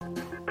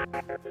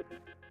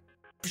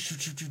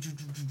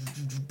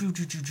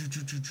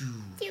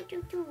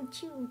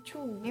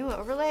New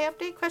overlay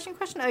update? Question.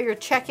 Oh, you're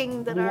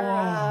checking that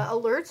our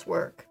alerts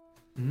work.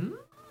 Ooh.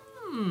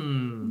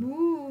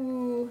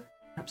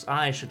 Perhaps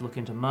I should look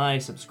into my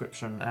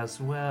subscription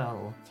as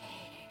well.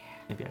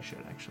 Maybe I should,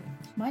 actually.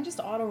 Mine just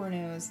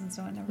auto-renews, and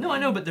so I never... No, I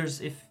know, but there's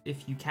if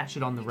you catch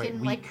it on the right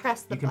week,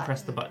 press the you can button.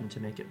 press the button to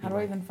make it... How do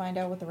I even find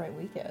out what the right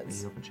week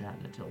is? You open chat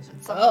and it tells you.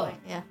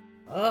 Yeah.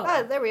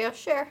 Oh. There we go.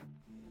 Share.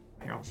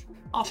 Here,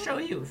 I'll show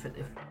you if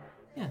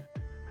yeah.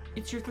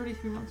 It's your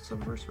 33 months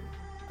anniversary.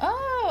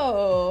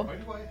 Oh. Why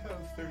do I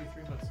have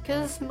 33 months?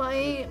 Because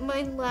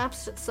mine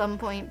lapsed at some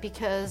point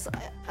because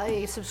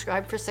I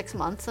subscribed for 6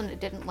 months and it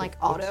didn't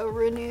auto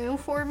renew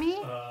for me.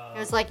 It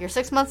was like, your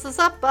 6 months is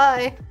up,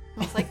 bye. I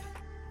was like,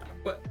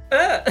 what?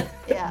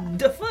 Yeah.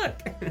 The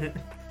fuck? Do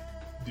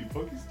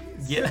focus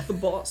these? Yeah. The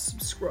boss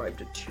subscribed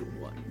to tier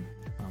 1.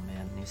 Oh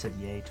man, you said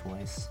yay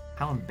twice.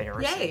 How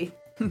embarrassing. Yay.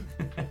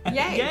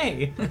 Yay.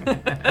 Yay.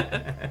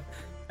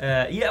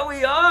 Yeah,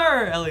 we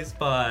are, Ellie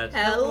Spot.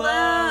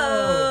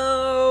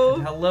 Hello.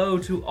 And hello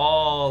to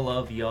all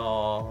of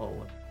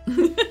y'all.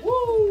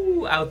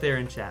 Woo! Out there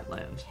in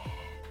Chatland.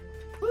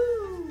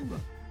 Woo!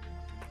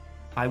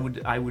 I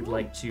would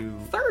like to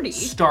 30?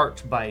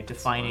 start by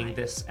defining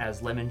this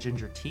as lemon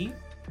ginger tea.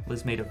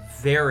 Liz made a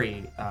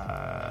very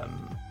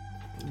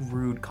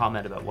rude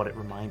comment about what it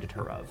reminded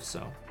her of,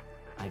 so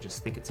I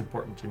just think it's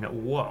important to know.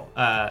 Whoa.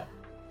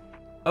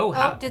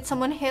 Oh, did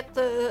someone hit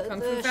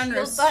the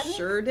shield button?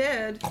 Sure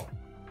did.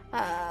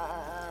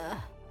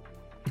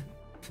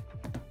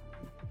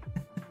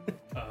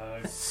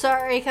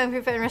 Sorry, Kung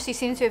Fu Fenris, you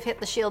seem to have hit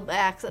the shield by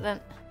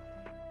accident.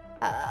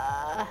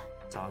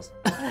 It's awesome.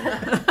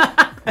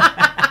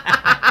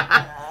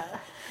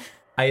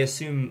 I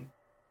assume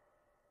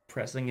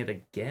pressing it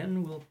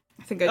again will...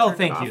 I think I turned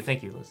it off.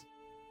 Thank you, Liz.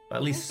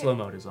 At least slow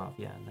mode is off,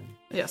 yeah. And then...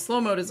 Yeah, slow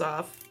mode is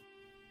off.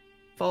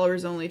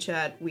 Followers only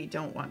chat we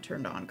don't want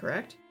turned on,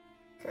 correct?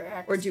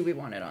 Correct. Or do we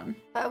want it on?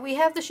 We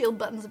have the shield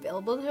buttons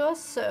available to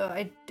us, so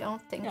I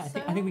don't think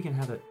so. I think we can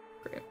have it.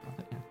 Great.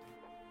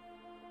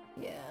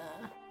 Yeah.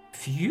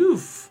 Phew.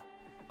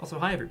 Also,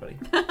 hi, everybody.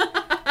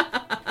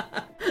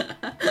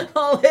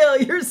 All hail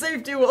your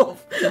safety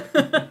wolf.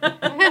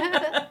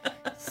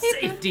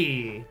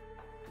 Safety.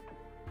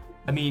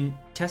 I mean,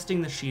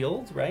 testing the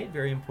shield, right?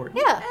 Very important.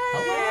 Yeah.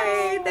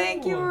 Hey,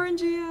 thank you,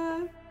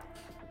 Orangia.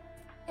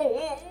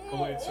 Oh,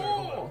 wait, sorry,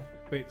 hold on.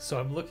 Wait, so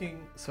I'm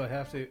looking, so I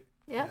have to...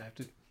 Yeah. I have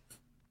to...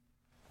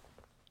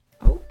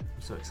 Oh,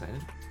 I'm so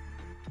excited.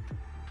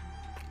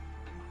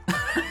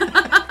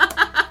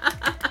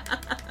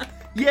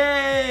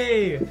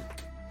 Yay!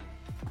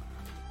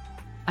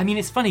 I mean,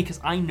 it's funny because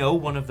I know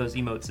one of those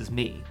emotes is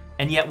me,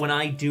 and yet when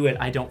I do it,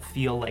 I don't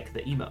feel like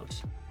the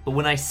emote. But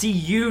when I see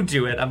you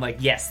do it, I'm like,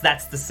 yes,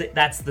 that's the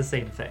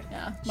same thing.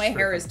 Yeah, my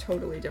hair is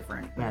totally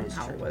different That than is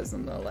how true. it was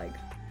in the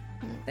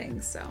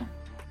things. So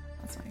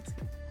that's nice.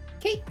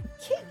 Kate,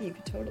 you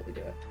could totally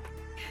do it.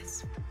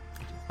 Yes,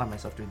 I find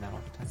myself doing that all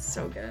the time.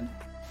 so good.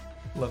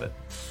 Love it.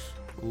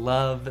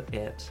 Love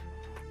it.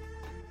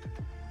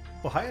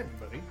 Well, hi,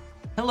 everybody.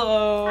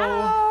 Hello.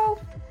 Hello.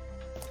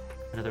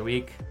 Another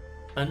week.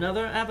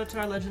 Another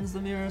Avatar Legends: The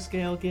Mirror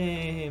Scale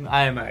game.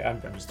 I'm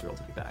just thrilled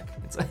to be back.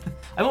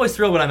 I'm always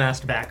thrilled when I'm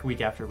asked back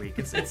week after week.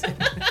 It's nice.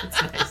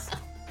 It's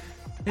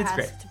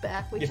great. Asked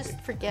back. We just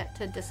forget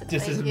to disinvite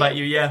Just invite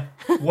you, yeah.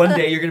 One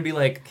day you're gonna be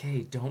like,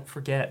 okay, don't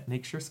forget.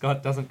 Make sure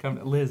Scott doesn't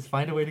come. Liz,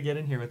 find a way to get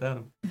in here without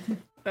him.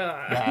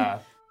 Or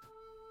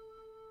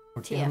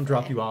him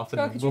drop you off and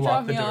Scott, could we'll you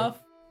lock drop the me door.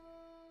 off?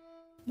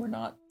 We're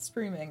not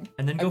streaming.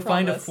 And then I go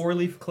find a promise.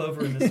 4-leaf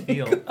clover in this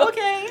field.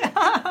 Okay.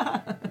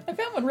 I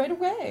found one right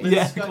away.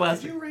 Yeah, Scott,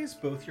 classic. could you raise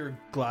both your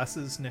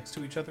glasses next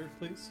to each other,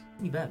 please?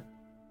 You bet.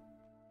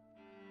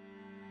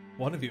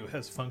 One of you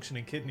has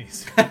functioning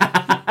kidneys.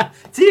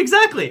 See,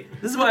 exactly.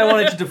 This is why I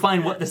wanted to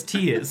define what this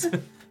tea is.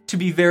 to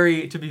be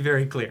very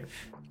clear.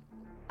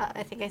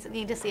 I think I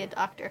need to see a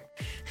doctor.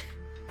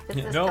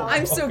 No,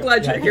 I'm so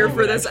glad you're here you for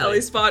would this actually.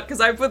 Ellie Spot, because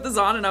I put this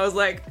on and I was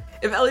like,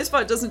 if Ellie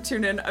Spot doesn't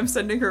tune in, I'm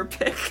sending her a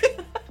pic.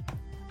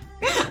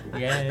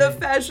 Yay. The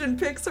fashion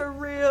pics are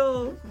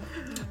real.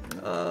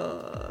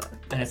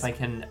 And if I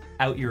can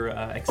out your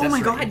accessory Oh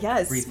my God,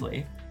 yes.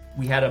 briefly,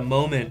 we had a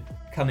moment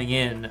coming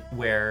in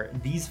where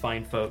these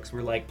fine folks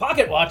were like,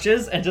 pocket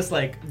watches, and just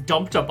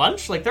dumped a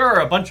bunch. There are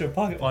a bunch of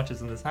pocket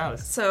watches in this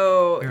house.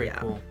 So, Very yeah.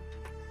 cool.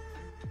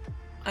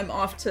 I'm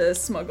off to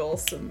smuggle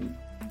some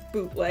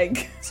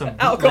bootleg Some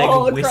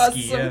alcohol bootleg across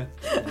whiskey, some, yeah.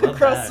 Love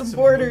across that. some Some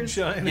borders.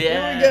 moonshine.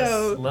 Yes,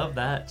 Here we go. love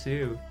that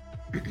too.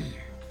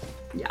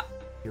 Yeah.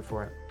 Here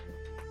for it.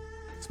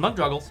 Smug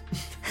juggles.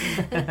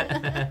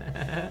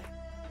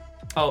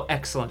 Oh,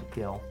 excellent,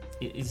 Gil.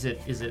 Is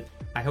it?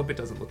 I hope it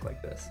doesn't look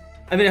like this.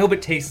 I mean, I hope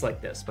it tastes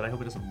like this, but I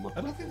hope it doesn't look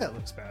I like don't think that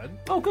looks bad.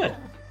 Oh, good.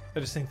 I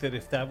just think that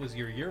if that was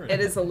your urine... It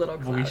is a little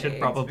cloudy. Well, we should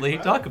probably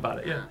talk about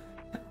it, yeah.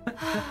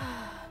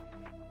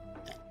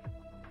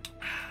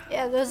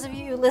 Yeah, those of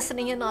you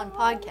listening in on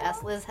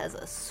podcast, Liz has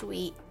a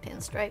sweet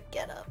pinstripe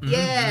getup. And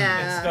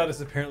Yeah. Scott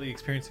is apparently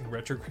experiencing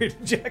retrograde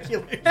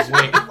ejaculation.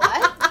 Wait,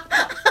 What?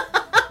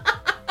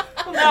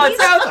 Now it's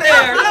out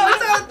there! Now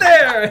it's out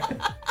there!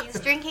 He's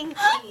drinking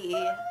tea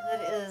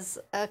that is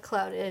a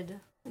clouded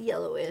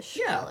yellowish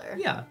color.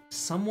 Yeah.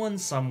 Someone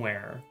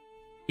somewhere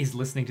is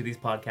listening to these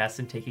podcasts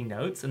and taking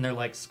notes, and they're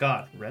like,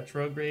 Scott,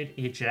 retrograde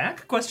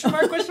Ajax? Question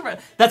mark?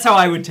 That's how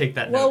I would take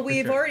that Well, note, for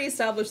we've sure. already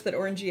established that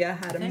Orangia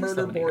had a Thanks,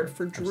 murder Dominator. board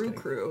for I'm just Drew kidding.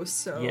 Crew,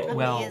 so... Yeah,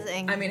 well,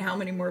 Amazing. I mean, how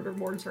many murder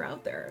boards are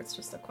out there? It's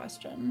just a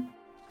question.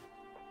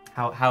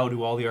 how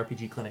do all the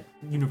RPG clinic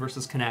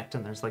universes connect,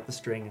 and there's like the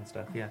string and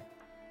stuff, yeah.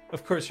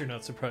 Of course you're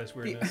not surprised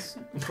we're in this.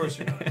 Of course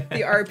you're not.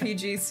 The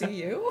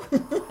RPGCU?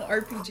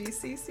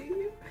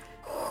 RPGCCU?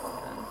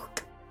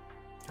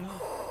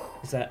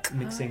 Is that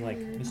mixing like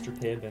Mr.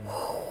 Pibb and...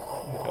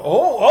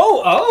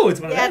 Oh! It's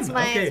one of Yeah, them. it's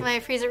my Okay. it's my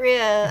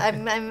Freezeria.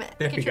 I'm There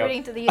we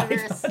contributing go. to the I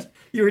universe. thought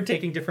you were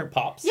taking different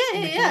pops.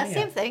 Yeah,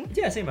 same thing.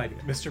 Yeah, same idea.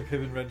 Mr.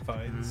 Pibb and Red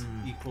Vines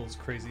equals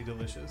crazy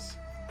delicious.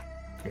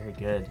 Very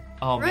good.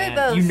 Oh man,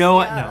 Rooibos, you know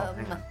what? No, yum.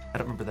 hang on. I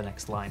don't remember the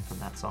next line from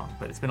that song,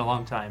 but it's been a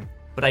long time.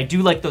 But I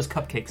do like those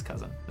cupcakes,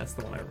 cousin. That's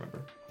the one I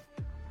remember.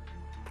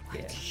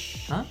 Yeah.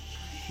 Huh?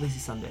 Lazy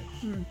Sunday.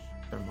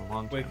 From a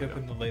long time Wake up ago.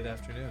 in the late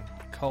afternoon.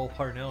 Call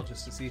Parnell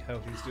just to see how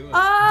he's doing.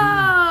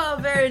 Oh,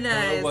 very Hello,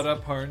 nice. what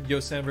up, Parn? Yo,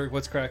 Sandberg,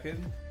 what's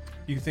cracking?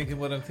 You thinking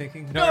what I'm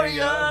thinking? No, Oh,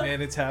 yeah, yeah.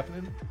 man, it's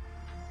happening.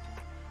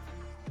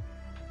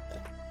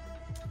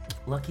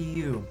 Lucky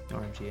you,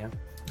 Orangia.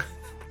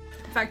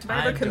 In fact, if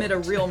I ever commit a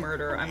real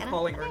murder, I'm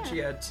calling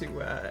Orangia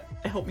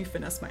to help me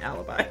finesse my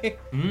alibi.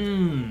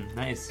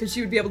 Nice. Because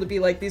she would be able to be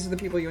like, these are the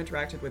people you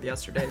interacted with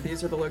yesterday.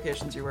 These are the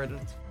locations you were at.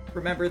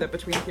 Remember that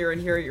between here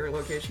and here, your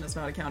location is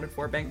not accounted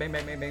for. Bang, bang,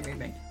 bang, bang, bang, bang,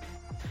 bang.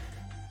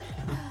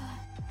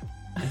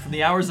 And from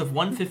the hours of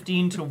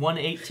 1:15 to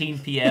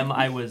 1:18 p.m.,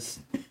 I was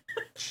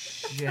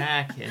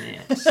jacking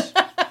it.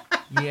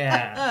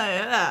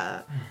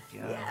 Yeah.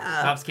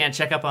 Yeah. Cops can't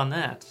check up on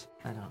that.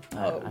 I don't.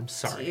 Oh, I'm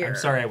sorry. dear. I'm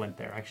sorry I went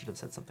there. I should have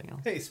said something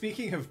else. Hey,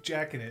 speaking of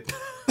jacking it,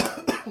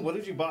 what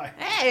did you buy?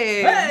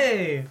 Hey!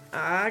 Hey!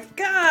 Aga!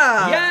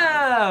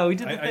 Yeah, we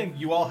did the I, thing.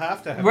 you all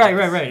have to have Right.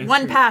 this. It's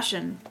One true.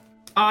 passion.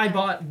 I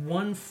bought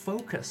one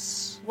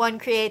focus. One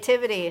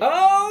creativity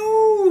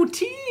Oh,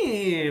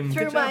 team!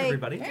 through Good job, my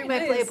everybody. through my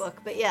Nice. playbook,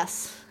 but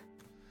yes,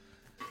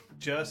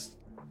 Just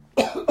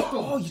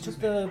Oh, you took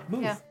the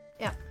move.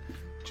 yeah.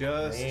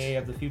 Way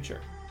of the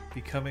future.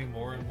 becoming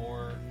more and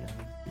more.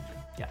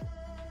 Yeah.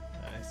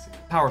 I see.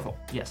 Powerful.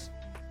 Yes.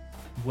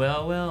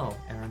 Well,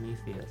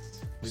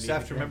 Aramithius. Just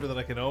have to remember that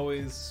I can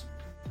always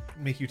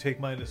make you take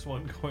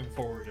 -1 going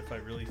forward if I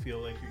really feel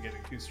like you're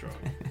getting too strong.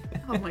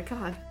 Oh my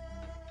god.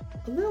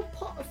 A little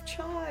pot of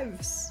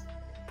chives.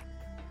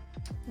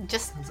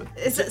 Just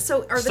Is it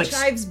so? Are Just the like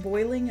chives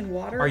boiling in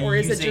water, Are you or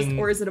is it just, using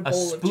or is it a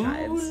bowl of spoon,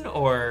 chives?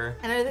 or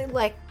and are they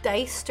like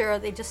diced or are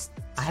they just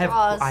I have-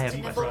 straws I have to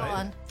deep nibble fried.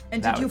 on?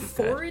 And That did you would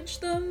be good. forage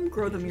them,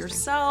 grow them Interesting.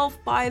 yourself,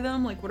 buy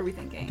them? Like, what are we I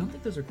don't thinking?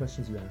 think those are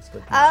questions you asked.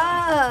 But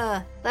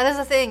Ah, that is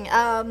a thing.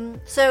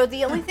 So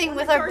the only thing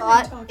with our Gardening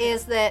bot talk.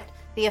 is that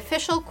the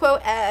official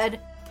quote ad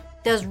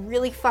does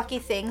really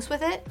fucky things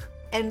with it,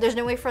 and there's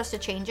no way for us to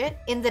change it.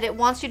 In that it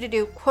wants you to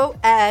do quote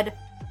ad,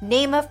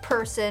 name of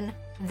person,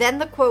 then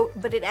the quote,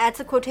 but it adds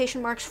the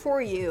quotation marks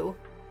for you.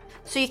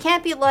 So you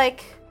can't be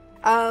like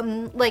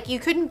you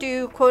couldn't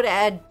do quote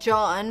ad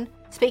John,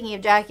 speaking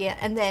of Jackie,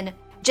 and then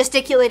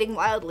gesticulating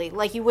wildly.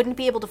 Like you wouldn't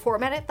be able to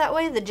format it that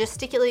way. The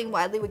gesticulating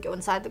wildly would go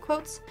inside the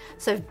quotes.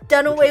 So I've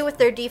done away with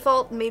their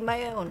default and made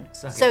my own.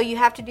 Suck So it. you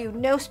have to do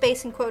no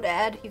space in quote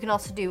ad. You can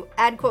also do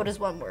add quote as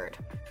one word.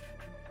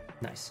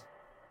 nice.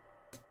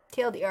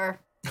 TLDR.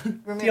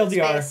 Remove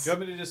TLDR. space. Do you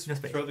want me to just No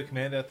space. throw the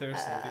command out there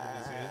so we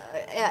can see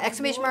it? Yeah,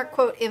 exclamation mark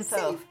quote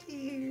info.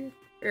 Safety.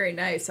 Very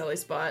nice, Ellie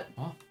Spot.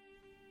 Oh.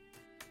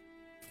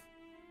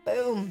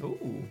 Boom.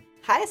 Ooh.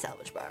 Hi,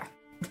 salvage bar.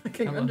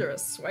 Looking under a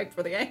swipe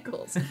for the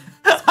ankles.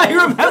 I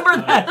remember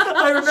that.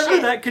 I remember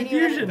Shit, that can you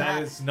confusion.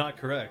 That is not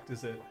correct,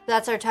 is it?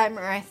 That's our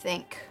timer, I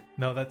think.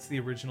 No, that's the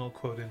original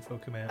quote info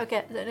command.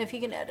 Okay, then if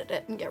you can edit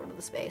it and get rid of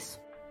the space.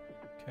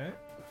 Okay.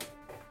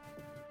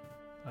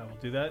 I will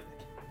do that.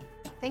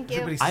 Thank you.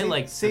 Everybody I say,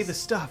 like say this- the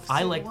stuff. I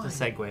say like why. the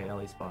segue,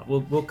 Ellie Spot.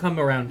 We'll come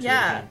around to it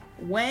Yeah, again.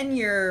 when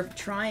you're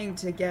trying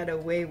to get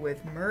away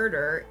with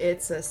murder,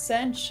 it's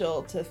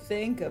essential to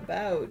think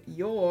about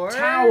your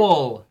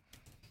Towel.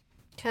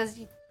 Because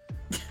you...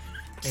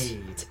 Hey.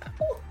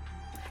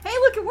 Hey,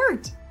 look, it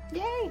worked.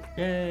 Yay!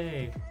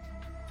 Yay.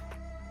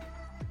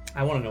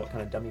 I want to know what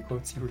kind of dummy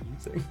quotes you were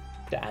using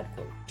to add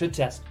quote to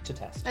test.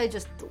 I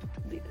just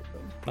deleted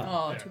them.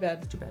 Oh, There. too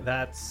bad. Too bad.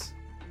 That's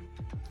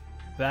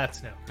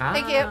now.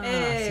 Thank you.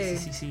 Hey.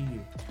 See.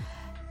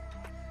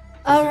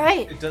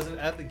 Alright. It doesn't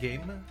add the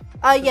game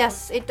now?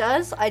 Yes, it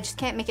does. I just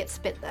can't make it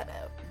spit that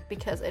out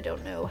because I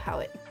don't know how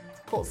it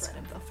pulls that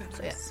info.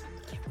 So yeah.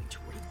 Can't wait to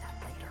read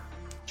that later.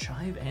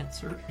 Chive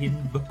answer in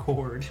the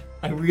chord.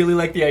 I really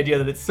like the idea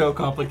that it's so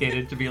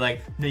complicated to be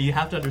like, no, you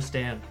have to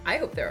understand. I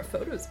hope there are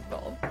photos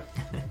involved.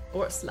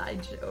 Or a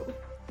slideshow.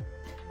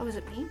 Oh, was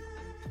it me?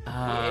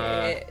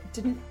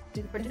 Didn't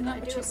Or did isn't that I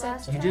what do you it said?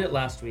 last You did it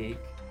last week,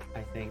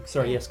 I think.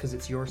 Sorry, yes, because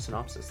it's your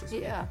synopsis this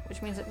week. Yeah,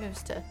 which means it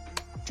moves to...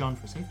 John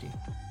for safety.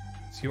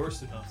 It's your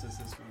synopsis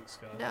this week,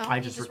 Scott. No, I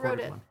he just wrote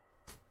recorded it. one.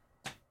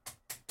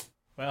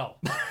 Well,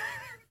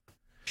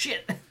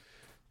 Shit.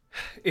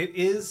 it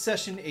is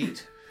session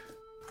 8,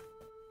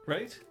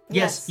 right?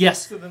 Yes.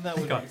 So then that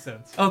would God. make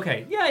sense.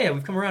 Okay. Yeah,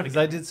 we've come around Because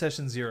again. I did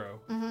session 0.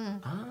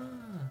 Ah.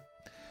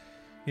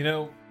 You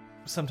know,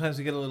 sometimes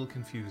we get a little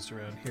confused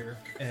around here,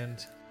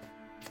 and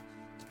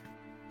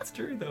It's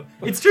true, though.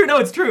 It's true. No,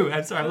 it's true.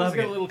 I'm sorry. I'm I laughing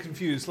get at a little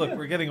confused. Look,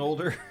 we're getting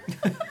older.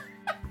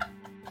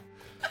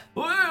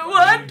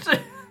 What?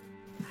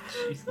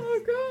 Jesus.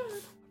 Oh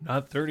god.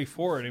 Not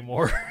 34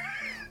 anymore.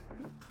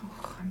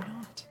 Oh, I'm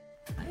not.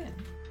 I am.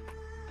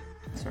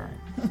 Sorry.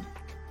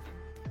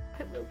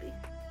 I will be.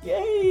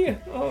 Yay!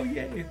 Oh,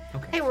 yay.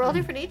 Okay. Hey, we're all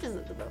different ages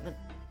at the moment.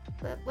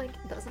 That, like,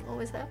 doesn't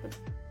always happen.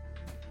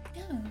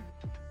 Yeah.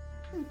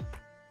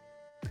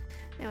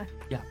 Anyway.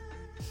 Yeah.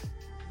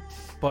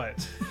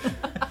 But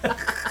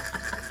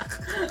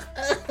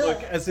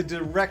look, as a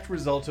direct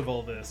result of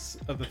all this,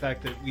 of the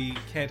fact that we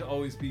can't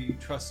always be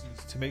trusted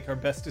to make our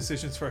best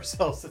decisions for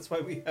ourselves, that's why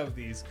we have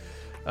these.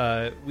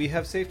 We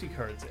have safety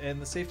cards,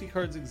 and the safety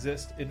cards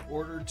exist in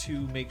order to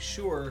make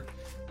sure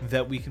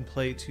that we can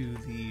play to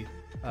the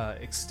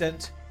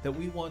extent that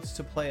we want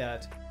to play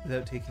at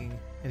without taking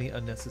any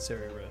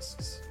unnecessary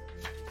risks.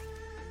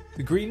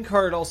 The green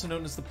card, also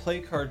known as the play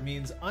card,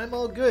 means I'm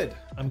all good.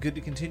 I'm good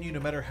to continue no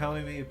matter how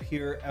I may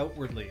appear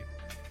outwardly.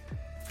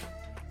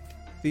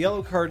 The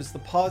yellow card is the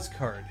pause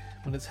card.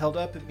 When it's held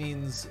up, it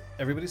means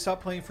everybody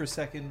stop playing for a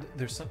second.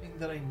 There's something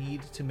that I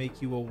need to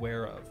make you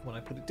aware of. When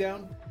I put it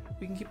down,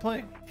 we can keep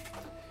playing.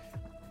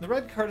 The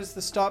red card is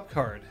the stop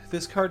card.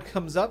 This card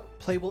comes up,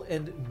 play will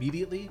end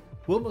immediately.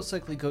 We'll most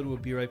likely go to a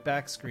be right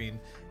back screen,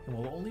 and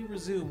will only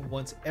resume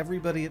once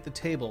everybody at the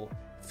table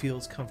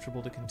feels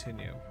comfortable to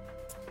continue.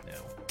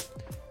 Now,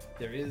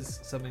 there is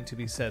something to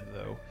be said,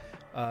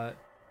 though.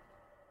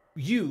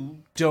 You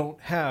don't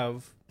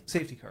have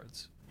safety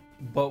cards,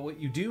 but what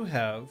you do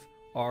have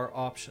are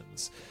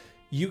options.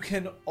 You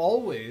can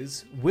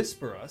always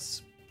whisper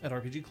us at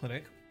RPG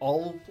Clinic.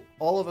 All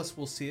of us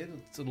will see it.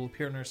 It'll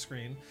appear on our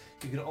screen.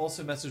 You can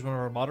also message one of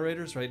our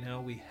moderators. Right now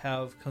we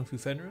have Kung Fu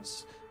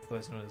Fenris,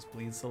 otherwise known as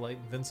Bleeds the Light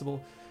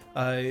Invincible.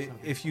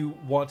 If you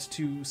want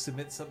to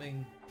submit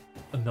something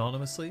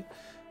anonymously,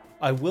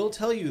 I will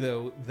tell you,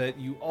 though, that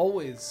you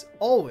always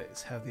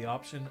have the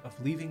option of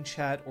leaving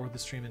chat or the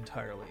stream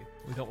entirely.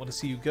 We don't want to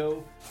see you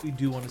go. We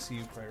do want to see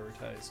you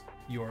prioritize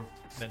your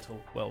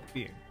mental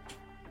well-being.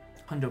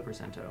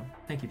 100%.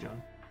 Thank you, John.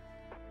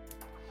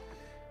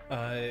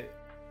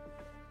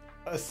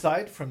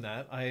 Aside from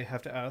that, I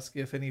have to ask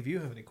if any of you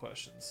have any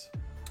questions. I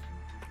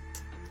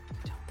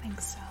don't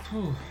think so.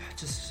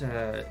 Just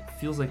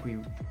feels like we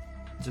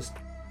just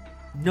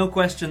no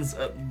questions.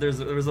 There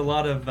was a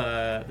lot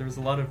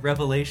of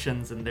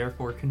revelations and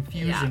therefore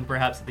confusion,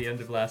 perhaps at the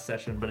end of last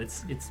session. But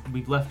it's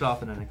we've left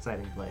off in an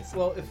exciting place.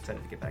 Well, I'm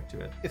excited to get back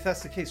to it. If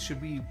that's the case,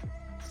 should we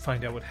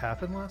find out what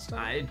happened last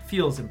time? It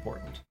feels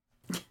important.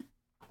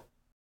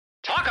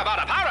 Talk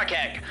about a powder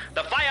keg!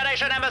 The Fire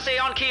Nation embassy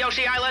on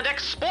Kyoshi Island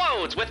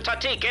explodes with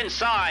Tatik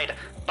inside.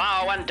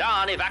 Bao and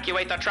Dan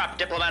evacuate the trapped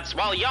diplomats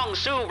while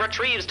Young-Soo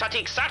retrieves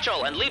Tatik's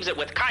satchel and leaves it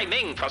with Kai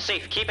Ming for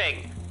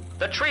safekeeping.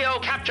 The trio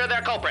capture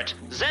their culprit,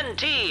 Zen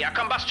T, a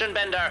combustion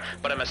bender,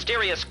 but a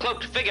mysterious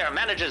cloaked figure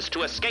manages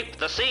to escape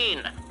the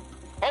scene.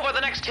 Over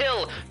the next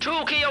hill, 2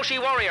 Kyoshi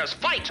warriors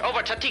fight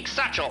over Tatik's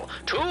satchel.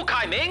 2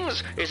 Kai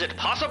Mings? Is it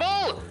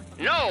possible?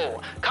 No!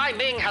 Kai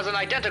Ming has an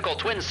identical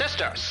twin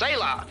sister,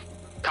 Sayla.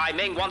 Kai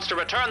Ming wants to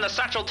return the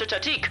satchel to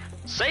Tatik.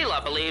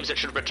 Sayla believes it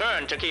should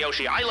return to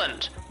Kyoshi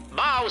Island.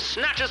 Bao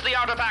snatches the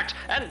artifact,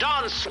 and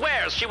Dawn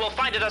swears she will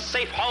find it a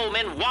safe home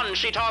in Wan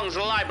Shitong's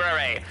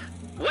library.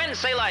 When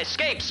Sayla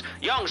escapes,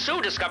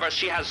 Young-Soo discovers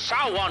she has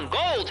Saowon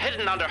gold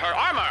hidden under her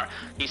armor.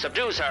 He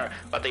subdues her,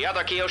 but the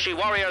other Kyoshi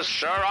warriors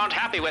sure aren't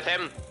happy with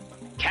him.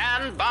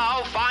 Can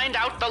Bao find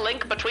out the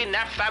link between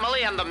their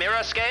family and the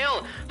Mirror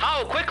Scale?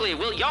 How quickly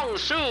will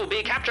Young-Soo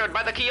be captured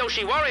by the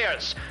Kyoshi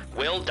warriors?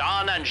 Will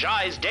Dan and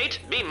Jai's date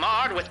be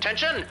marred with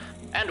tension?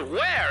 And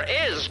where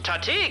is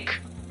Tatik?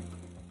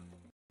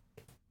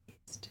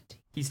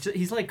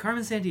 He's like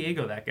Carmen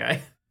Sandiego, that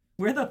guy.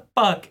 Where the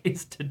fuck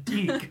is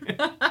Tatik?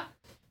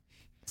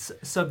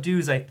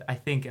 Subdues, I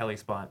think, Ellie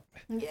Spot.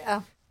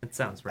 Yeah. It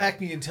sounds right.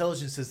 Acme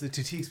Intelligence says that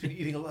Tatik's been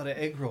eating a lot of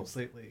egg rolls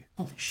lately.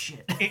 Holy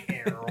shit.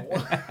 It's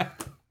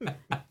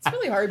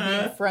really hard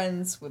being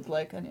friends with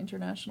like an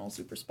international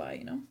super spy,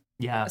 you know?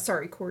 Yeah.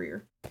 Sorry,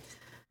 courier.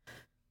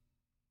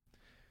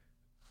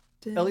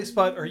 Ellie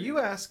Spot, are you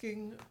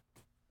asking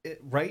it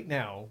right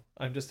now?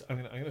 I'm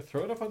gonna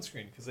throw it up on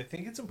screen because I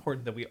think it's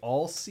important that we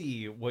all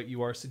see what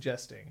you are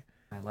suggesting.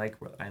 I like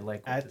what At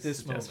this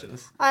suggestion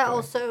moment. is. I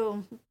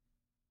also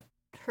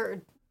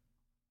heard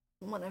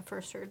when I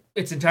first heard.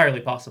 It's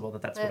entirely possible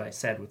that that's what I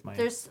said with my.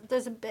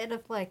 There's a bit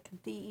of like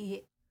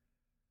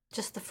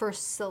just the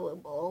first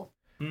syllable.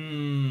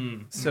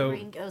 So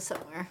Brain goes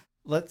somewhere.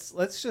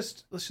 let's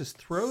just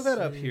throw that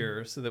up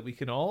here so that we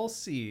can all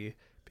see,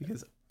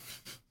 because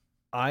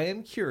I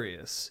am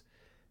curious.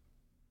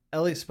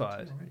 Ellie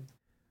Spot,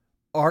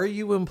 are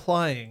you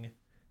implying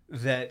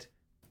that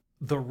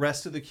the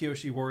rest of the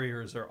Kyoshi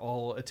warriors are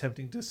all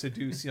attempting to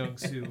seduce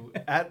Young-Soo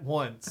at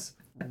once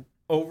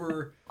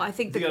over I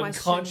think the question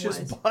unconscious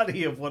was,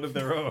 body of one of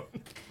their own.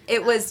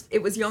 it was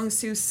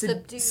Young-Soo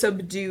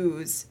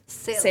subdues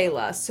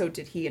Sayla. So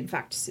did he in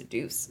fact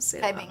seduce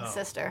Sayla? Kaiming's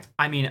sister.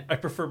 I mean, I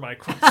prefer my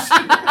question.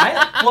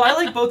 I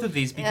like both of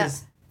these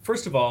because, Yeah.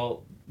 first of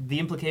all, the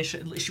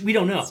implication, we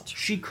don't know.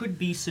 She could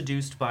be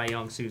seduced by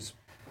Young-Soo's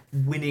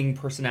winning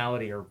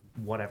personality or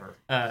whatever.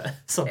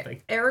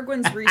 Something.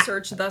 Aragorn's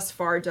research thus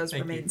far does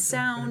Thank remain you.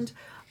 sound.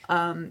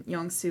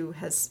 Young-Soo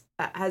has,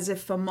 as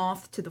if a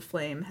moth to the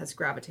flame, has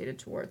gravitated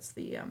towards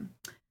the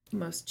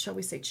most, shall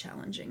we say,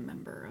 challenging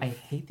member of... I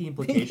hate the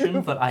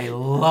implication, but I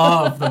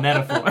love the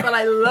metaphor. But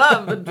I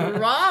love the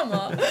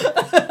drama.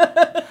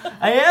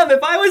 I am.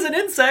 If I was an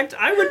insect,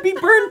 I would be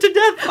burned to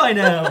death by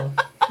now.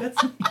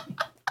 That's me.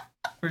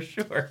 For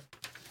sure.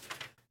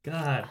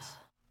 God.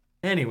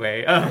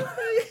 Anyway, a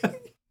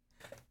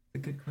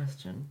good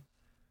question.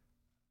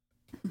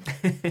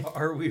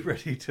 Are we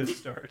ready to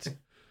start?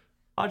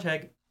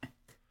 Hodgehog.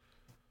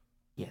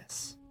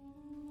 Yes.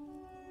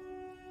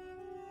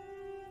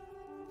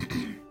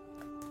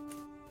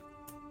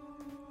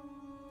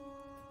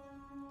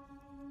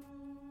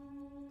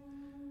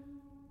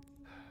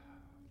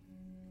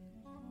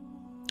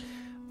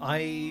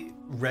 I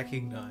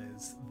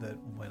recognize that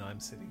when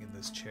I'm sitting in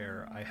this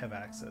chair, I have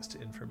access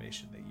to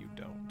information that you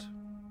don't.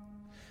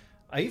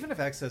 I even have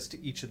access to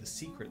each of the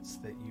secrets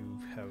that you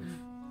have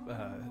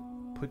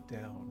put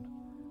down,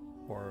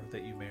 or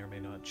that you may or may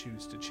not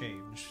choose to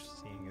change,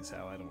 seeing as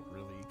how I don't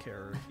really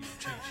care if you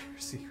change your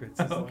secrets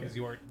as long as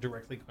you aren't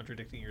directly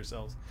contradicting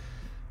yourselves.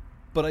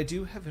 But I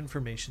do have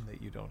information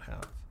that you don't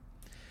have.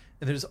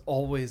 And there's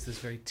always this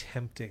very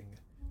tempting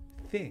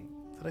thing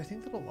that I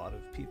think that a lot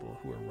of people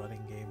who are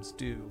running games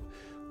do,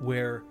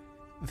 where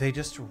they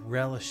just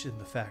relish in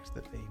the fact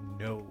that they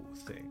know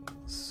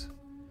things.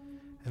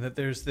 And that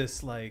there's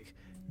this like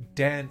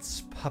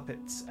dance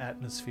puppets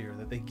atmosphere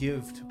that they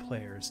give to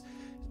players,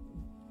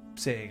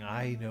 saying,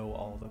 I know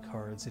all the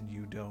cards and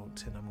you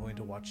don't, and I'm going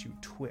to watch you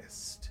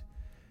twist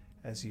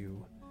as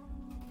you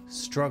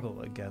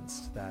struggle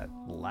against that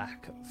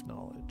lack of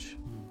knowledge.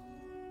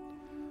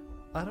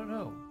 I don't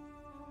know.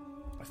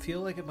 I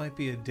feel like it might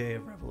be a day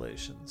of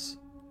revelations.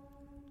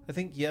 I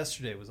think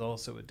yesterday was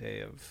also a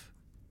day of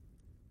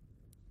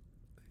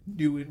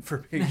new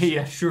information.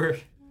 Yeah, sure.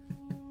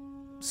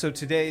 So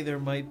today there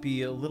might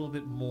be a little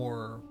bit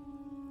more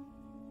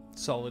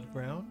solid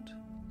ground,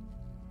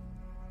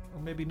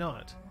 or maybe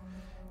not.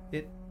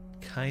 It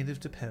kind of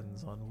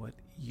depends on what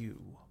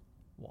you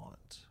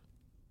want.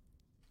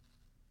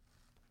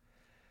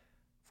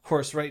 Of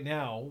course, right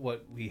now,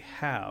 what we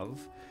have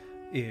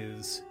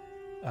is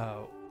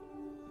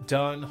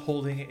Don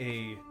holding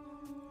a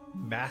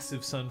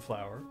massive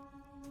sunflower,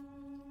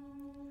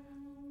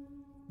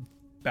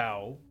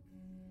 Bao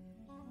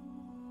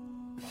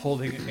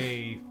holding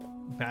a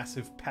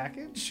massive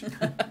package.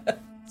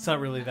 It's not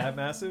really that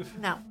massive.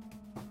 No.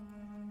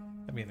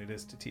 I mean, it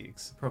is to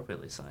Teagues.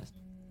 Appropriately sized.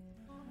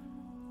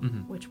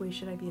 Which way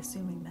should I be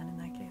assuming then in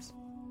that case?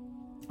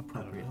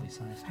 Appropriately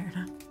sized. Fair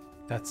enough.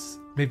 That's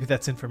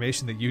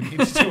information that you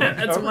need to do.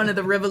 That's one of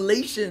the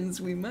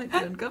revelations we might be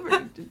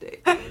uncovering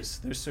today.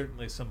 There's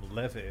certainly some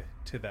levy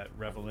to that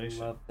revelation.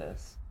 Love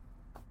this.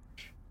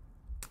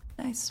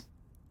 Nice.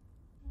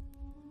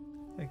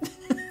 Thanks.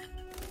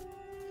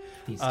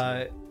 These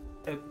two.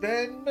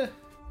 And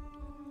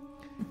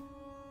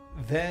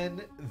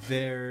then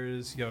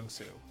there's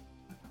Young-Soo.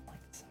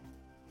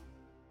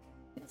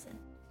 It's a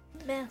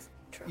massive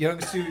trouble.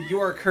 Young-Soo, you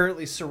are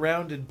currently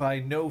surrounded by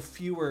no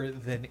fewer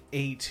than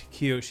 8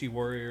 Kyoshi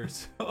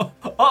warriors.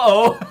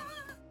 Uh-oh!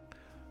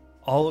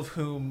 All of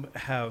whom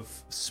have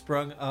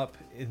sprung up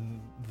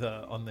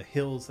on the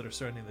hills that are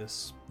surrounding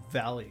this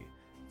valley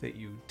that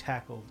you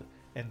tackled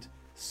and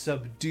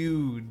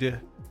subdued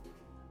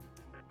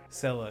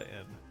Sela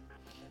in.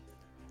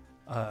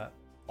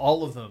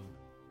 All of them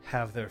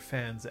have their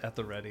fans at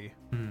the ready.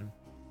 None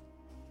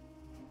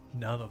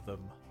of them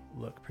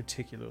look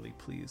particularly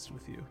pleased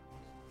with you.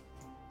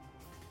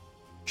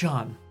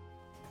 John,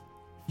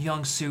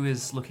 Young-Soo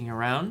is looking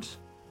around.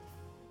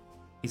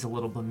 He's a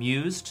little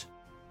bemused.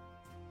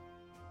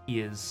 He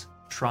is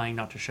trying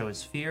not to show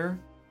his fear.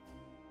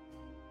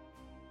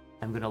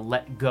 I'm going to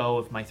let go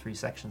of my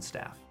 3-section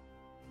staff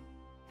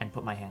and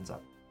put my hands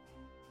up.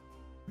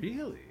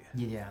 Really?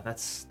 Yeah,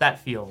 that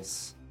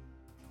feels...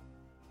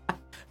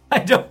 I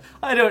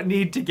don't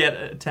need to get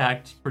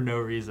attacked for no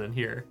reason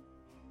here.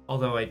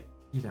 Although I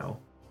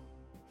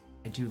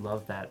do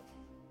love that.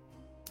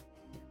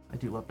 I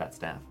do love that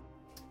staff.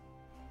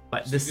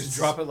 But So this you just is...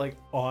 drop it like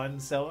on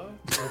Sela?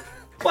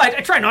 Well,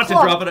 I try not to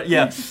drop it.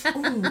 Yeah.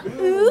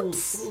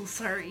 Oops. Oh,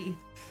 sorry.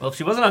 Well, if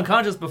she wasn't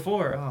unconscious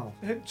before, oh.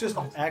 It just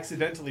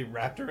accidentally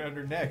wrapped around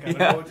her neck. I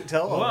don't Yeah. know what to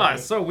tell Wow, her.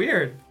 it's so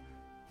weird.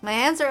 My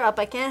hands are up.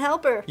 I can't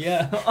help her.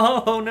 Yeah.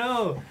 Oh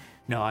no.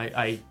 No,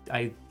 I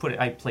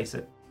place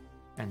it,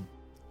 and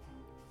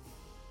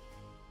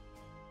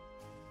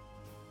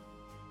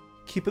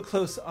Keep a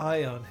close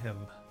eye on him.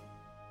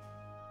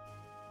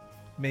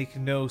 make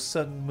no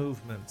sudden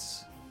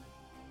movements.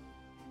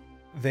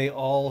 They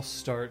all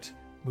start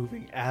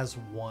moving as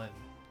one,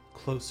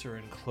 closer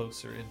and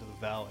closer into the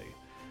valley.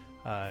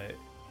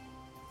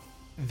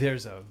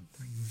 There's a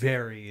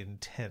very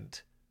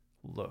intent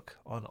look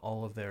on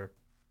all of their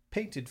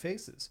painted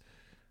faces.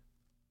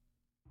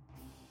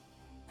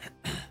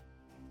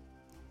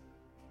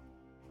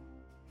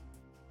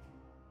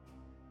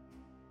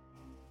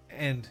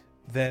 And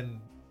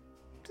then,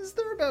 as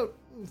they're about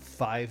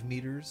 5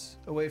 meters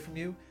away from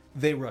you,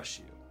 they rush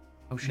you.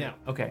 Oh shit. Now,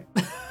 Okay.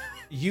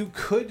 you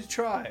could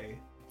try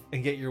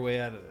and get your way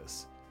out of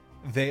this.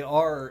 They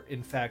are,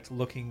 in fact,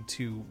 looking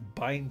to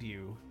bind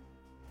you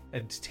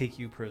and to take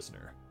you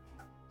prisoner.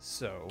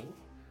 So,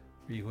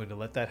 are you going to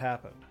let that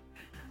happen?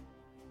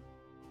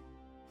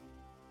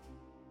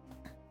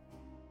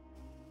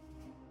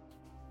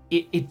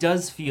 It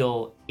does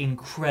feel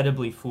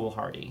incredibly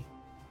foolhardy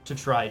to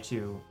try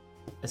to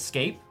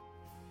escape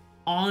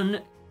on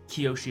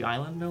Kyoshi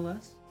Island, no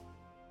less.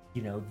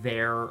 You know,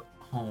 their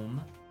home.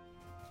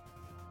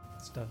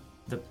 It's done.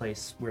 The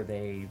place where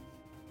they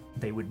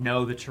would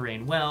know the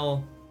terrain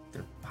well.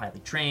 They're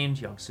highly trained.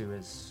 Youngsu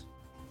is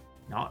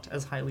not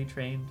as highly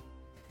trained.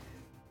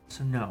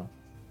 So no.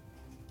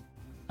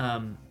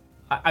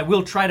 I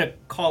will try to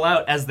call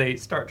out as they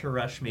start to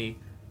rush me.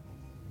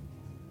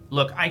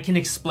 Look, I can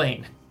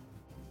explain.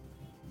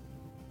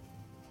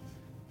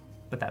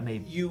 But that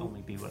may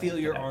only be what feel I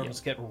your get at,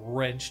 arms get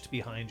wrenched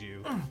behind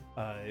you.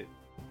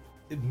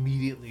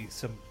 Immediately,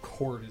 some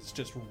cord is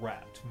just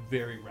wrapped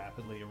very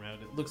rapidly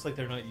around it. Looks like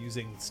they're not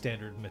using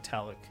standard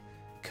metallic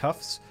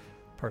cuffs,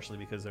 partially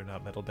because they're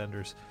not metal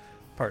benders,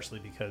 partially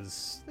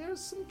because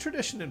there's some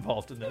tradition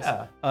involved in this.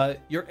 Yeah.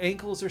 Your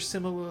ankles are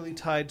similarly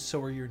tied,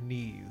 so are your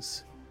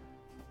knees.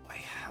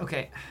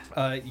 Okay.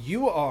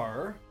 You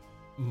are,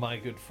 my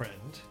good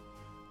friend,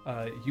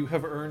 you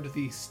have earned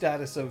the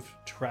status of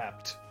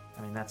trapped.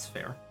 I mean, that's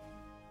fair.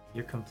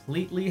 You're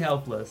completely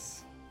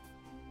helpless.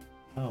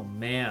 Oh,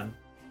 man.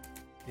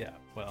 Yeah,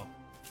 well.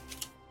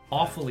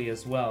 Awfully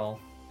as well.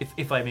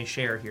 If I may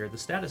share here, the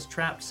status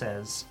trapped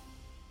says,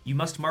 you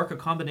must mark a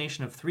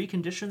combination of 3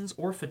 conditions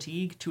or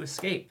fatigue to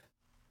escape.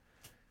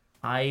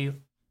 I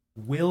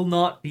will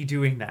not be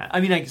doing that.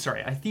 I mean, I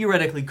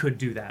theoretically could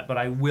do that, but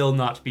I will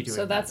not be doing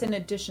that. So that's in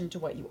addition to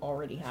what you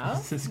already have?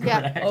 This is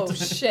Yeah. correct. Oh,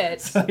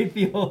 shit. So I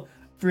feel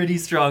pretty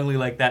strongly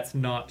like that's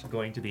not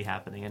going to be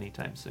happening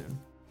anytime soon.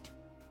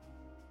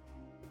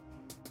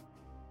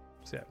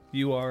 So yeah,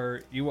 you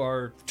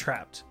are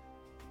trapped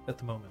at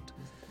the moment.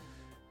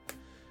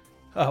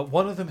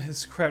 One of them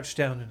has crouched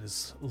down and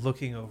is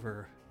looking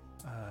over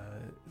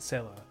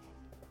Selah,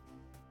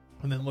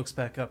 and then looks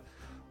back up.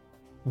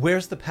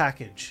 Where's the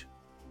package?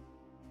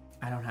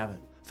 I don't have it.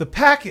 The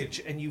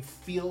package! And you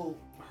feel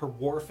her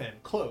war fan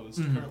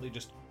closed, currently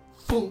just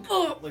boom,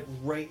 like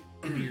right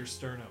into your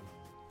sternum.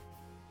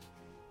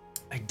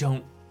 I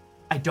don't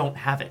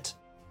have it.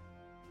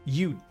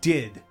 You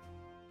did.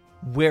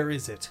 Where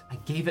is it? I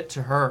gave it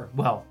to her.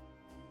 Well,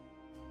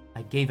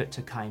 I gave it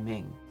to Kai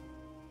Ming.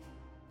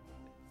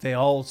 They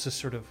all just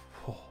sort of,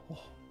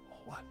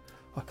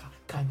 what?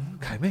 Kai Ming?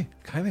 Kai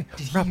Ming.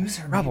 Did he use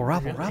her name?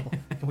 Rabble.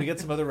 Can we get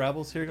some other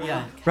rabbles here?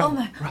 Yeah. Oh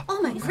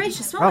my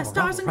gracious, what my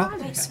stars and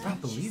garters. I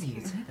can't believe you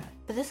would say that.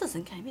 But this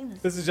isn't gaming.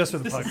 This is just for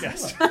the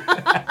podcast.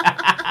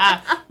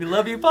 We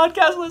love you,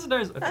 podcast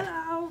listeners. Okay.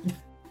 Hello.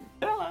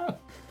 Hello.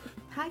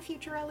 Hi,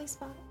 future Ellie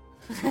Spot.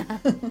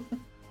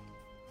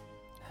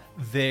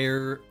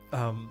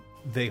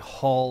 They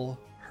haul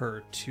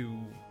her to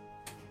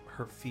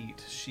her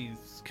feet.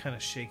 She's kind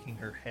of shaking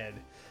her head.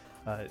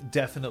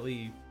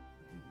 Definitely,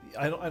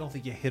 I don't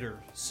think you hit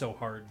her so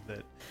hard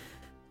that.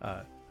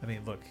 I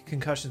mean, look,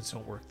 concussions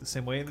don't work the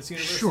same way in this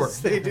universe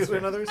as they do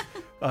in others.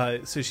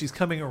 So she's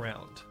coming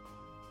around.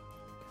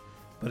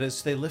 But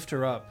as they lift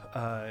her up,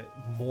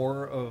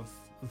 more of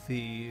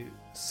the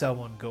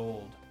Selwyn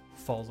gold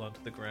falls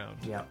onto the ground.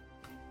 Yeah.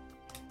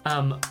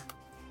 I'm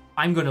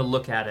going to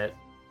look at it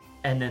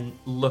and then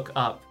look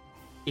up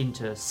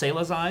into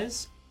Selah's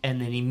eyes and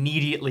then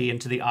immediately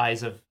into the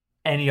eyes of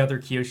any other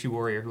Kyoshi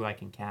warrior who I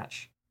can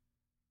catch.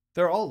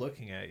 They're all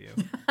looking at you.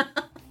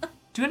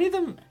 Do any of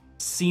them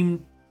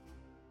seem...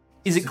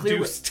 Is it clear?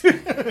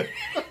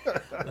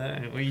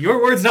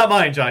 Your words, not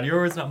mine, John. Your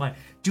words, not mine.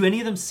 Do any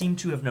of them seem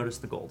to have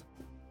noticed the gold?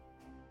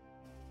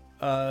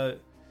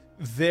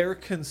 Their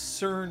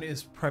concern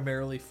is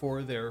primarily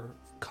for their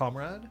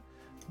comrade.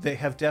 They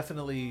have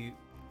definitely,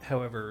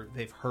 however,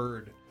 they've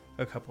heard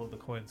a couple of the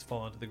coins fall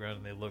onto the ground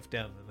and they look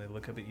down and they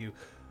look up at you.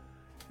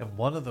 And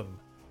one of them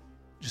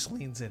just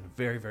leans in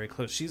very, very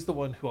close. She's the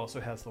one who also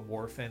has the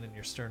war fan in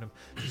your sternum.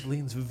 She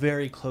leans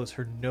very close,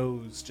 her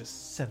nose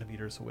just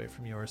centimeters away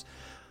from yours.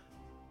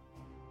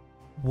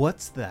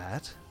 What's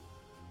that?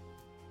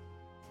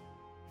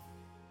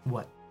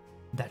 What?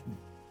 That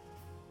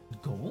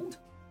gold?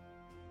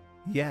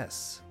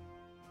 Yes.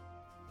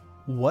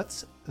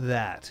 What's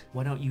that?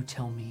 Why don't you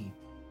tell me?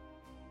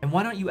 And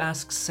why don't you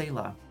ask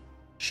Selah?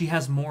 She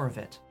has more of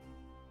it.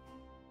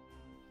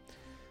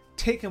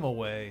 Take him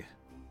away.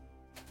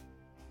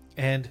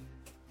 And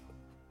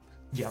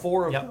Yep,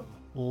 four of yep. them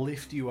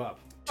lift you up,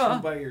 two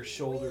by your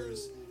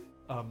shoulders,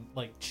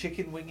 like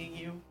chicken winging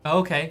you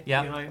Okay,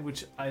 yeah. behind,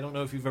 which I don't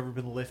know if you've ever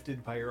been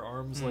lifted by your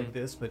arms like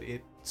this, but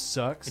it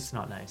sucks. It's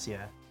not nice,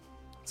 yeah.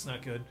 It's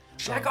not good.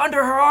 Check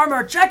under her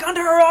armor! Check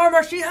under her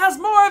armor! She has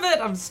more of it!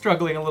 I'm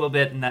struggling a little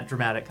bit in that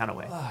dramatic kind of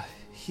way.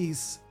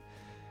 He's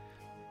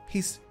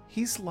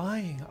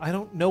lying. I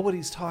don't know what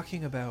he's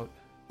talking about.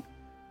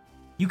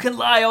 You can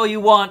lie all you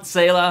want,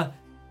 sailor.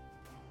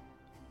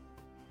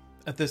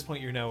 At this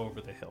point, you're now over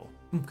the hill.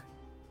 Okay.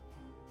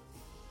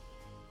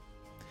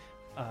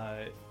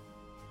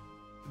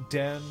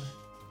 Dan,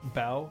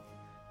 Bao,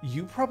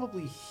 you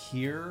probably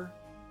hear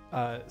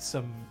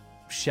some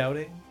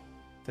shouting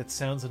that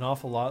sounds an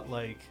awful lot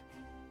like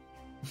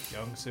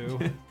Young-Soo.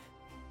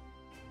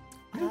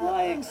 You're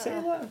lying,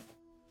 sailor.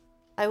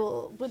 I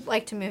would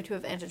like to move to a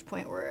vantage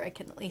point where I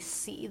can at least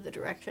see the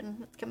direction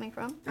it's coming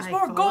from. There's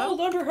more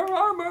gold under her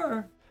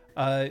armor.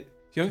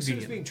 Young-Soo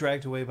is being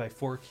dragged away by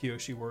 4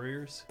 Kyoshi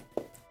warriors.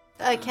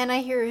 Can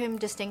I hear him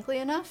distinctly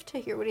enough to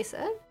hear what he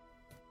said?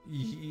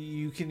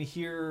 You can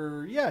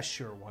hear... Yeah,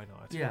 sure, why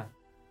not? Yeah.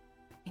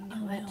 I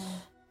knew it.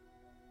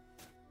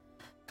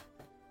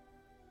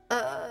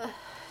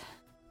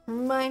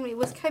 Remind me,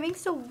 was Kaiming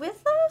still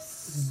with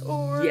us?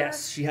 Or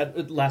Yes, she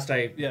had... Last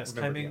I Yes,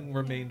 remembered, Kaiming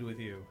remained with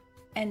you.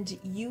 And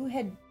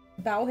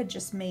Bao had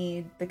just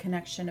made the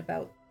connection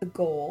about the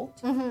gold,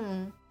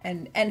 and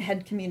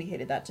had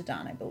communicated that to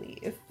Don, I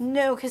believe.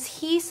 No, because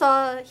he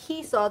saw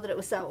that it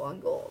was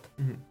Saowon gold.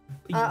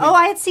 Mm-hmm.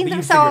 I had seen But them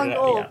you figured Saowon it out,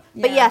 gold.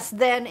 yeah. But Yeah. yes,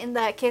 then in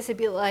that case, I'd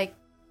be like,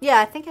 yeah,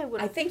 I think I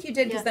would. I think you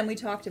did, because Yeah. then we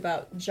talked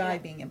about Jai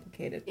being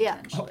implicated, Yeah.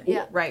 potentially.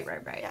 Yeah. Right.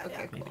 Yeah,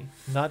 Okay, yeah. cool.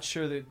 Not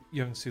sure that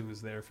Young-Soo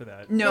was there for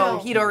that. No, No.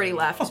 he'd already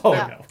left. Oh,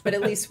 but, no. but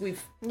at least we can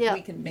He's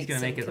make gonna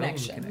some make his own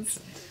connections. connections.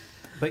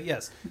 But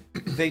yes,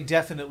 they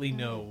definitely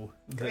know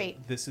that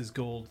Great. this is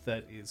gold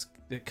that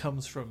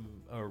comes from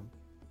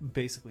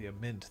basically a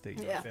mint that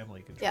your Yeah.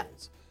 family Yeah.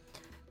 controls.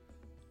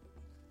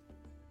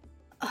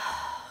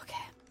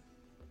 Okay.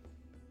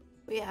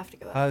 We have to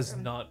go Ha is after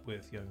him. not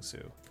with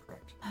Young-Soo.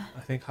 Correct.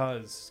 I think Ha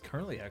is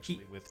currently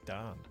actually with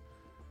Dan.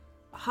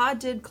 Ha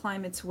did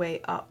climb its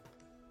way up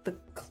the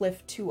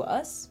cliff to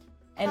us,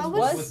 and I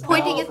was was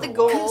pointing Bao at the for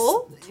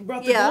goal. He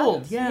brought Yeah. the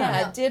gold.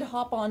 Yeah, it did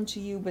hop onto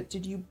you, but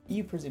did you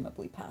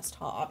presumably passed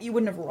Ha? You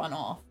wouldn't have run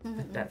off.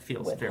 That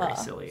feels With very her.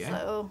 silly. Eh?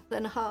 So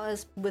then Ha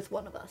is with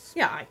one of us.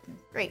 Yeah, I can.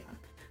 Great.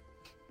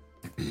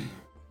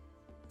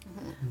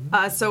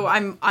 So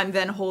I'm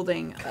then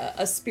holding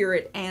a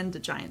spirit and a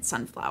giant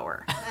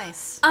sunflower.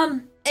 Nice.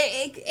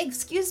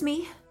 Excuse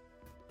me.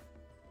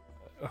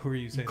 Who are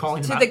you saying?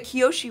 Calling To him the out?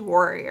 Kyoshi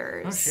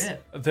warriors. Oh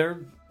shit.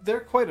 They're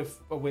quite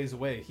a ways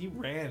away. He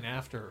ran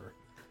after her.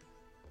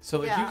 So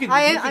like Yeah, you can.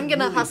 I'm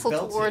gonna really hustle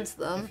belt towards it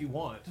them. if you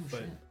want,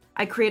 but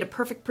I create a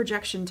perfect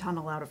projection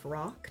tunnel out of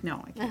rock.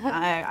 No, I can't.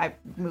 I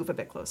move a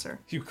bit closer.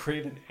 you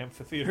create an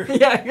amphitheater.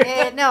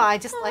 Yeah. No, I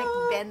just like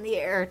bend the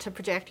air to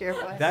project your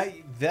voice. That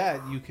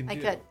you can I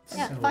do. could.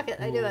 Yeah, So fuck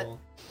it, I do it. cool.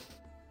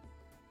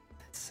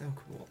 That's so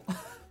cool.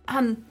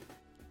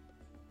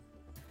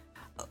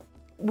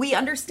 We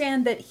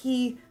understand that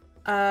he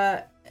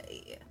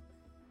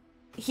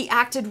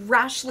acted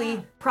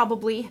rashly,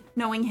 probably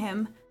knowing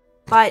him,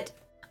 but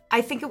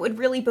I think it would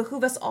really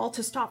behoove us all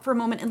to stop for a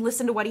moment and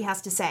listen to what he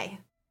has to say.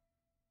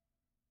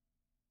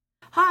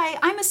 Hi,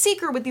 I'm a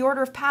seeker with the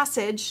Order of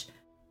Passage.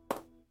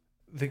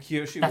 The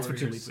Kyoshi That's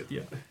what you warriors. lead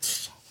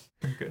with,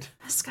 yeah. Good.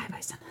 Sky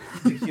Bison.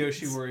 The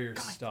Kyoshi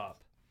warriors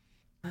stop.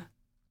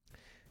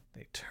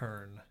 They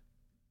turn.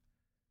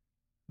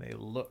 They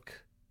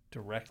look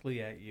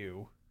directly at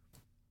you,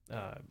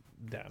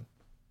 Dan.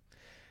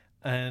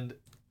 And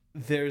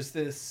there's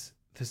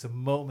a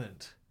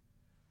moment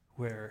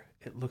where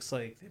it looks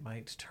like they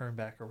might turn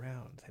back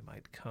around. They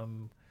might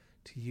come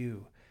to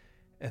you.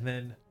 And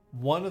then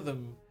one of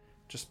them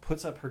just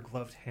puts up her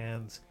gloved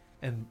hands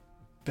and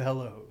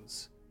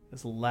bellows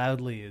as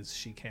loudly as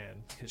she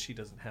can, because she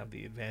doesn't have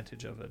the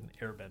advantage of an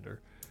airbender.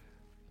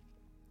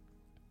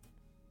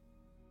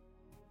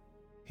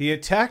 He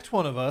attacked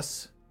one of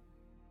us.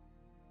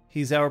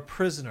 He's our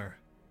prisoner.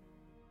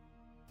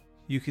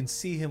 You can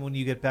see him when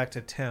you get back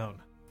to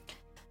town.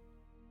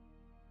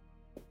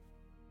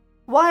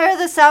 Why are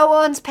the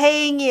Saowons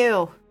paying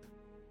you?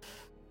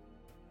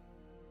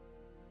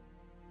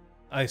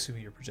 I assume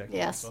you're projecting.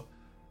 Yes. as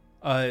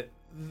well.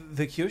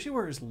 The Kyoshi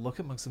warriors look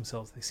amongst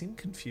themselves. They seem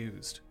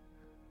confused.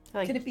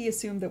 Like, Could it be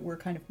assumed that we're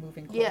kind of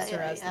moving closer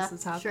as this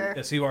is happening? Sure.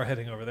 Yes, you are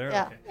heading over there.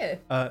 Yeah. Okay.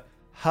 Yeah.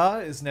 Ha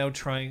is now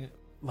trying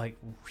like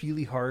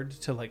really hard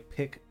to like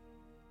pick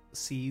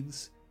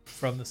seeds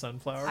from the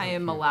sunflower. I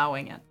am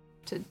allowing it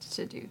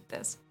to do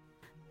this.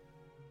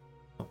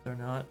 Hope they're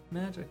not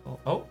magical.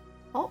 Oh.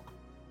 Oh.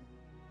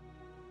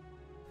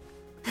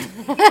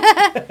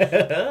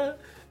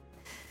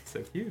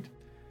 So cute.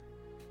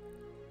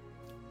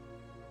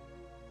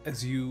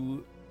 As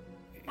you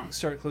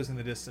start closing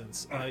the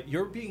distance,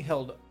 you're being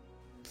held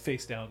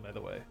face down, by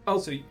the way. Oh.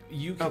 So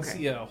you can Okay.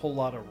 see a whole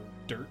lot of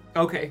dirt.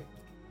 Okay.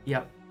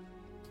 Yep.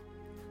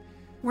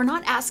 We're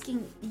not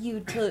asking you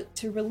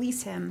to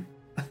release him.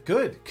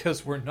 Good,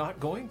 because we're not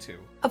going to.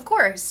 Of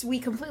course, we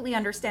completely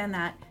understand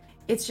that.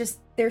 It's just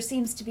there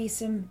seems to be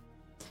some...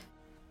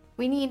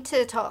 We need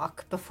to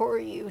talk before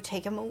you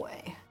take him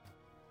away.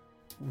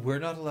 We're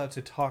not allowed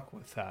to talk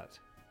with that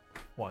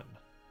one.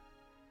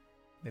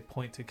 They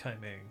point to Kai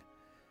Ming.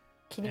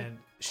 Can you and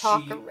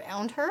talk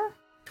around her?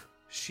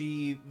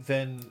 She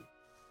then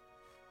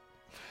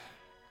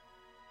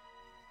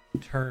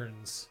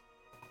turns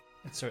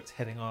and starts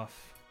heading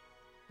off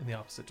in the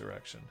opposite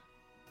direction.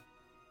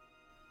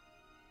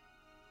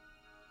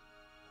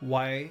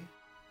 Why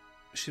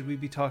should we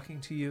be talking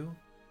to you?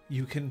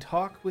 You can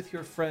talk with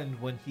your friend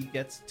when he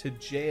gets to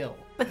jail.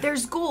 But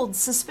there's gold,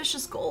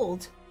 suspicious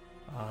gold.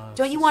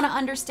 Don't you want to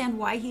understand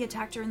why he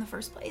attacked her in the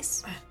first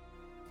place?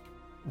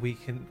 We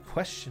can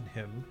question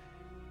him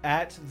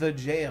at the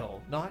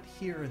jail, not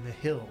here in the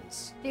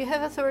hills. Do you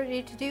have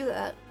authority to do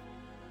that?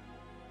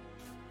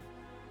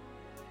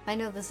 I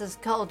know this is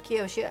called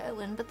Kyoshi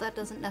Island, but that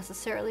doesn't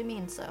necessarily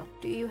mean so.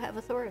 Do you have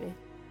authority?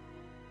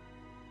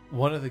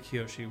 One of the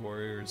Kyoshi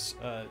warriors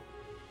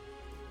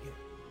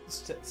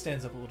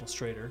stands up a little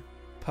straighter,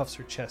 puffs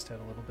her chest out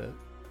a little bit.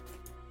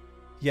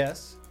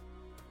 Yes?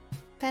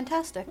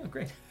 Fantastic. Oh,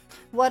 great.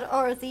 What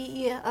are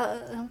the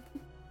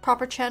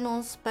proper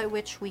channels by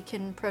which we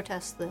can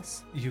protest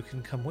this? You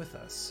can come with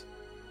us.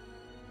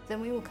 Then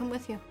we will come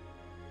with you.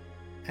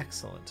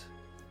 Excellent.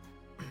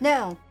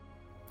 Now,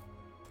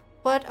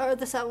 what are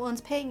the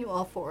Salons paying you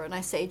all for? And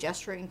I say,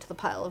 gesturing to the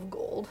pile of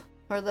gold.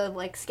 Or the,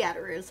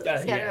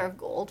 scatter of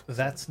gold.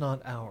 That's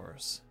not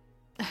ours.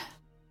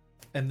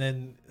 And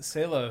then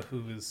Selah,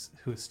 who is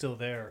still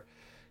there,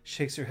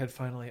 shakes her head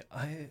finally.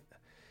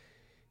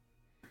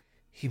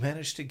 He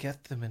managed to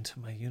get them into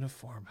my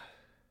uniform.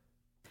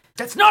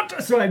 That's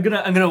not. So I'm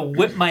gonna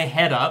whip my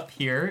head up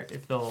here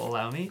if they'll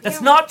allow me. That's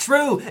not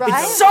true.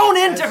 Right? It's sewn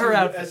into her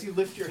outfit. As you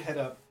lift your head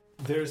up,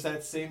 there's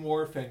that same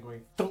war fan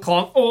going thunk.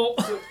 Clonk. Oh.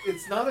 So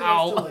it's not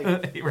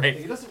enough to right.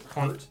 It doesn't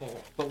hurt,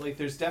 but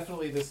there's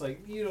definitely this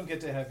you don't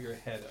get to have your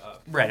head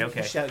up. Right.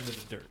 Okay. You shout into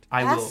the dirt.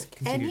 I will Ask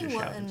continue to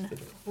shout into anyone. the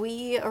dirt.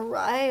 We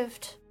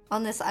arrived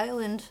on this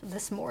island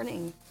this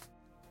morning.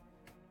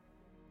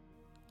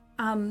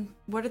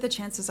 What are the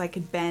chances I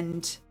could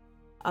bend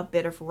a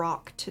bit of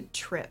rock to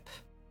trip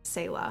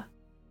Selah?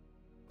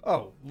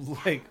 Oh,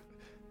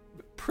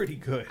 pretty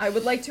good. I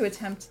would like to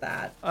attempt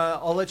that.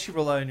 I'll let you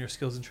rely on your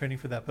skills and training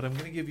for that, but I'm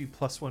going to give you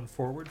 +1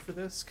 forward for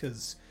this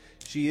because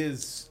she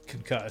is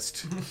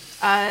concussed.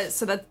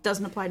 So that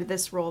doesn't apply to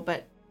this roll,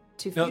 but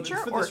to future?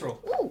 No, for this roll.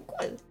 Ooh,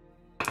 good.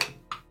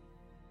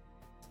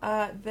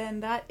 Then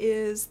that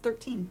is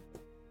 13.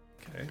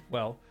 Okay,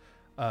 well,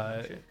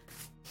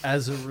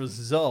 as a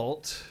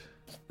result...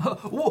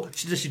 Whoa!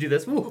 Does she do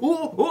this? Whoa!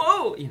 Whoa!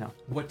 Whoa! You know.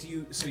 What do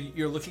you... So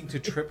you're looking to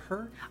trip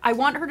her? I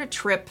want her to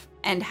trip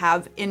and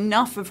have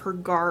enough of her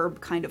garb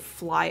kind of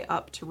fly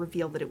up to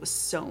reveal that it was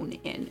sewn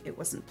in. It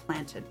wasn't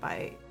planted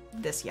by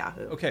this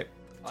Yahoo. Okay,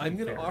 I'm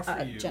going to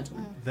offer you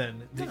gentleman.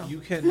 then that you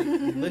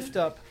can lift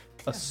up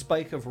a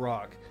spike of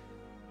rock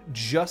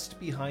just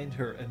behind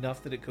her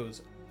enough that it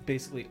goes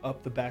basically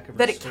up the back of her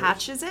That it skirt,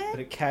 catches it? That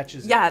it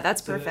catches Yeah, it.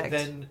 that's So that perfect.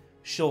 then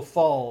she'll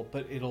fall,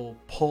 but it'll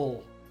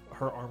pull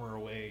her armor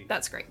away.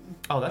 That's great.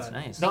 Oh, that's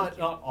nice. Not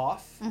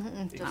off.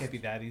 It can't be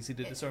that easy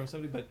to disarm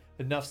somebody, but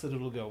enough so that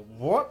it'll go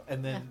whoop,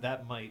 and then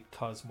that might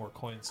cause more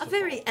coins to A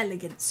very fall.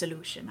 elegant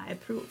solution. I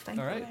approve. Thank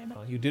All you right. very much.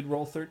 Well, you did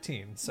roll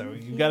 13, so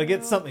you got to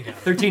get something out.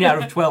 13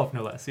 out of 12,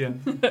 no less. Yeah.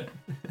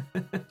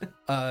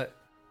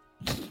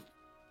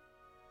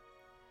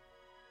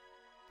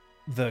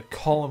 The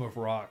column of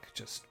rock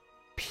just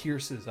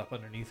pierces up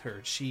underneath her.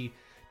 She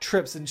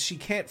trips and she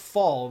can't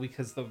fall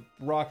because the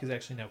rock is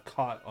actually now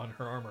caught on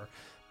her armor.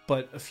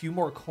 But a few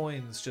more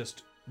coins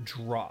just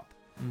drop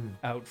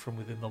out from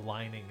within the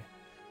lining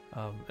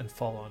and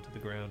fall onto the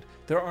ground.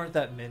 There aren't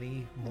that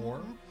many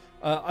more.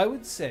 I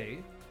would say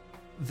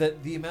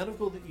that the amount of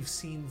gold that you've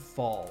seen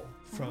fall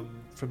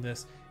from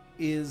this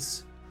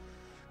is...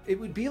 It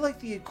would be like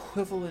the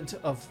equivalent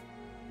of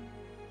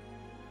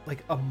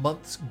a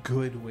month's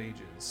good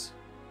wages.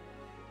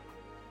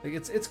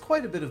 It's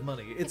quite a bit of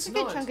money. It's a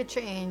good chunk of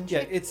change. Yeah,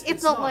 it's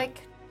it's not not- like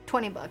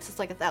 $20. It's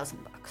like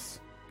 $1,000.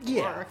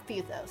 Yeah. Or a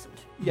few thousand.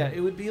 Yeah, it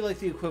would be like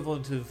the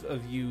equivalent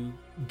of you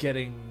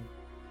getting,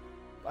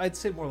 I'd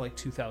say more like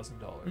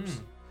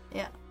 $2,000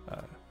 Yeah.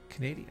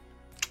 Canadian.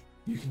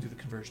 You can do the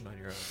conversion on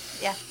your own.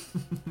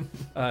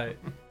 Yeah.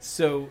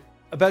 So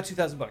about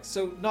 $2,000.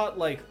 So not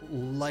like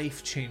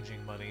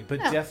life-changing money, but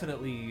No.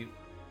 definitely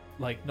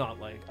not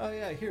like, oh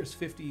yeah, here's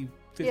 50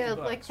 Yeah,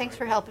 bucks, thanks right?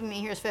 for helping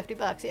me. Here's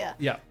 $50. Yeah.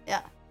 Yeah.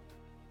 Yeah.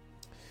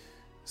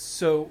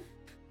 So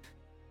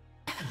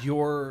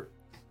your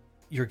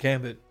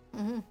gambit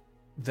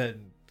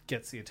then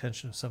gets the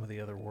attention of some of the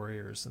other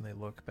warriors, and they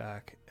look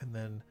back, and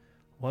then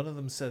one of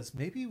them says,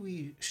 maybe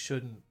we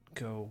shouldn't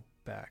go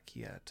back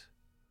yet.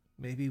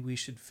 Maybe we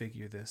should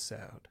figure this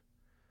out.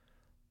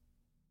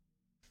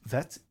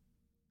 That's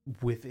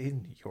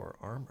within your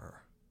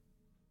armor.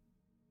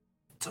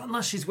 So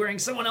unless she's wearing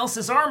someone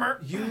else's armor.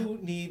 You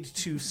need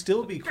to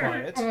still be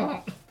quiet.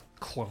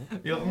 Clunk.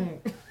 Yeah.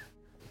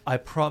 I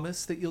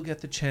promise that you'll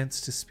get the chance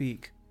to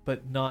speak,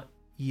 but not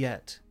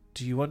yet.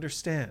 Do you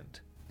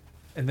understand?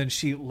 And then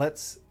she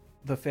lets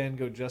the fan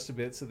go just a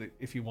bit so that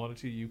if you wanted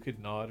to, you could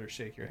nod or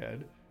shake your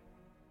head.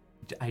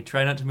 I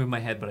try not to move my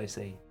head, but I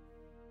say,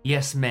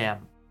 yes,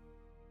 ma'am.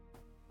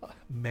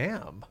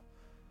 Ma'am?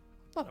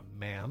 I'm not a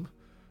ma'am.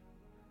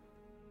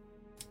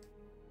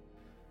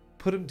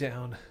 Put him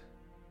down.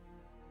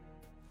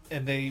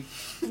 And they...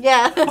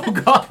 Yeah. Oh,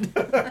 God.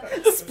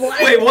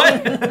 Wait,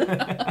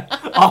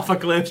 what? Off a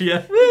cliff,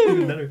 yeah.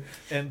 Better.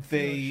 And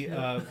they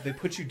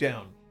put you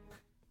down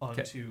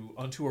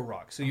onto a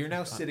rock. So you're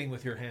now sitting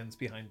with your hands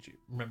behind you.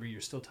 Remember,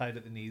 you're still tied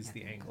at the knees,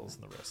 the ankles,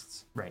 and the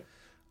wrists. Right.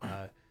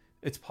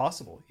 It's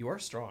possible. You are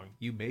strong.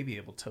 You may be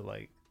able to,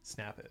 like,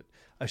 snap it.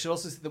 I should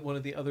also say that one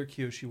of the other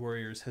Kyoshi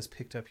warriors has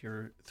picked up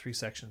your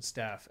 3-section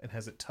staff and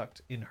has it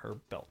tucked in her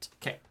belt.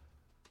 Okay.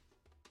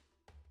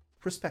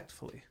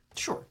 Respectfully.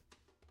 Sure.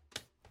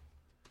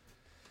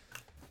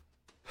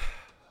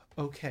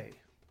 Okay.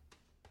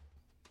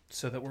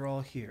 So that we're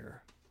all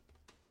here.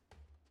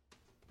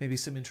 Maybe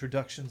some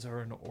introductions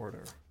are in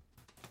order.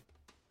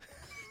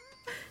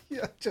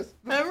 Yeah, just...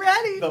 I'm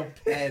ready. The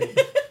pen.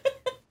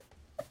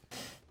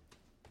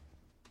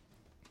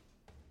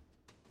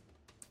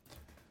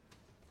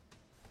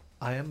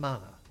 I am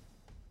Mana.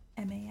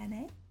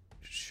 Mana?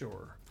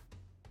 Sure.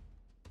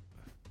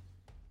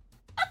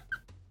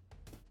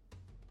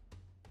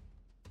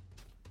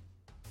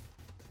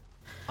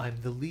 I'm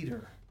the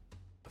leader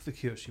of the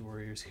Kyoshi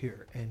warriors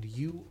here, and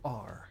you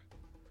are.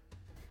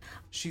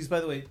 She's, by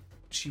the way,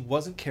 she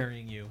wasn't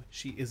carrying you.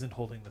 She isn't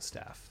holding the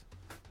staff.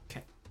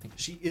 Okay.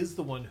 She is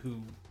the one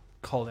who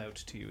called out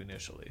to you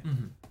initially.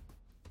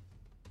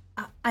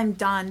 Mm-hmm. I'm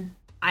done.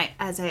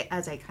 As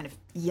I kind of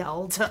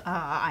yelled,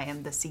 I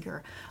am the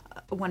seeker,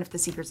 one of the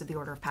seekers of the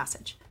Order of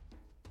Passage.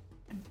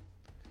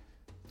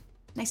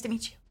 Nice to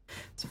meet you.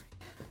 Sorry.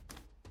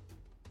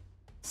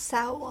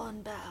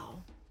 Sauon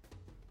Bao.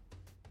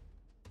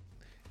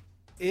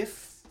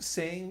 If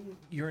saying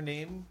your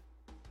name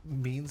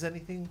means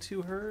anything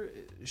to her,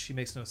 she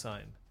makes no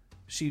sign.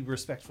 She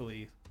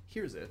respectfully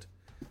hears it,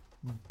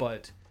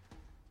 but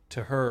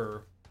to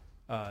her,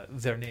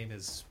 their name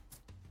is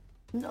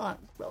Not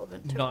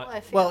relevant to not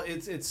life. well.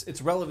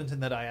 It's relevant in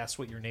that I asked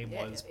what your name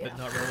Yeah, was, yeah. but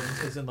not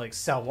relevant as in like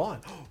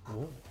Salwan.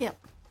 Oh. Yep.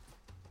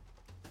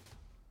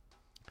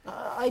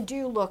 I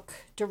do look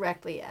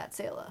directly at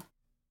Sayla.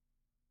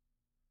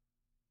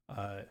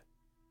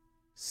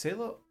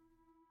 Sayla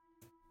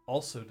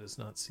also does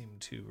not seem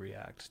to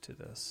react to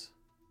this.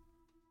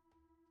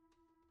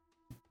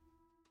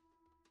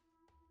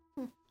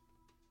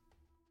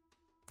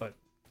 But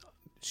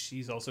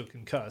she's also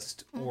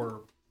concussed,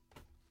 or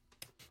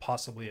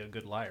possibly a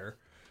good liar.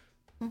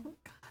 God,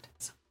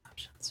 some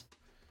options.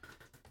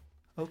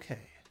 Okay.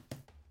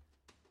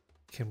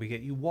 Can we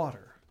get you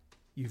water?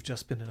 You've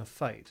just been in a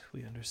fight.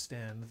 We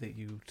understand that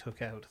you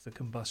took out the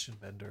combustion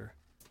vendor.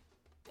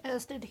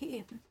 As did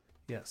he.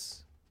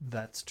 Yes,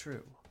 that's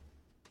true.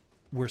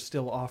 We're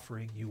still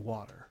offering you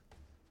water.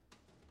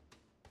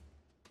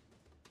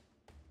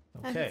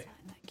 I'm Okay.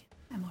 fine, thank you.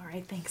 I'm all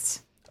right,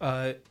 thanks.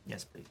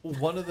 Yes, please.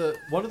 One of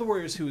the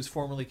warriors who is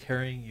formerly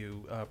carrying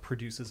you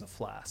produces a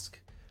flask,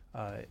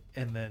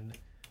 and then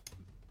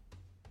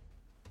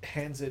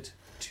hands it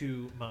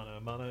to Mana.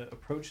 Mana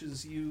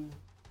approaches you,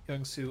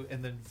 Young-Soo,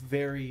 and then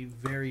very,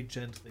 very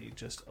gently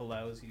just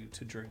allows you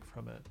to drink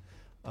from it.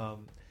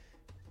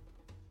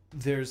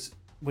 There's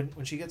when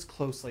she gets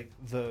close, like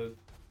the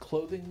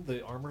clothing,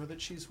 the armor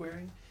that she's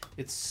wearing,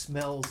 it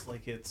smells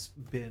like it's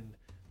been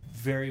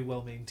very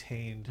well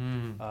maintained.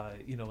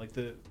 Like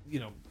the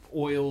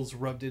oils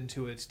rubbed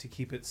into it to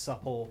keep it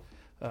supple.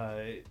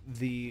 And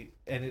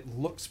it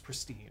looks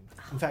pristine.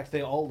 In fact,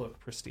 they all look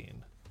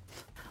pristine.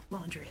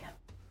 Laundry.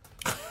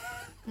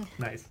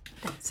 Nice.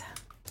 Thanks.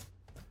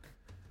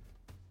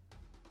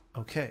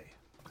 Okay.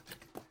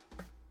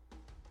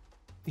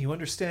 You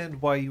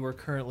understand why you are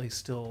currently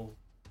still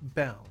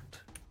bound.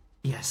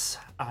 Yes,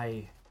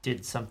 I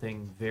did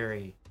something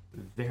very,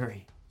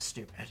 very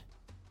stupid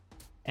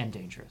and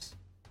dangerous.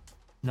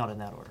 Not in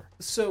that order.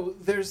 So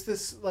there's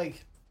this,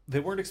 like,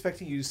 they weren't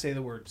expecting you to say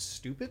the word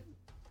stupid?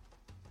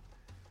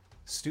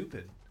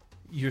 Stupid?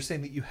 You're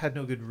saying that you had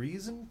no good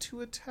reason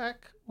to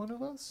attack one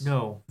of us?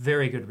 No,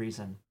 very good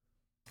reason.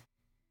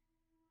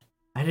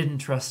 I didn't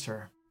trust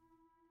her.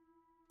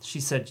 She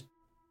said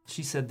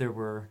there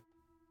were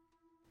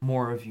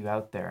more of you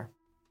out there,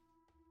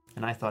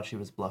 and I thought she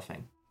was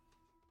bluffing.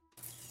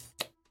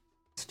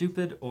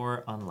 Stupid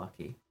or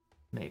unlucky,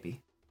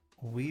 maybe.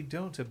 We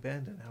don't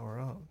abandon our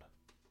own.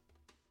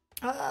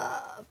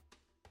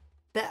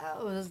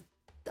 That was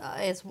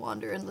eyes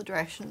wander in the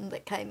direction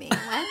that Kaiming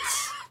went.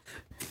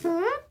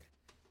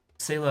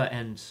 Sayla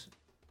and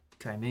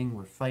Kaiming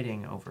were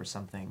fighting over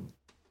something.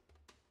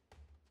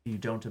 You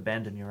don't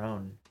abandon your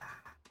own.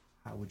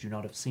 How would you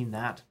not have seen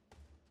that?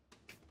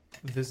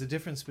 There's a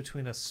difference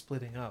between us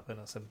splitting up and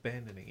us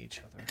abandoning each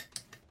other.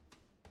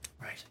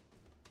 Right.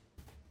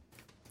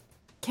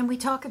 Can we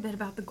talk a bit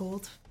about the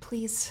gold,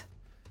 please?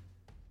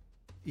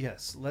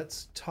 Yes,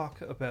 let's talk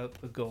about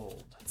the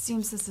gold. It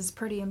seems this is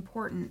pretty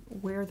important,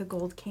 where the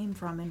gold came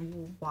from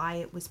and why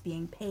it was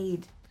being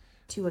paid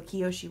to a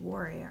Kyoshi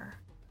warrior.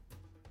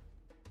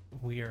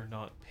 We are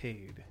not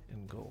paid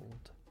in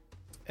gold.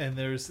 And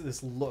there's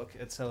this look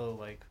at Sela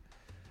like,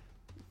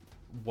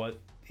 what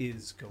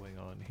is going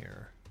on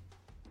here?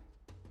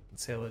 And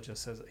Sela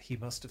just says, he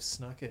must have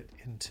snuck it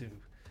into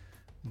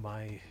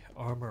my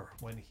armor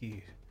when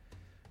he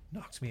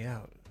knocked me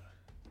out.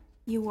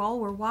 You all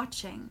were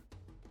watching.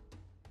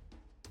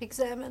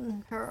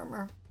 Examine her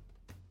armor.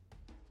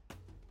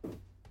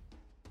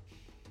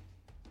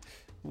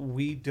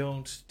 We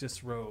don't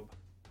disrobe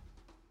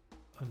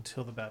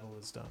until the battle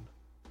is done.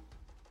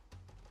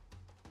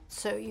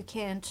 So you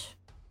can't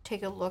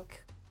take a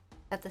look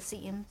at the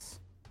seams?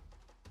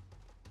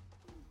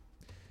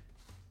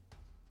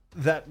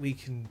 That we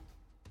can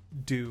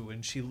do.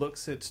 And she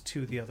looks at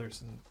two of the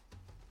others and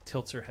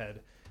tilts her head.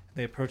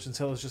 They approach and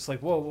Sela's just like,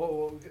 whoa, whoa,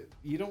 whoa,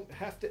 you don't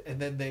have to. And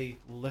then they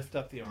lift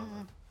up the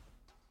armor.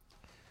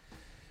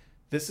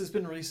 This has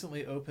been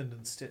recently opened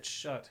and stitched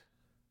shut.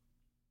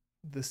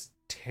 This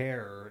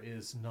tear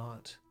is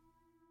not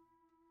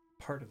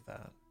part of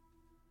that.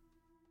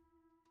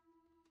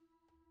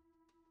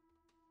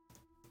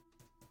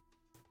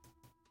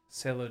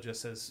 Sela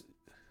just says,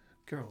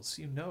 girls,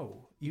 you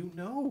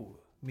know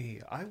me.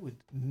 I would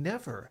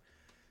never.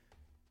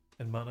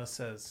 And Mana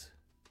says,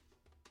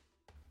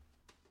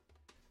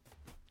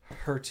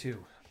 her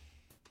too.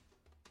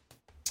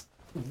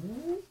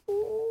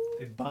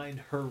 They bind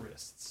her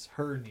wrists,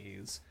 her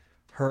knees,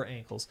 her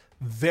ankles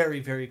very,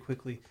 very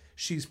quickly.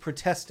 She's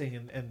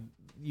protesting, and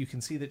you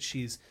can see that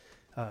she's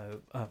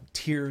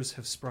tears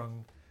have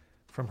sprung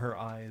from her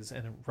eyes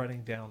and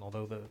running down,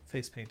 although the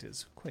face paint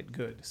is quite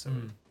good, so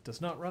it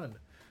does not run.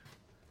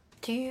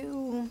 Do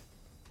you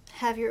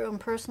have your own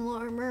personal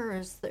armor, or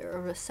is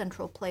there a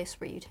central place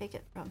where you take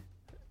it from?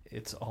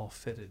 It's all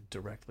fitted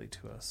directly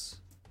to us.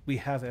 We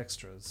have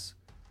extras.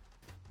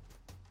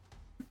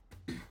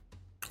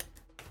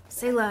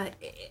 Sela,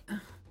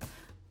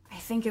 I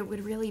think it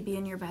would really be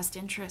in your best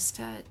interest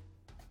to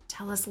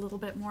tell us a little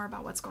bit more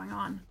about what's going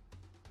on.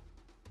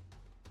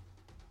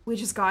 We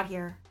just got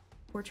here.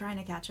 We're trying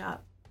to catch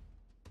up.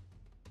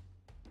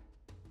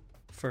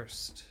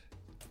 First,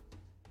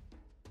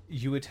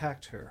 you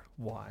attacked her.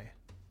 Why?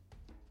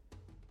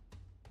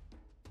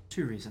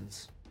 2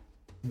 reasons.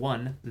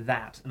 One,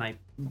 that, and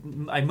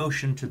I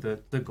motioned to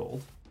the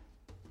gold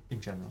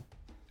in general.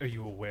 Are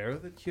you aware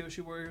that Kyoshi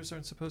warriors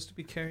aren't supposed to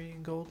be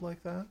carrying gold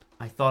like that?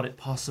 I thought it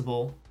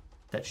possible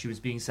that she was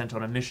being sent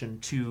on a mission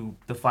to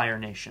the Fire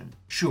Nation.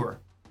 Sure,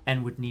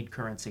 and would need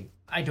currency.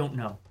 I don't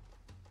know.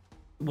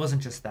 It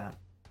wasn't just that.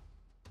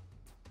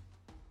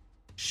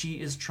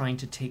 She is trying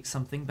to take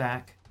something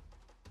back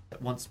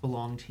that once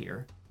belonged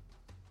here.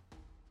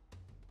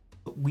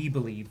 But we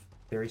believe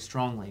very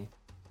strongly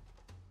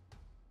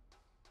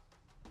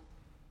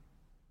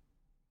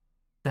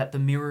that the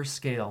mirror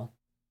scale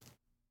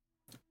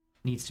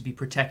needs to be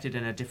protected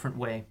in a different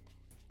way.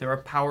 There are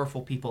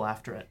powerful people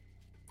after it.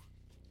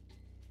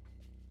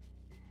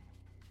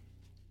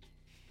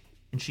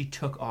 And she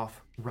took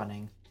off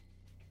running.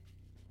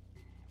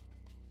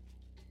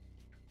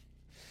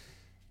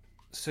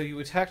 So you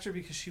attacked her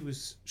because she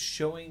was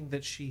showing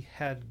that she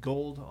had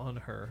gold on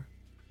her,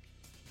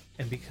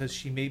 and because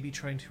she may be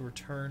trying to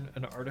return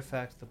an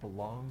artifact that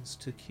belongs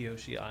to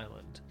Kyoshi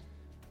Island.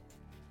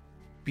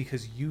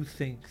 Because you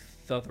think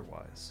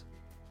otherwise.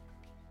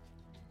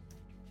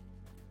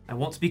 I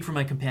won't speak for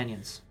my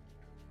companions.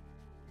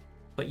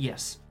 But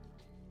yes,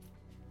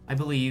 I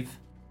believe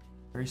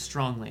very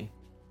strongly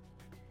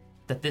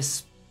that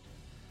this...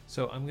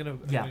 So I'm gonna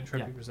interrupt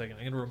you for a second.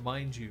 I'm gonna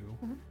remind you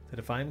that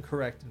if I'm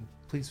correct, and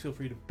please feel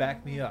free to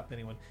back me up,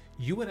 anyone,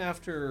 you went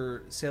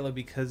after Sela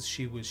because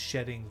she was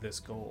shedding this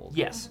gold.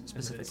 Yes, And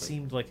specifically. it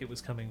seemed like it was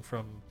coming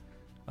from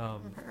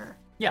Her.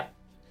 Yeah.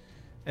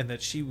 and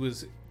that she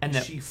was And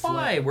that, she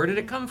why? fled. Where did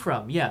it come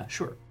from? Yeah,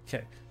 sure.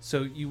 Okay,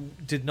 so you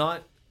did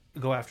not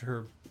go after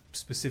her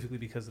specifically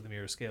because of the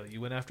mirror scale.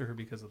 You went after her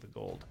because of the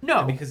gold. No.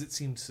 And because it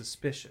seemed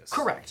suspicious.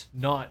 Correct.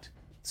 Not.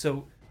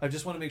 So I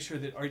just want to make sure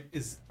that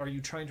are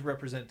you trying to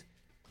represent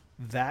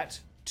that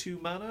to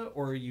Mana,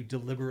 or are you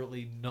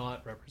deliberately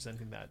not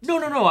representing that? No,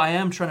 I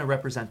am trying to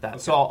represent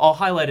that. So I'll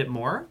highlight it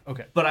more.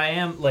 Okay. But I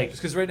am, like...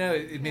 Just because right now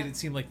it made it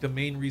seem like the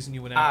main reason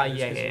you went after her is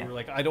because yeah. you were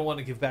like, I don't want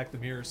to give back the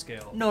mirror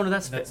scale. No,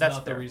 that's And that's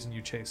not fair. the reason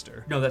you chased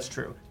her. No, that's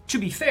true. To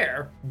be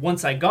fair,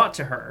 once I got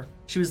to her,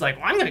 she was like,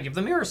 well, I'm going to give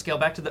the mirror scale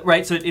back to the...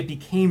 Right, so it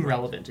became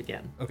relevant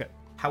again. Okay.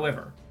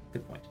 However,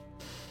 good point.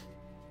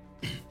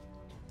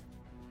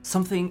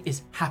 Something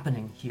is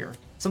happening here.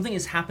 Something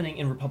is happening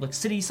in Republic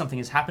City, something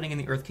is happening in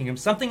the Earth Kingdom,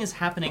 something is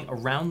happening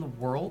around the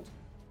world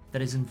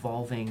that is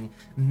involving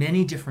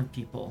many different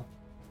people.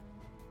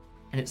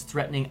 And it's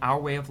threatening our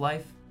way of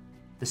life,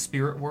 the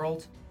spirit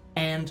world,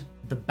 and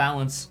the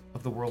balance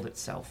of the world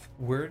itself.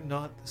 We're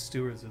not the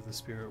stewards of the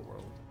spirit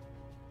world.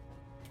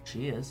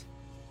 She is.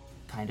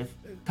 Kind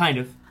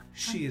of.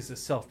 She is a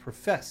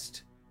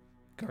self-professed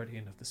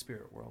guardian of the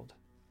spirit world.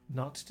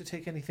 Not to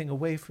take anything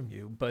away from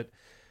you, but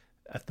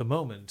at the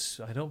moment,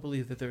 I don't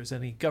believe that there's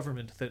any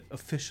government that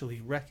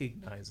officially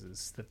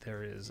recognizes that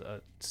there is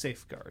a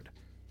safeguard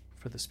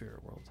for the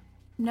spirit world.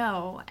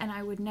 No, and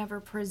I would never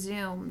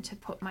presume to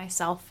put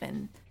myself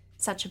in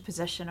such a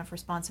position of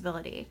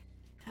responsibility.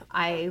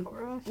 I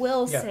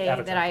will say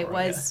that I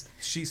was...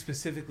 She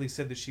specifically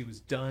said that she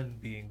was done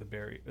being the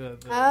barrier.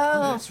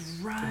 That's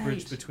right. The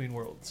bridge between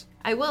worlds.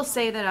 I will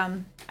say that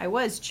I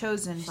was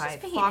chosen by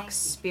Fox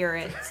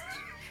Spirit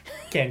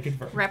Can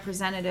confirm.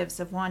 representatives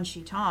of Wan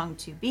Shi Tong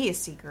to be a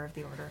seeker of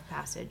the Order of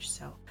Passage,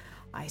 so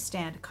I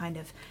stand kind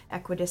of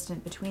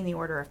equidistant between the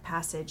Order of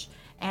Passage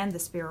and the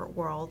spirit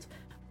world.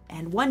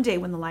 And one day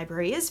when the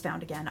library is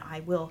found again, I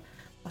will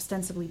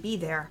ostensibly be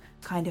there,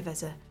 kind of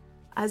as a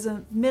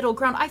middle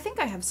ground. I think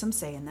I have some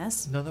say in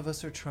this. None of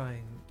us are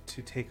trying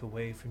to take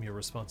away from your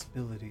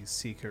responsibilities,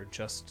 Seeker,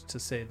 just to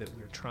say that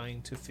we're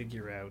trying to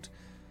figure out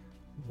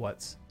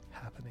what's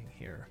happening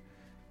here.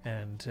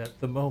 And at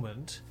the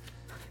moment,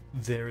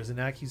 there is an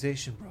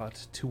accusation brought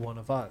to one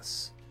of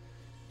us.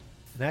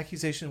 An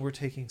accusation we're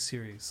taking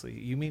seriously.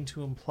 You mean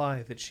to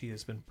imply that she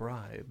has been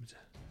bribed?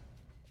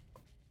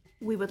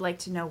 We would like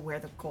to know where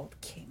the gold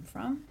came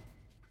from.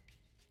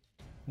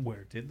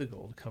 Where did the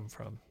gold come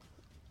from?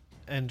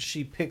 And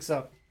she picks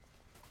up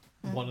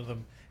one of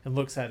them and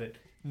looks at it.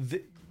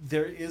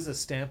 There is a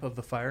stamp of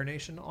the Fire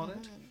Nation on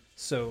it.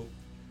 So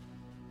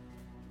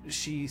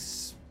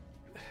it's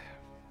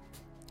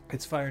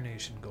Fire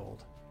Nation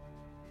gold.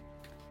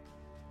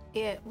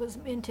 It was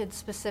minted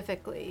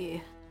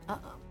specifically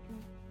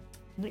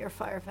near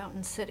Fire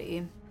Fountain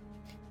City,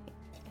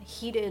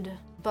 heated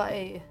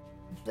by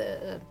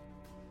the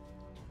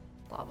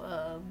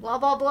blah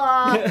blah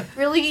blah.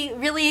 really,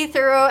 really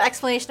thorough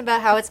explanation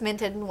about how it's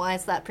minted and why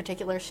it's that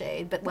particular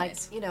shade, but like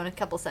in a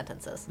couple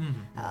sentences.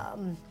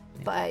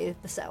 By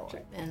the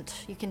Sour, and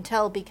you can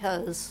tell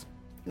because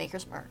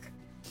Maker's Mark.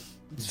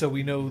 So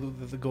we know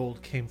that the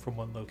gold came from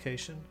one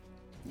location.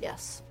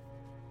 Yes.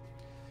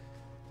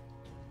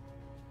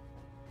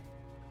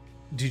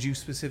 Did you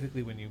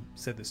specifically, when you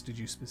said this, did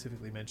you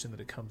specifically mention that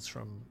it comes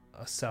from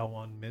a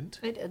Sawan mint?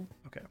 I did.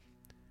 Okay.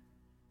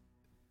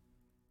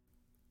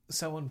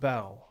 Sawan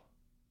Bao,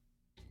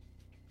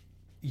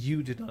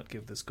 you did not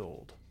give this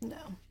gold.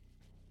 No.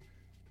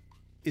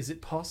 Is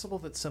it possible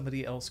that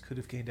somebody else could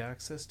have gained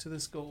access to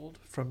this gold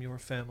from your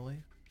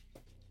family?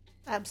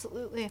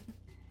 Absolutely.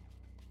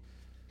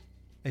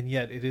 And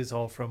yet it is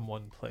all from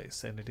one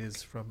place, and it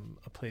is from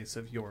a place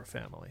of your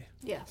family.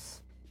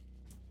 Yes.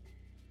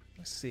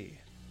 I see.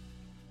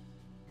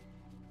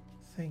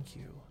 Thank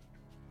you.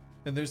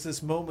 And there's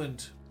this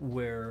moment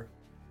where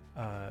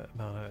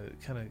Mana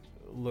kind of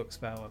looks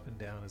Bao up and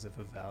down as if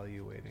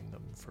evaluating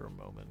them for a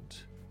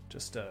moment.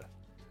 Just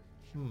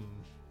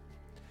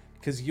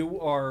because you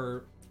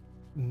are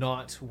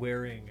not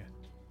wearing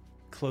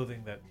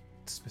clothing that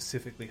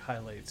specifically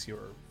highlights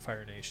your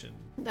Fire Nation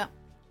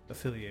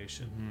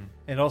affiliation.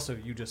 And also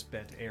you just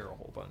bent air a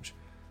whole bunch,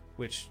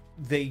 which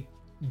they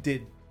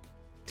did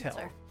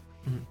tell.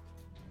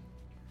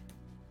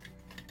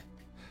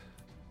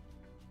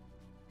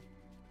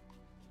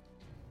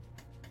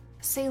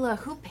 Sayla,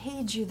 who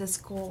paid you this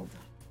gold?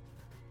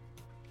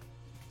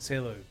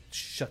 Sayla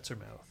shuts her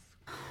mouth.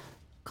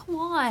 Come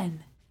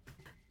on.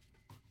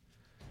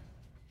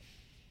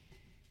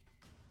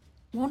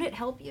 Won't it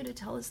help you to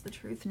tell us the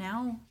truth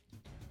now?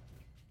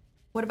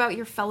 What about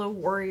your fellow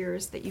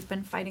warriors that you've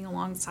been fighting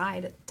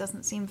alongside? It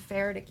doesn't seem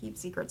fair to keep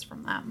secrets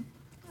from them.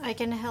 I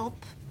can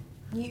help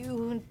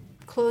you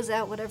close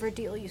out whatever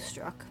deal you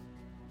struck,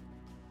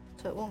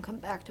 so it won't come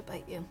back to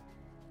bite you.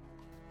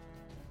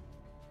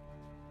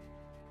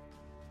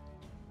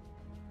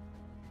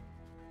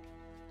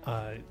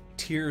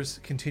 Tears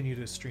continue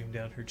to stream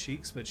down her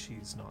cheeks, but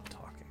she's not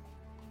talking.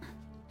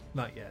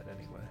 Not yet,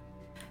 anyway.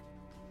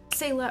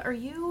 Sayla, are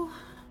you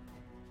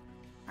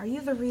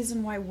the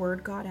reason why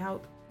word got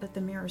out that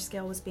the mirror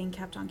scale was being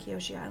kept on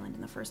Kyoshi Island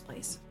in the first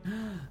place?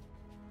 An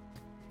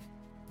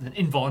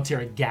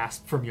involuntary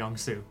gasp from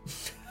Young-Soo.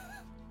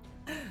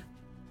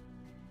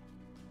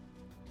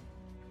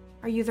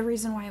 Are you the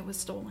reason why it was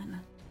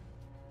stolen?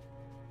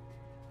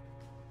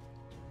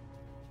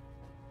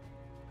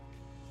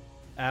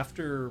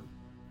 After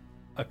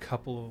a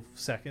couple of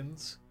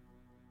seconds,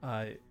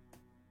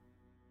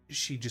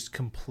 she just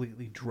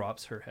completely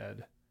drops her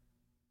head.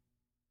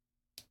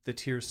 The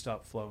tears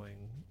stop flowing.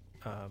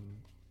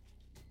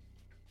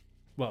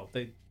 Well,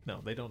 they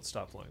don't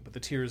stop flowing, but the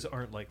tears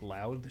aren't like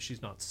loud.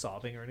 She's not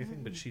sobbing or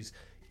anything, but she's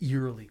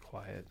eerily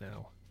quiet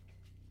now.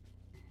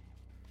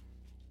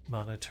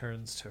 Mana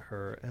turns to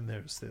her, and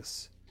there's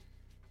this...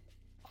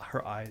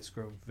 Her eyes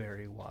grow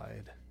very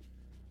wide.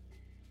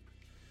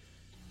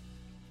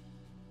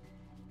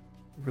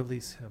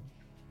 Release him.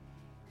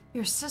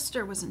 Your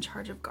sister was in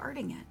charge of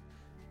guarding it.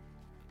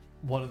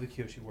 One of the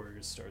Kyoshi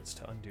warriors starts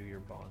to undo your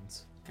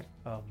bonds.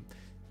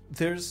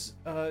 There's,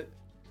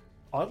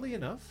 oddly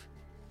enough,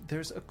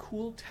 there's a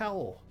cool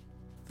towel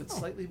that's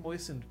slightly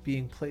moistened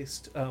being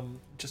placed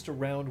just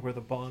around where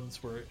the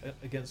bonds were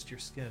against your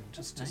skin,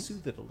 just to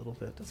soothe it a little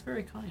bit. That's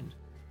very kind.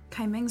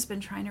 Kai Ming's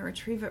been trying to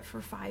retrieve it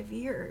for 5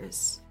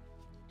 years.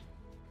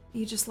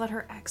 You just let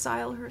her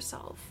exile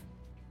herself.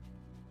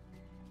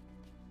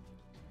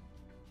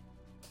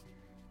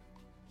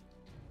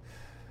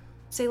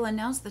 Sayla,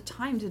 now's the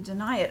time to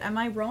deny it. Am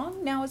I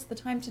wrong? Now is the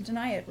time to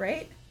deny it,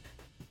 right?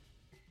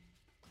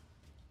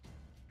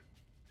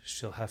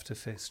 She'll have to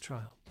face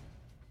trial.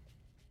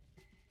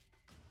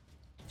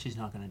 She's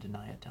not going to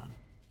deny it, Don.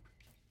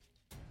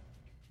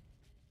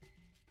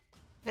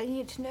 I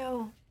need to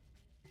know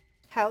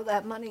how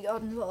that money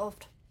got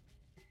involved.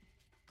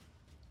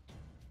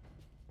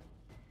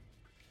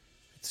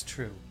 It's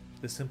true.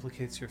 This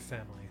implicates your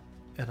family,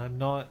 and I'm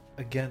not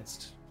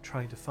against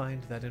trying to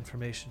find that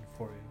information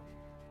for you,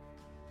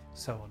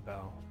 Selwyn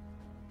Bao.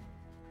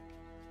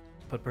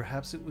 But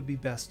perhaps it would be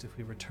best if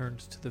we returned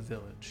to the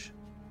village.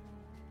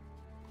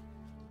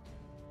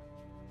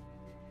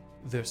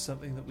 There's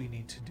something that we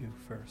need to do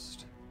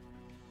first.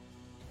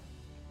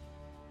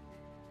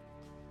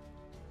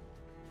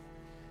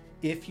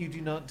 If you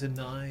do not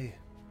deny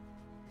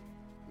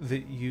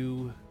that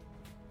you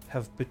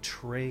have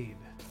betrayed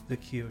the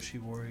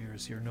Kyoshi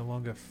warriors, you're no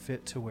longer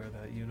fit to wear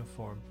that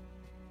uniform.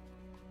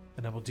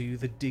 And I will do you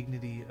the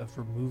dignity of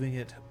removing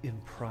it in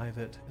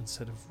private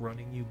instead of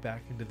running you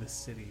back into the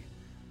city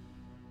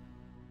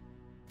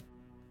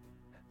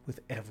with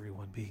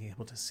everyone being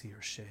able to see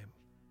your shame.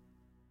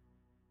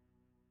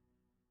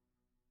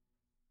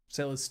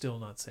 Sayla's still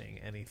not saying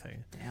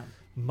anything. Damn.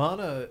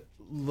 Mana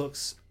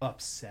looks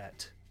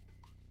upset,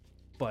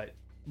 but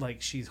like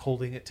she's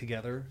holding it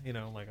together, you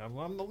know, like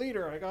I'm the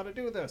leader, I gotta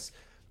do this.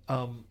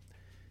 And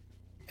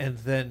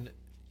then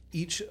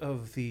each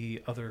of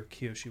the other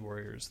Kyoshi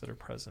warriors that are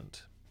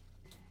present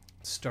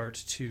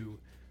start to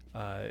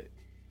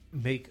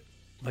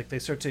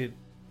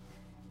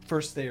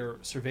first they are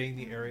surveying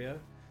the area,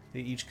 they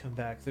each come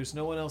back, there's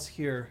no one else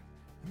here,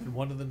 and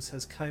one of them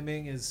says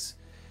Kaiming is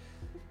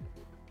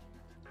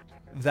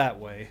that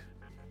way.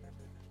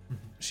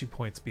 She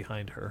points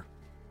behind her.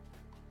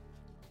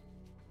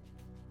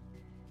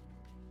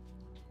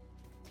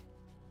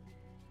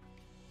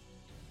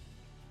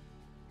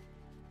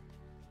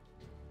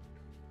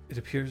 It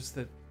appears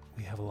that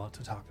we have a lot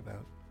to talk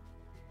about.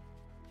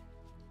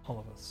 All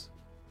of us.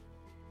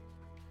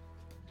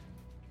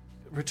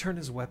 Return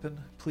his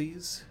weapon,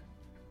 please.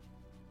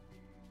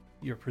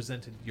 You're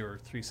presented your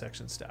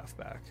 3-section staff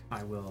back.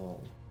 I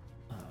will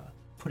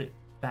put it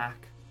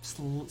back,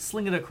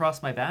 sling it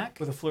across my back.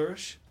 With a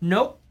flourish?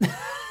 Nope.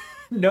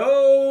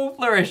 No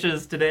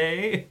flourishes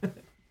today.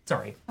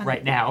 Sorry,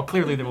 right now.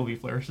 Clearly there will be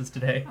flourishes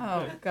today.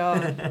 Oh,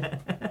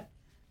 God.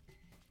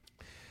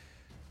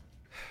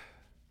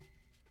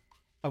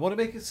 I want to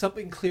make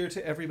something clear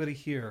to everybody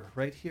here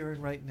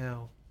and right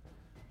now.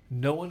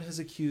 No one has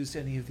accused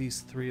any of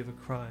these three of a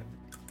crime,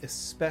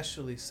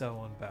 especially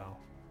Selwyn Bao.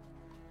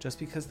 Just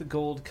because the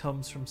gold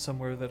comes from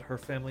somewhere that her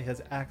family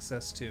has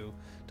access to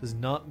does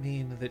not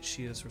mean that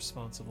she is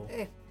responsible.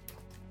 Hey,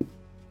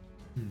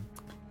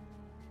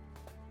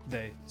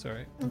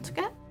 Sorry. that's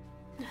okay.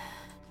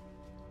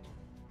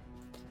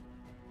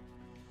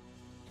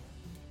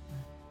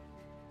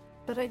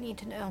 But I need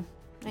to know.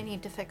 I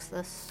need to fix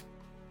this.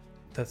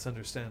 That's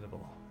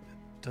understandable.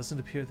 It doesn't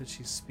appear that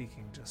she's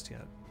speaking just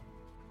yet.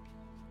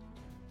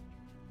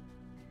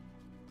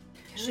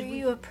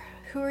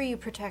 Who are you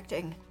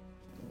protecting?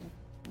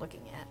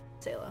 Looking at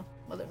Sayla,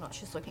 whether or not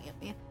she's looking at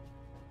me.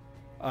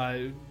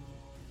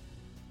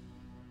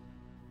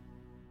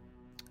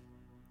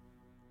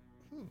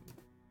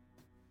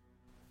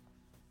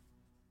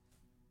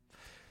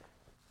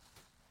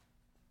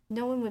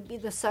 No one would be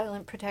the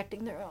silent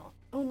protecting their own,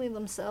 only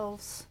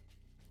themselves.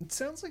 It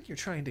sounds like you're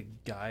trying to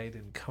guide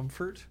and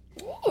comfort.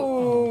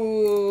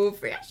 Ooh,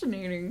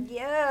 fascinating.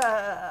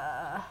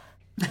 Yeah.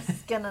 This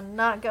is gonna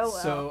not go well.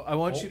 So I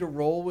want you to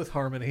roll with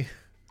harmony.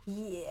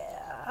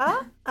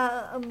 Yeah.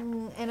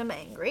 And I'm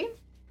angry.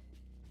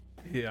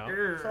 Yeah.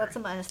 So that's a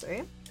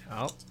 -3.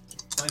 Oh.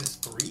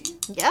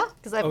 -3? Yeah,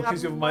 because I've Oh, got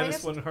because you have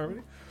 -1 in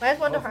harmony?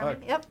 -1 to Oh,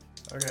 harmony. fuck. Yep.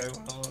 Okay,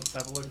 well, let's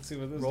have a look and see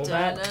what this Roll is.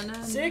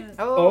 that. 6.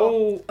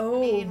 Oh. Oh.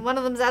 I mean, one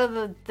of them's out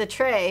of the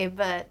tray,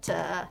 but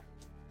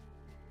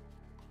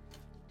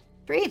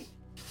 3.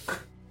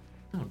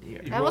 Oh,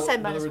 dear. You I almost roll- had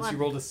in other words, -1. you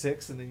rolled a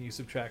 6 and then you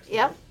subtract 4.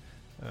 Yep.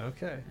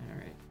 Okay. All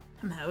right.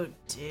 Oh,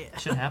 dear.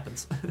 Shit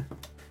happens.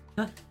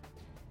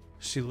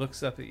 She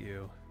looks up at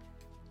you.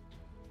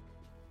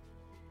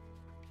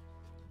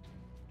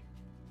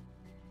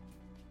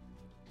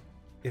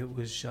 It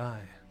was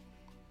Zhai.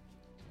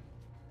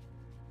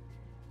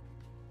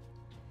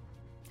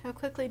 How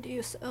quickly do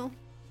you sew?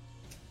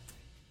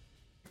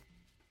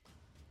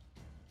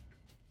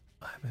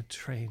 I'm a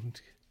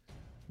trained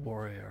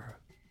warrior,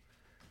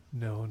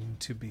 known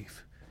to be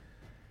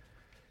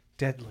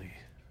deadly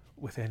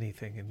with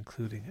anything,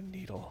 including a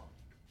needle.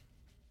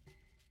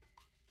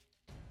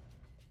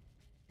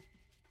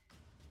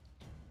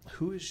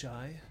 Who is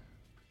Zhai?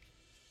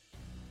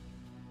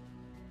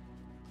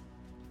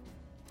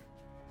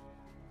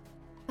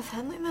 A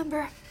family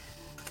member.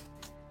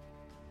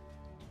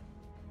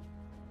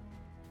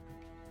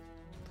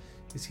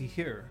 Is he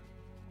here?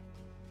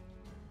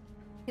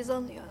 He's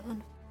on the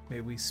island.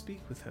 May we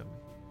speak with him?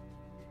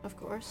 Of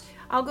course.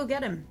 I'll go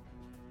get him.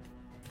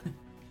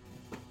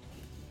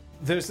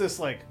 There's this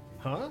like,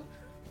 huh?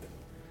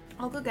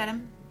 I'll go get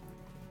him.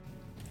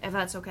 If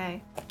that's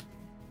okay.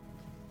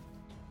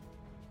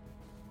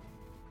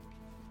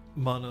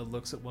 Mana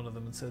looks at one of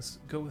them and says,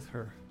 go with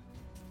her.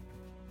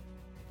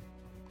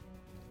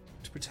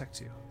 To protect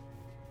you.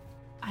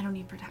 I don't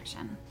need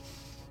protection.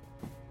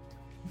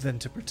 Then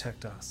to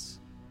protect us.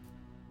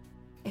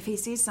 If he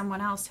sees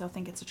someone else, he'll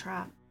think it's a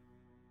trap.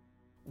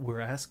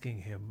 We're asking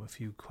him a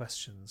few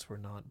questions. We're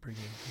not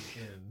bringing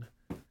him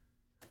in.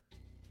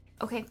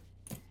 Okay.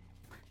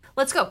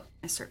 Let's go.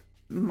 I start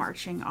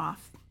marching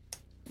off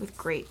with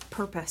great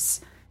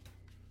purpose.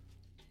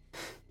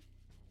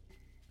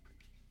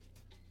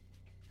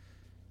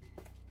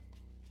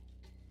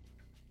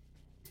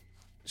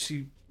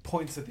 She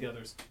points at the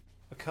others.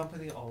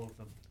 Accompany all of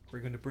them. We're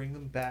going to bring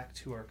them back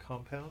to our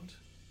compound,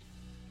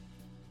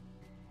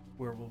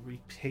 where we'll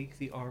retake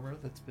the armor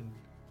that's been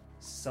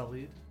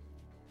sullied.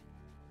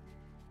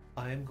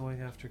 I am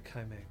going after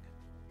Kai Ming.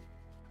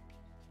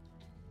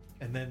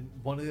 And then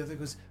one of the other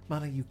goes,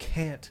 Mana, you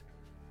can't.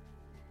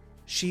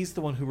 She's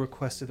the one who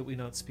requested that we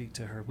not speak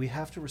to her. We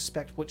have to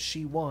respect what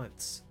she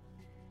wants.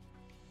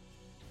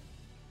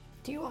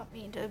 Do you want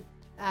me to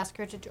ask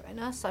her to join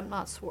us? I'm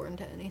not sworn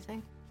to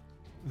anything.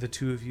 The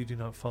two of you do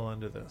not fall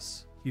under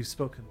this. You've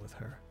spoken with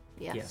her.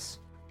 Yes.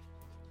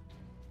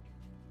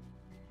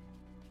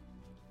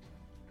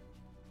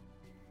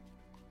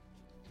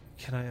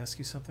 Can I ask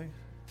you something?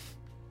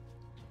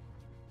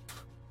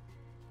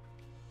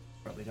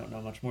 Probably don't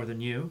know much more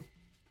than you.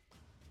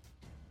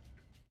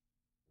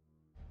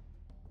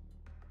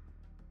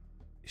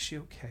 Is she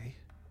okay?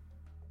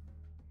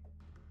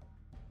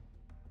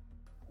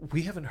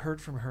 We haven't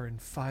heard from her in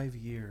 5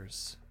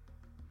 years.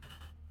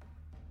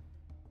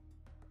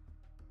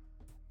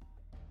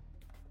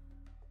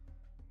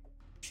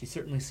 She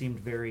certainly seemed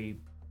very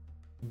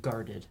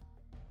guarded.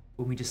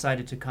 When we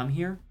decided to come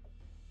here,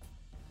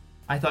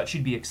 I thought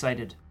she'd be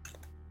excited.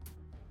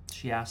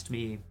 She asked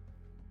me,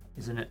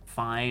 isn't it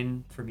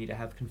fine for me to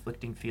have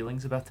conflicting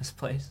feelings about this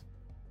place?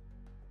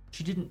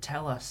 She didn't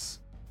tell us.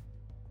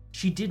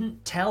 She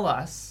didn't tell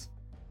us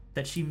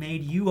that she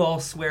made you all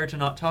swear to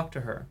not talk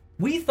to her.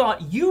 We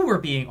thought you were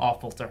being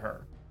awful to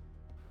her.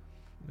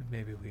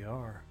 Maybe we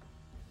are.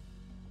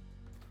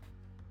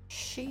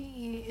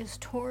 She is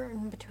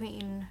torn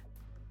between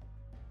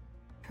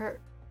her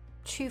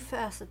two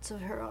facets of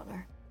her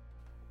honor.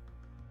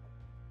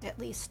 At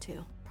least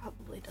two,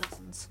 probably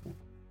dozens.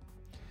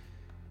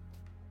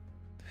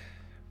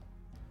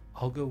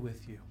 I'll go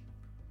with you.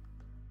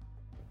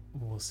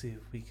 We'll see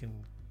if we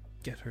can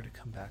get her to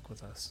come back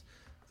with us.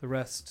 The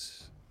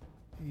rest,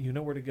 you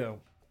know where to go.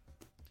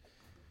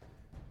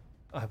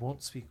 I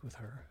won't speak with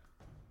her.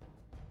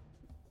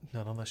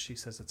 Not unless she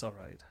says it's all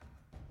right.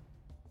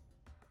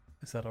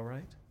 Is that all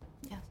right?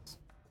 Yes.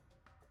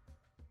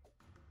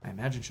 I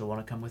imagine she'll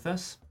want to come with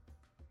us.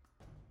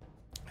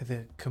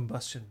 The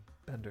combustion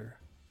bender.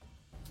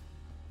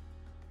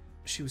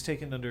 She was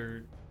taken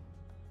under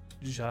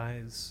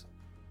Jai's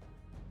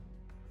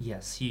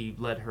Yes, he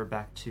led her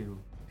back to...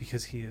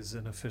 because he is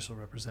an official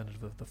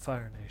representative of the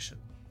Fire Nation.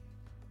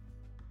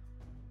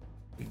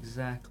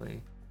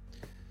 Exactly.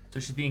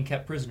 So she's being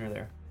kept prisoner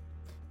there.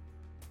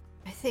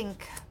 I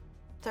think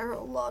there are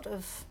a lot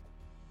of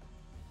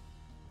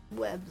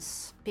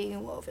webs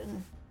being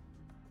woven.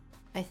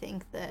 I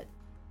think that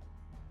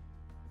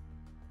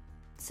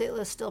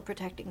Sayla's still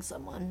protecting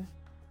someone.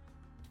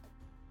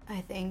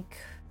 I think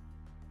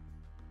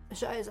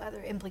Shai is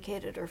either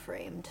implicated or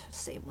framed.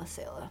 Same with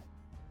Sayla.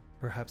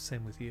 Perhaps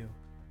same with you.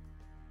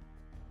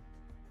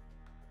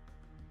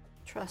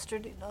 Trust or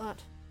do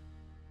not.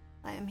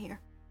 I am here.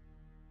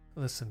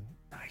 Listen,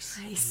 Nice.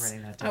 Nice. I'm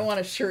writing that I down. want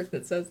a shirt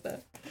that says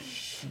that.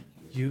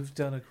 you've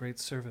done a great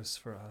service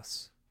for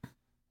us.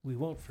 We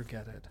won't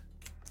forget it.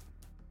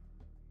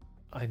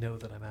 I know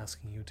that I'm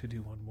asking you to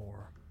do one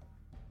more.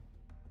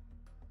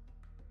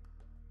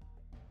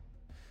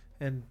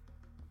 And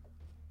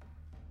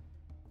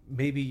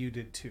maybe you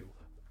did too.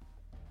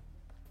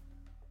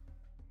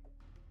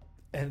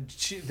 And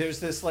there's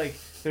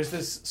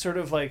this sort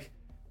of like,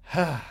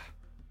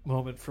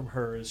 moment from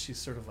her as she's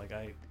sort of like,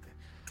 I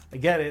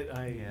get it.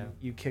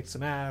 You kicked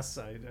some ass.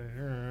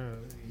 You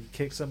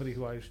kicked somebody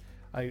who I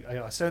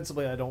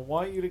ostensibly I don't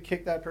want you to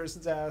kick that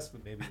person's ass,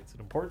 but maybe it's an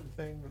important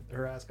thing that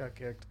her ass got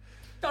kicked.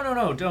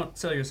 No, don't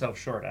sell yourself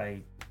short.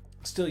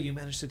 Still, you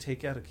managed to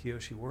take out a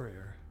Kyoshi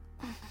warrior.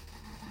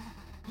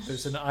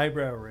 There's an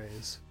eyebrow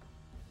raise.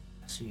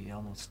 She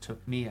almost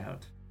took me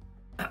out.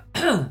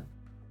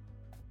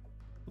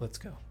 Let's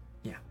go.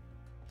 Yeah.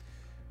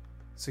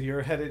 So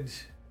you're headed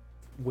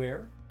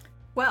where?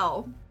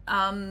 Well,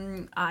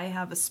 I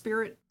have a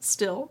spirit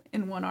still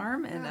in one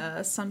arm and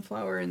a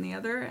sunflower in the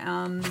other.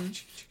 And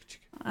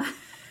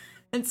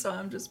so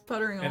I'm just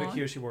puttering along. And a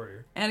Kyoshi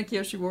warrior. And a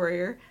Kyoshi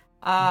warrior.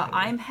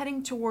 I'm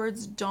heading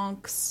towards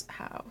Donk's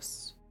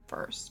house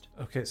first.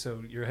 Okay,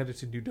 so you're headed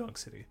to New Donk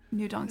City.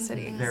 New Donk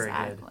City, Very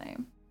good. exactly.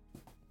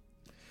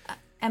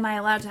 Am I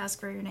allowed to ask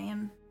for your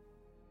name?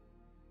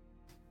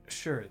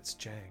 Sure, it's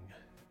Jang.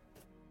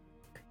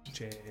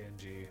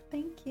 J&G.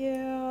 Thank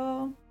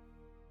you.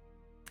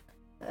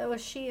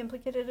 Was she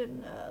implicated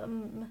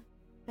in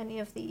any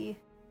of the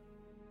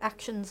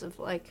actions of,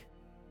 like,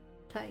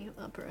 tying him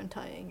up or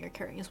untying or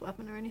carrying his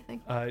weapon or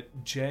anything?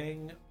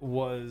 Jang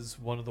was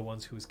one of the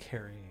ones who was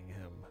carrying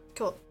him.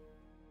 Cool.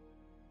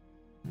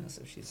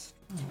 So she's.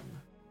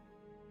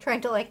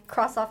 Trying to, like,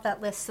 cross off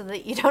that list so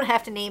that you don't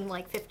have to name,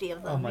 like, 50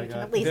 of them. Oh my You can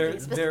God. at least be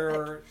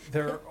specific.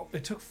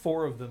 It took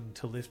 4 of them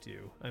to lift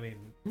you. I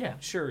mean, Yeah.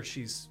 sure,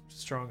 she's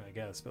strong, I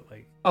guess, but,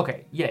 like,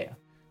 Okay. Yeah.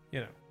 you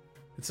know,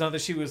 it's not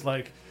that she was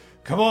like,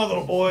 come on,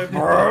 little boy.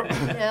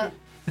 Yeah.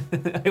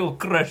 I will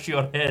crush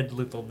your head,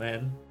 little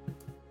man.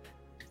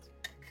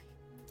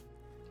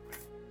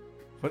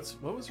 What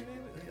was your name?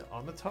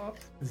 On the top?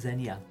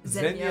 Xenia.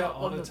 Xenia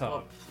on the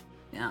top.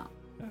 Yeah.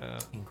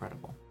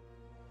 Incredible.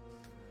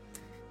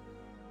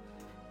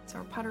 So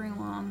we're puttering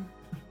along.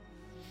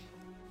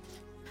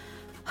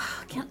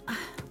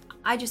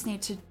 I just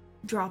need to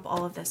drop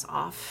all of this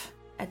off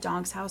at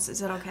Dog's house.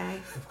 Is it okay?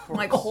 I'm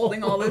like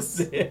holding all this.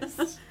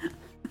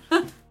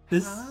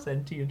 This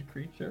sentient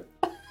creature.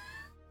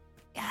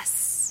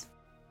 Yes.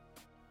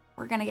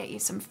 We're gonna get you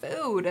some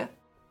food.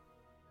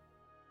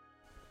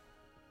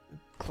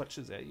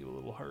 Clutches at you a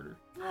little harder.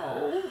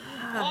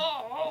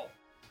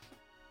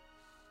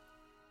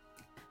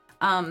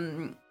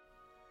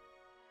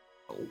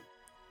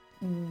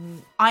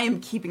 I am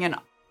keeping an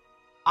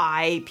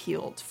eye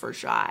peeled for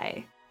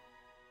Shy.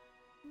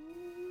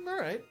 All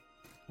right.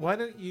 Why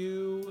don't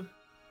you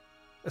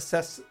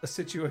assess a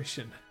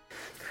situation?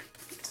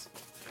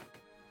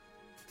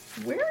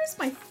 Where is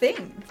my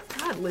thing?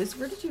 God, Liz,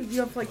 where did you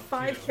have like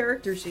 5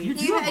 character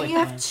sheets? You, have, like, you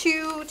have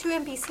two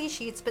NPC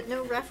sheets, but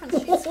no reference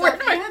sheets. Where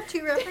Do you have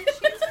 2 reference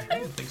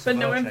sheets? But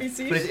no I'll check.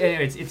 NPC? But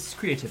anyway, it's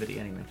creativity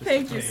anyway. Just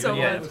Thank you so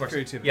yeah, much. of course.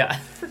 Creativity. Yeah.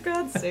 For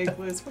God's sake,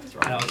 Liz, what is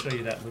And wrong? I'll show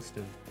you that list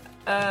of.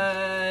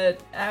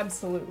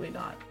 Absolutely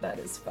not. That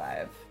is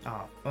 5.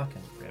 Oh,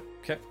 fucking rip.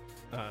 Okay.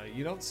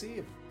 You don't see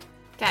him.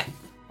 Okay.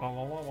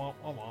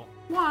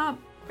 Womp.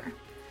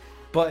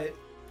 But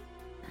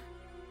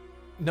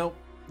no,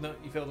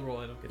 you failed the roll.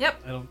 I don't get.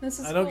 Yep, I don't. this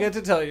is I don't cool. get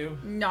to tell you.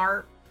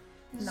 Nar.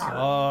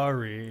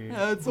 Sorry.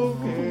 That's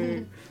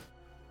okay.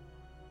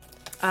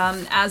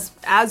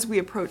 As we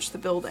approach the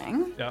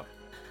building. Yep.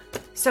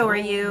 So are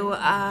you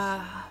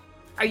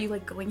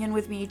like going in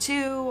with me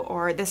too,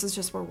 or this is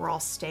just where we're all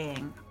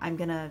staying? I'm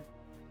gonna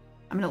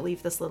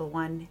leave this little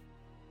one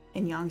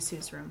in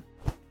Yangsu's room.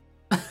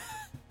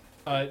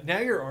 Now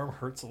your arm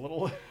hurts a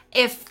little.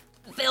 If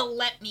they'll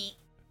let me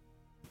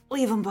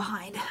leave him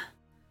behind.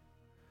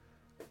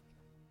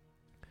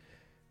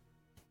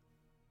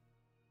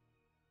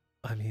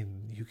 I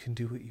mean, you can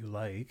do what you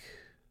like.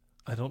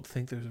 I don't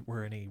think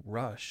we're any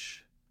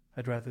rush.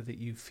 I'd rather that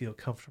you feel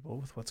comfortable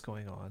with what's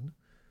going on.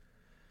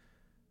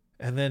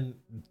 And then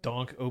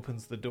Donk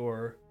opens the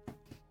door.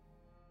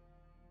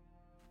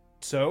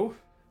 So?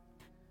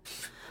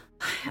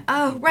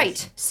 Oh,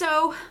 right.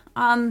 So,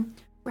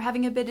 we're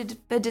having a bit of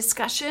a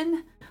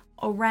discussion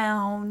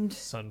around...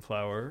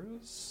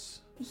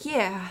 Sunflowers.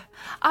 Yeah.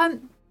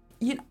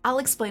 I'll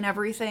explain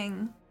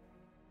everything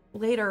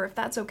later if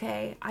that's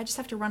okay. I just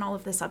have to run all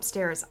of this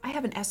upstairs. I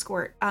have an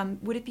escort.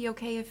 Would it be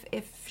okay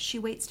if she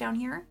waits down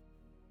here?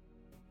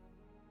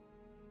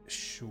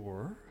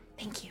 Sure.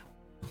 Thank you.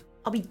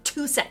 I'll be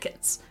 2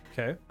 seconds.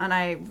 Okay. And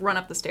I run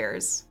up the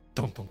stairs.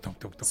 Dunk, dunk, dunk,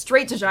 dunk, dunk.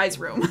 Straight to Jai's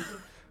room.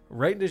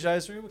 Right into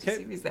Jai's room? To see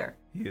Okay. if he's there.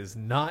 He is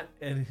not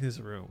in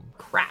his room.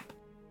 Crap.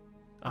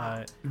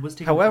 It was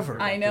taken However-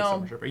 from I know.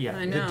 Summer Shipper. Yeah.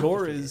 I know. The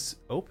door is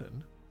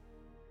open.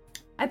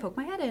 I poke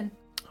my head in.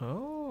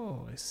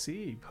 Oh, I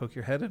see. Poke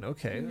your head in.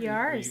 Okay.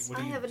 Yars. What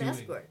I are you have an doing?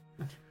 escort.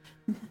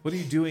 What are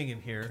you doing in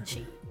here?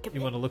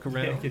 You want to look Yeah,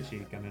 around? could she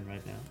come in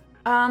right now?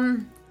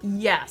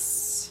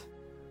 Yes.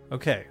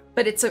 Okay.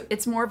 But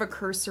it's more of a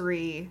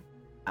cursory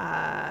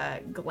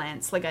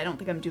glance. Like, I don't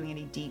think I'm doing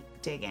any deep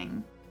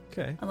digging.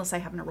 Okay. Unless I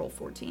happen to roll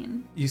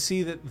 14. You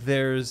see that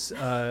there's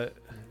well,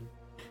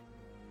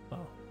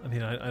 I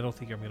mean, I don't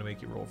think I'm going to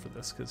make you roll for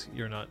this because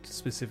you're not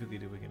specifically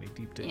doing any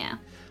deep digging.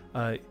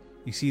 Yeah.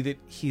 You see that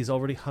he's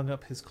already hung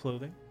up his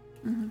clothing.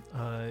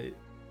 Mm-hmm.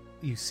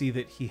 You see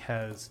that he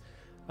has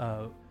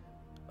a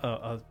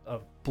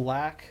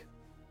black,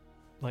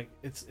 like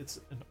it's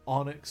an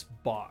onyx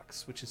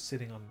box which is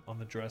sitting on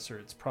the dresser.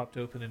 It's propped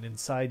open, and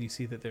inside you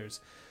see that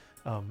there's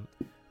a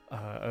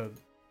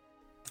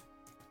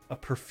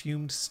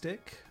perfumed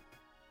stick,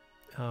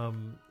 a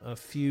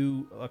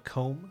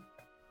comb,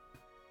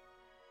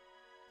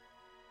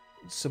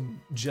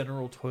 some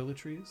general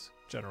toiletries.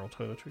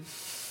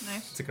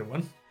 Nice. It's a good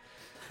one.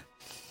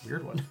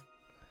 Weird one.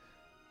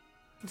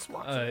 Just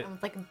walks around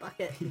with like a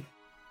bucket. It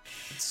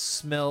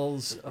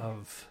smells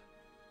of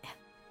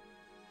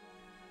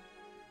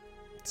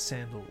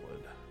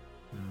sandalwood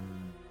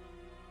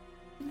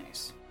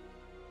Nice.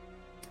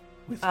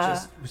 with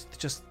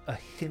just a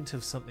hint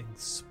of something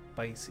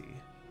spicy.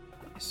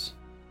 Nice.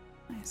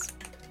 Nice.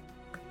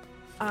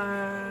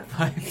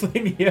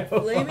 Flamio.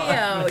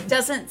 Flamio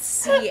doesn't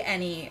see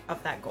any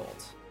of that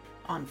gold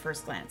on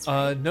first glance.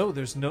 Right? No,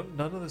 there's none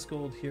of this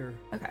gold here.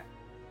 Okay.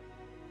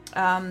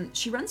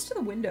 She runs to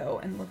the window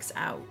and looks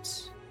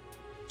out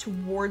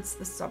towards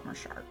the summer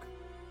shark.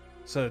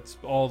 So it's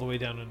all the way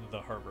down into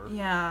the harbor.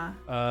 Yeah.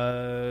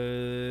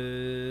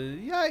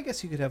 Yeah, I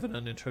guess you could have an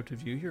uninterrupted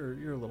view.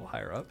 You're a little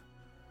higher up.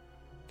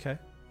 Okay.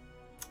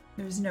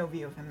 There's no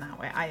view of him that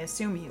way. I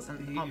assume he's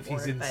on board, If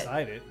he's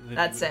inside it, then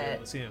that's you would be it.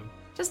 able to see him.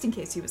 Just in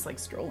case he was like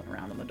strolling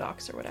around on the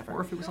docks or whatever.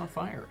 Or if it was on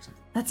fire or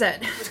something. That's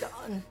it.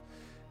 Gone.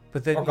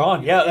 But then Or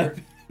gone, yeah.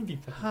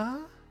 Huh?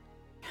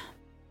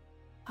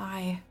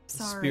 Hi.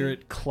 Sorry.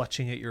 Spirit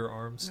clutching at your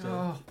arm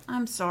still.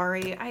 I'm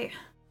sorry. I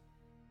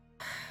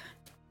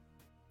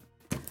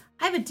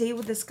have a date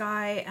with this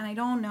guy and I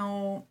don't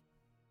know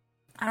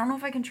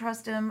if I can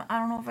trust him. I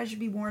don't know if I should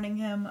be warning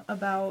him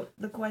about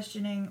the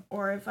questioning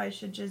or if I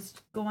should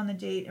just go on the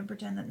date and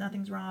pretend that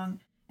nothing's wrong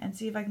and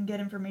see if I can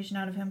get information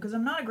out of him because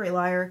I'm not a great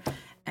liar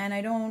and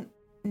I don't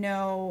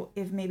know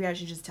if maybe I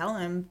should just tell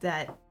him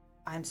that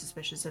I'm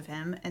suspicious of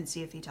him and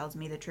see if he tells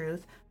me the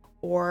truth,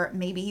 or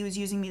maybe he was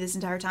using me this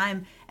entire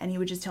time and he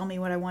would just tell me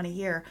what I want to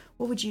hear.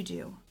 What would you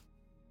do?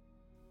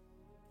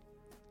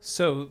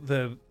 So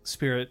the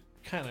spirit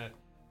kind of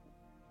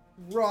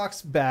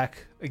rocks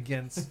back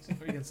against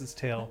its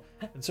tail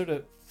and sort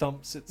of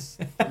thumps its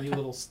three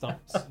little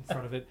stumps in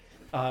front of it.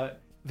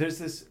 There's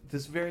this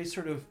very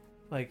sort of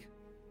like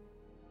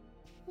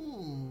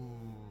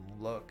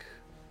look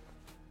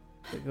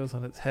that goes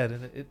on its head,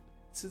 and it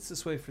sits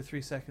this way for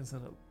 3 seconds,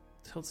 and it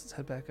tilts its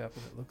head back up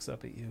and it looks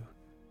up at you.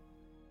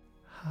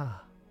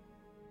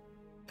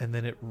 And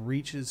then it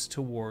reaches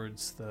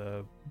towards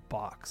the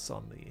box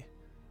on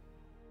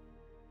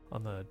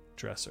the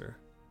dresser.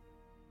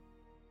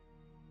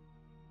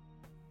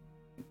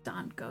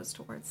 Don goes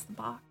towards the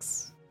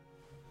box.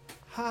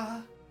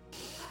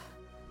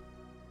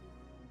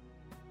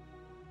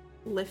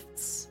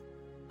 Lifts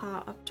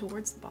up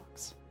towards the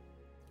box.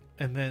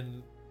 And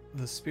then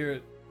the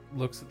spirit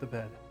looks at the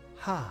bed.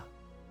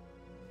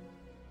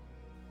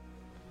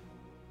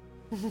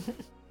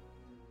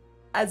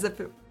 As if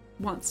it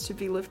wants to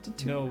be lifted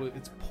to No,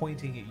 it's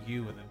pointing at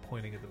you and then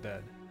pointing at the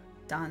bed.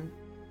 Don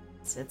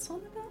sits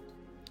on the bed?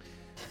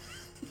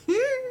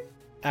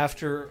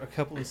 After a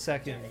couple of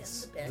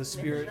seconds, the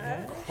spirit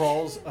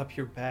crawls up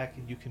your back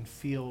and you can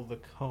feel the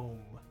comb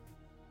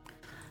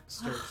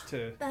starts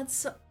to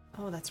That's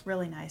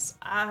really nice.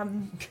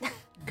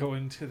 go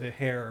into the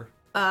hair.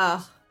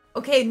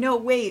 Okay, no,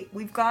 wait.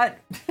 We've got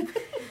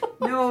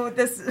we have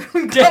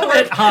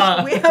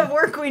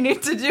work we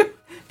need to do.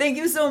 Thank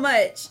you so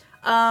much.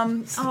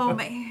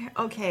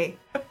 Okay.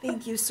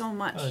 Thank you so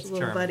much, little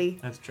charming. buddy.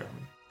 That's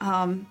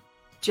charming.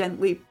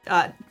 Gently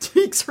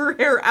takes her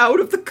hair out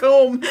of the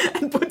comb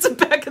and puts it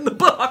back in the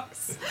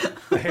box.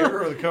 The hair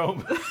or the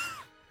comb?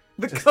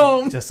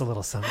 Comb. Just a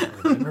little something.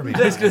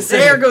 The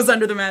hair goes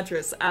under the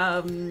mattress. I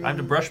have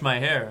to brush my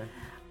hair.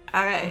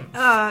 All right.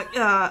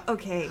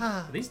 Okay.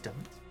 Are these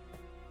donuts?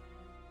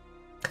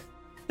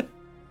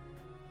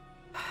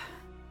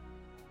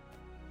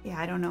 Yeah,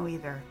 I don't know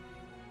either.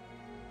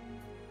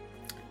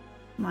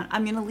 Come on,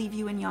 I'm gonna leave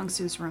you in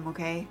Youngsu's room,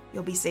 okay?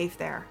 You'll be safe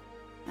there.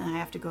 And I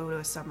have to go to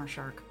a summer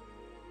shark.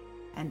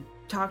 And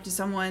talk to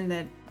someone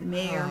that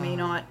may or may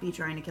not be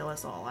trying to kill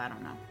us all. I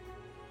don't know.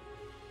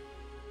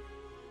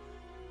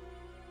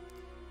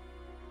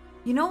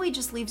 You know he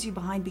just leaves you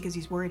behind because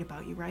he's worried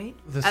about you, right?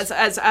 As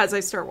I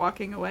start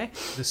walking away.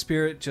 The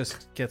spirit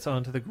just gets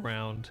onto the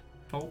ground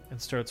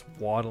and starts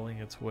waddling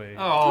its way.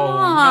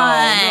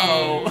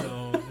 Oh,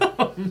 no.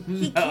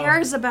 He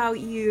cares about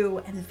you,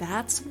 and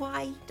that's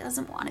why he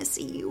doesn't want to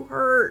see you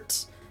hurt.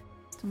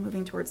 Still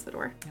moving towards the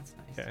door. That's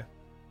nice. Okay.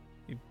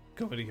 You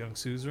go into Young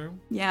Sue's room?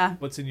 Yeah.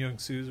 What's in Young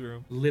Sue's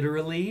room?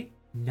 Literally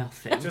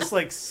nothing. Just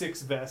like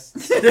 6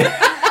 vests.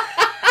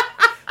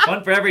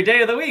 One for every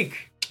day of the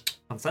week.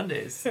 On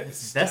Sundays.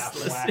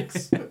 Staff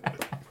wax.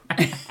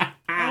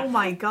 Oh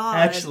my god.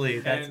 Actually,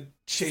 that's And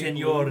chain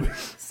senor. lube.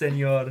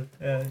 Senor.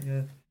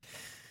 Yeah.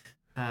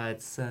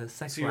 It's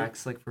sex So you're-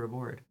 wax, like for a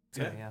board.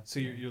 So, yeah. So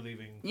you're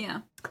leaving. Yeah.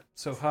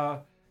 So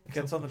Ha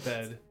gets on the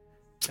bed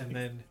and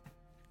then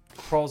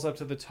crawls up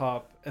to the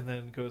top and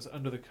then goes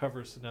under the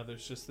covers. So now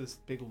there's just this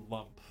big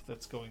lump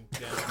that's going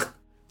down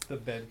the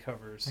bed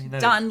covers. I mean,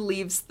 that Don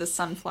leaves the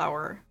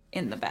sunflower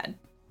in the bed.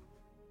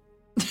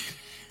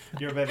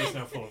 Your bed is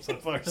now full of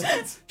sunflower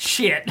seeds.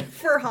 shit.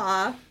 For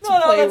Ha to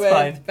No, play that's with,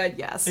 fine. but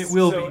yes. It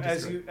will So be.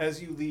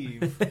 as you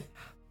leave,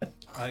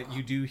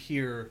 you do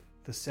hear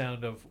the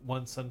sound of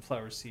one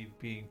sunflower seed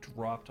being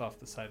dropped off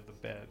the side of the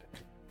bed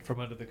from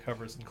under the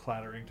covers and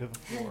clattering to the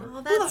floor.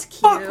 Oh, that's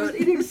Fuck was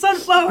cute. eating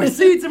sunflower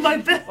seeds in my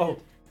bed. Oh,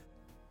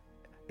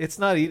 it's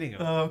not eating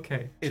them.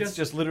 Okay. It's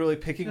just literally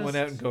picking one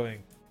out and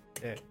going,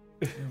 eh.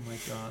 Oh my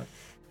god.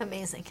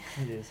 Amazing.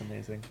 It is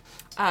amazing.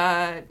 All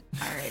right,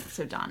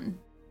 so Don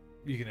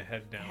You're going to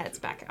head down. heads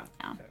back out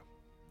now. Okay.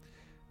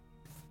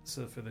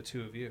 So for the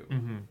two of you.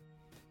 Mm-hmm.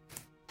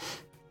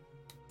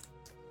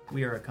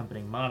 We are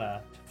accompanying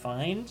Mana to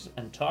find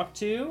and talk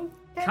to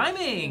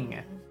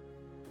Kaiming.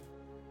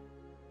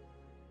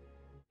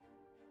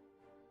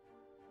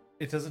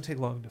 It doesn't take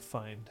long to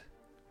find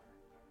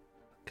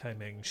Kai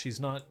Ming. She's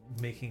not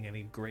making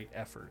any great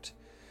effort.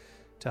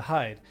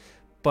 hide.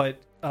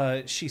 But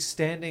she's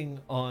standing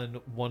on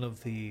one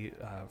of the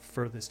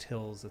furthest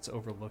hills that's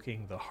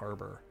overlooking the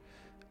harbor.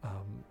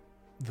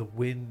 The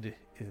wind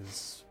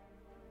is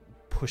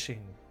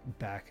pushing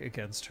back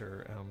against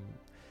her.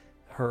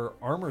 Her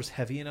armor's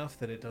heavy enough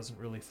that it doesn't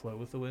really flow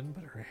with the wind,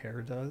 but her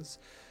hair does.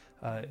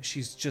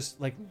 She's just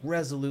like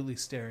resolutely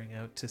staring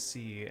out to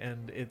sea,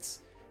 and it's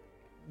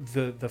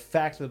the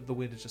fact that the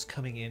wind is just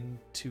coming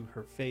into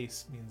her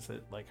face means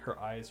that like her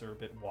eyes are a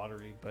bit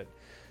watery, but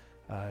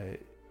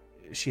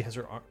she has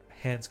her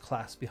hands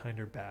clasped behind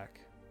her back.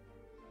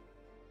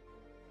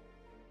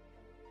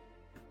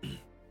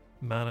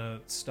 Mana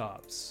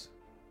stops.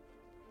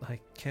 I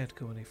can't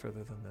go any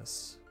further than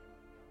this.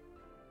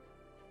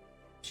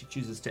 She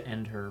chooses to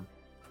end her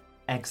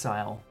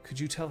exile. Could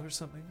you tell her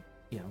something?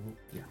 Yeah.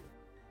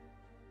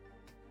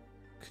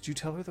 Could you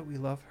tell her that we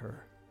love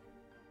her?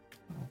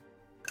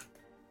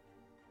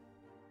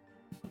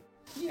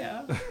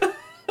 Yeah.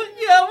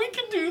 Yeah, we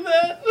can do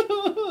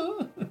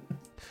that.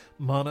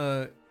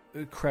 Mana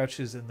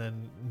crouches and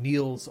then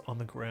kneels on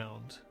the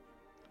ground.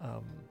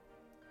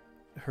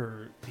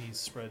 Her knees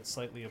spread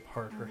slightly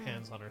apart, her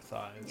hands on her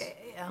thighs.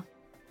 Yeah.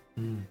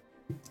 And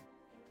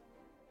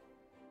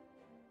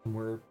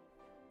we're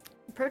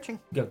Approaching.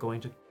 going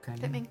to kind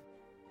of... Timing.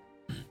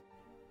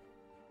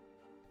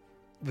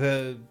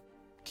 The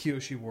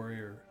Kyoshi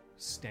warrior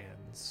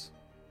stands.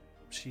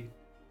 She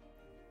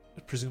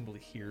presumably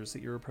hears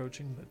that you're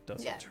approaching, but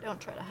doesn't Yeah, turn don't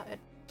try to around. hide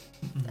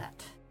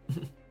that.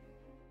 I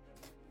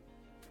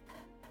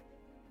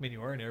mean,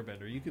 you are an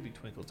airbender. You could be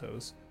Twinkle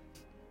Toes.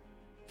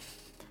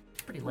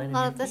 Pretty light on Not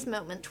your at this feet.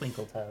 moment.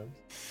 Twinkle toes.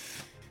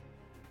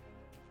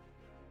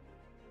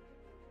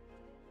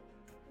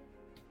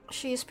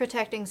 She's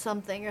protecting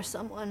something or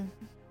someone.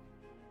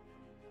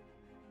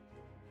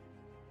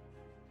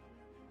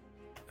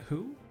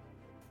 Who?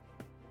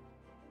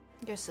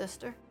 Your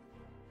sister.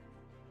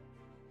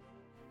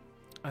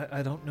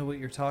 I don't know what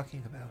you're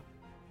talking about.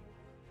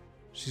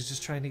 She's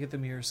just trying to get the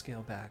mirror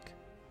scale back.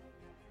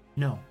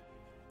 No,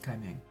 Kai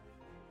Ming.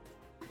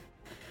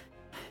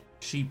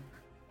 She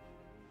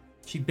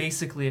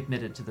basically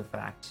admitted to the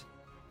fact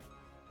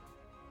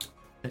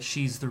that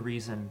she's the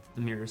reason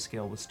the mirror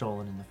scale was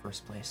stolen in the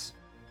first place.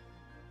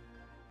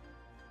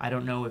 I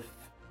don't know if...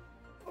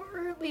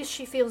 Or at least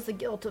she feels the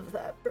guilt of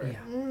that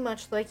burden,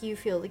 much like you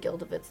feel the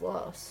guilt of its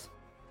loss.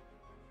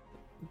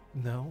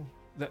 No,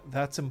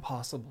 that's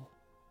impossible.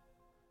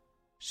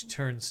 She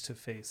turns to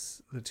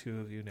face the two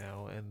of you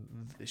now,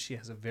 and she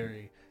has a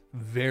very,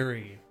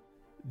 very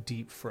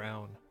deep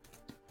frown.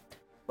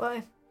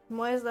 Why?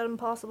 Why is that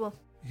impossible?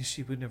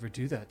 She would never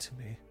do that to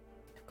me.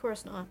 Of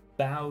course not.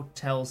 Bao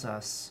tells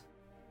us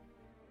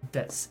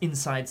that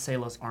inside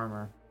Sayla's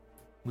armor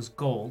was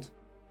gold,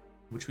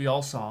 which we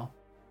all saw,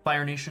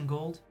 Fire Nation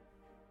gold,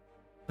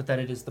 but that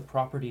it is the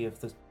property of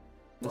the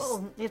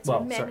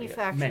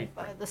manufactured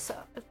by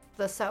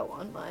the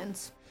Sawan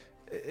mines.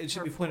 It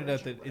should Or be pointed out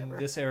forge or that in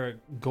whatever. this era,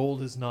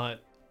 gold is not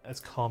as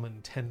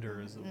common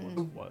tender as it once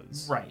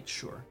was. Right,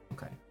 sure.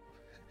 Okay.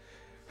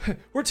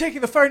 We're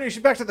taking the Fire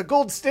Nation back to the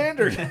gold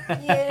standard.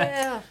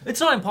 Yeah. It's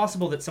not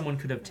impossible that someone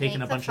could have taken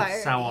Make a the bunch of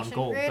Fire Sauron Nation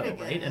gold, great though, again.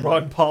 right? And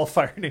Ron Paul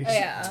Fire Nation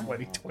Yeah.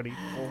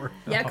 2024.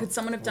 Yeah, could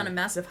someone have done a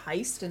massive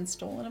heist and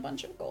stolen a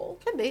bunch of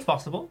gold? Could be. it's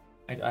possible.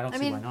 I don't I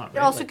see mean, why not. it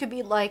Right? also Like, could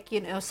be like,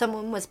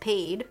 someone was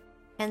paid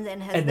and then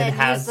has And then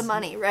has- used the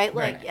money, right?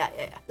 Like, right.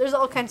 yeah. There's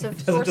all kinds of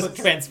doesn't sources. just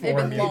transform.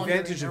 They've been The long- laundering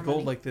advantage their of gold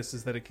money. like this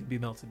is that it can be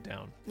melted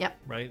down, Yep.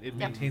 right? It Yep.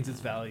 maintains its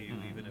value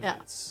even if Yeah.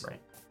 it's...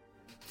 Right.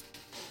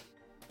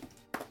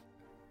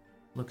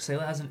 Look,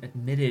 Sayla hasn't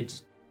admitted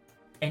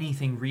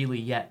anything really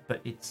yet,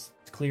 but it's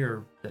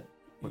clear that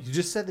You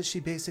just said that she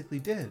basically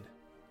did.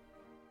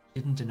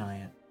 didn't deny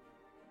it.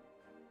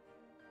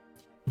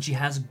 And she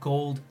has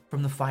gold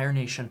from the Fire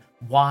Nation.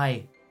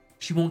 Why?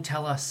 She won't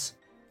tell us.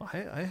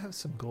 I have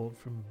some gold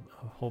from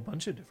a whole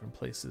bunch of different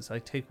places. I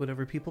take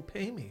whatever people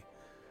pay me.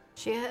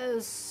 She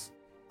has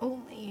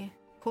only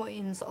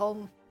coins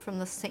all from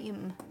the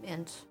same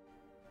mint.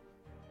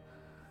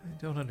 I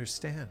don't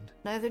understand.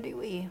 Neither do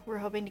we. We're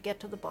hoping to get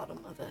to the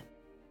bottom of it.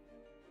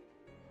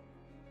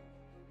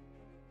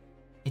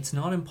 It's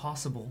not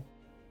impossible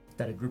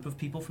that a group of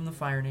people from the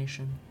Fire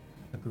Nation,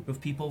 a group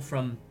of people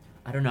from,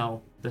 I don't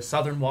know, the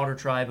Southern Water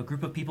Tribe, a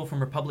group of people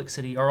from Republic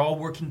City are all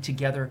working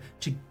together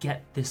to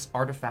get this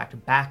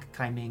artifact back,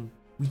 Kai Ming.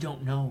 We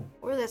don't know.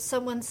 Or that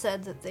someone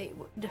said that they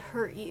would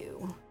hurt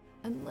you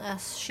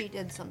unless she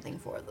did something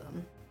for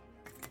them.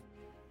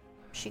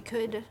 She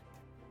could.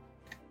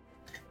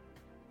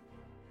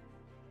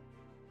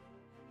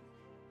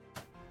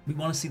 We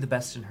want to see the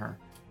best in her.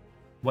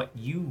 What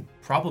you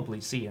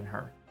probably see in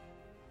her.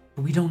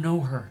 But we don't know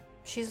her.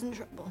 She's in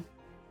trouble.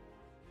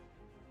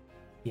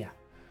 Yeah.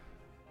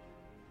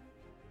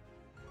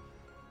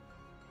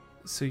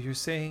 So you're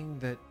saying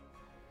that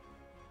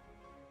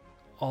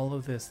all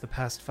of this, the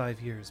past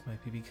 5 years,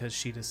 might be because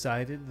she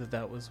decided that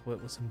that was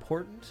what was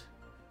important?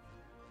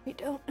 We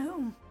don't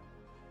know.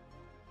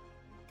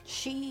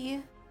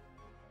 She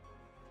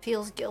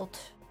feels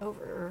guilt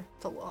over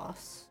the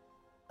loss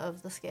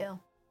of the scale.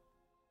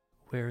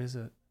 Where is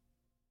it?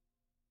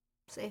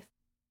 Safe.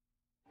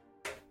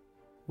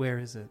 Where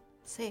is it?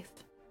 Safe.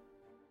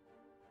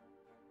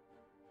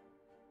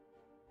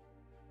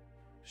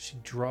 She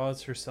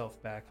draws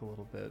herself back a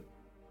little bit,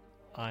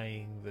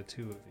 eyeing the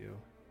two of you.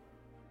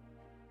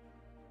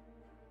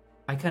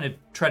 I kind of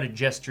try to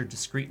gesture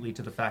discreetly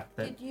to the fact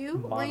that Were you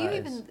Mana is-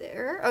 even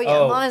there? Oh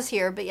yeah, Mana's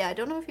here, but yeah, I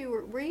don't know if you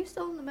were you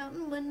still on the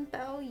mountain when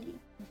Bao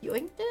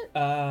yoinked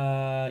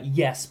it?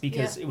 Yes,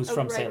 because Yeah. it was Oh,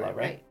 from right, Selah, right?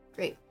 right?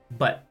 Great.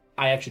 But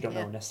I actually don't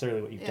know Yeah.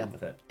 necessarily what you've Yeah. done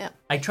with it. Yeah.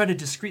 I try to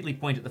discreetly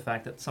point at the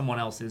fact that someone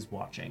else is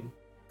watching,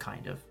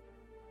 kind of.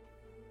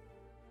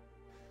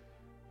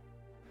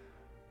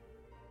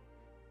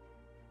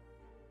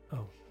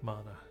 Oh,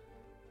 Mana.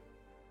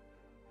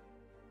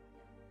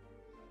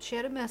 She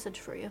had a message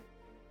for you.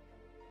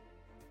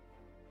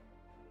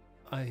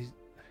 I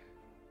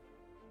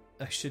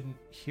shouldn't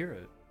hear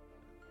it.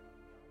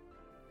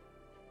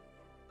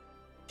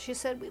 She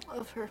said we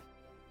love her.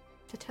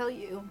 To tell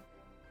you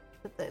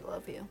that they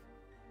love you.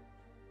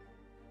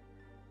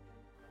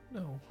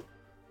 No.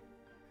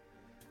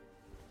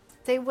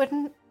 They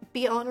wouldn't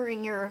be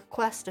honoring your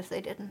request if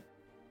they didn't.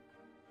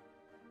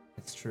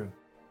 It's true.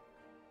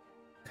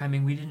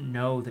 Kaiming, we didn't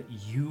know that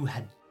you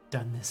had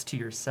done this to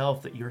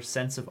yourself, that your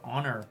sense of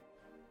honor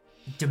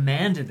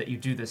demanded that you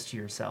do this to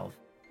yourself.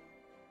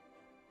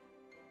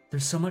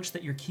 There's so much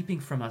that you're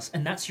keeping from us,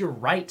 and that's your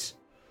right.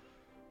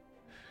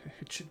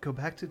 It should go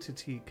back to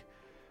Tatik.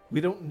 We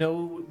don't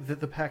know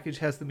that the package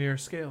has the mirror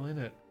scale in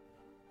it.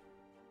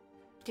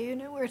 Do you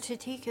know where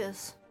Tatik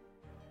is?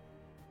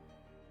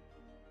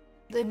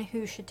 Then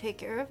who should take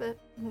care of it?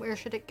 Where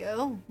should it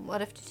go?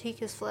 What if Tatik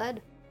has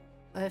fled?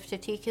 What if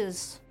Tatik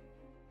is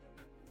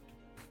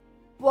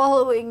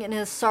wallowing in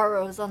his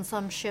sorrows on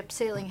some ship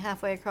sailing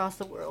halfway across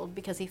the world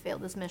because he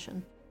failed his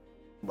mission?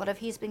 What if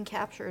he's been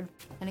captured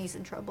and he's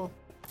in trouble?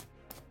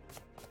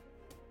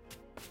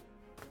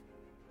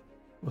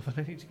 Well,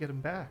 then I need to get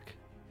him back.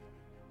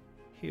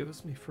 He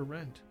owes me for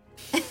rent.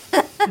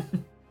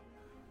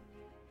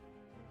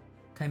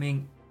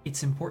 Kaiming,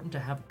 it's important to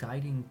have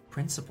guiding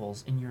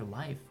principles in your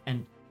life,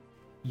 and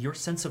your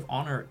sense of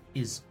honor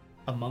is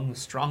among the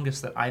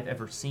strongest that I've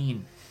ever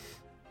seen.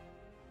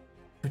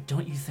 But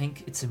don't you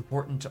think it's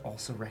important to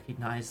also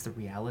recognize the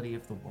reality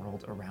of the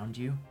world around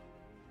you?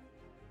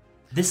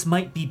 This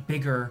might be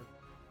bigger.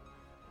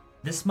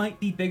 This might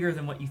be bigger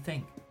than what you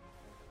think.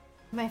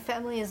 My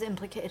family is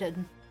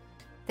implicated.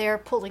 They are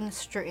pulling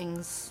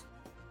strings.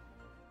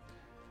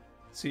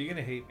 So you're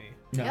gonna hate me.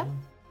 No. Yeah.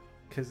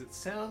 Because it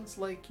sounds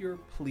like you're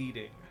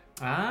pleading.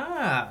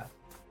 Ah.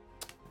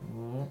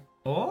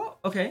 Oh,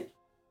 okay.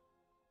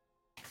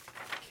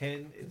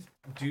 Do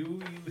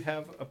you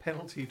have a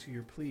penalty to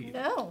your plead?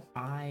 No.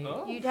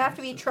 Oh. You'd have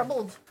to be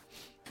troubled.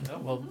 No,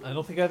 well, I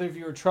don't think either of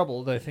you are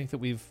troubled. I think that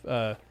we've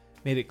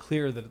made it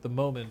clear that at the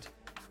moment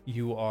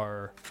you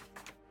are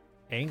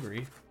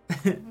angry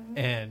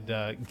and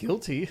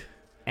guilty.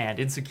 And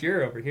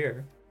insecure over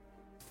here.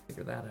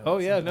 Figure that out. Oh,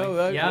 yeah, Something no,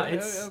 like-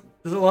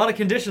 there's a lot of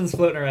conditions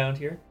floating around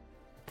here.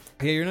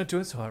 Yeah, you're not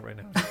doing so hot right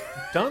now.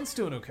 Don's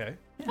doing okay.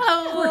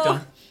 We're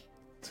done.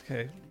 It's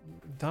okay.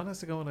 Don has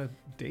to go on a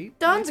date.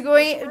 Don's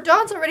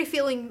already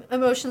feeling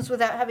emotions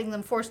without having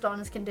them forced on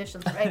his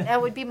conditions, right? That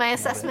would be my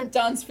assessment.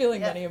 Don's feeling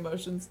Yeah. many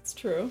emotions. It's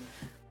true.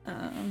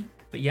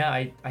 But yeah,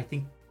 I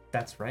think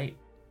that's right.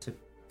 To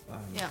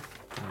Yeah.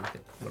 look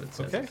at what it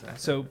says. Okay, exactly.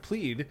 so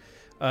plead.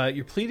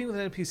 You're pleading with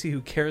an NPC who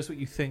cares what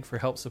you think for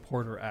help,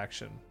 support, or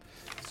action.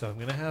 So I'm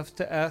going to have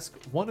to ask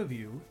one of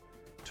you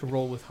to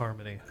roll with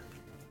harmony.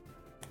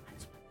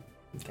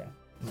 Okay.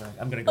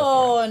 I'm gonna go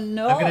Oh for it.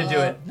 no! I'm gonna do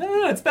it.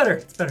 No, it's better.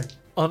 It's better.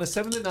 On a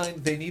 7 to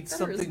 9, they need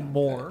Better is something not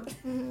more.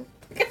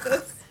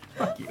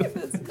 Fuck you.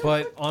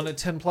 But on a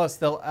 10 plus,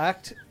 they'll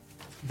act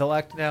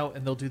now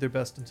and they'll do their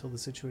best until the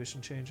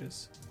situation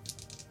changes.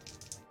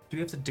 Do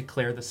we have to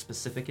declare the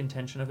specific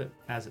intention of it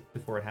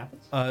before it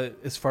happens?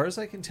 As far as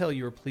I can tell,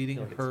 you're pleading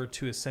Feel like her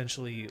to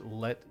essentially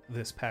let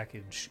this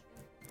package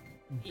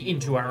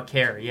Into our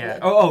care, yeah.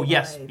 Let Oh,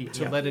 yes. Right.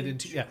 to Yeah. let it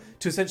into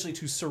to essentially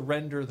to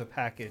surrender the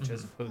package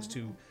as opposed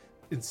to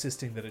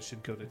insisting that it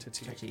should go to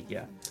Tatik. Tatik,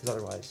 yeah. Because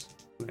otherwise,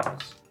 who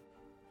knows?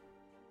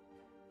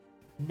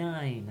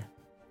 9.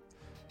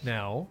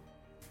 Now,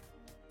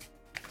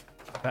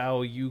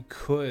 Bao, you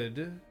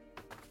could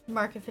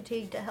Mark of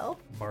fatigue to help.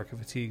 mark a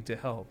fatigue to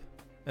help,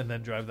 and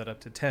then drive that up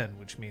to 10,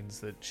 which means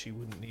that she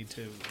wouldn't need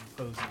to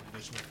impose an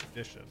additional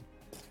condition.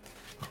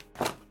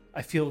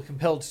 I feel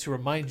compelled to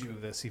remind you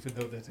of this, even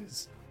though that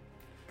is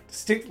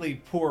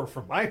distinctly poor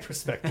from my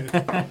perspective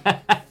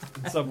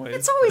in some ways.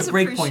 It's always The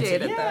break points-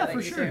 appreciated. yeah, though, for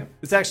that you sure. do.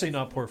 It's actually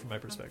not poor from my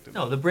perspective.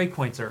 No, the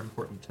breakpoints are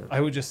important too. I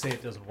would just say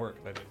it doesn't work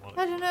if I didn't want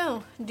I it. don't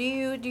know. Do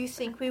you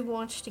think we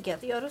want to get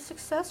the auto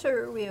success,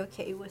 or are we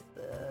okay with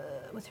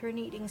her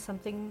needing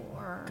something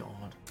more?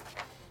 God.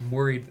 I'm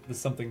worried that the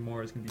something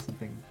more is going to be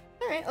something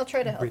All right, I'll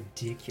try to help.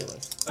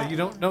 ridiculous. You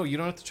don't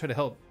have to try to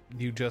help.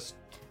 You just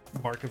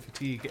mark a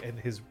fatigue, and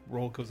his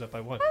roll goes up by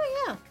 1.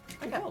 Oh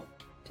yeah. Okay.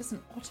 Just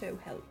an auto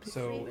help.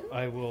 So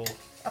I will.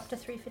 Up to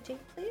 3 fatigue,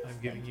 please. I'm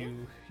giving Thank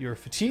you your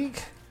fatigue.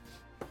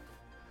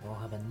 We'll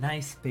have a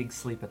nice big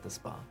sleep at the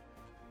spa.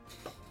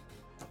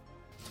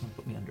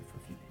 Put me under for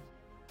a few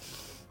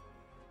days.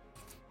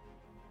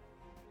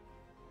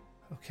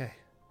 Okay.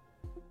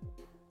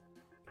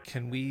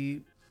 Can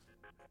we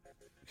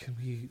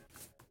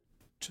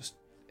just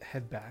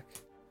head back?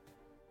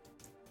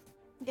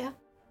 Yeah,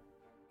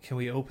 Can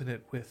we open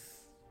it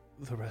with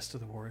the rest of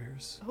the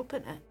warriors?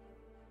 open it.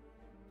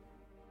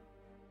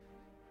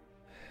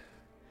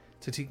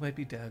 Tatik might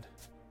be dead.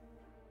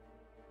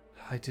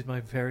 I did my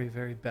very,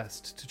 very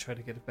best to try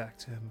to get it back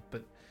to him,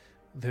 but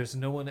there's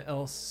no one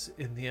else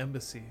in the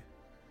embassy.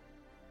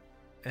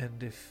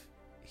 And if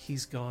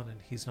he's gone and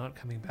he's not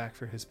coming back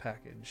for his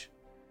package,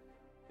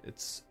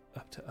 it's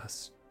up to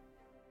us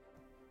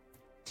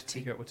to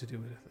figure out what to do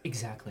with it.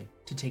 Exactly.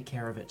 To take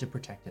care of it, to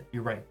protect it.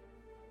 You're right.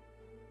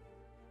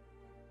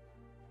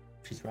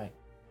 She's right.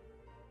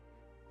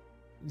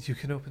 You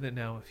can open it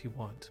now if you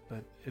want,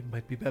 but it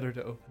might be better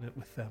to open it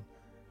with them.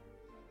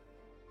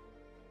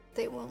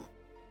 They won't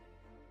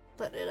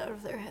let it out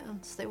of their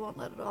hands. They won't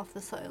let it off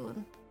this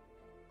island.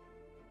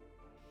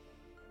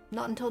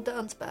 Not until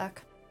Dawn's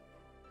back.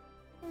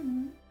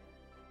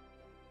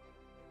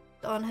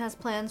 Dawn has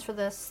plans for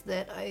this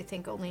that I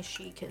think only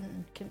she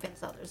can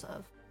convince others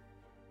of.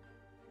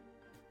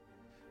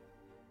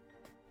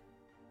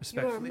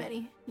 You are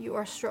many. You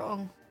are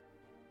strong.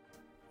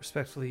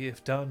 Respectfully,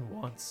 if Dawn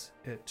wants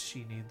it,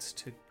 she needs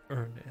to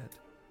earn it.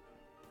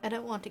 I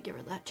don't want to give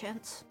her that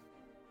chance.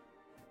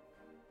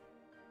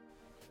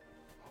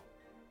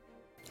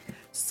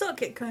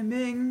 Suck it, Kai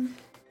Ming.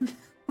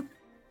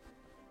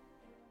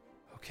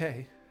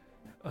 Okay.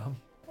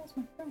 That's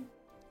my friend.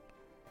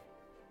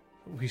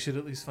 We should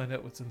at least find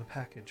out what's in the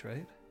package,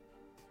 right?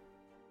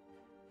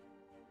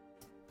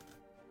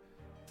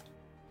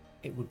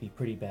 It would be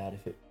pretty bad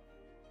if it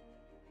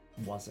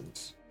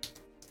wasn't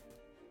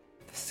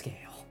the scale.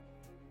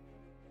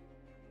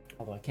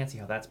 Although I can't see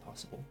how that's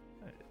possible.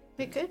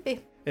 It could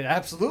be. It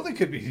absolutely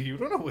could be. You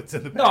don't know what's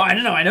in the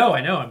package. No,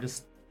 I know. I'm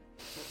just...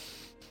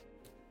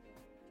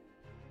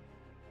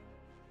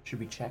 Should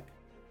we check?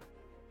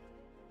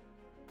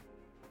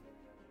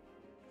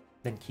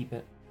 Then keep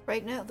it.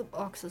 Right now, the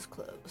box is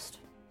closed.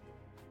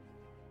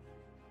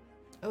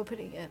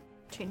 Opening it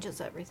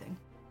changes everything.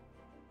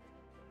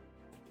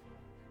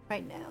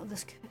 Right now,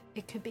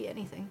 it could be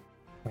anything.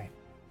 Right.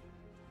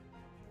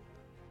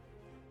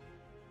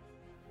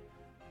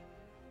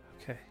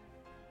 Okay.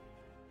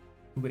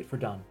 We wait for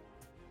Dawn.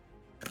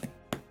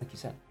 Like you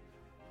said.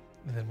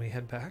 And then we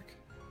head back?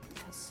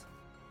 Yes.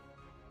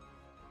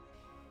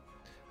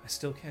 I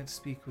still can't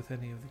speak with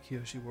any of the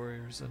Kyoshi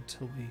warriors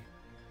until we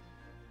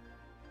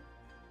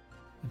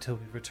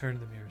return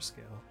the mirror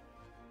scale.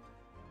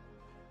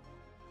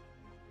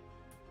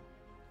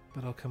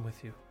 But I'll come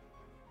with you.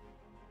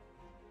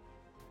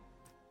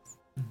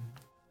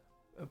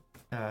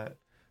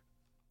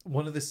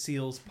 One of the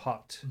seals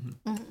popped.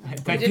 I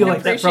feel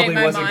like that probably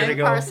wasn't going to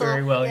go Parcel.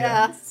 very well.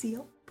 Yeah.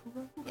 Seal.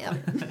 Yep.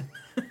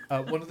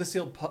 One of the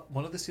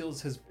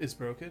seals is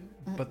broken,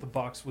 but the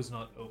box was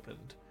not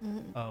opened.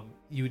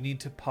 You would need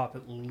to pop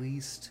at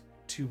least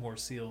 2 more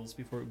seals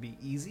before it would be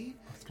easy.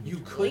 You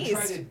could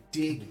try to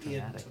dig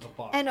into the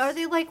box. And are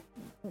they like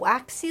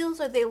wax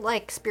seals? Or are they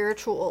like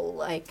spiritual,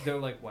 like... They're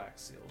like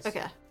wax seals.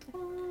 Okay.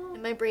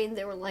 In my brain,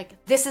 they were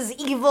like, "This is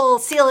evil.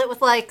 Seal it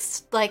with like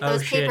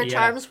those shit, paper yeah.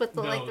 charms with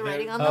the No, the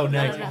writing on them." Oh,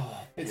 No, nice. no, no.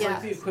 It's Yeah.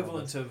 like the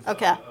equivalent of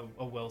Okay.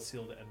 a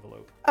well-sealed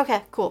envelope.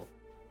 Okay, cool.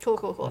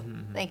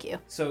 Thank you.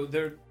 So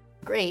they're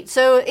Great.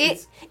 So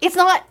it's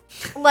not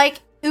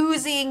like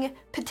oozing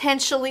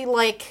potentially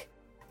like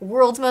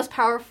world's most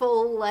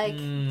powerful like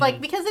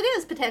because it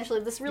is potentially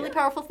this really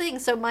powerful thing.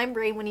 So my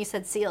brain, when you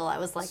said seal, I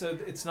was like, so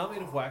it's not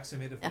made of wax; they're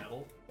made of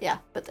metal. yeah,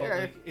 but But there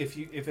are like, if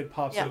it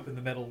pops Yeah. open,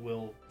 the metal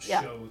will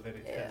Yeah. show that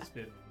it has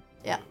been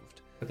Yeah.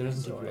 removed. But there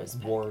doesn't seem to be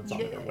like wards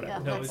on it or Yeah, whatever. yeah,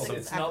 No, that's it's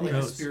exactly not like what a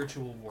it is.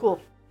 spiritual ward.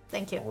 cool.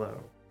 Thank you.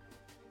 Although,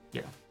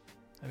 yeah.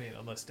 I mean,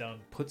 unless Down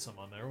put some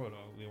on there,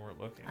 we weren't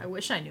looking. I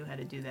wish I knew how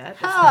to do that.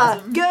 That's Ah,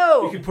 awesome. You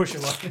go! can push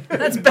your luck.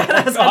 That's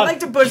badass. I like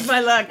to push my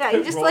luck. Yeah,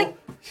 you just Roll. like,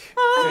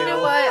 you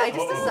know what? I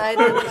just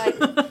decided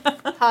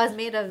like Ha's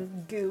made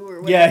of goo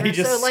or whatever. Yeah, he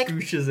just so, like,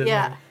 scooshes it.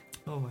 yeah.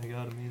 Oh my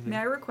god, amazing. May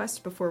I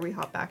request before we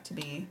hop back to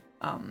the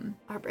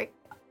Our break.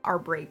 our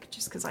break,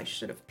 just because I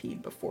should have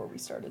peed before we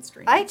started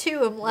streaming. I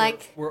too am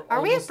like, We're are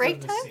we at almost break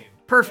done time? this scene.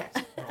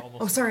 Perfect. We're almost Oh,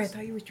 done sorry. I this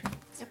thought you were streaming.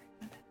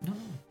 No.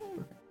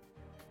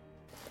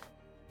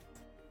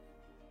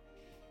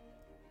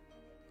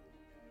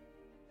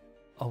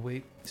 I'll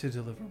wait to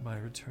deliver my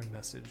return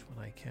message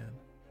when I can.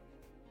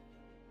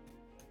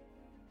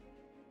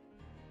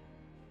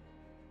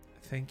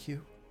 Thank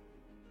you.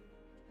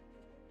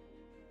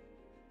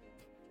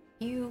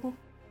 You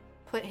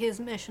put his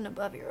mission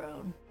above your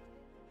own.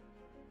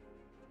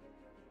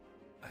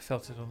 I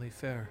felt it only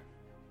fair.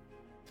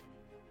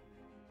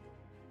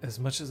 As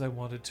much as I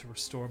wanted to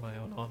restore my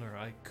own honor,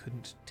 I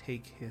couldn't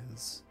take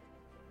his.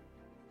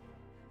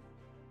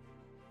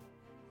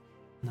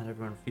 Not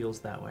everyone feels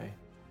that way.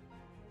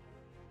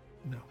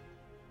 No.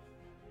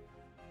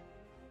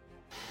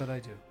 But I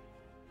do.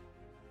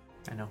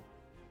 I know.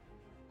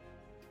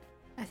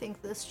 I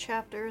think this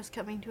chapter is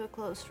coming to a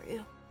close for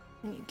you.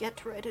 and you get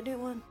to write a new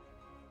one.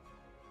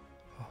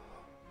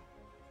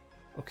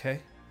 Okay.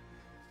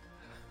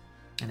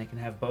 And it can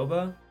have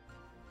boba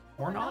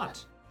or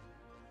not.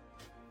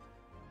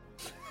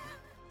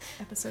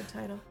 Episode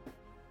title.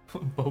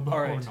 Boba All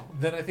or right.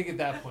 not. Then I think at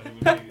that point it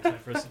would be time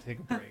for us to take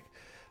a break.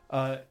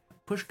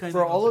 Push guys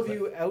For off all the of cliff.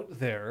 you out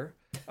there,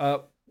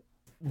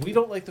 we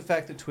don't like the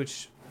fact that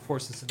Twitch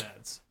forces some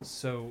ads.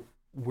 So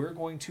we're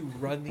going to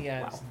run the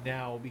ads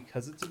now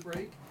because it's a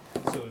break.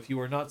 So if you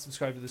are not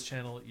subscribed to this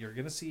channel, you're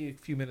going to see a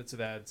few minutes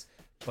of ads.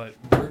 But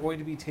we're going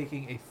to be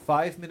taking a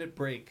 5-minute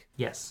break.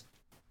 Yes.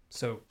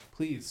 So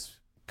please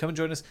come and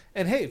join us.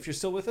 And hey, if you're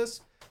still with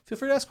us, feel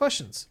free to ask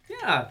questions.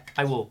 Yeah,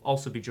 I will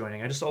also be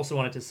joining. I just also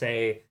wanted to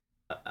say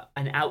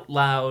an out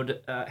loud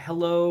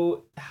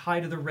hello,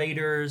 hi to the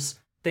Raiders.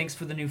 Thanks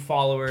for the new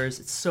followers.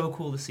 It's so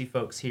cool to see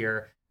folks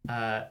here.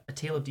 A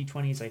Tale of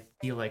D20s, I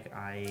feel like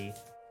I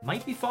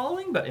might be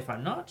following, but if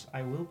I'm not,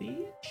 I will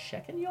be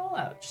checking y'all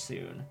out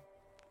soon.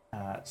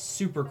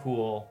 Super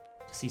cool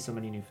to see so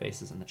many new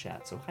faces in the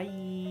chat. So hi.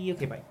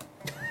 Okay, bye.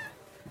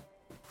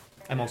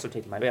 I'm also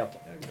taking my bail.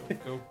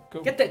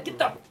 Go. Get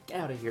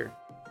out of here.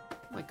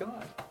 Oh my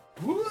god.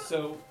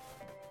 So,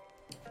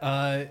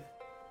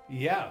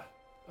 yeah.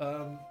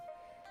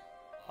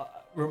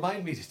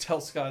 Remind me to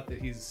tell Scott that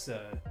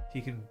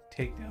he can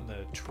take down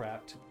the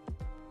trapped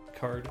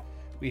card.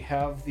 We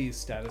have these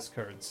status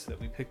cards that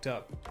we picked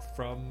up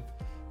from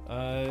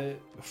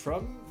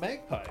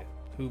Magpie,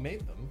 who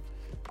made them,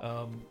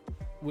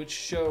 which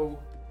show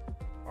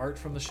art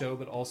from the show,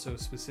 but also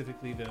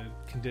specifically the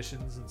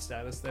conditions and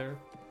status there.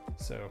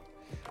 So,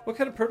 what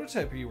kind of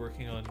prototype are you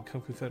working on,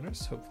 Kung Fu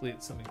Fenders? Hopefully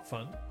it's something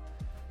fun.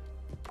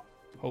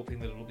 Hoping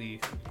that it'll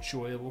be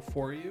enjoyable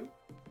for you.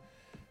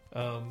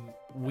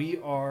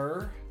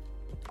 We're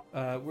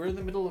in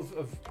the middle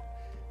of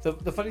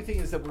the funny thing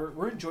is that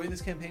we're enjoying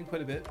this campaign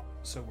quite a bit.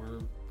 So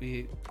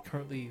we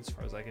currently, as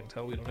far as I can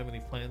tell, we don't have any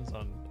plans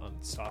on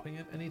stopping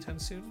it anytime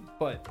soon.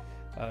 But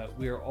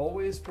we are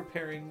always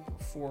preparing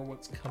for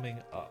what's coming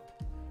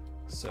up.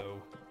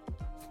 So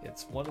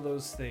it's one of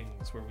those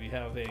things where we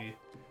have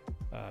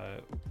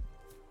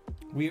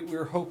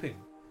we're hoping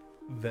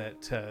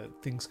that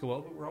things go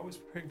well, but we're always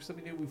preparing for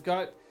something new. We've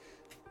got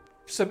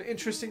some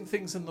interesting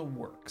things in the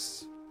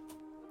works.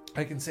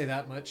 I can say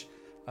that much.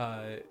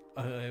 I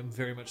am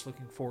very much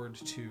looking forward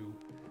to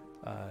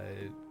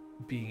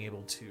being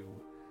able to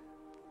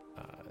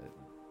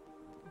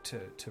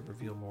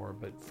reveal more.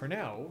 But for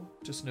now,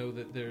 just know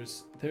that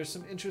there's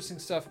some interesting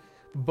stuff,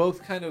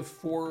 both kind of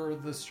for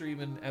the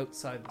stream and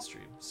outside the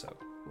stream. So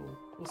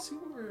we'll see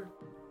what we're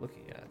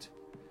looking at.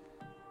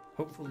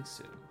 Hopefully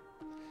soon.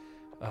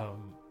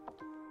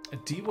 A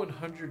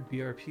D100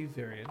 BRP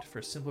variant for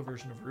a simpler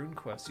version of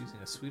RuneQuest using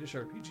a Swedish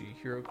RPG,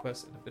 Hero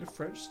Quest, and a bit of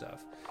French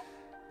stuff.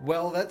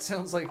 Well, that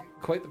sounds like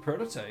quite the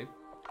prototype.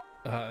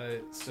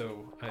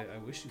 So I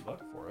wish you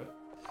luck for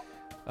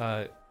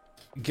it.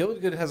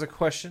 Gilligood has a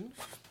question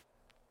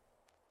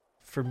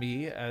for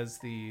me as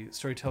the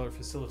storyteller,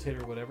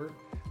 facilitator, whatever.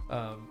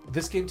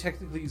 This game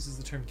technically uses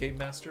the term game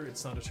master.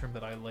 It's not a term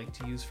that I like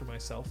to use for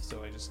myself,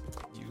 so I just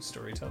use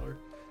storyteller.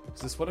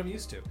 Is this what I'm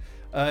used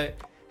to?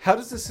 How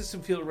does the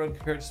system feel to run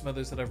compared to some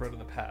others that I've run in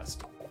the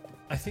past?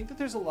 I think that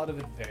there's a lot of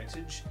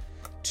advantage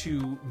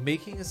to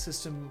making a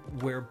system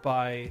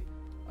whereby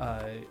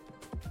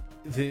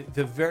the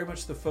very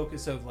much the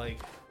focus of like,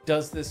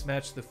 does this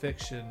match the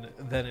fiction,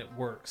 then it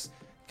works,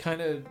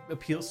 kind of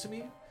appeals to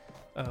me.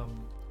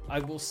 I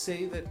will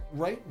say that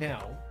right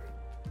now,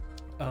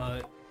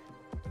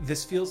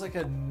 this feels like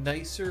a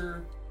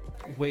nicer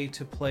way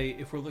to play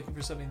if we're looking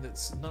for something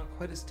that's not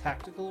quite as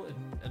tactical and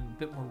a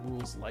bit more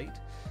rules light.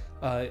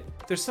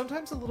 There's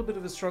sometimes a little bit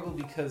of a struggle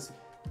because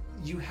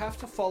you have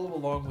to follow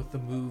along with the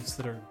moves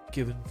that are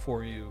given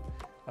for you.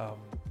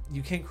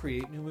 You can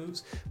create new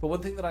moves, but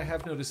one thing that I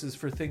have noticed is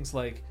for things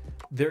like,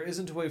 there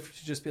isn't a way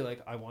to just be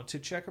like, I want to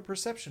check a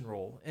perception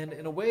roll. And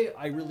in a way,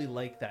 I really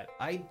like that.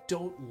 I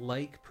don't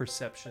like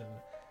perception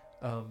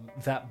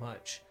that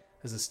much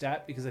as a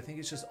stat because I think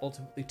it's just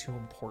ultimately too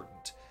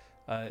important.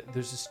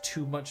 There's just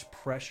too much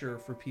pressure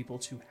for people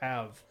to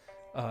have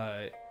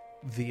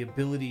the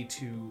ability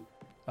to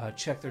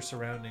check their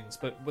surroundings.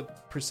 But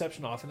what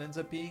perception often ends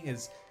up being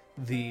is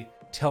the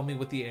tell me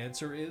what the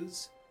answer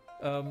is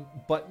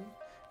button.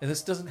 And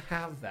this doesn't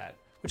have that,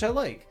 which I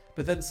like.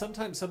 But then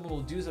sometimes someone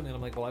will do something and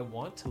I'm like, well, I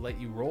want to let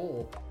you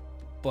roll,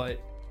 but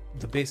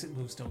the basic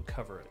moves don't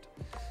cover it.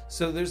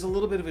 So there's a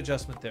little bit of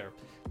adjustment there.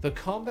 The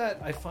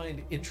combat I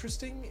find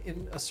interesting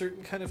in a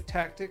certain kind of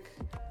tactic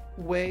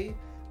way.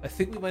 I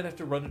think we might have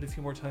to run it a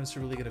few more times to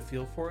really get a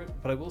feel for it,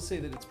 but I will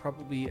say that it's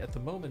probably, at the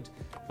moment,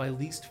 my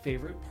least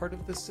favorite part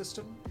of this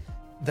system.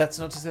 That's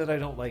not to say that I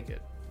don't like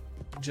it,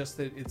 just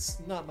that it's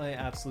not my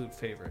absolute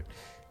favorite.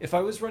 If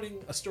I was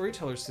running a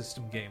storyteller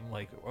system game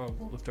like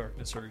World of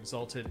Darkness or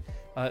Exalted,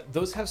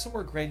 those have some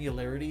more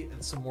granularity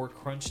and some more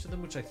crunch to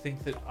them, which I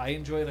think that I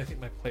enjoy and I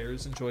think my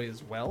players enjoy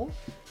as well.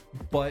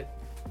 But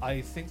I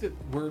think that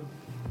we're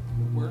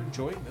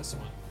enjoying this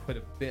one quite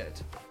a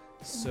bit.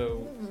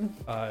 So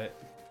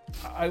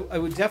I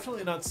would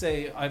definitely not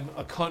say I'm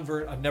a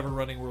convert. I'm never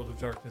running World of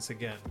Darkness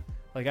again.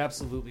 Like,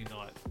 absolutely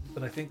not.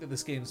 But I think that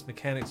this game's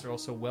mechanics are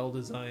also well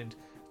designed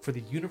for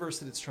the universe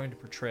that it's trying to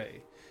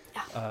portray.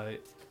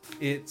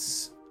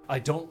 I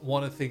don't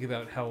want to think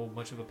about how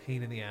much of a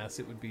pain in the ass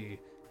it would be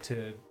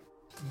to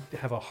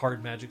have a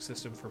hard magic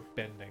system for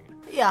bending.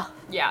 Yeah.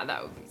 Yeah,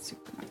 that would be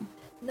super annoying.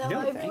 No, No,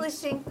 I really thanks.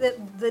 think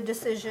that the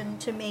decision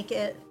to make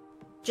it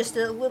just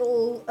a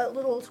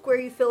little square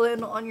you fill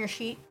in on your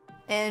sheet,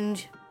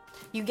 and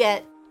you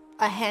get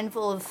a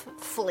handful of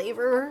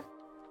flavorful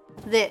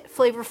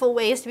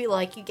ways to be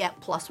like, you get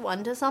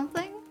 +1 to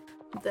something,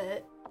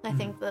 that I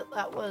think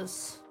that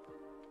was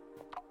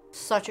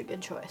such a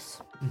good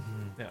choice.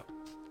 Yeah.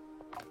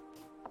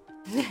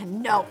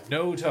 No.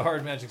 No to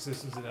hard magic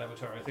systems in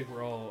Avatar. I think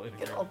we're all in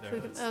all agreement there.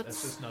 proven That's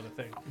notes. just not a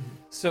thing.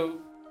 So,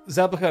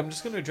 Zablika, I'm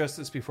just going to address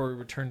this before we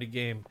return to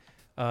game.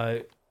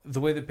 The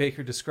way that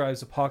Baker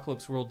describes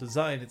Apocalypse World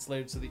design, it's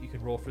layered so that you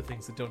can roll for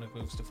things that don't have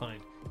moves to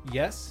find.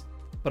 Yes,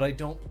 but I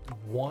don't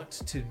want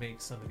to make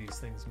some of these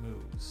things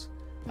moves.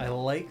 I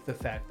like the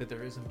fact that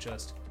there isn't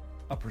just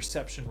a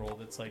perception roll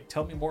that's like,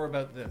 tell me more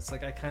about this.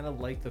 Like, I kind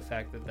of like the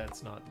fact that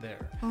that's not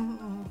there.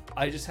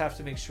 I just have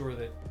to make sure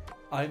that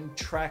I'm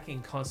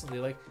tracking constantly.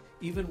 Like,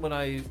 even when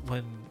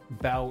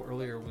Bao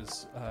earlier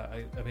was,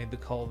 I made the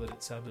call that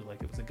it sounded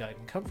like it was a guide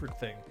and comfort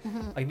thing.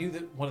 I knew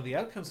that one of the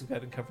outcomes of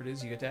guide and comfort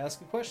is you get to ask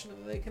a question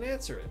and they can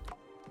answer it.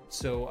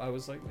 So I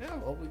was like, yeah,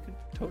 well, we could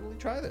totally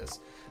try this.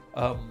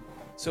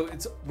 So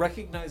it's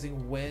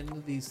recognizing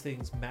when these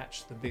things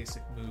match the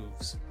basic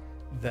moves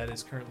that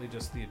is currently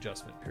just the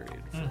adjustment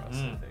period for us,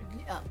 I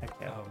think. Yeah. Heck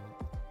yeah.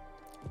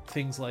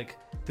 Things like,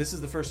 this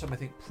is the first time I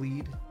think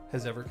plead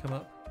has ever come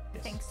up. I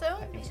think so.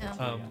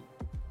 Yeah.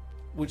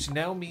 Which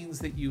now means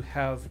that you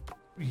have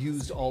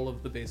used all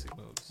of the basic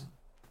moves.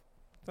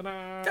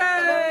 Ta-da!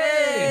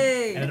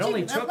 Hey! And it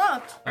only Achievement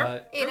took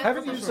unlocked.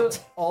 Haven't used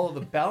all of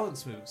the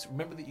balance moves.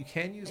 Remember that you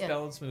can use Yeah.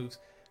 balance moves.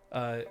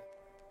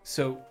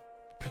 So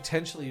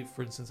potentially,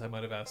 for instance, I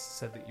might have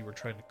said that you were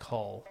trying to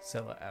call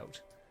Sela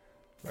out,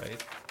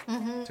 right?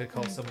 To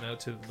call someone out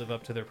to live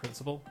up to their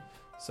principle.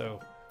 So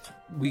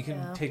we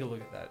can take a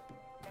look at that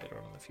later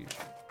on in the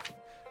future.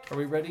 Are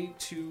we ready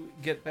to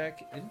get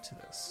back into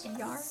this?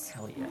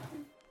 Hell yeah.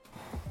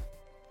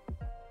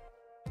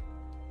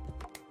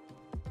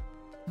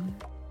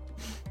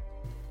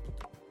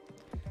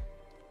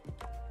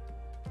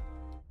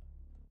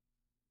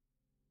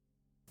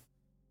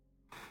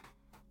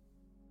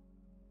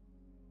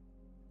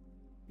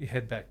 You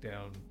head back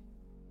down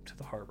to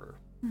the harbor.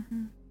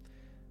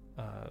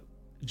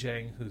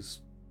 Jang,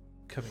 who's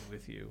coming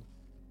with you.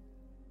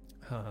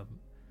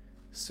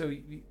 So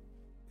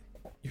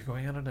you're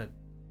going out on a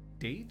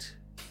date?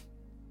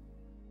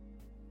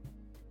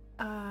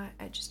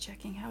 Just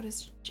checking. How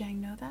does Jang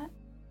know that?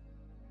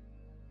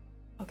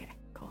 Okay,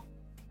 cool.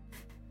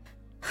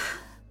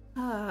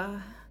 How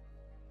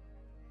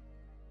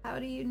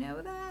do you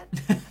know that?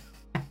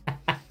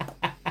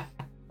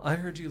 I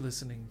heard you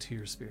listening to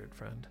your spirit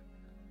friend.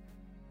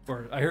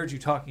 Or I heard you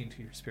talking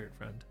to your spirit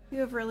friend.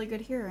 You have really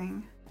good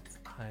hearing.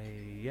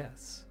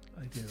 Yes,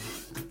 I do.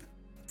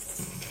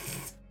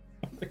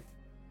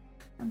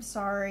 I'm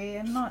sorry.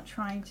 I'm not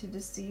trying to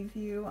deceive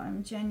you.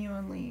 I'm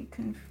genuinely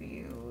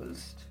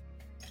confused.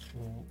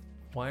 Well,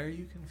 why are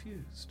you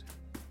confused?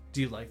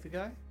 Do you like the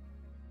guy?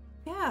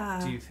 Yeah.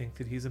 Do you think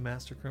that he's a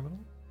master criminal?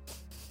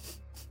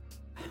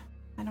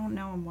 I don't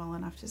know him well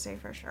enough to say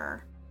for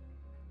sure.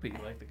 But you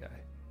like the guy.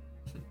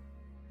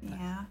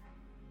 Yeah.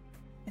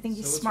 I think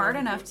he's So what's smart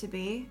wrong with enough you? to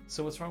be.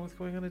 So what's wrong with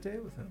going on a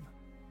date with him?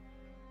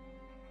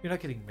 You're not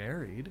getting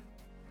married.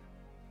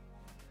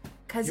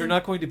 Cause You're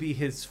not going to be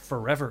his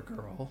forever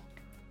girl.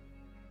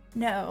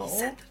 No.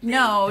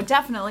 No,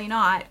 definitely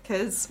not.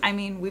 Because, I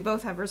mean, we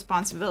both have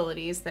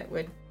responsibilities that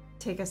would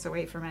take us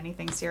away from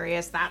anything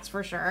serious, that's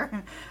for sure.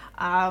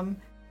 But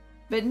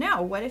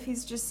no, what if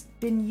he's just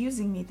been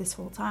using me this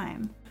whole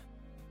time?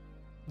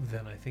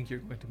 Then I think you're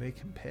going to make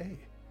him pay.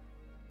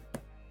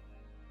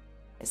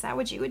 Is that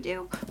what you would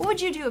do? What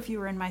would you do if you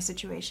were in my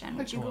situation?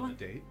 Would I'd you go go on a on?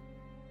 date.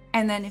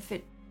 And then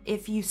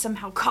if you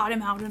somehow caught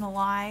him out in a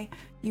lie,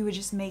 you would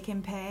just make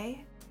him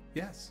pay?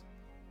 Yes.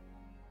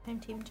 I'm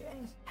Team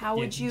Jang. How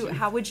would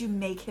you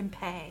make him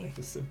pay?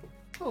 It's simple.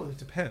 Oh, it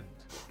depends.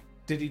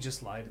 Did he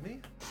just lie to me?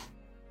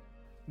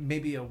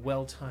 Maybe a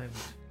well-timed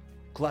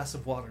glass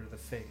of water to the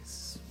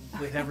face,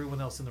 with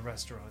everyone else in the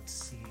restaurant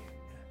seeing.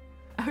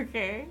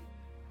 Okay.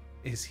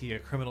 Is he a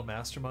criminal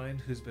mastermind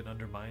who's been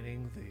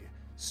undermining the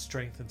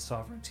strength and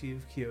sovereignty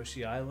of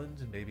Kyoshi Island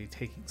and maybe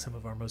taking some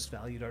of our most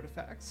valued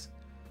artifacts?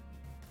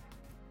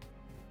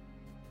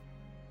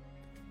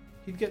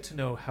 He'd get to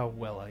know how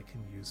well I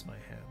can use my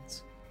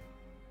hands.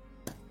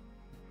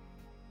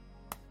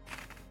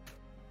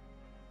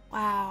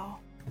 Wow.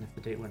 And if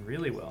the date went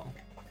really well,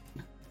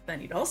 Then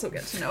he'd also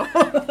get to know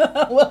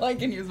well I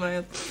can use my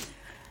hands.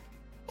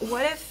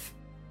 What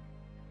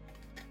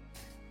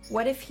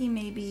if he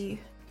maybe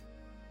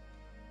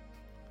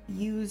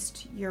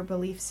used your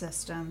belief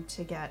system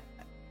to get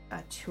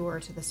a tour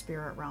to the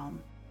spirit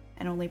realm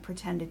and only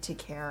pretended to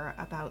care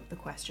about the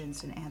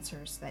questions and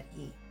answers that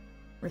he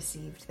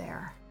received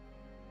there.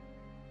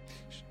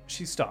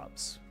 She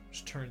stops.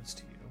 She turns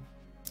to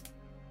you.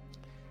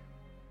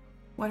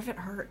 What if it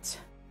hurts?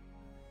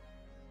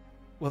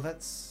 Well,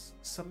 that's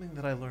something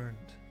that I learned.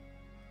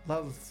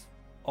 Love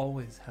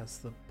always has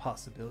the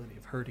possibility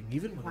of hurting,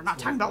 even when We're it's not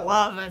talking going about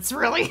well. love. It's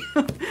really...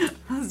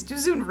 It's too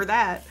soon for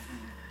that.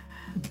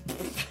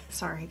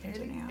 Sorry,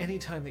 continue.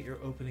 Anytime that you're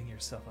opening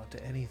yourself up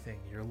to anything,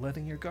 you're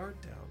letting your guard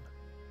down.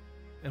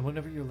 And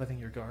whenever you're letting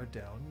your guard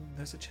down,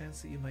 there's a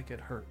chance that you might get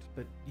hurt.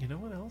 But you know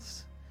what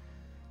else?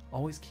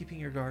 Always keeping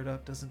your guard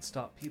up doesn't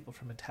stop people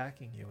from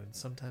attacking you, and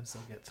sometimes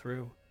they'll get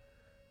through.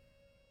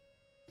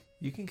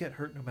 You can get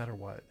hurt no matter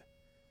what.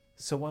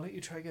 So why don't you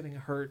try getting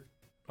hurt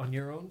on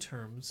your own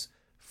terms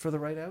for the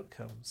right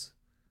outcomes?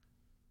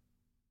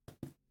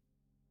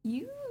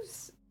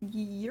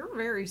 You're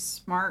very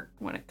smart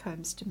when it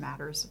comes to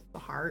matters of the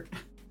heart.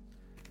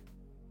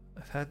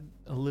 I've had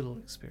a little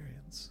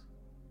experience.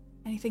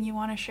 Anything you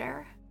want to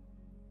share?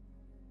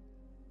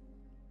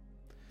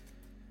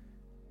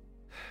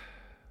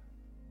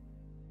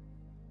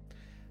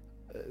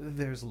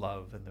 There's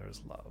love and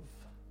there's love.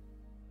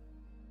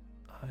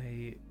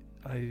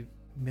 I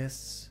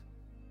miss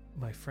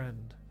my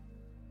friend.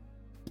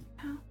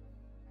 How?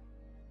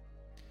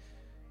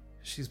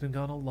 She's been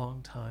gone a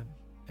long time,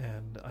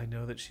 and I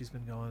know that she's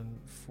been gone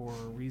for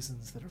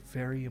reasons that are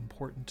very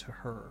important to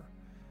her.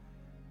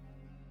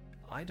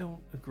 I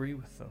don't agree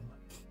with them.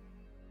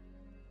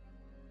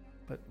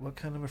 But what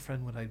kind of a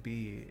friend would I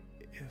be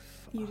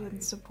if You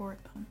didn't support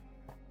them.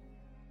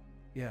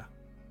 Yeah.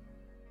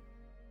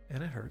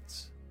 And it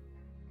hurts.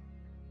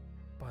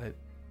 But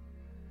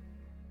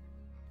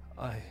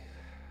I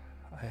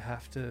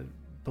have to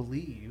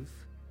believe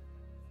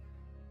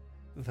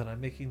that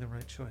I'm making the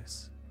right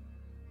choice.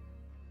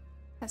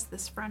 Has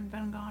this friend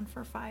been gone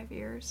for 5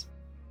 years?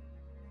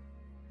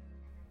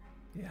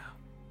 Yeah.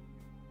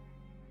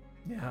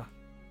 Yeah,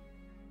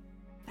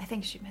 I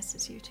think she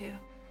misses you too.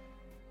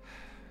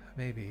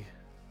 maybe.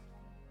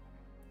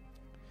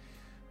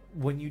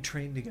 When you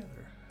train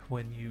together,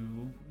 when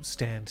you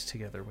stand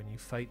together, when you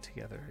fight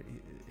together,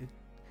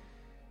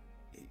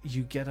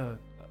 you get a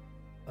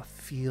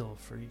feel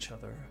for each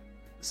other.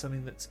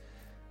 Something that's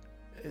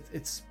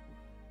it's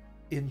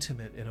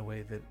intimate in a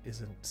way that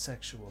isn't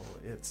sexual.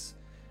 It's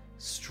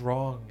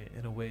strong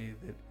in a way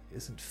that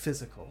isn't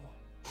physical.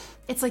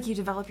 It's like you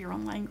develop your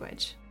own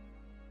language.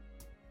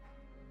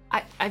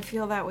 I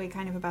feel that way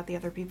kind of about the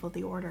other people of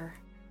the Order.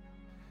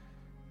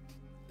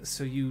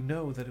 So you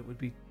know that it would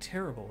be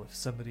terrible if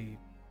somebody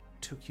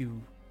took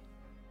you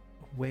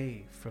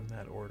away from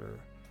that order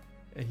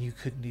and you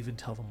couldn't even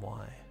tell them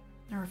why.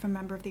 Or if a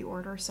member of the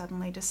Order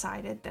suddenly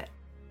decided that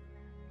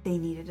they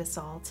needed us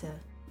all to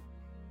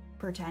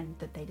pretend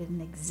that they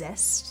didn't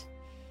exist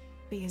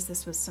because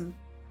this was some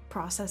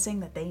processing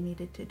that they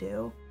needed to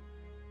do.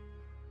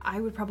 I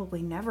would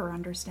probably never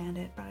understand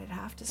it, but I'd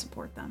have to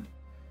support them.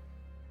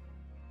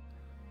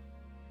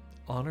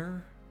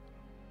 Honor,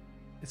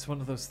 it's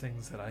one of those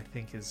things that I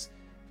think is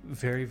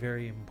very,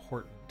 very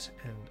important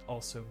and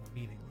also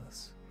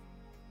meaningless.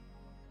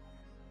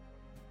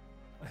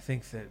 I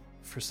think that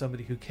for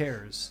somebody who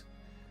cares,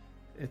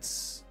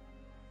 it's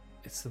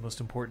the most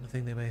important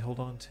thing they may hold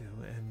on to,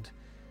 and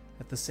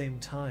at the same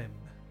time,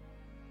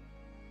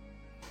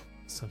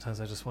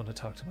 sometimes I just want to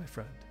talk to my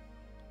friend.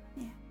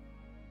 Yeah.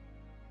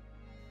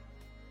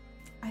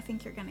 I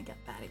think you're gonna get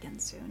that again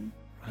soon.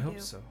 I hope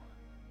so.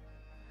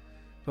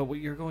 But what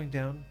you're going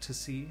down to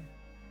see,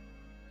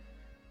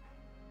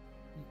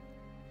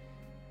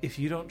 if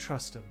you don't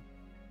trust him,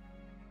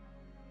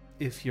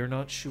 if you're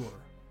not sure,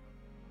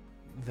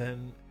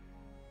 then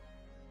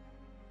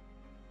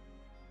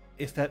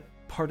if that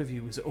part of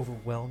you is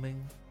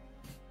overwhelming,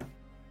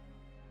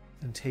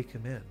 then take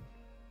him in.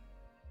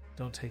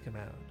 Don't take him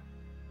out.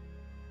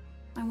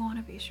 I want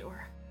to be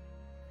sure.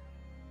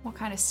 What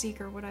kind of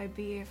seeker would I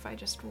be if I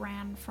just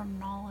ran from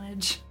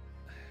knowledge?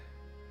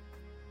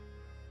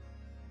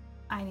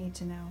 I need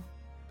to know.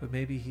 But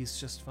maybe he's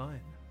just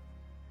fine,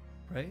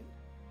 right?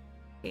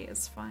 He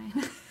is fine.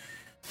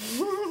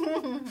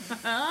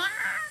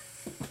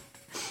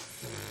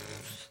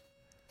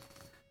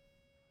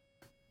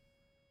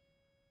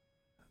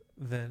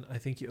 Then I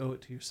think you owe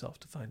it to yourself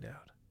to find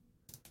out.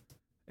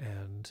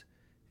 And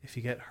if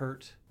you get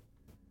hurt,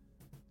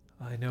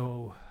 I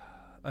know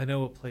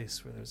a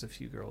place where there's a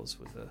few girls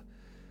with a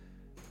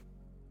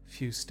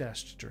few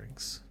stashed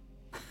drinks.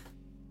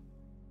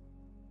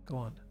 Go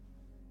on.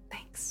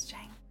 Thanks,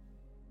 Jane.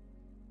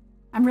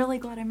 I'm really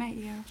glad I met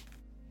you.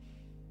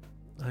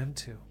 I'm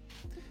too.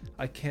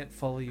 I can't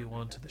follow you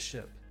onto the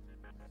ship.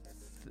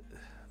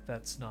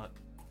 That's not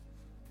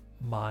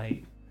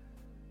my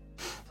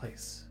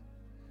place.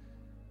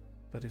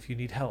 But if you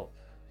need help,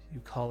 you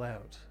call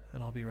out,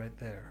 and I'll be right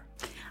there.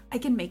 I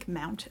can make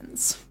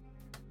mountains.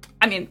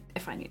 I mean,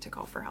 if I need to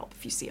call for help,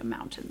 if you see a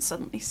mountain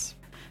suddenly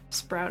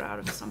sprout out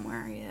of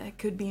somewhere, yeah, it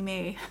could be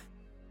me.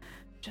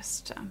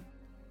 Just,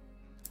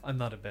 I'm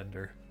not a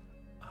bender.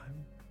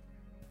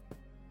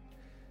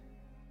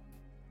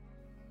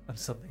 on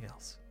something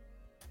else.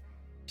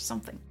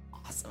 Something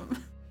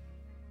awesome.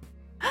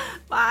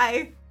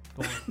 Bye.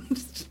 Go on.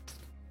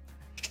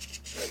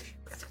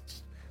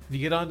 When you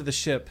get onto the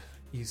ship,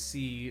 you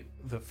see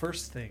the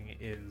first thing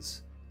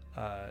is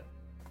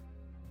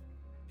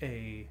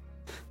a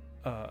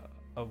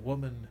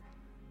woman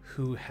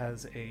who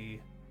has a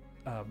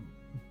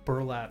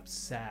burlap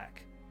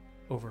sack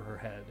over her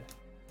head.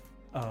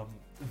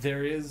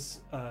 There is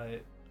a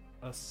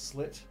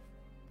slit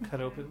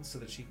cut open so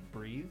that she can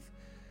breathe,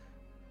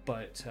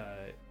 but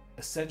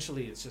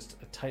essentially it's just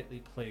a tightly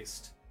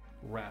placed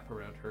wrap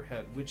around her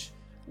head, which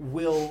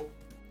will,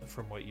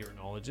 from what your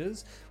knowledge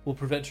is, will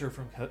prevent her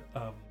from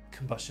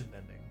combustion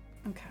bending.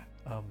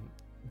 Okay.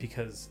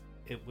 Because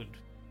it would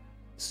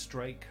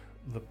strike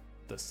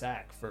the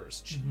sack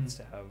first. She needs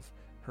to have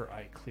her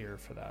eye clear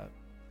for that.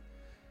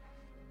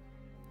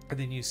 And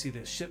then you see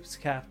the ship's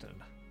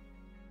captain.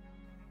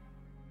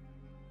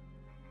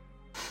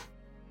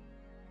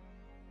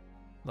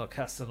 Not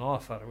casting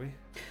off, are we?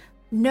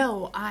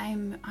 No,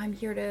 I'm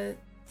here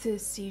to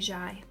see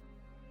Jai.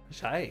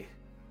 Jai?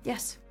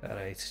 Yes. All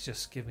right,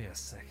 just give me a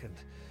second.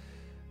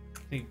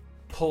 He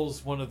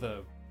pulls one of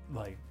the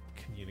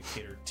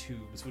communicator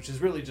tubes, which is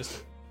really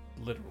just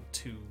a literal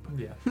tube.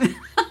 Yeah.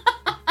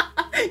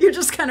 You're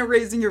just kind of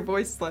raising your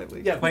voice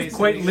slightly. Yeah,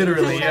 Quite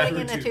literally. Yeah. Shouting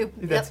in a tube.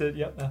 That's it.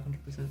 Yep.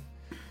 100%.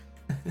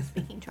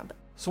 Speaking trumpet.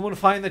 Someone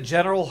find the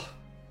general.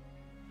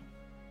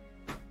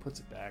 Puts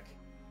it back.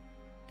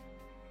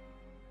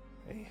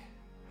 Hey,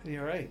 are you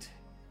alright?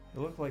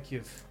 You look like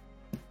you've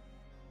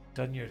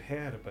done your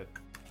hair, but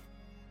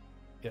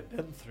you've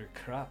been through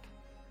crap.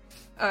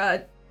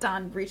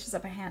 Don reaches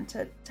up a hand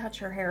to touch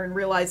her hair and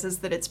realizes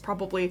that it's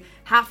probably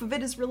half of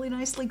it is really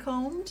nicely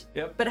combed,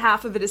 Yep. but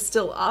half of it is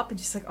still up, and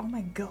she's like, "Oh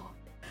my god."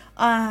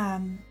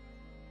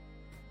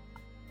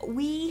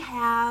 We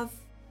have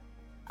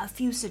a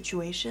few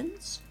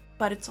situations,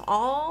 but it's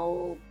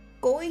all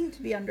going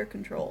to be under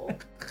control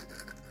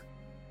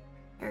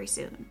very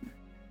soon.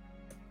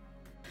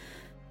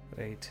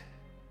 Right.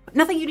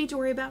 Nothing you need to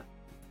worry about.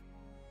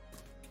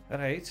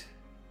 Alright.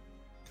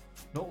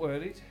 Not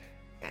worried.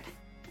 Good.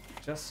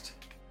 Just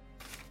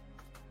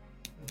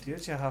do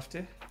what you have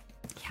to.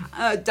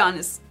 Yeah. Don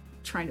is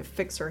trying to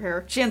fix her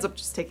hair. She ends up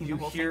just taking You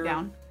the whole hear- thing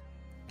down.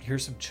 Hear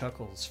some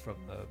chuckles from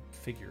the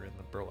figure in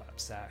the burlap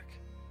sack.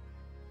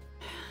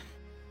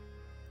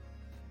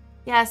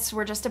 Yes,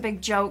 we're just a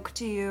big joke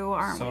to you,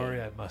 aren't we?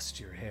 Sorry I mussed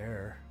your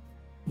hair.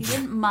 You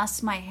didn't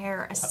muss my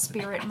hair. A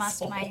spirit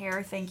mussed my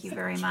hair. Thank you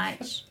very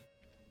much.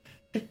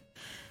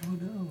 Oh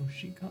no,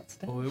 she got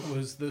stabbed. Oh, it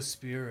was the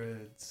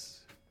spirits.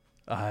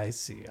 I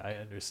see, I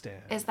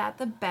understand. Is that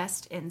the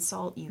best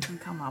insult you can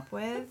come up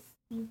with?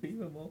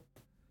 Unbelievable.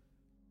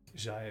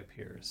 Jai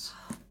appears.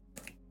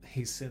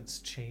 He's since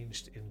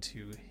changed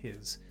into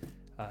his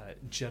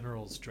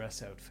general's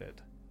dress outfit.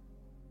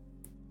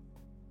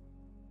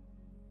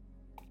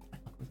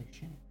 Look really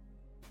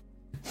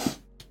shitty.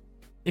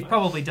 It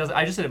probably does.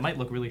 I just said it might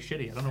look really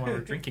shitty. I don't know why we're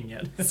drinking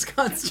yet.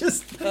 Scott's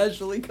just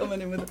casually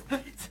coming in with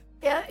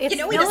Yeah, it's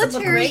You know, he doesn't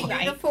look military great,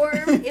 right?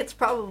 uniform. It's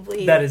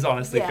probably That is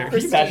honestly Yeah. fair. Can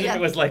you imagine Yeah. if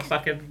it was like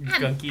fucking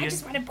gunky I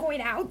just and want to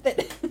point out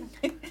that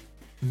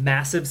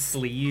massive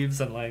sleeves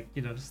and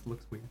just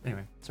looks weird.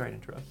 Anyway, sorry to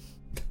interrupt.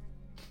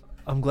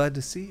 I'm glad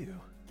to see you.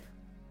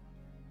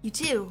 You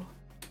too.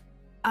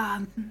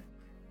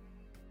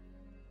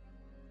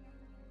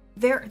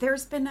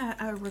 There's been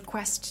a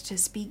request to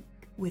speak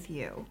with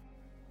you.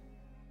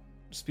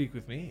 Speak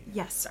with me.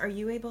 Yes, are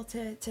you able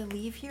to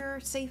leave here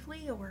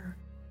safely, or?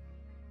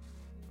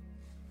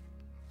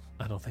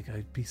 I don't think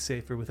I'd be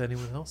safer with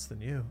anyone else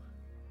than you.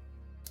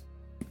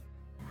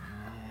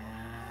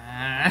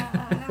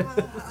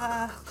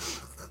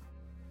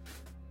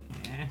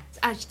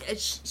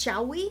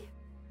 Shall we?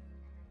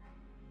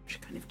 She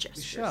kind of We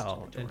gestures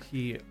shall. to the And door.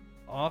 he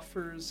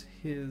offers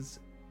his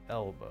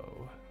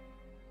elbow.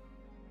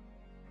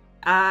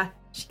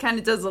 She kind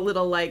of does a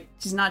little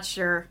she's not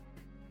sure,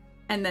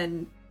 and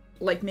then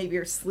maybe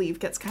her sleeve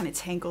gets kind of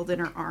tangled in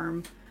her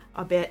arm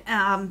a bit.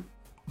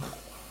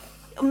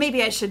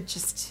 Maybe I should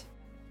just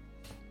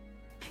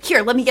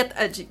here. Let me get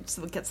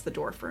so it gets the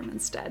door for him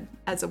instead,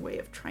 as a way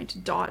of trying to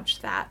dodge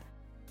that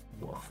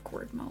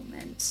awkward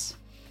moment.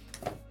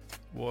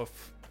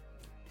 Woof.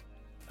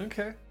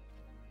 Okay.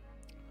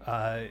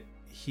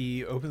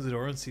 He opens the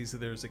door and sees that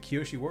there's a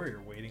Kyoshi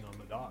warrior waiting on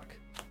the dock.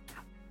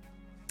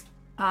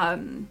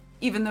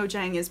 Even though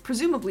Jang is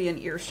presumably in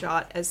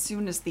earshot, as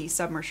soon as the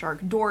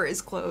Submershark door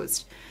is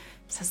closed,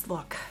 says,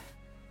 "Look,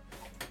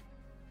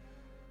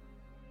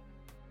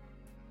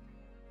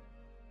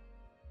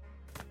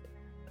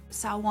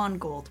 Salwan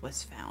gold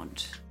was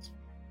found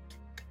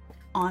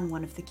on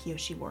one of the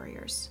Kyoshi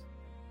warriors.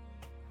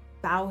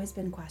 Bao has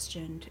been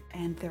questioned,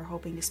 and they're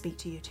hoping to speak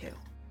to you too.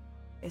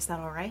 Is that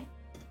all right?"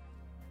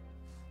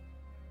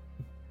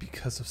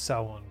 Because of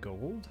Salwan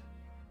Gold?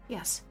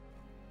 Yes.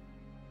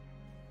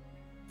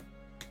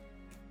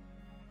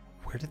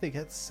 Where did they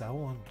get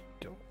Salwan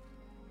Gold?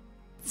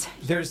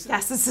 There's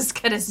guess is as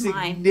good as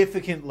mine.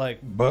 Significant,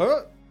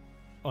 but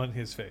on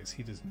his face.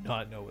 He does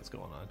not know what's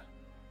going on.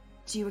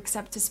 Do you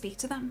accept to speak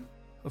to them?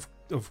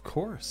 Of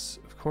course.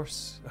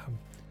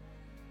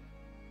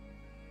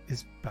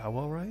 Is Bao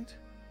all right?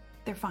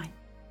 They're fine.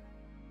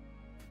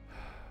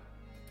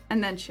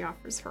 And then she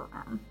offers her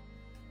arm.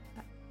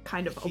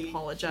 Kind of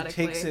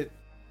apologetically. He takes it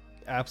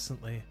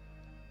absently.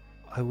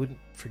 I wouldn't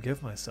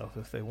forgive myself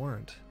if they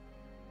weren't.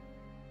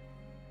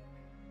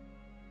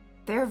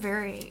 They're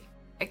very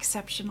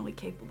exceptionally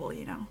capable,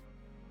 you know.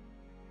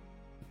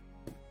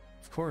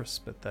 Of course,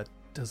 but that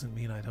doesn't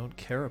mean I don't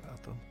care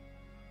about them.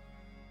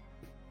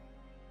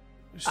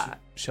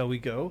 Shall we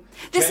go?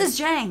 This is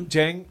Jang.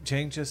 Jang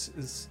just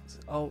is.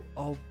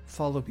 I'll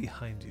follow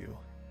behind you,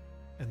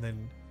 and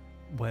then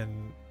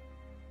when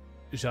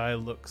Jai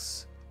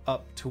looks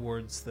up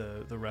towards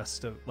the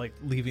rest of, like,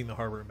 leaving the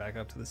harbor and back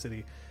up to the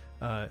city,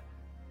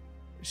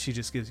 she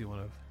just gives you one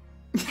of.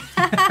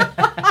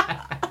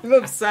 I'm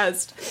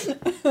obsessed.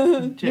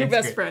 Your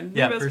best friend.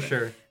 Yeah, for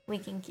sure.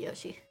 Winking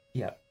Kiyoshi.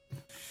 Yeah.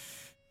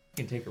 You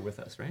can take her with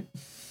us, right?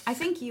 I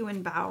think you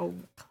and Bao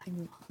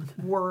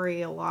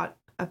worry a lot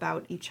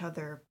about each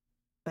other,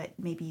 but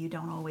maybe you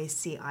don't always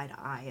see eye to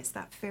eye. Is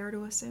that fair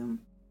to assume?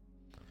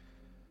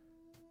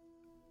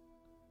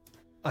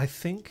 I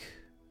think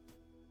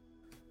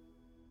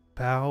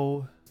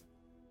Bao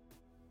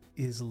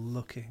is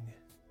looking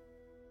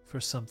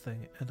for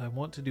something, and I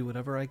want to do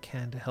whatever I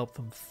can to help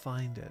them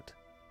find it.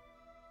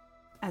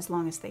 As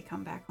long as they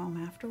come back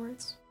home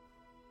afterwards?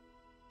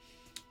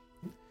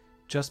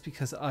 Just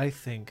because I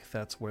think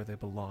that's where they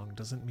belong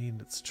doesn't mean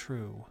it's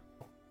true.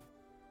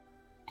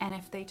 And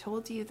if they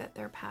told you that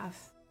their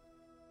path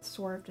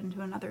swerved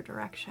into another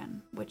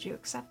direction, would you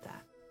accept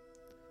that?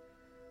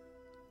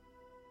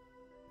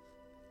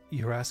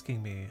 You're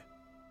asking me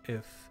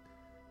if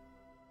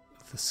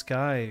the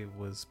sky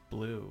was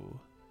blue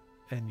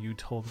and you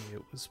told me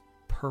it was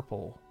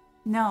purple.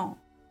 No.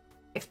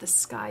 If the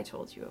sky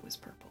told you it was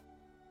purple.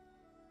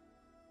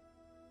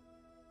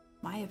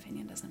 My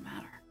opinion doesn't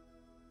matter.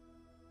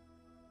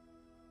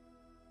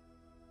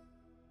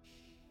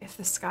 If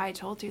the sky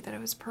told you that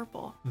it was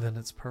purple. Then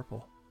it's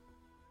purple.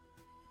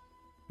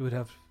 You would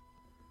have...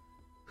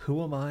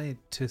 Who am I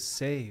to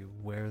say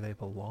where they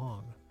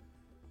belong?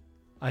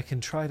 I can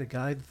try to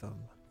guide them.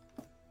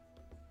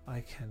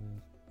 I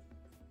can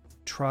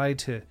try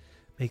to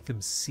make them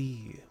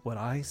see what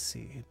I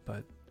see,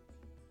 but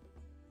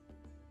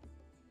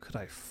could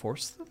I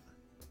force them?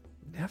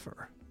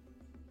 Never.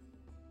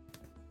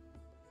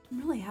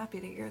 I'm really happy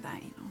to hear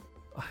that, you know.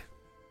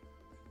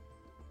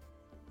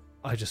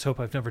 I just hope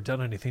I've never done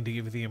anything to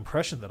give you the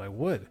impression that I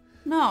would.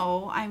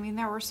 No, I mean,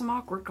 there were some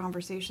awkward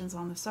conversations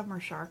on the Summer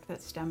Shark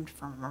that stemmed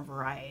from a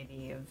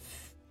variety of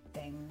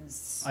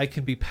things. I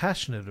can be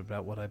passionate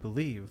about what I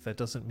believe. That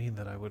doesn't mean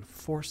that I would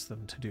force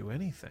them to do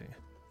anything.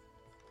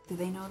 Do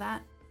they know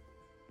that?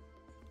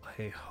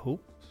 I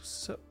hope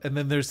so. And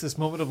then there's this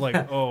moment of like,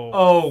 oh.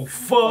 Oh,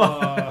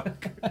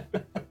 fuck.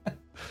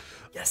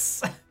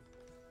 Yes.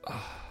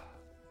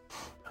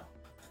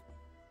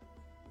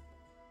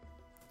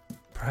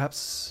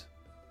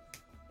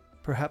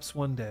 Perhaps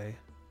one day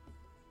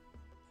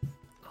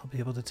I'll be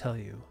able to tell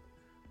you,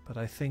 but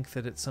I think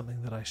that it's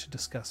something that I should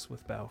discuss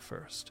with Bao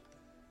first.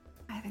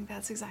 I think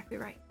that's exactly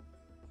right.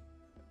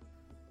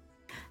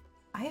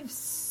 I have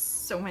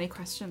so many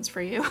questions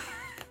for you.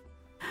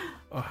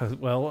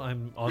 Well,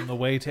 I'm on the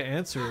way to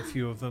answer a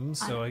few of them,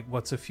 so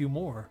what's a few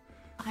more?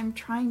 I'm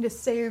trying to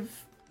save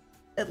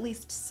at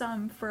least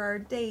some for our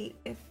date,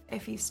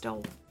 if you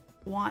still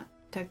want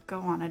to go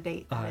on a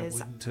date. I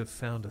wouldn't have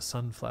found a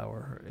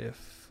sunflower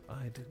if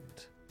I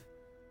didn't.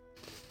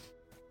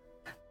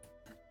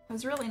 It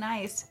was really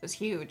nice. It was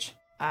huge.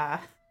 How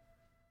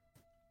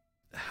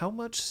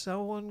much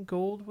Sawan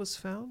gold was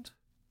found?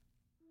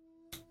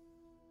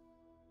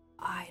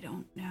 I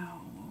don't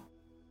know.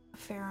 A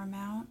fair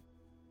amount.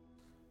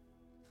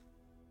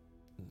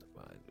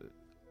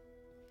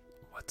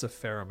 What's a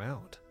fair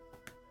amount?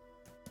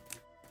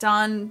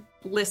 Dawn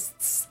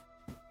lists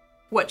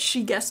what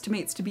she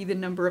guesstimates to be the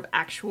number of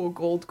actual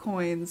gold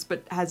coins,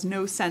 but has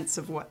no sense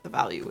of what the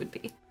value would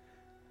be.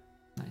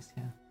 Nice,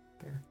 yeah.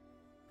 Fair.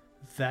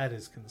 That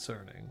is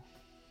concerning.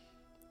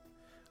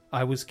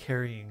 I was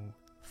carrying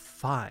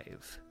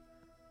 5.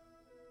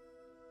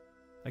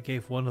 I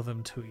gave one of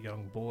them to a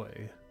young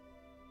boy.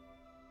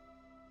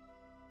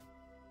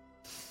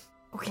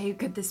 Okay,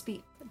 could this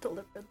be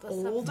Delivered this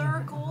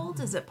older gold?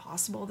 Is it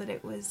possible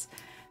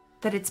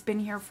that it's been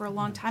here for a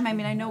long time? I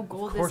mean, I know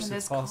gold isn't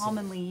as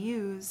commonly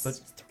used. But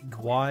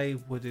why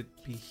would it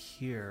be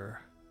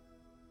here?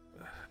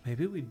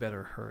 Maybe we'd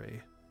better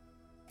hurry.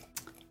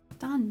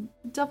 Dawn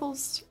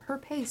doubles her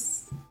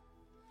pace.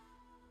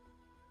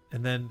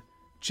 And then,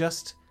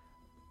 just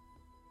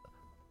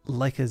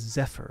like a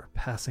zephyr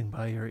passing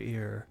by your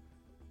ear,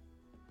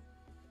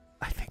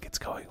 I think it's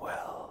going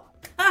well.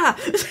 Ah!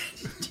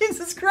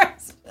 Jesus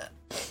Christ!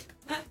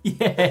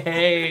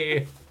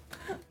 Yay!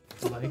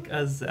 Like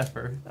a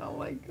zephyr. Oh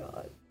my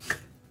god.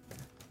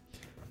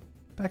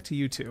 Back to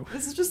you two.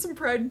 This is just some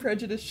Pride and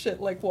Prejudice shit,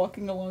 like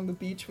walking along the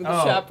beach with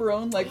a Oh.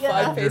 chaperone, like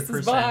Yeah. 5 paces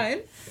 100%.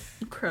 behind.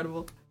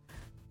 Incredible.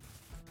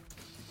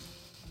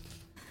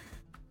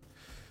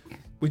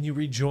 When you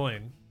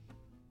rejoin,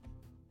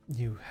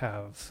 you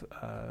have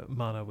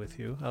mana with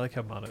you. I like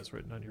how mana is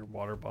written on your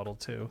water bottle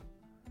too.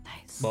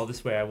 Nice. Well,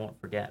 this way I won't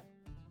forget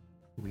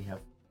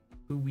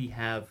who we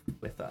have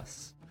with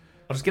us.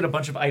 I'll just get a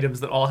bunch of items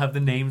that all have the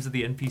names of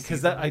the NPCs.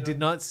 Because I did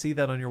not see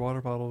that on your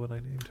water bottle when I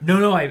named her.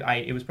 No,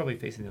 it was probably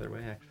facing the other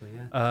way, actually,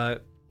 yeah.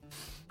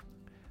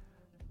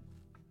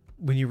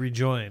 When you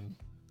rejoin,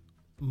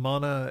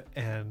 Mana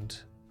and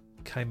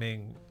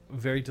Kaiming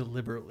very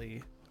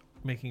deliberately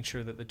making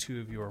sure that the two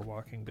of you are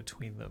walking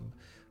between them.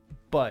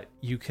 But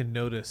you can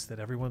notice that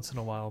every once in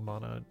a while,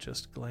 Mana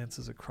just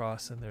glances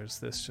across and there's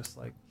this just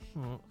like,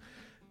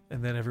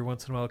 and then every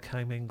once in a while,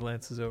 Kaiming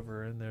glances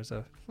over and there's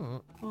a,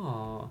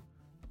 Aww.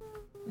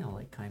 I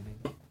like Kaiming.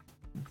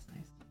 That's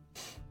nice.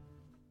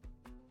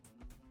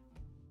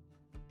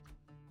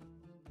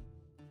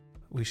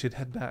 We should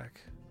head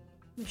back.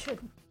 We should.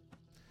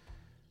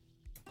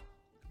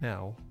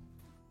 Now,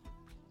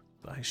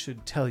 I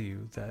should tell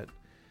you that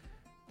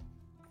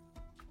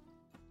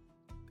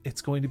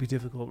it's going to be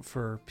difficult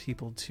for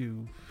people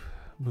to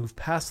move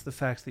past the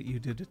fact that you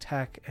did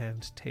attack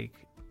and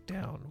take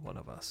down one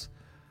of us.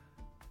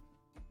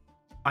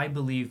 I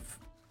believe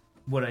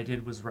what I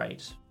did was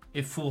right,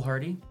 if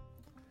foolhardy,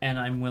 and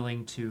I'm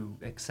willing to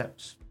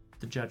accept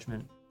the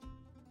judgment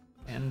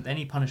and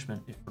any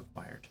punishment if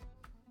required.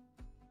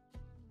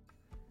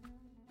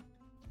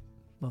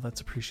 Well,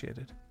 that's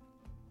appreciated.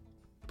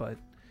 But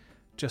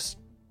just,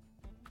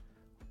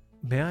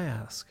 may I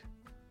ask,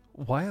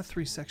 why a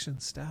 3-section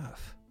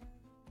staff?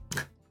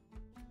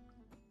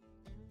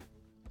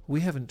 We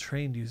haven't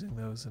trained using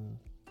those in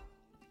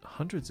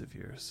hundreds of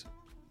years.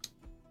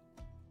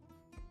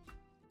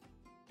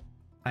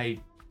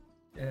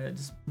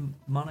 Does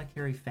Mana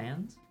carry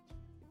fans?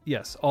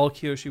 Yes, all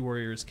Kyoshi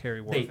warriors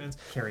carry war fans.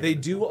 They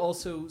do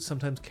also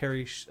sometimes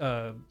carry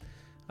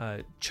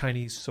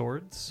Chinese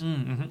swords.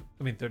 Mm-hmm.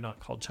 I mean, they're not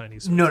called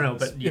Chinese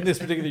swords in this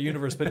particular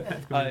universe, but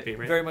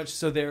very much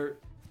so.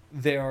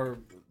 They are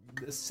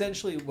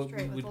essentially what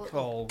we would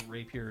call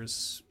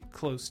rapiers,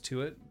 close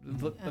to it,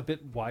 a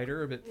bit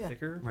wider, a bit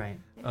thicker. Right.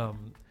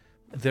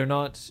 They're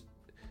not.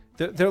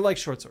 They're like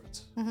short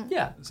swords. Mm-hmm.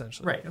 Yeah.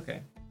 Essentially. Right.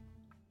 Okay.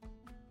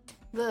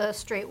 The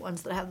straight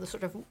ones that have the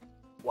sort of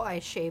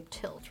Y-shaped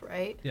hilt,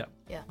 right? Yeah.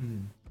 Yeah.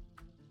 Mm.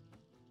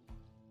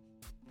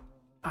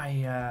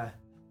 I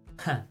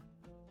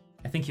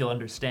think you'll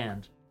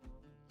understand,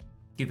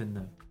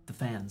 given the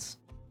fans.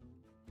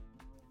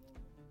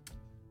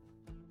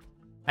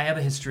 I have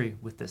a history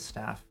with this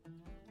staff.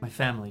 My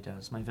family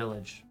does, my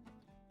village.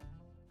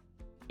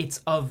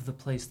 It's of the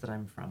place that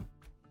I'm from.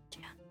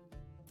 Yeah.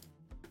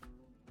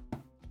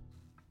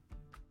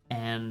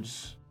 And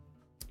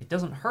it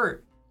doesn't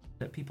hurt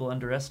that people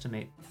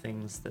underestimate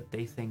things that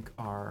they think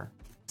are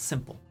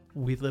simple.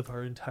 We live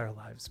our entire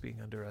lives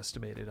being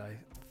underestimated. I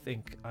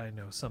think I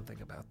know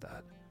something about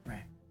that.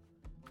 Right.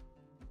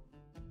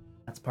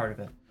 That's part of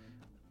it.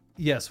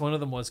 Yes, one of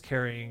them was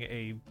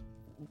carrying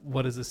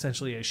what is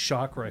essentially a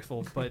shock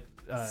rifle, but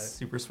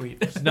super sweet.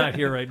 It's not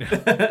here right now.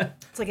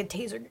 It's like a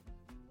taser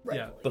rifle.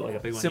 Yeah, but like a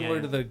big one.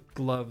 Similar to the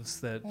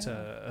gloves that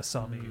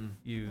Asami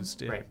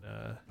used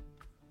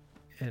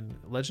in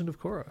Legend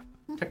of Korra.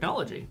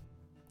 Technology.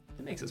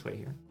 It makes its way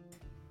here.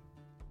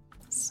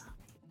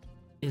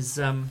 Is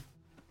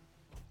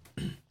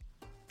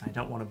I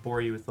don't want to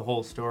bore you with the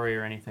whole story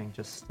or anything,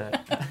 just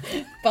that.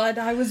 But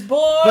I was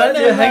born. But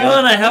hang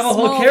on, I have a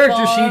whole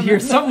character sheet here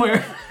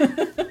somewhere.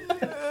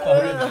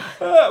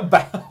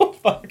 Bow.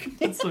 Fuck.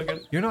 That's so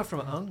good. You're not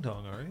from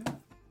Angdong, are you?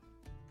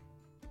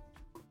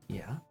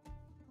 Yeah.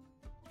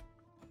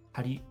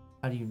 How do you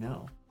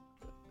know?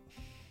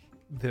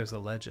 There's a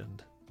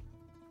legend.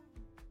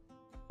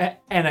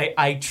 And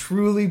I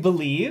truly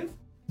believe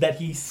that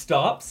he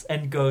stops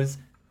and goes,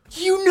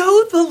 "You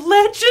know the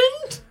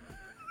legend?"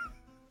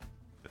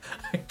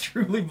 I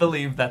truly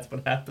believe that's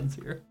what happens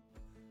here.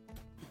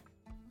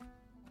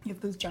 You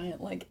have those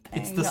giant eyes.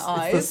 It's the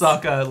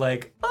Sokka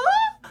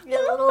Yeah,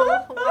 little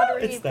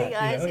watery It's that, big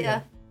eyes,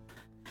 yeah.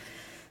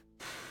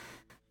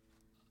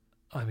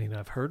 I mean,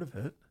 I've heard of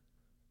it.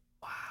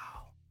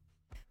 Wow.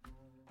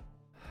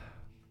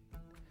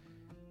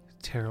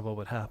 Terrible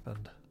what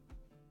happened.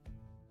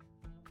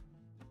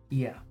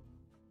 Yeah.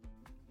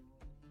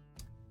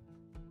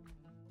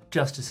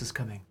 Justice is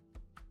coming.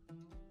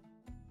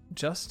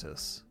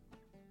 Justice?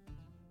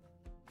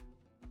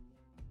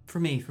 For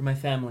me, for my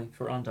family,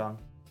 for Andong.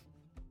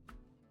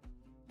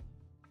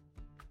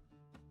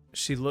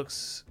 She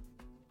looks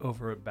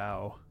over at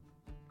Bao.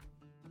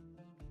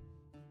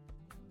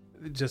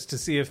 Just to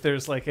see if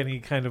there's like any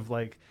kind of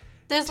like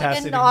There's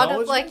like a nod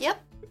of like,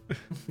 yep.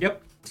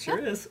 Yep, sure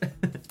is.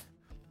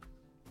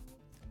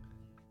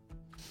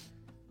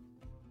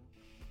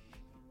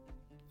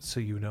 So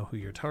you know who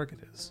your target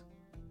is?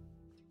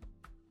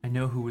 I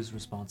know who was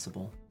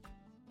responsible.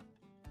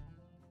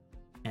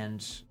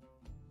 And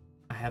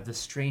I have the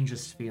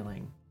strangest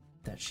feeling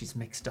that she's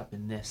mixed up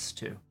in this,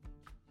 too.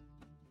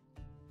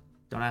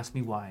 Don't ask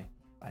me why.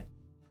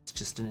 It's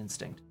just an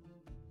instinct.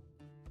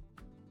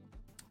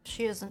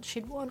 She isn't.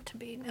 She'd want to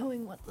be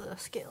knowing what the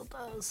scale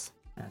does.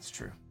 That's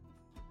true.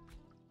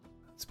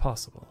 It's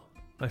possible.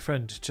 My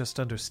friend, just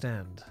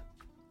understand.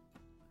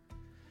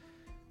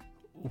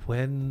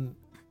 When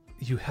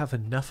you have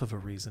enough of a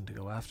reason to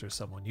go after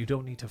someone, you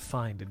don't need to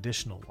find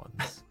additional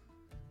ones.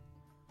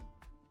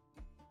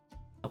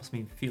 Helps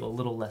me feel a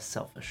little less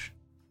selfish.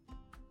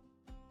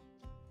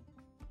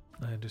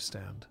 I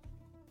understand.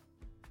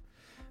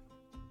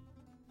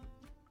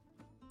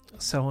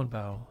 Sao and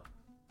Bao,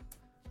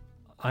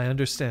 I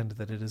understand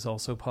that it is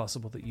also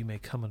possible that you may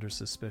come under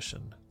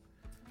suspicion.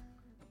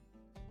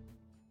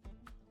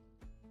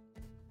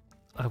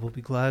 I will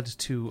be glad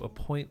to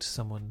appoint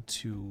someone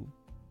to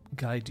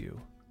guide you.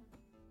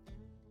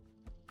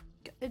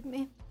 Guide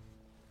me.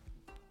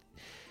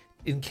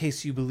 In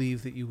case you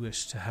believe that you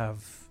wish to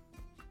have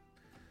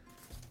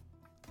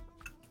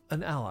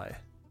an ally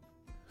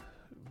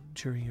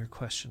during your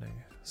questioning.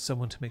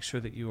 Someone to make sure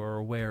that you are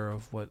aware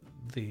of what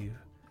the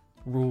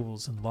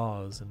rules and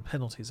laws and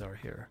penalties are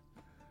here.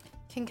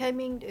 Can Kai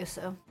Ming do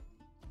so?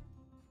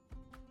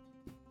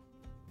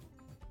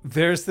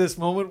 There's this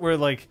moment where,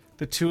 like,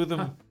 the two of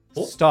them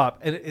stop,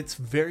 and it's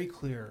very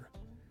clear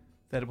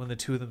that when the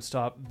two of them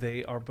stop,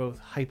 they are both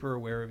hyper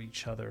aware of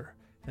each other,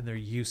 and they're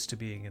used to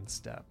being in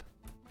step.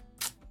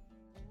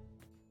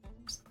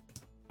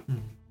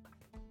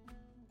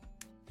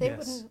 They Yes.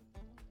 wouldn't.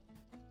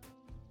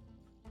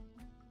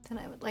 Then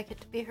I would like it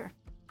to be her.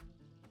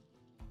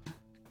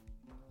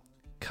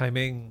 Kai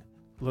Ming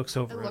looks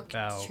I over look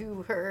at Bao.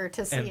 to her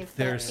to see And if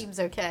that there's- seems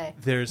okay.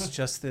 There's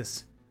just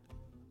this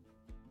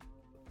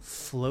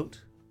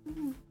float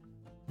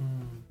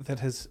that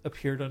has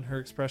appeared on her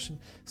expression,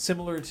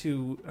 similar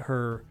to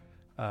her.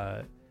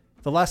 The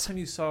last time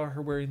you saw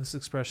her wearing this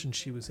expression,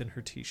 she was in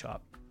her tea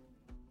shop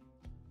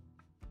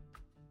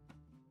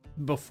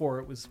before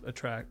it was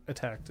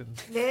attacked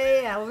and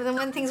Yeah. Well, then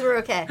when things were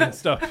okay.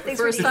 stuff. Things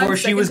were First decent. time, Before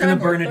she was going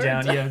to second burn it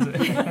time, down,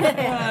 or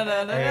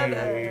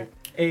yeah.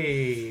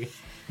 Hey.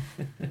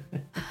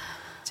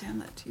 Damn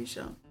that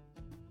t-shirt.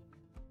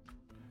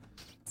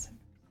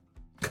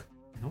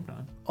 Hold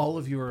on. All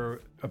of you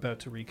are about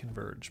to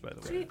reconverge, by the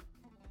way. Sweet.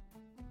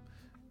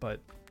 But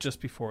just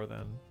before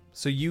then,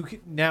 so you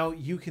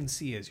can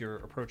see as you're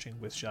approaching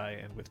with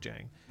Zhai and with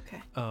Jang.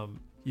 Okay.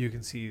 You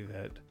can see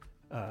that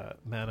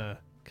Mana,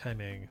 Kai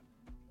Ming,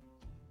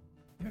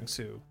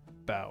 Youngsu,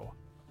 Bao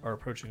are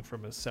approaching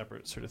from a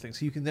separate sort of thing.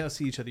 So you can now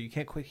see each other. You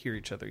can't quite hear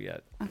each other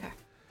yet. Okay.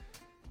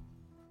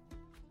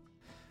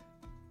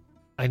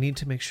 I need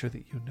to make sure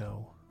that you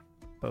know,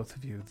 both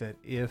of you, that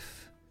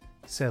if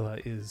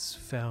Sela is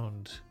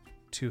found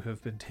to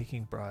have been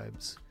taking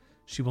bribes,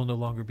 she will no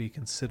longer be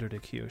considered a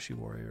Kyoshi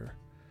warrior.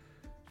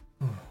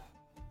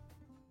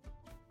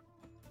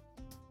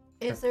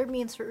 Is there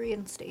means for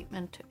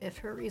reinstatement if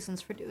her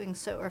reasons for doing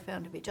so are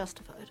found to be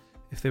justified?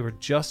 If they were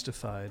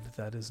justified,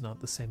 that is not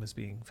the same as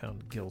being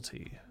found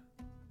guilty.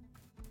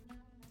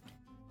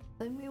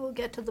 Then we will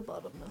get to the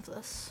bottom of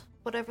this,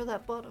 whatever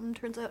that bottom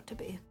turns out to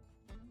be.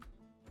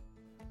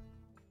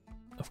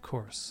 Of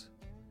course.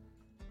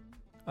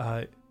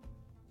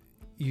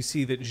 You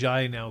see that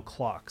Zhai now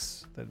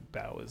clocks that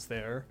Bao is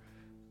there.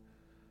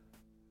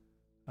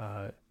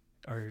 And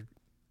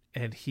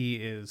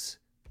he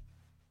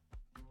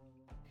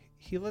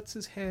lets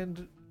his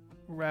hand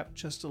wrap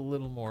just a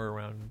little more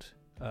around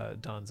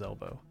Don's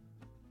elbow.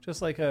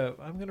 Just like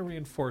I'm going to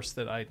reinforce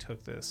that I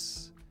took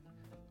this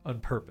on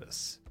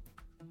purpose.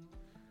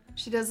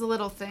 She does a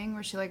little thing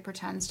where she like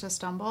pretends to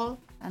stumble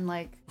and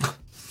like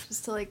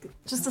just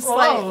a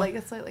slight Whoa. like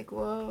it's like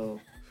whoa.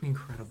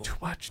 Incredible. Too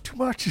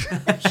much.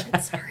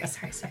 Shit, sorry.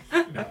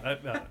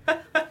 No.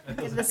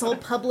 This whole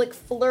public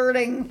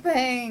flirting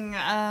thing.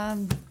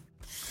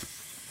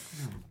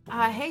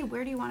 Hey,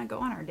 where do you want to go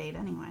on our date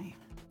anyway?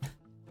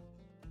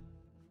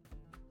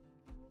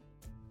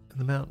 In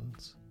the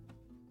mountains.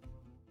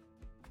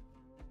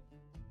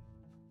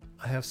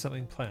 I have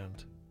something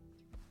planned.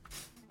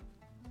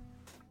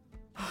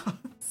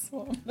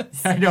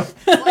 I know.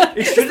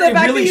 It the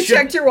fact that you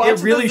checked your watch It at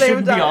the really same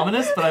shouldn't be time.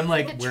 ominous, but I'm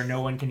like, where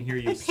no one can hear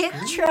you. Pit scream?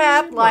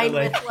 trap lined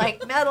like- with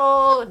like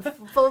metal and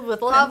filled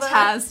with lava.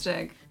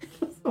 Fantastic.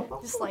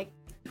 Just like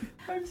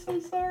I'm so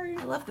sorry.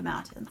 I love the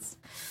mountains.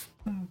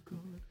 Oh, God.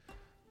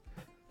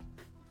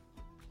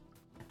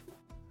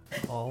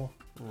 All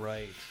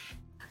right.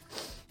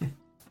 And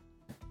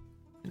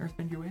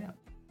earthbend your way up,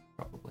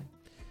 probably.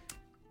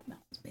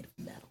 Mountains made of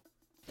metal.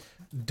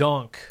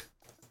 Donk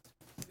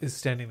is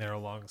standing there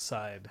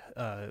alongside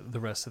the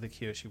rest of the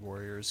Kyoshi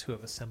warriors who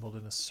have assembled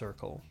in a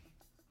circle.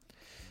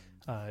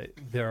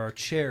 There are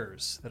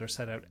chairs that are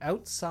set out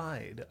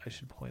outside, I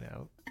should point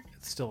out.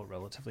 It's still a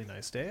relatively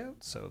nice day out,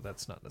 so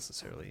that's not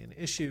necessarily an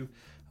issue.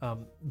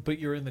 But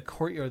you're in the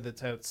courtyard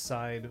that's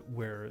outside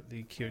where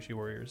the Kyoshi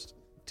warriors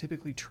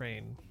typically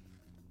train.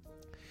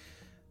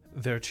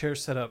 There are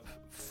chairs set up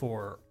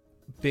for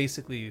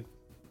basically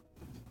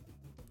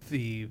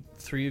the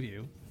three of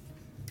you,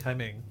 Kai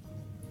Ming,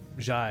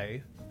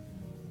 Zhai,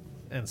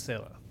 and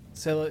Sela.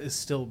 Sela is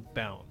still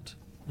bound.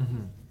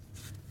 Mm-hmm.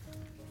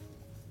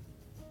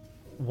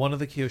 One of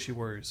the Kyoshi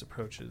warriors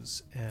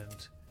approaches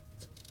and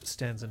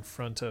stands in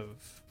front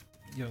of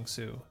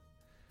Youngsu.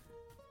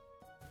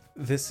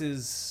 This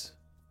is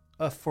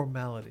a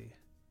formality.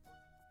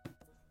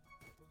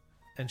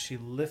 And she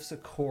lifts a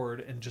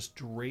cord and just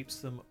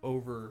drapes them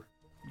over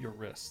your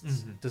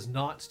wrists. Does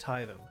not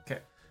tie them. Okay.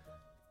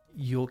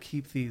 You'll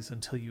keep these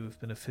until you have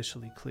been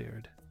officially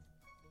cleared.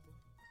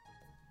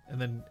 And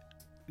then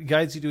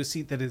guides you to a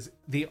seat that is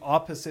the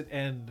opposite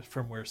end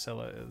from where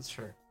Sela is.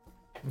 Sure.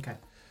 Okay.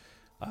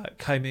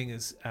 Kai Ming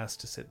is asked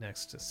to sit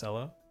next to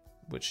Sela,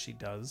 which she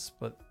does.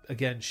 But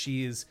again,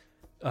 she is...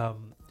 let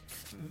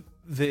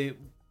me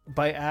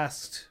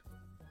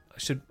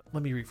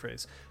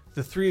rephrase.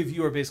 The three of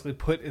you are basically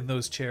put in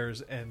those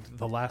chairs, and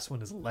the last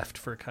one is left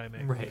for Kai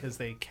Ming because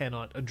they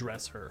cannot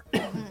address her.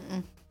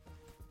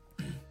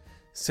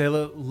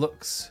 Sela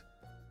looks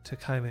to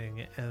Kai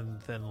Ming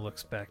and then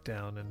looks back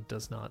down and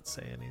does not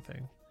say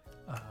anything.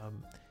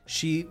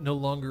 She no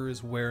longer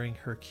is wearing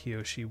her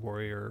Kyoshi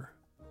warrior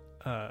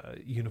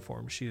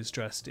uniform. She is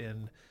dressed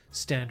in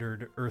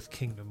standard Earth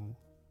Kingdom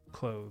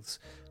clothes.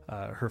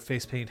 Her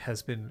face paint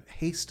has been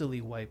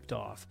hastily wiped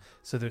off,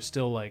 so there's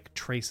still like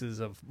traces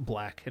of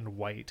black and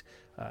white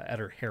at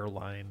her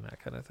hairline, that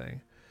kind of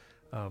thing.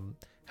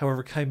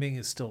 However, Kai Ming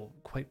is still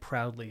quite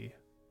proudly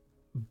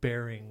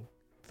bearing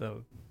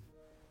the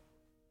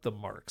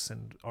marks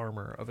and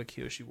armor of a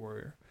Kyoshi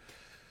warrior.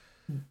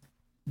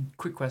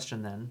 Quick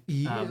question then.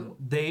 Yeah.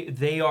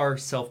 They are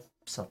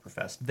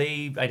self-professed.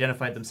 They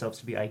identified themselves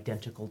to be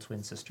identical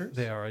twin sisters.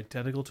 They are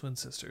identical twin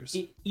sisters.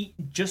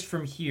 Just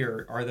from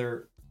here,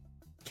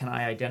 can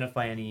I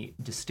identify any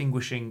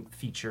distinguishing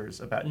features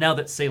about now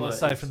that Sela?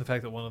 Aside from the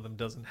fact that one of them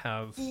doesn't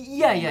have.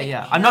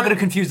 Yeah. I'm not going to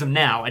confuse them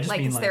now. I just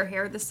mean is their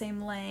hair the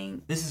same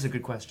length? This is a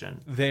good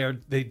question.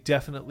 They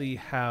definitely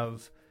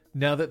have,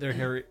 now that their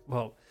hair,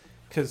 well,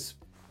 because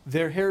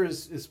their hair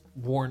is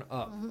worn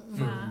up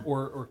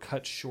or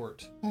cut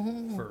short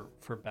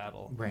for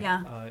battle. Right.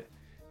 Yeah.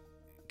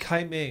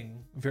 Kai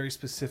Ming very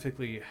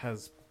specifically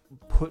has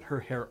put her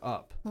hair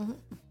up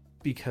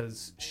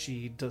because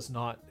she does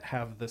not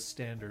have the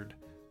standard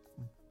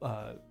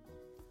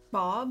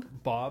Bob?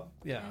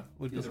 Yeah,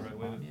 would be Feels the like right a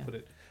way bob, to yeah. put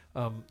it.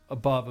 A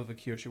bob of a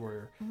Kyoshi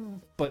warrior.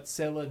 But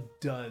Sela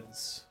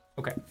does.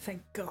 Okay.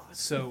 Thank God.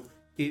 So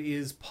it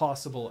is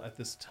possible at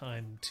this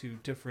time to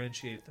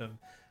differentiate them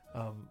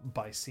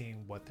by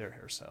seeing what their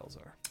hairstyles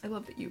are. I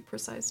love that you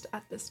precised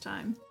at this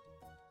time.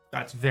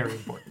 That's very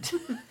important.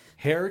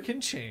 Hair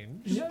can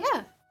change.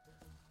 Yeah.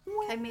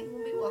 Kai Ming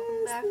will be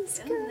walking back and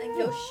then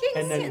go shit,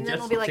 and then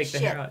we'll be like, take the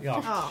shit. hair out.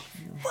 Yeah. Oh,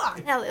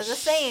 fuck. Hell, they're the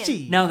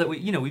same. Now that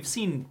we've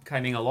seen Kai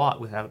Ming a lot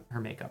without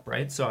her makeup,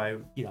 right? So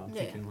I'm Yeah.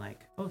 thinking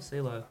like, oh,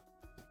 Sela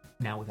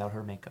now without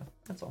her makeup.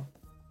 That's all.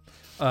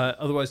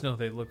 Otherwise, no,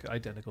 they look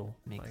identical.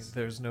 Makes- Like,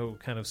 there's no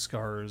kind of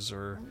scars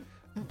or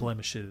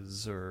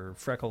blemishes or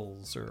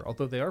freckles, or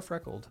although they are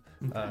freckled,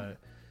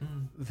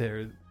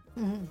 they're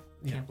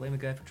Can't blame a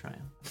guy for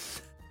trying.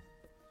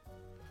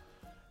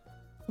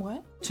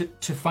 What?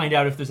 To find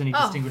out if there's any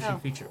distinguishing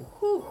feature.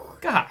 Whew.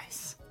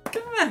 Guys.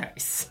 Get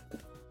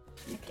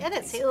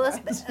it, Sela's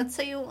bad,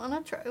 so you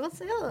want to try with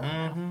Sela.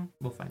 Mm-hmm.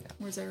 We'll find out.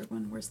 Where's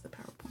everyone? Where's the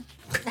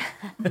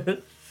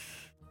PowerPoint?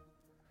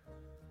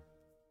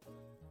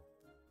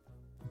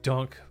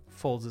 Donk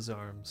folds his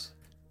arms.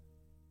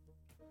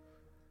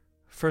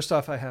 First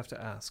off, I have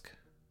to ask,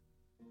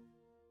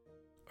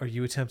 are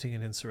you attempting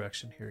an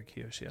insurrection here at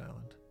Kyoshi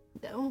Island?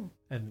 No.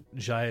 And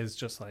Jai is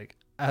just like,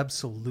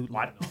 absolutely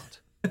What? not.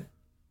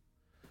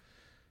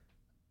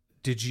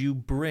 Did you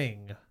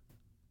bring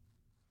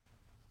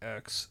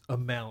X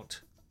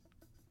amount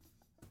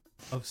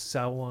of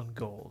Sawan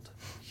gold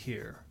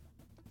here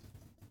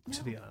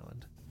to the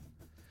island?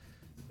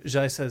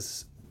 Jai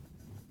says,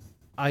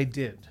 I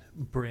did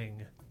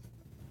bring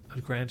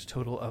a grand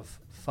total of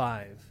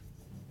 5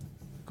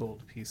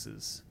 gold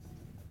pieces.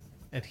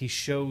 And he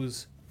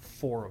shows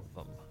 4 of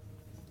them.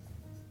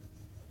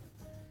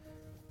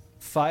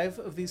 5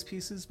 of these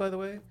pieces, by the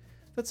way,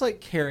 that's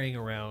like carrying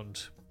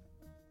around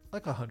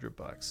like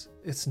 $100.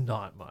 It's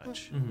not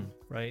much,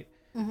 right?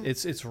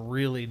 It's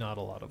really not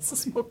a lot of This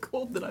is money. more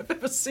gold than I've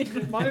ever seen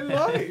in my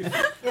life.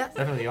 Yeah.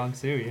 Definitely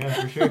Yangsu,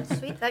 yeah, for sure.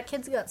 Sweet, that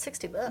kid's got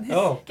 $60.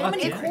 Oh, How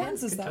many yeah.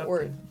 coins is Good that job,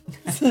 worth?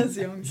 Says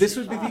young. This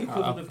would be the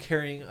equivalent of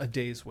carrying a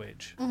day's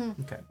wage.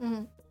 Okay.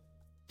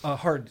 A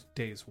hard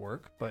day's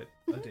work, but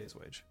a day's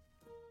wage.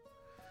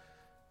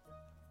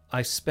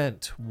 I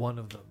spent one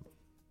of them.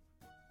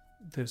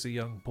 There's a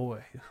young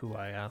boy who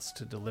I asked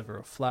to deliver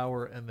a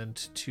flower and then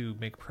to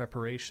make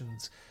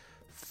preparations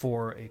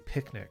for a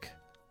picnic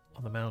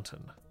on the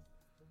mountain.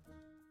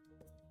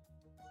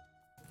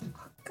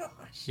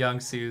 Gosh.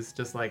 Yangsu's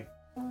just like,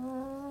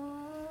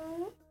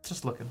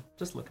 just looking.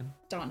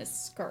 Dawn is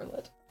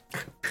scarlet.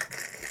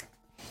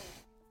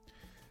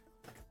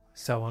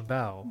 Sawan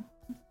Bao,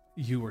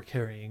 you were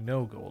carrying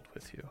no gold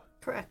with you.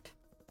 Correct.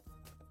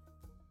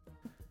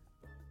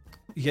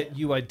 Yet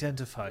you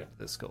identified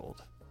this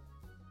gold.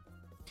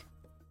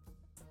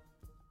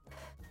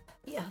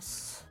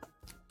 Yes.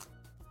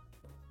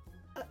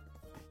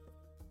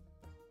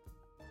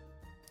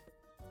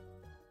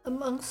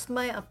 Amongst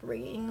my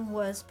upbringing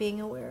was being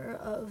aware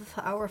of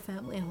our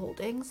family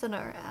holdings and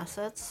our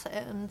assets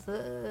and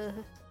the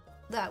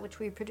that which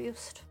we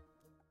produced.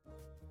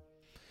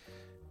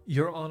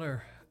 Your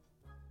Honor,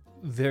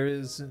 there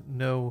is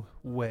no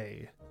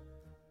way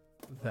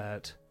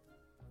that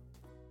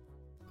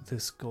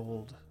this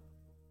gold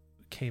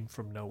came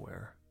from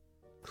nowhere.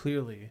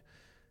 Clearly,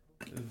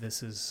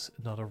 this is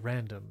not a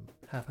random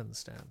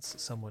happenstance.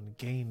 Someone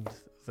gained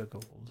the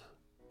gold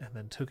and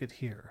then took it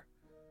here.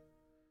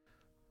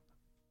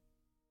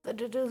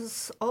 That it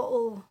is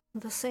all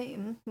the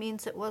same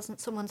means it wasn't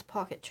someone's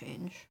pocket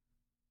change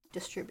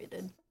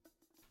distributed.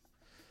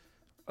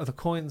 Are the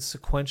coins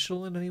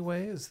sequential in any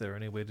way? Is there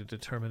any way to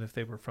determine if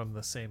they were from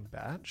the same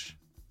batch?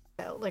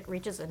 Bao, like,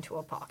 reaches into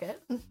a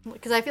pocket.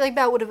 Because I feel like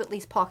Bao would have at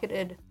least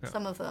pocketed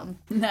some of them.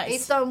 Nice.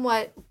 Based on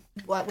what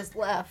was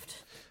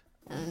left.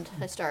 And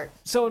I start...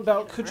 So,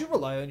 about, could you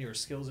rely on your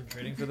skills and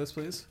training for this,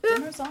 please?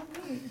 Dinner's on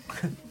me.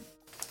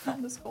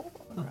 On this gold.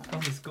 Oh,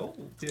 this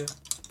gold. Yeah.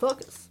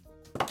 Focus.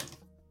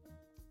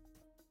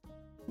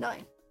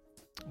 9.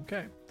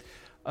 Okay.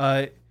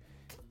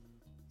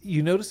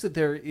 You notice that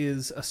there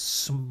is a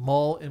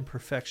small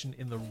imperfection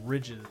in the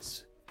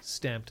ridges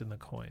stamped in the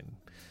coin.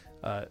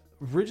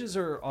 Ridges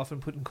are often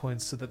put in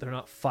coins so that they're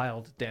not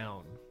filed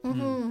down.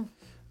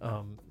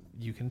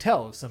 You can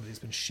tell if somebody's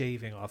been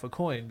shaving off a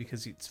coin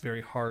because it's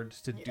very hard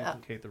to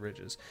duplicate the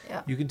ridges.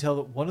 Yeah. You can tell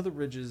that one of the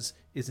ridges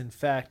is, in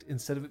fact,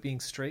 instead of it being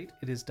straight,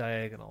 it is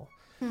diagonal.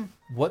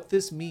 What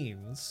this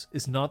means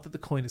is not that the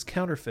coin is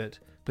counterfeit,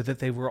 but that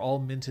they were all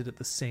minted at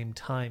the same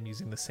time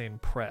using the same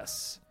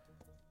press.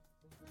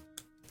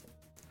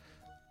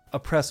 A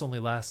press only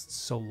lasts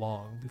so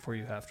long before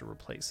you have to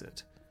replace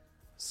it.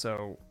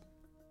 So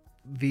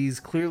these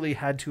clearly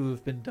had to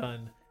have been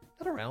done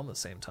at around the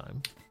same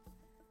time.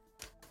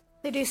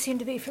 They do seem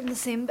to be from the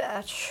same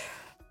batch.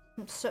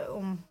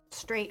 So,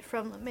 straight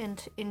from the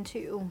mint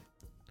into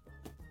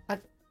a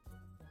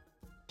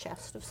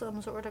chest of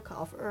some sort, a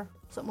coffer,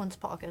 someone's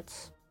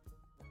pockets.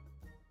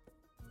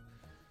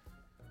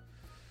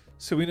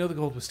 So we know the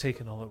gold was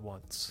taken all at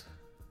once.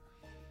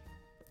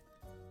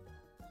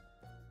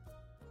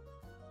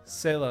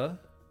 Selah,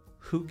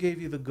 who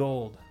gave you the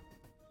gold?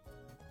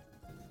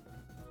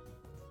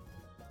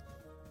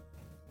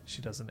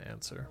 She doesn't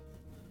answer.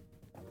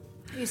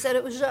 You said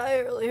it was Jai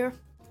earlier.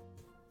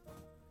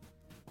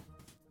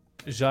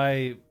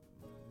 Jai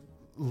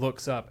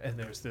looks up and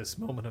there's this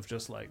moment of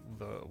just like,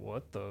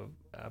 what the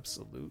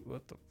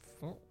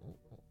fuck?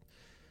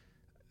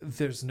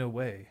 There's no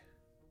way.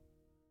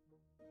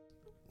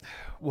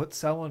 What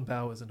Salwan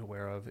Bao isn't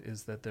aware of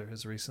is that there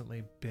has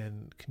recently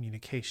been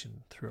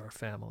communication through our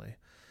family.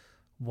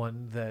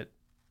 One that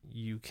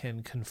you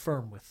can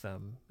confirm with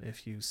them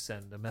if you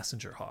send a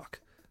messenger hawk.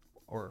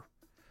 Or,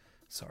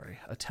 sorry,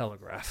 a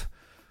telegraph.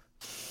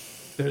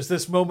 There's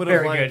this moment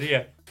Very of like... good,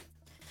 yeah.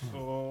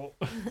 Oh.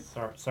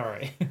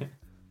 Sorry.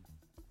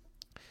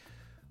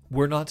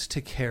 We're not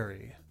to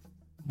carry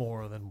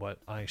more than what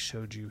I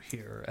showed you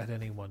here at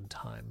any one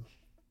time.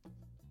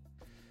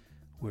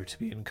 We're to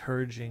be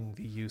encouraging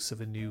the use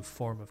of a new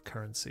form of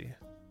currency.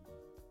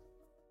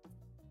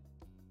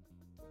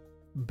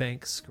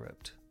 Bank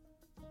script.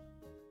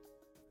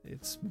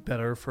 It's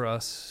better for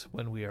us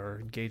when we are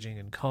engaging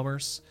in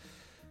commerce.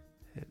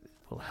 It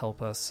will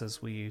help us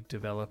as we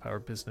develop our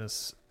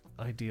business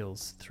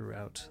ideals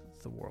throughout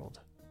the world.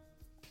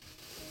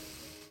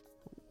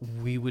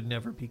 We would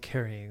never be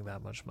carrying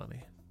that much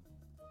money.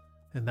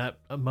 And that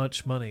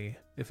much money,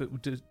 if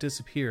it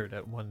disappeared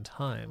at one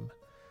time,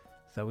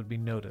 that would be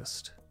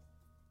noticed.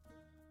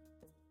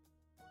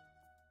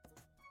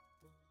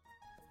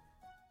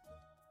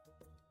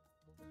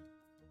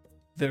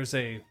 There's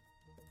a...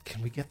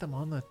 Can we get them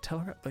on the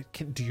telegraph?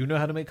 Like, do you know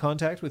how to make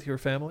contact with your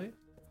family?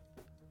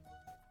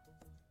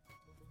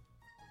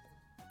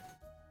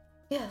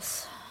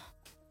 Yes.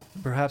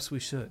 Perhaps we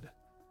should.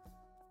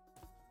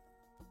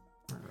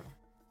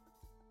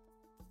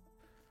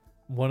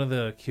 One of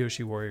the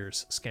Kyoshi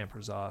warriors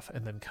scampers off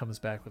and then comes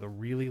back with a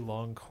really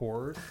long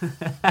cord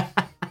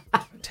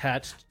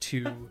attached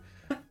to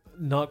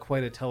not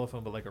quite a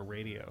telephone, but like a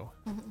radio.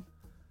 Mm-hmm.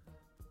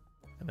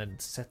 And then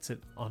sets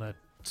it on a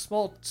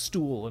small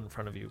stool in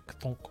front of you.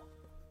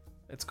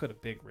 It's quite a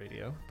big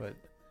radio, but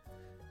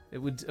it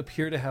would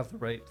appear to have the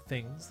right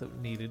things that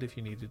were needed if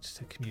you needed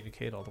to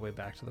communicate all the way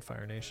back to the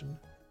Fire Nation.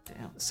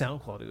 Damn.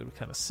 Sound quality would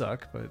kind of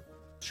suck, but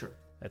Sure.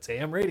 that's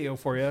AM radio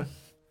for you.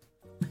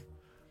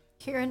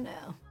 Here and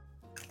now.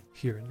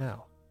 Here and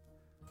now.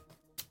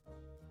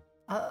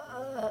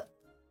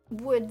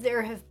 Would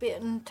there have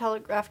been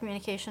telegraph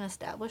communication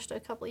established a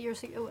couple of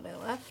years ago when I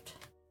left?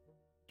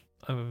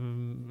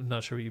 I'm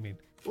not sure what you mean.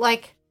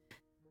 Like,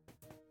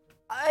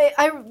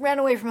 I ran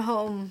away from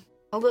home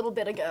a little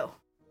bit ago.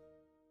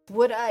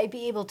 Would I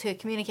be able to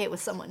communicate with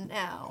someone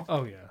now?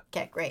 Oh, yeah.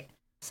 Okay, great.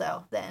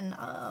 So then,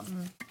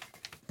 I'm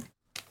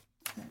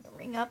gonna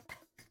ring up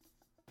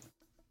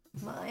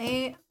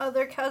my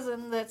other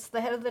cousin that's the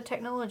head of the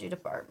technology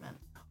department.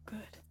 Oh,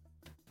 good.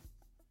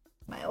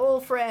 My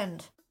old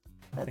friend.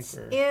 That's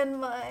we're- in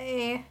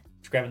my...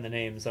 Just grabbing the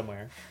name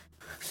somewhere.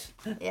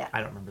 Yeah. I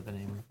don't remember the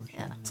name.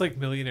 Yeah. It's like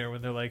Millionaire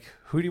when they're like,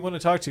 who do you want to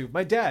talk to?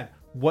 My dad.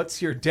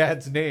 What's your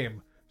dad's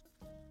name?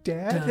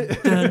 Dad?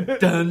 Dun, dun,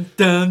 dun,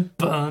 dun,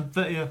 dun,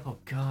 dun. Yeah, oh,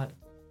 God.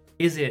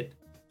 Is it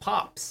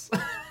Pops?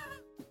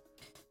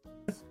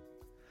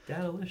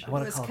 Dadalicious. It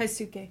was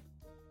Kaisuke.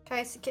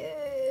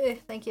 Kaisuke.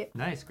 Thank you.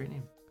 Nice, great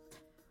name.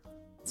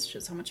 This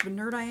shows how much of a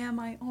nerd I am.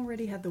 I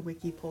already had the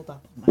wiki pulled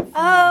up on my phone.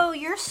 Oh,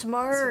 you're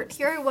smart.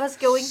 Here I was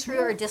going through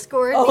our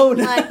Discord. Oh,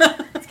 being no. like,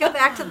 let's go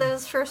back to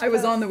those first I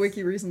was on the posts.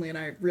 wiki recently and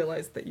I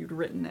realized that you'd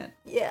written it.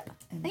 Yeah.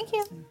 And Thank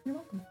you. You're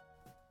welcome.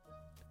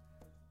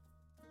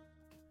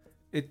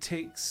 It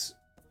takes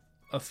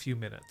a few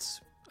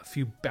minutes, a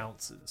few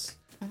bounces.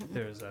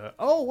 There's a,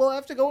 oh, we'll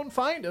have to go and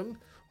find him.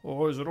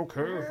 Or is it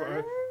okay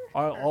if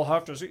I'll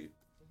have to see?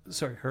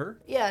 Sorry,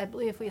 her? Yeah, I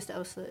believe we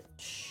established that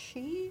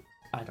she...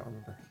 I don't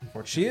remember,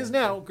 unfortunately. She is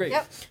now. Great.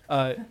 Yep.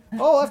 Oh,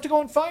 I'll have to go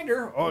and find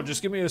her. Oh,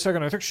 just give me a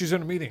second. I think she's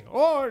in a meeting.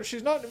 Oh,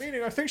 she's not in a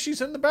meeting. I think she's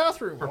in the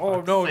bathroom.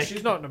 Oh, no,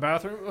 she's not in the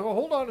bathroom. Oh,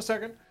 hold on a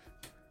second.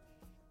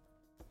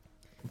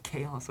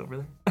 Chaos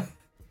over there.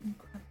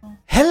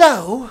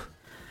 Hello?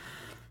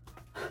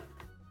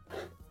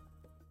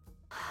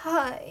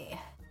 Hi.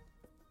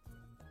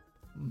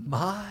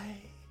 My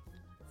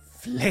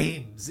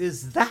flames.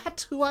 Is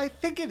that who I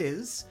think it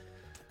is?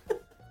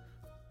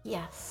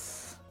 Yes.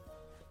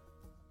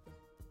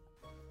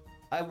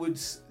 I would...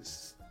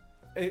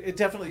 It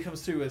definitely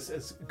comes through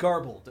as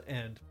garbled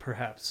and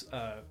perhaps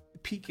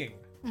peaking,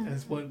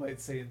 as one might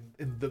say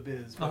in the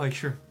biz. Oh,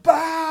 sure.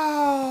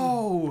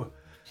 Bow!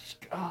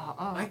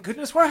 My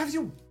goodness, where have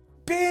you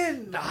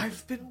been?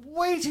 I've been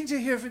waiting to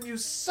hear from you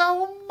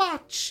so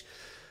much.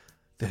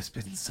 There's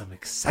been some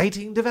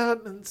exciting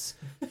developments,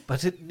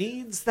 but it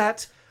needs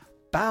that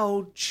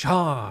bow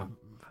charm.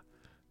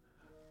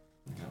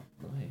 Oh,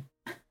 boy.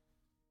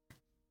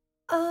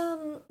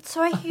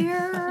 So I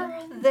hear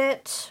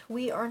that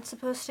we aren't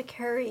supposed to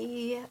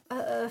carry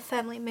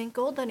family mint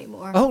gold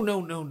anymore. Oh,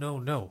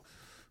 no.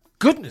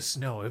 Goodness,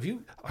 no.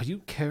 Are you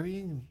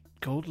carrying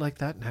gold like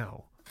that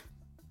now?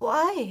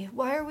 Why?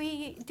 Why are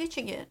we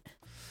ditching it?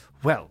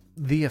 Well,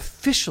 the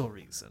official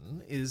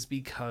reason is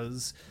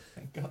because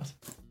Thank God.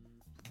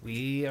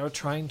 we are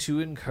trying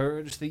to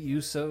encourage the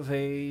use of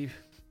a...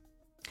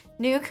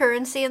 New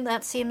currency, and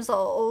that seems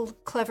all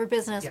clever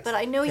business, Yes. but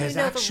I know There's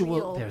you know actual, the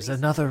real There's reason.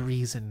 another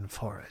reason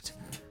for it.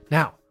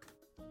 Now,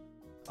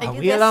 I are do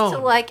we this alone? to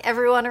like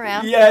everyone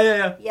around.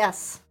 Yeah.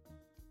 Yes.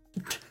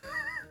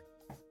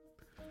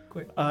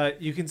 Quick.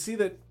 You can see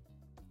that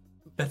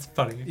That's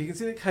funny. You can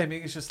see that Kai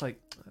Ming is just like,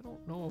 I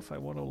don't know if I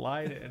want to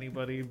lie to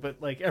anybody,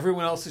 but like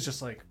everyone else is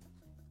just like,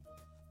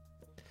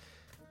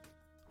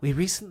 we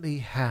recently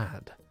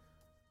had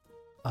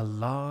a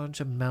large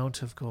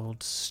amount of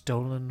gold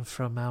stolen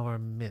from our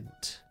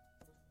mint.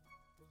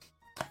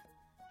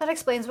 That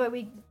explains why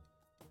we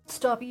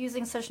stop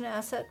using such an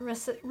asset and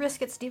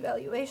risk its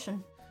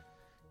devaluation.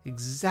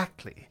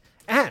 Exactly.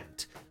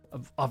 And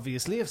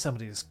obviously, if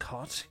somebody is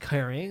caught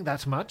carrying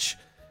that much,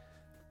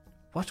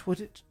 what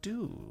would it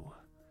do?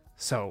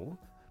 So,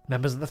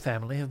 members of the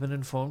family have been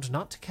informed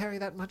not to carry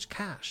that much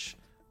cash.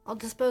 I'll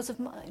dispose of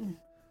mine.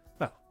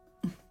 Well,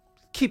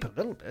 keep a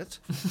little bit.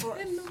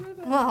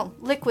 Well,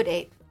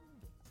 liquidate.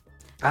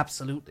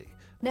 Absolutely.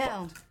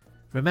 Now,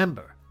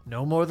 Remember,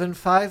 no more than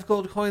 5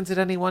 gold coins at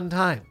any one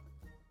time.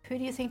 who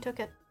do you think took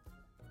it?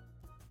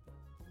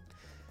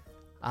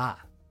 Ah.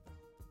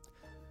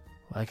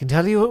 Well, I can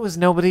tell you it was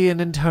nobody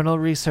in internal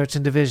research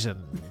and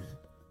division.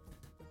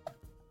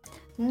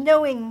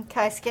 Knowing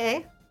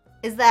Kaisuke,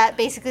 is that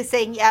basically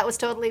saying, yeah, it was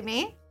totally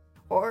me?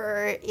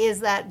 Or is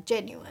that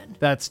genuine?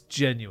 That's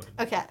genuine.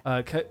 Okay.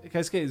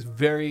 Kaisuke is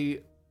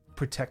very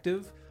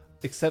protective,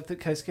 except that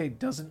Kaisuke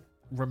doesn't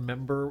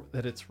remember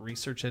that it's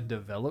research and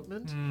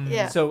development.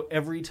 Yeah. So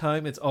every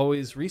time it's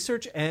always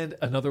research and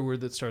another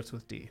word that starts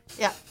with D.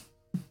 Yeah.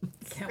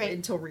 Can't Great. wait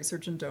until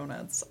research and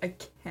donuts. I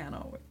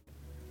cannot wait.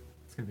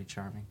 It's gonna be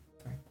charming.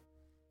 Sorry.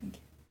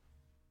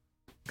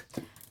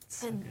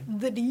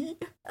 And the D.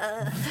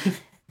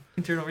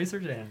 Internal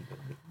research and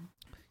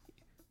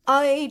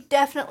I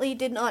definitely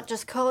did not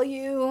just call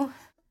you.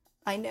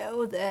 I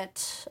know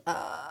that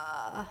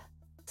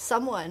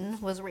someone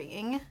was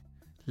ringing.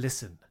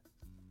 Listen.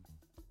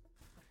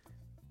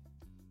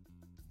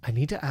 I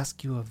need to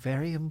ask you a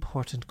very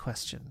important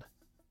question.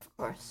 Of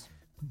course.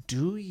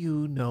 Do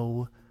you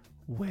know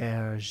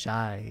where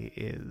Jai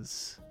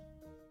is?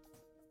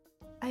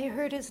 I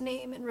heard his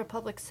name in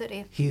Republic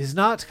City. He's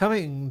not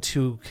coming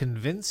to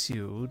convince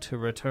you to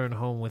return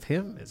home with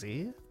him, is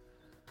he?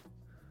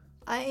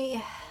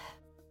 I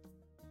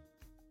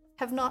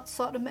have not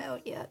sought him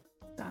out yet.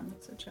 Don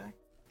looks at Jai.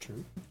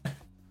 true.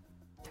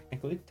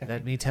 Technically.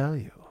 Let me tell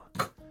you.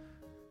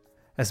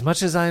 As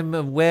much as I'm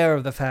aware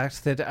of the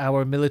fact that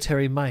our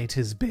military might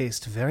is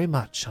based very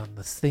much on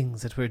the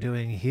things that we're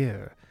doing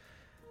here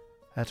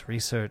at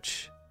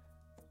research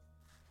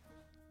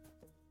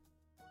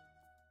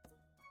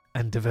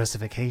and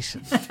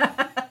diversification.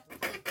 That'd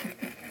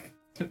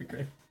be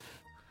great.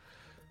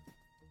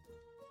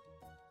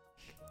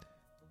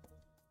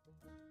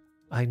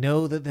 I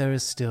know that there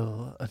is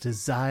still a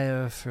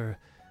desire for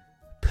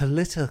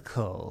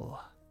political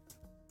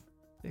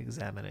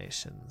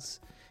examinations.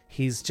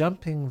 He's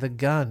jumping the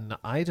gun.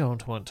 I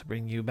don't want to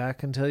bring you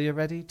back until you're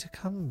ready to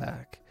come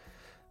back.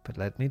 But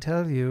let me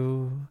tell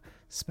you,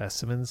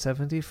 Specimen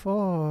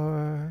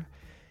 74,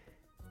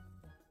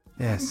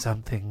 there's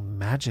something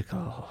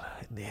magical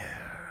in the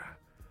air.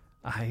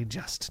 I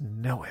just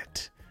know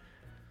it.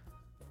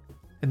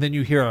 And then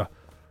you hear a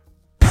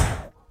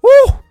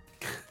woo!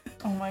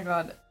 Oh my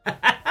god.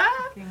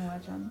 Fucking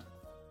legend.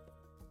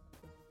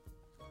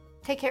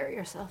 Take care of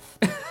yourself.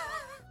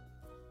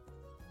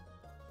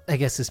 I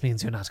guess this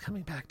means you're not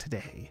coming back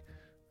today.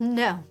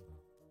 No.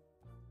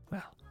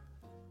 Well,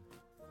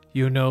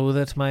 you know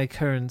that my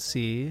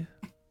currency...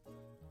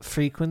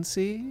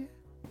 Frequency,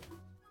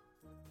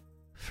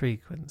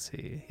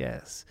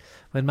 yes.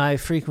 When my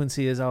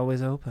frequency is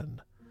always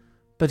open.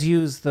 But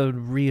use the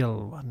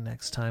real one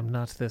next time,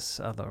 not this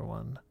other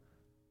one.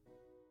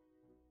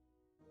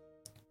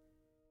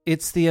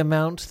 It's the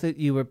amount that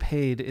you were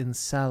paid in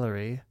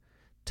salary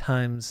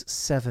times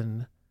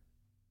 7.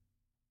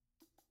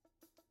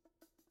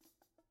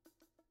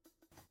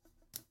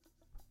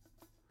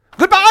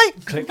 Goodbye!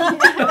 Click.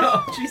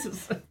 Oh,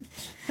 Jesus.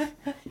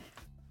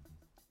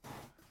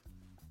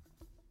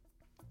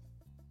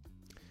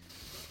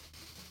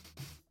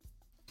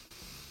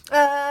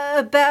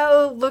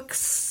 Bao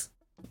looks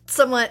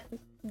somewhat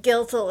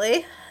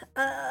guiltily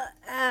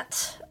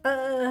at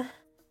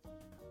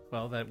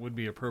Well, that would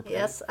be appropriate.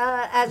 yes,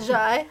 at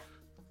Jai.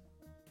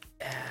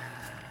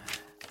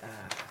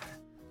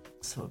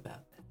 So about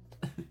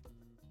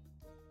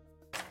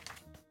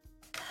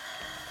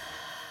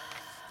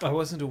I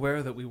wasn't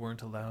aware that we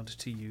weren't allowed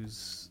to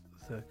use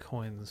the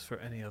coins for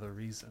any other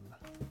reason.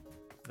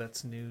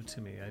 That's new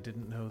to me. I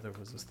didn't know there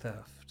was a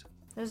theft.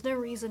 There's no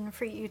reason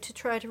for you to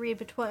try to read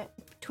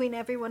between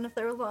every one of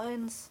their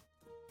lines.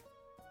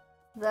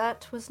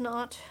 That was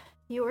not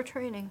your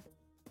training.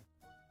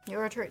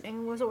 Your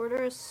training was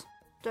orders.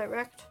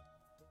 Direct.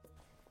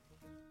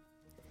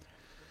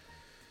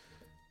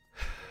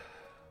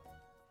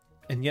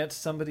 And yet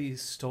somebody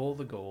stole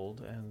the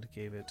gold and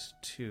gave it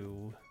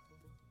to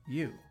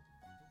you,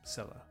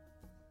 Scylla.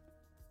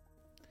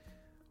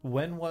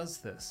 When was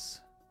this?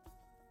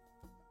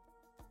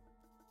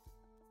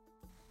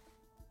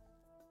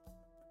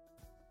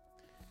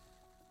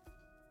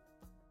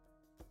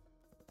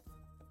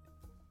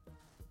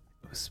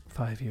 It was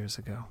 5 years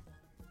ago.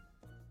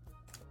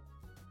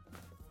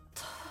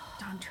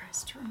 Don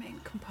tries to remain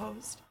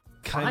composed.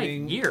 5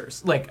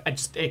 years. Like,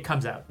 it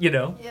comes out, you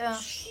know? Yeah.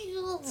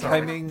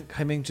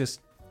 Kaiming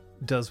just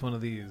does one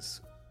of these.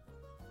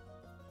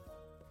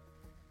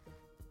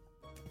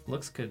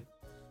 Looks could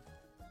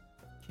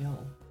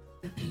kill.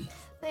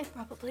 They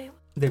probably.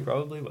 They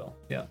probably will,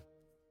 yeah.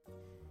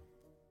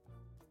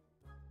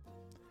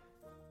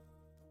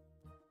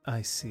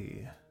 I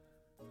see.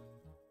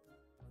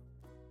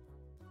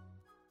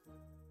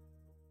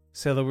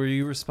 Scylla, were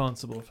you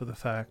responsible for the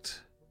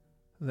fact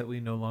that we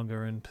no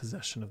longer are in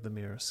possession of the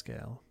mirror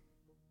scale?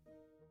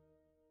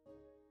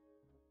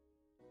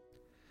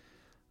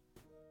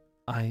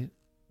 I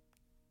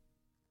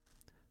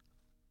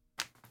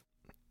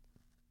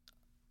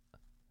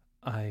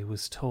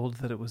was told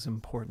that it was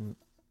important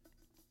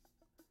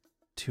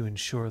to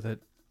ensure that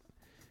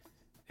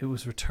it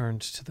was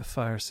returned to the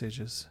fire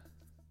sages.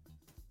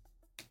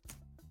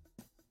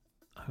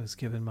 I was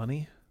given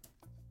money.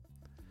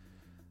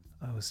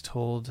 I was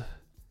told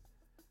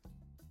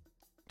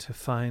to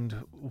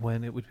find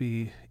when it would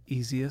be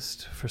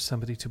easiest for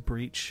somebody to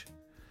breach.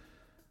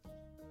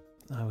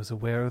 I was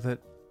aware that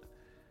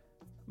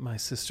my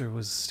sister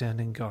was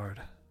standing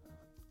guard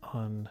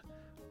on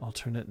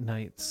alternate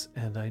nights,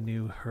 and I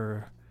knew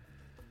her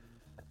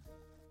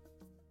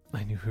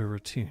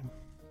routine.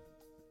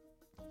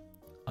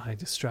 I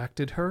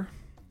distracted her.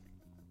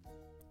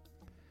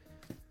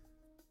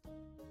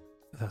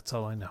 That's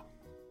all I know.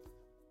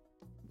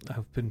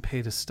 I've been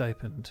paid a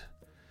stipend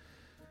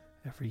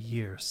every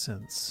year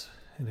since,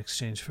 in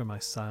exchange for my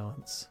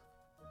silence.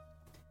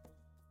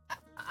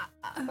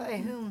 By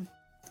whom?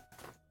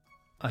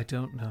 I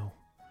don't know.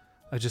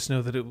 I just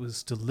know that it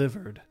was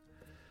delivered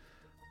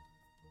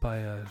by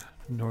a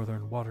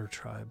northern water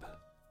tribe.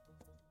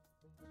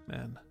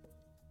 Man.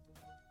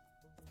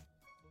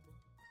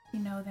 You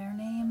know their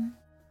name?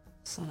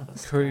 Son of a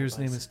The courier's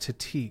sky name is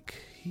Tatik.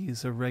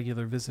 He's a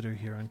regular visitor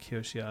here on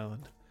Kyoshi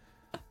Island.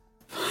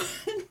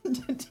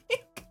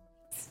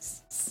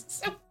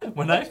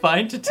 When I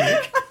find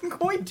Tatik, I'm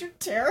going to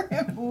tear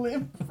him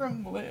limb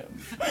from limb.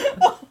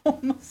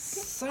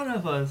 son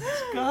of a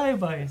sky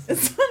bison.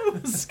 Son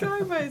of a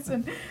sky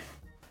bison.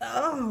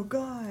 Oh,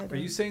 God. Are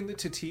you saying that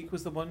Tatik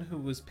was the one who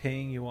was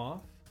paying you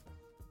off?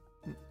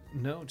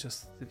 No,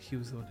 just that he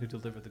was the one who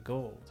delivered the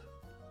gold.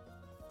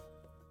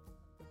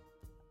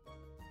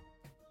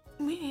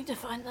 We need to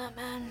find that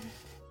man.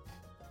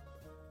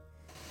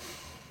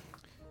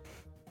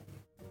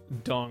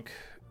 Donk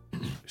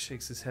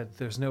shakes his head.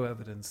 There's no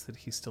evidence that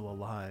he's still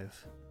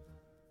alive.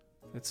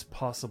 It's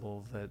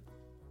possible that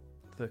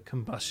the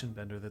combustion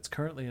vendor that's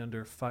currently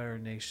under Fire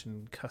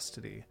Nation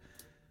custody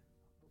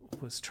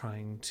was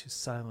trying to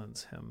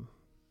silence him.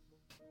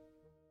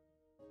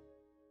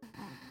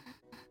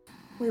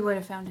 We would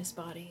have found his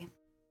body.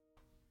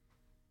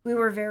 We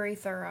were very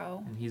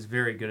thorough. And he's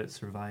very good at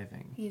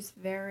surviving. He's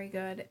very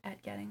good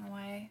at getting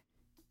away.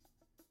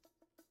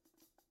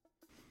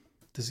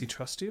 Does he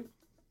trust you?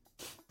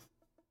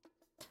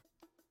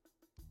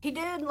 He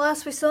did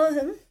last we saw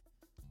him.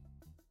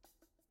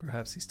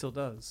 Perhaps he still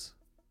does.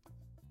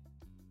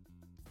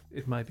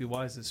 It might be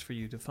wisest for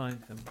you to find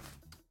him.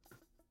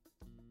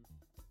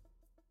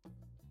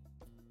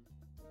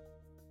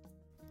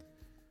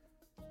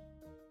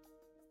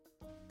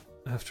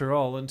 After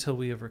all, until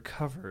we have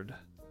recovered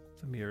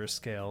the mirror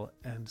scale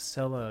and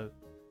Sella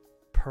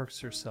perks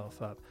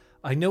herself up.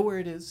 I know where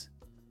it is.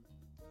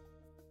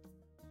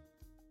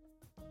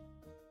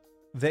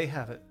 They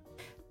have it.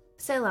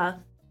 Selah,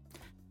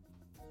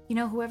 you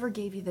know, whoever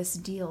gave you this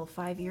deal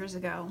 5 years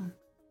ago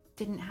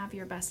didn't have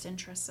your best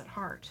interests at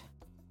heart.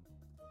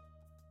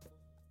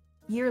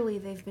 Yearly,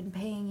 they've been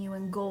paying you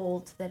in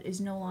gold that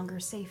is no longer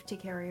safe to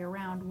carry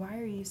around. Why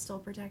are you still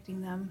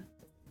protecting them?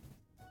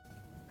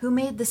 Who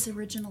made this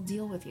original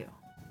deal with you?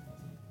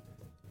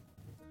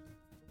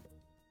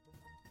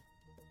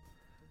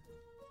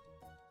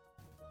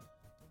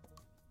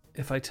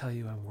 If I tell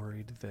you I'm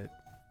worried that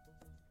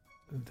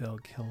they'll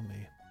kill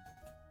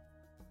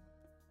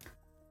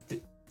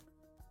me.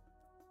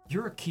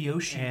 You're a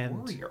Kyoshi And-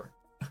 warrior.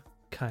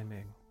 Kai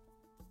Ming.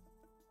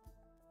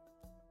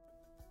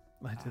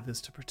 I did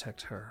this to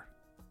protect her.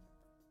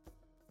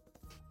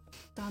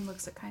 Don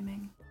looks at Kai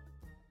Ming.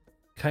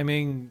 Kai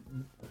Ming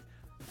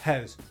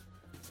has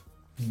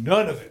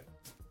none of it.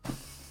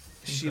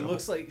 She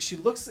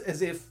looks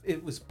as if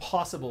it was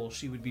possible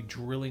she would be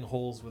drilling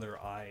holes with her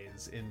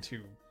eyes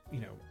into,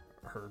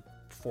 her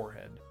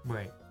forehead.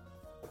 Right.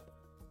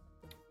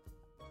 Like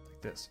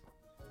this.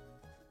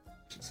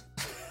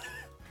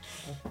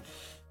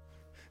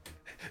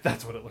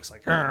 That's what it looks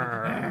like.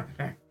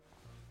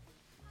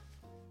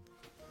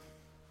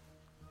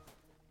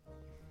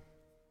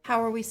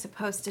 How are we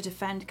supposed to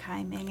defend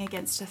Kai Ming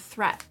against a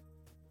threat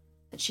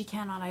that she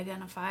cannot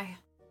identify?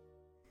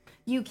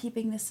 You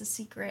keeping this a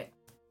secret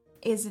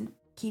isn't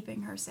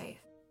keeping her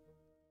safe.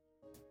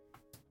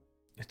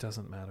 It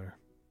doesn't matter.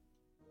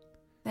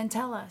 Then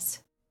tell us.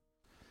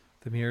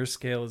 The mirror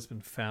scale has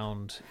been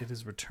found. It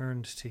is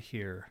returned to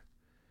here.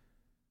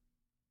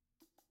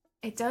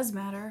 It does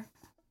matter,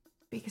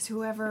 because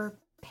whoever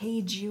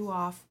paid you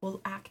off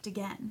will act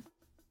again.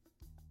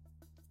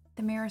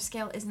 The mirror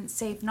scale isn't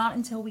safe, not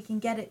until we can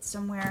get it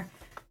somewhere.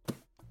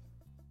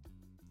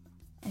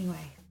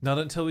 Anyway. Not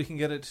until we can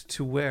get it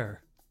to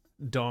where?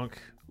 Donk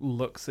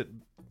looks at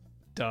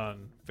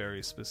Don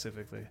very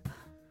specifically.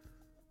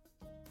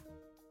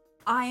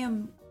 I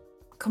am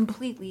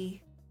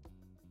completely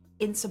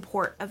in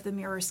support of the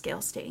mirror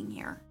scale staying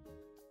here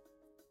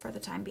for the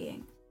time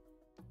being.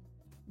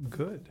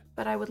 Good.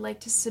 But I would like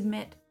to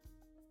submit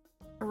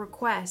a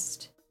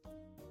request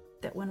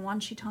that when Wan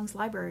Shitong's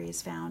library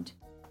is found,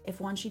 if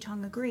Wan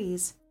Shitong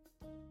agrees,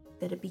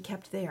 that it be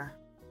kept there.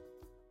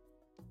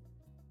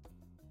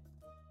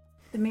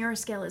 The mirror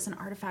scale is an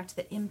artifact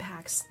that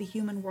impacts the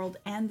human world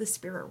and the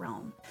spirit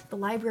realm. The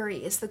library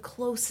is the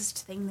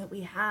closest thing that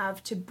we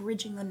have to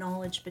bridging the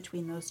knowledge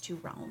between those two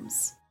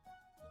realms.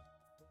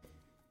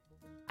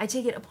 I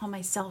take it upon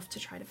myself to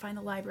try to find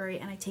the library,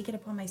 and I take it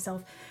upon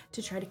myself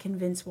to try to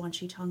convince Wan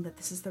Shitong that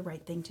this is the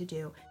right thing to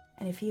do.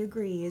 And if he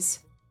agrees,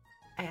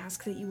 I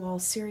ask that you all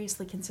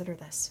seriously consider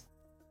this.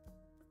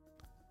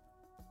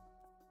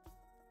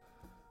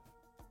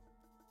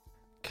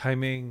 Kai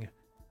Ming,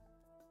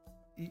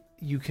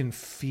 you can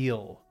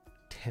feel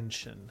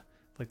tension.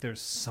 Like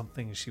there's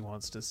something she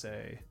wants to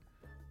say,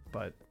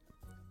 but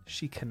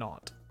she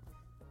cannot.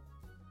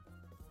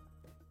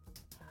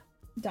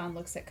 Don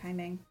looks at Kai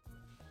Ming.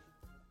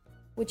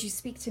 Would you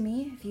speak to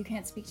me if you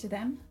can't speak to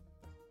them?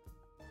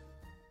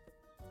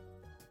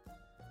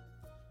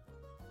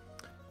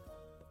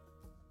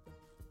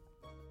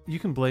 You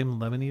can blame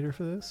Lemon Eater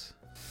for this,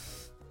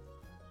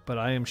 but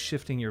I am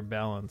shifting your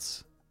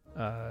balance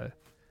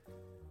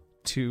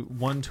to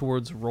one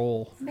towards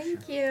roll.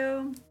 Thank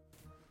you.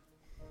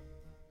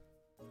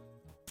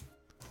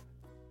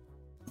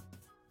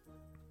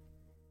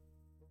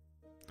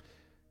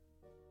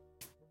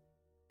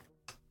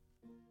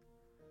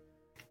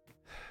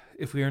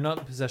 If we are not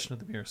in possession of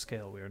the mirror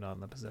scale, we are not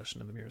in the possession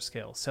of the mirror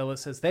scale. Sella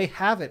says, they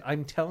have it.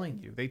 I'm telling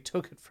you. They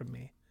took it from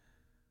me.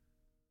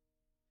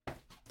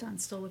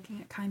 Don's still looking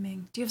at Kai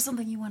Ming. Do you have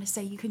something you want to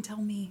say? You can tell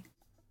me.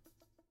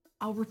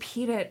 I'll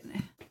repeat it.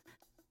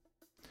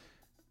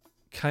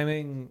 Kai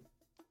Ming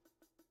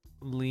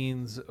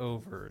leans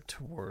over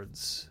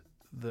towards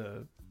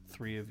the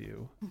three of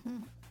you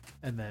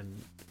and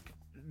then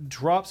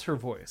drops her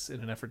voice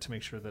in an effort to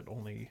make sure that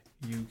only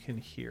you can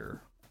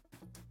hear.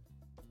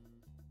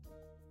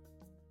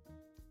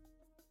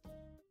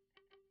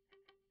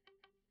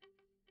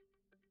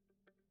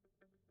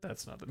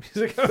 That's not the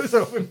music I was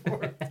hoping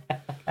for.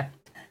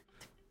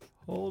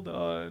 Hold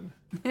on.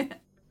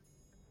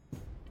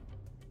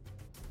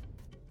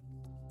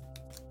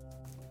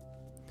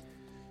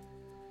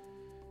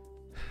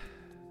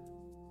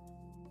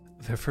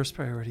 Their first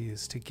priority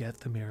is to get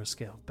the mirror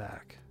scale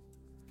back.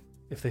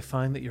 if they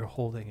find that you're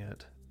holding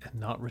it and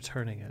not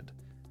returning it,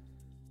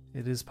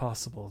 it is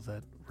possible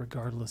that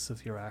regardless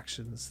of your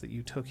actions that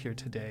you took here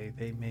today,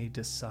 they may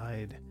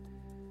decide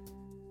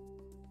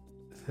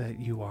that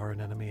you are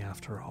an enemy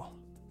after all.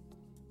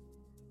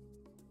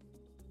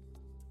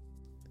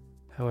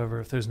 However,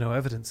 if there's no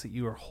evidence that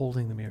you are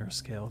holding the mirror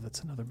scale,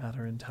 that's another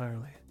matter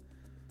entirely.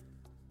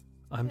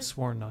 I'm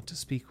sworn not to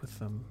speak with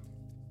them.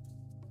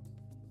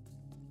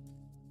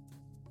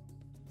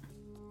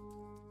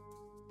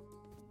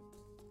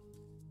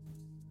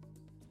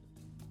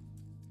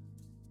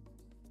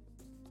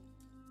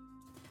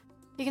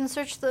 You can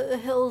search the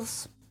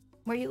hills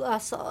where you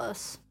last saw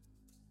us.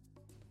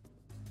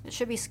 It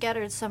should be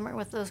scattered somewhere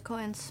with those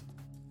coins.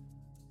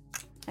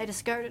 I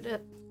discarded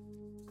it.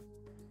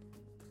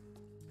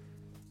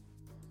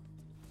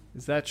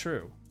 Is that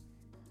true?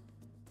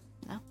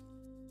 No.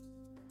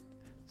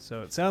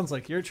 So it sounds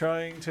like you're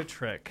trying to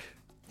trick.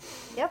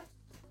 Yep.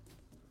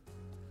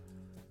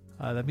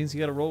 That means you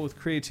gotta roll with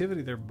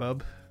creativity there,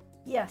 bub.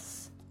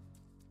 Yes.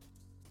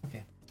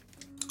 Okay.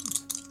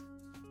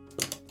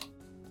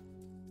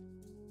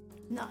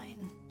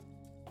 9.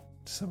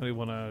 Does somebody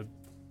want to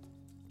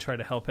try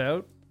to help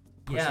out?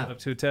 Push Yeah. it up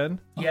to a 10?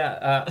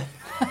 Yeah.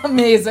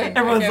 Amazing.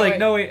 Everyone's Okay, like, wait.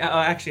 no, wait.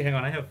 Actually, hang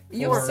on. I have 4.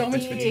 You have so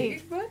much fatigue.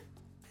 fatigue. What?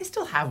 I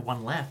still have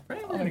 1 left,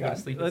 right? I'm gonna go to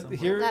sleep. at some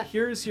point.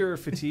 Here's your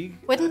fatigue.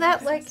 Wouldn't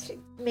that, like,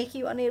 make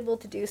you unable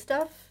to do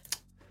stuff?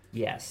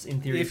 Yes, in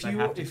theory.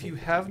 If you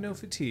have no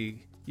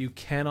fatigue, you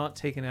cannot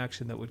take an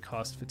action that would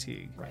cost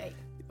fatigue. Right.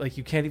 Like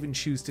you can't even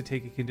choose to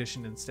take a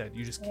condition instead.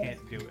 You just can't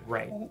do it.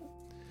 Right.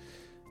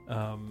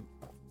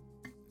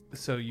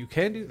 So you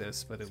can do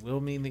this, but it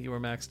will mean that you are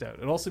maxed out.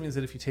 It also means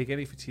that if you take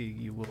any fatigue,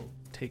 you will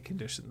take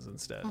conditions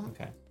instead.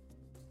 Okay.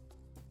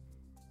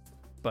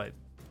 But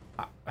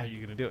are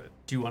you gonna do it?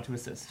 Do you want to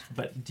assist?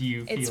 But do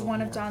you? It's feel one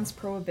of more- Dawn's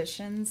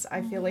prohibitions.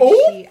 I feel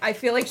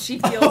like she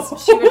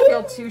feels she would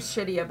feel too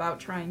shitty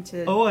about trying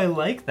to Oh, I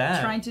like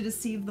that.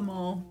 deceive them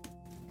all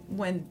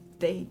when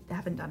they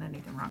haven't done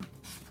anything wrong.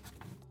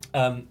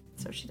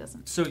 So she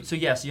doesn't. So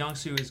yes,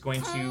 Yongsu is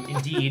going to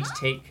indeed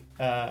take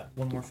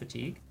 1 more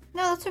fatigue.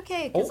 No, that's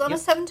okay, because Oh, on yep.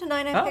 a 7 to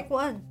 9, I Oh. pick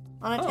 1.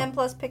 On a Oh. 10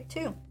 plus, pick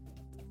 2.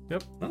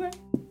 Yep.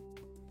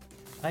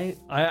 Okay.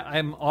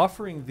 I'm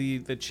offering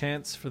the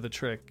chance for the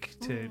trick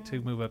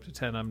to move up to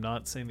 10. I'm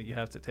not saying that you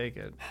have to take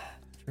it.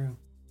 True.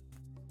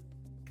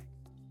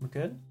 We're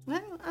good.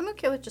 I'm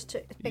okay with just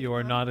picking You are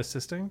one. not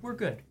assisting? We're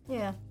good.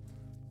 Yeah.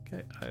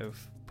 Okay,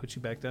 I've put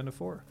you back down to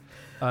 4.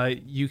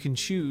 You can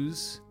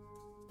choose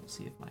We'll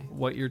see if my.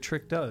 what your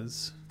trick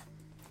does.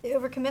 They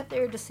overcommit, they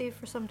are deceived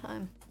for some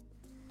time.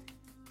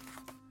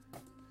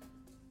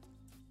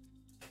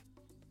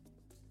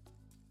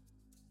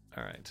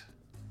 All right.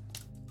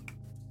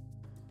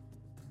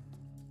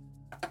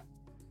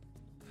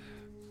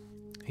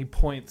 He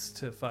points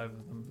to 5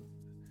 of them.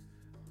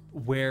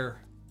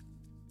 Where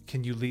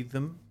can you lead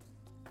them?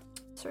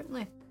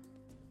 Certainly.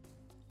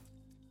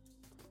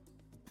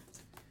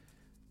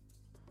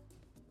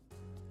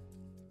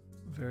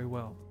 Very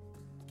well.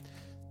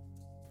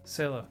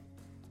 Sela,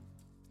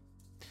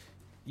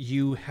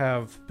 you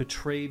have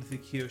betrayed the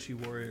Kyoshi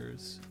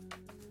warriors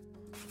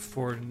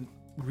for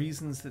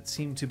reasons that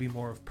seem to be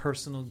more of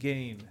personal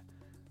gain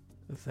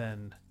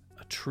than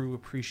a true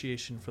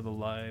appreciation for the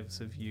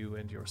lives of you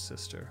and your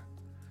sister.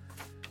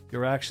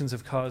 Your actions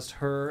have caused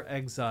her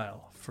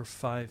exile for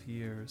 5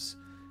 years,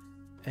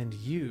 and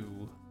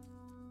you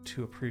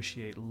to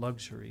appreciate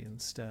luxury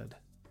instead.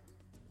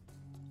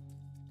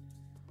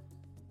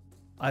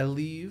 I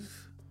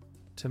leave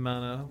to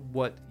Mana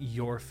what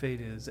your fate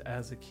is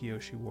as a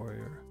Kyoshi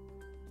warrior,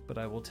 but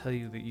I will tell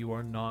you that you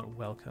are not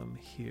welcome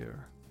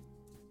here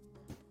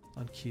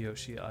on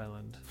Kyoshi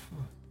Island.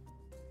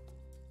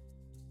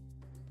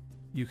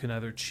 You can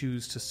either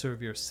choose to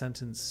serve your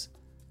sentence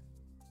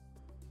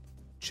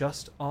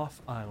just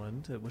off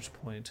island, at which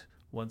point,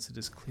 once it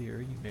is clear,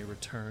 you may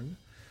return,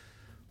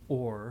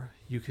 or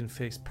you can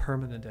face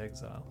permanent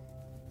exile.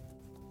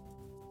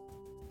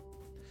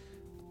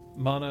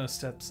 Mana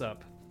steps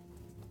up.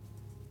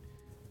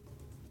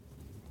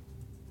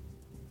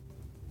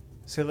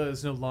 Sela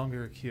is no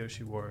longer a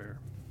Kyoshi warrior.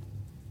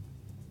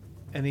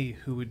 Any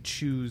who would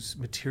choose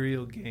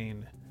material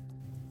gain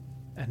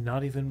and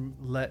not even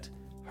let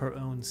her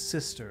own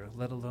sister,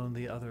 let alone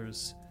the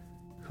others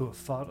who have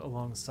fought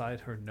alongside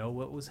her, know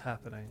what was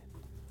happening,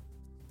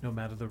 no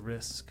matter the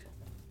risk,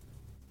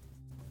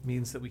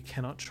 means that we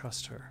cannot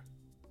trust her.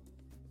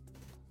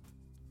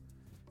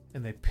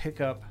 And they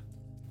pick up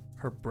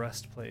her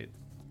breastplate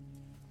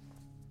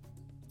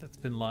that's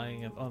been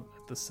lying at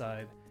the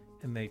side,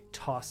 and they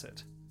toss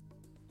it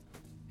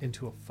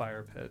into a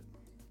fire pit.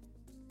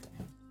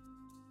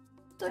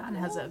 Dawn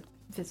has a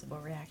visible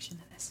reaction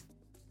to this.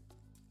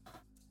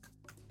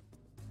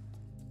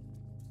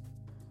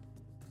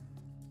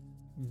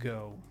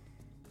 Go.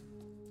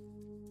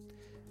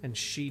 And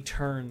she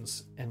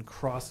turns and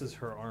crosses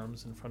her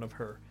arms in front of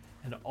her,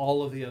 and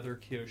all of the other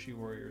Kyoshi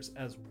warriors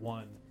as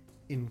one,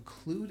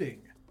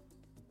 including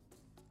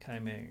Kai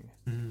Ming,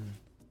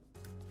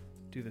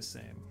 do the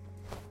same.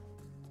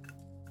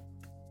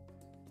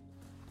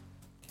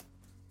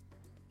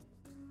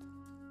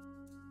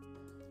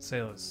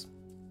 Sayla's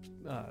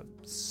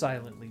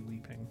silently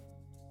weeping.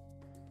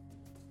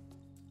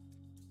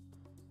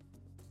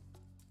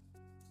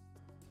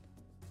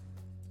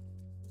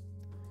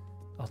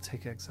 I'll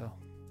take exile.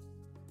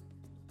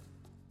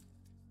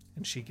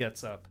 And she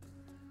gets up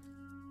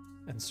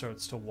and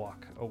starts to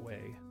walk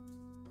away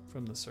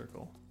from the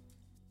circle.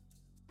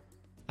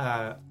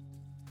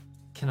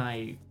 Can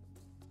I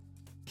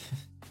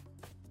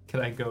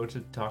go to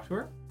talk to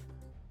her?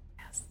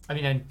 Yes. I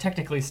mean, I'm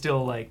technically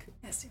still like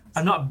Yes.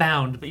 I'm not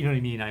bound, but you know what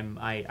I mean.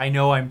 I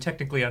know I'm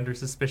technically under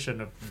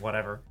suspicion of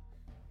whatever.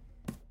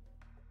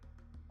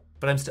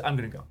 But I'm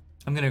gonna go.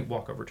 I'm gonna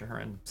walk over to her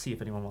and see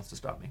if anyone wants to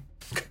stop me.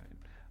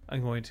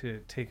 I'm going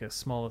to take a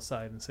small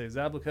aside and say,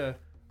 Zablica,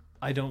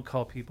 I don't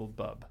call people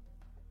bub.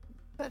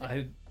 But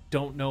I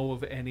don't know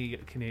of any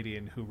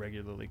Canadian who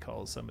regularly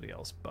calls somebody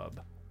else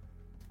bub.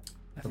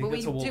 I think But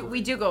that's a Wolverine.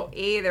 we do go,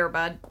 hey there,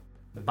 bud.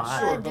 Bud.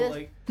 Sure, but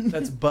like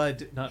that's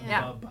bud, not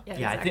Yeah. bub.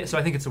 Yeah, I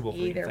think it's a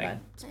Wolverine Either thing one.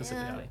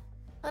 specifically.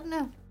 I don't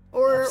know.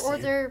 Or I've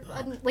seen they're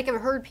like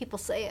I've heard people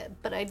say it,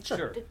 but I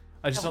Sure. d-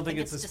 I just don't don't think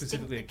think it's it's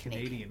specifically a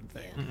distinctly Canadian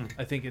thing. Canadian, Mm-mm.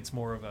 I think it's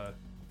more of a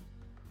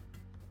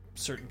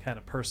certain kind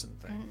of person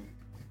thing.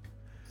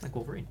 Like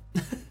Wolverine.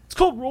 It's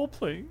called role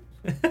playing.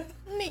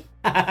 me.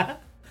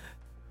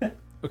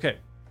 Okay.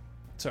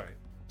 Sorry.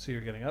 So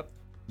you're getting up?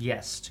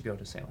 Yes, to go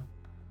to Salem.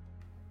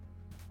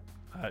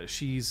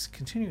 She's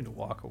continuing to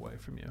walk away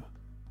from you.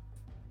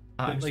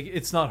 I'm But, like,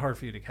 it's not hard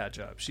for you to catch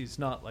up. She's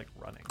not like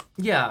running.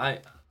 Yeah, I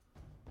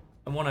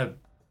want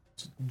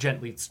to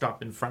gently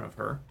stop in front of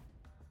her.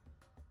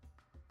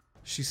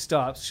 She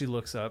stops. She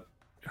looks up.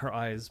 Her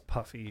eyes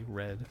puffy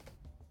red.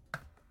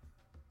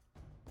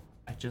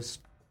 I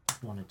just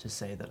wanted to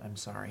say that I'm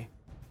sorry.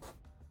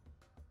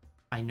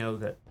 I know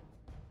that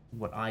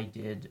what I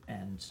did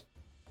and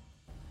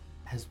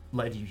has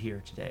led you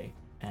here today,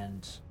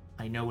 and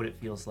I know what it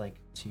feels like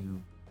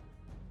to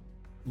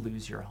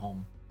lose your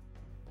home.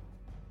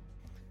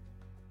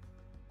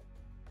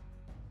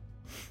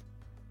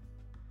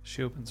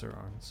 She opens her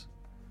arms.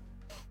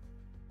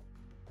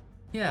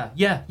 Yeah,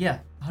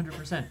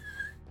 100%.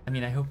 I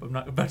mean, I hope I'm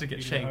not about to get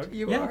You gonna shanked. hug?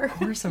 You Yeah, are. of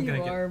course I'm you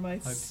gonna get are my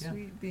hugged, yeah.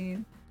 sweet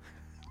bean.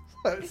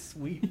 A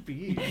sweet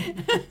bee.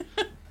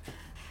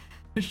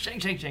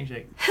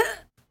 Shake.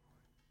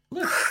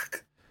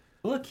 Look,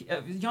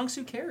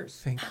 Youngsu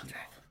cares. Thank you.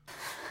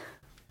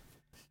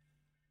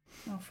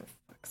 Oh, for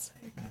fuck's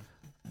sake.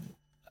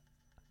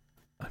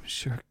 I'm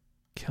sure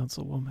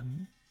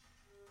Councilwoman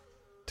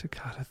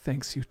Takata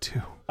thanks you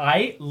too.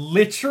 I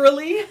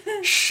literally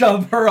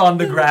shove her on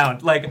the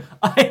ground. Like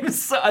I'm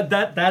so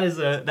that is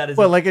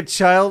What, like a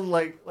child,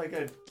 like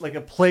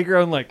a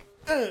playground, like.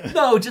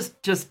 no,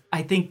 just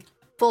I think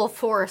Full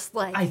force,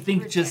 like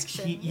just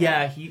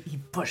rejection. he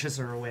pushes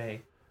her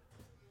away.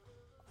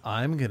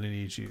 I'm gonna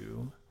need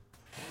you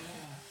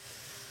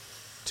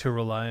to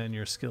rely on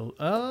your skill.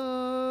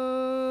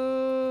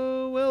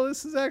 Oh, well,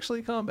 this is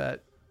actually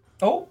combat,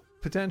 Oh,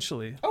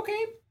 potentially.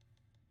 okay.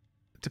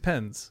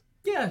 Depends.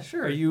 Yeah,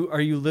 sure. Are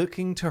you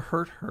looking to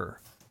hurt her,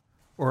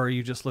 or are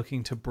you just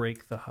looking to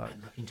break the hug?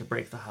 looking to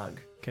break the hug?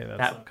 Okay, that's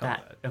That not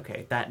combat.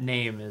 okay. That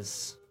name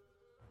is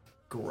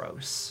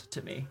gross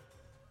to me.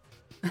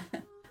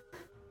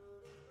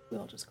 We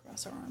all just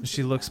cross our arms.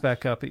 She looks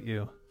back up at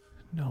you.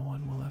 No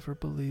one will ever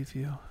believe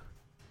you.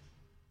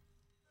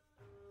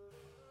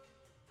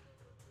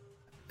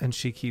 And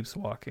she keeps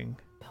walking.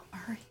 Bill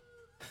Murray.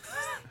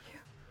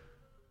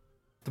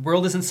 The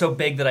world isn't so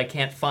big that I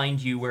can't find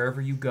you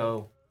wherever you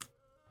go.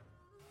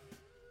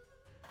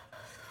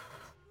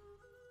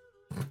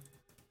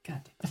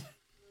 God damn it.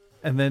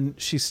 And then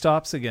she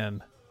stops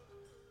again.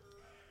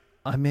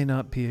 I may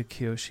not be a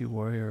Kyoshi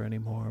warrior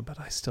anymore, but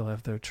I still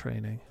have their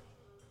training.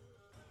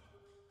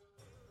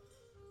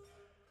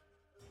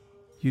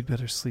 You'd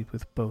better sleep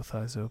with both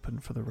eyes open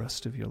for the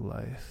rest of your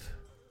life.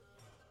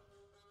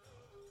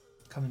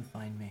 Come and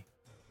find me.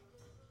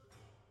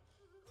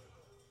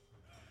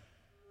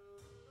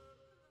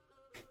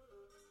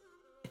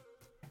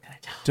 What can I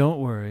tell? Don't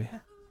worry.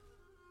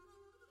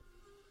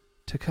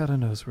 Takata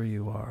knows where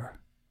you are.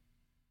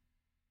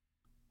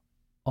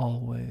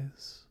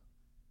 Always.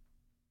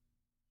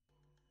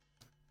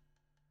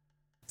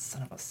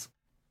 Son of a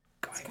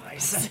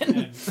And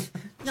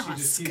No, she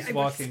just keeps Skyward.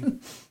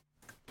 walking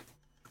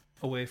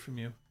away from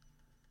you.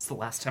 It's the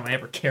last time I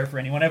ever care for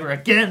anyone ever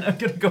again. I'm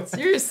gonna go.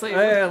 Seriously.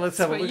 Yeah, let's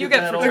have a what look you at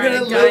get that for all. I'm trying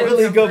gonna to guide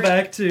literally them. go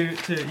back to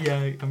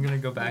yeah. I'm gonna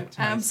go back to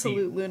my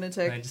Absolute seat.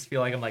 lunatic. And I just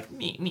feel like I'm like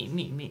me.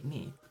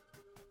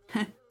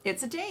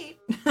 It's a date.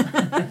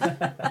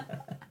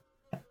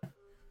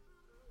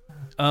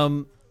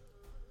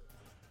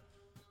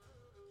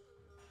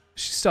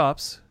 She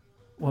stops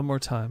one more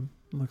time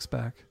and looks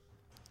back.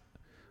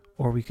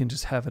 Or we can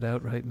just have it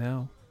out right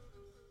now.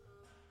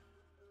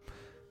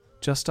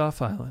 Just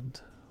off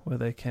island, where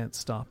they can't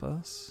stop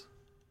us.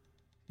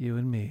 You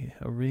and me,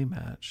 a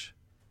rematch.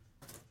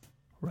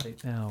 Right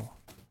now.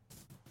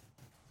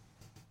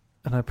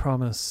 And I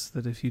promise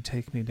that if you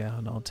take me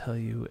down, I'll tell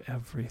you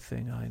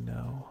everything I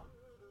know.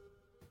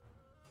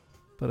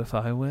 But if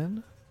I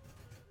win,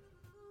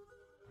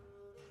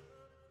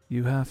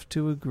 You have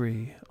to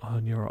agree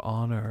on your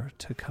honor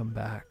to come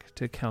back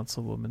to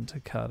Councilwoman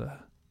Takata.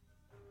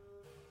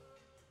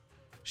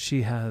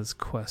 She has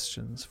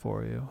questions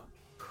for you.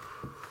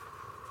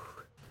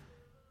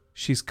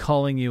 She's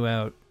calling you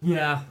out.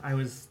 Yeah, I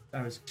was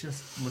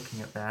just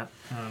looking at that.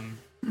 I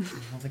don't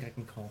think I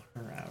can call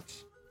her out.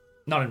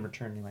 Not in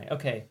return, anyway.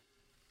 Okay.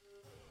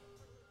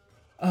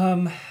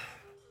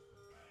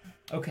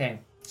 Okay.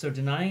 So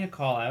denying a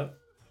call out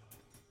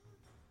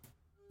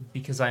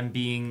because I'm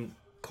being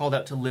called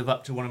out to live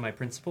up to one of my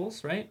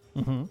principles, right?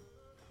 Mm-hmm.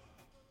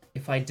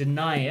 If I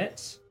deny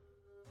it,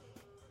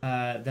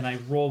 then I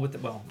roll with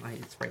it. Well,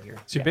 it's right here.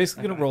 So you're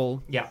basically going to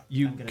roll. Yeah.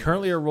 You I'm gonna-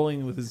 currently are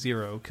rolling with a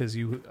 0 because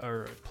you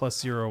are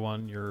 +0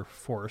 on your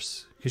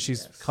force because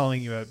she's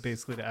calling you out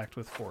basically to act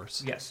with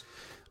force. Yes.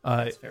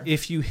 That's fair.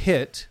 If you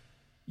hit,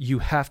 you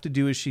have to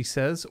do as she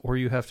says or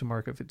you have to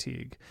mark a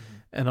fatigue. Mm-hmm.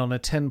 And on a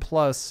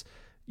 10+,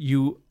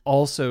 you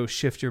also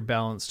shift your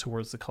balance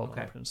towards the call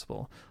Okay.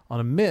 principle. On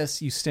a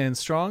miss, you stand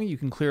strong. You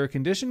can clear a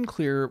condition,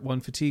 clear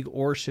 1 fatigue,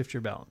 or shift your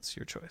balance.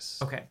 Your choice.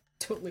 Okay.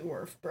 Totally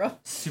worth, bro.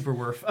 Super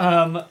worth.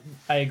 I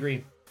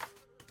agree.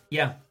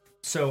 Yeah.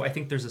 So I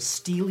think there's a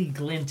steely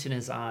glint in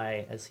his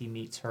eye as he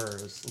meets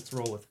hers. Let's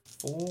roll with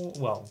 4.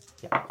 Well,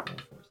 yeah.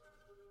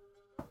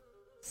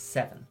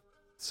 7.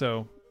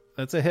 So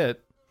that's a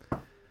hit,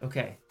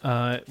 Okay.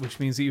 which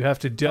means that you have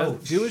to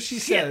do as she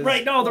Shit, says.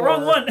 right, no, the or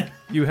wrong one.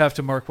 You have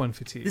to mark 1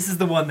 fatigue. This is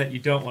the one that you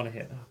don't want to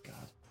hit. Oh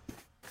god.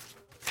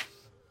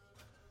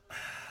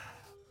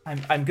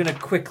 I'm gonna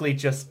quickly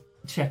just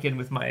check in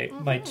with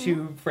my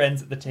two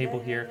friends at the table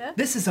here. Yeah.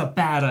 This is a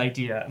bad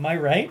idea. Am I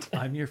right?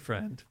 I'm your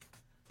friend.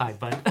 Hi,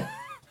 bud.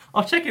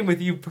 I'll check in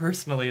with you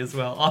personally as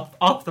well,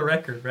 off the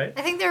record, right?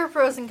 I think there are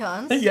pros and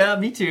cons. Yeah,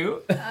 me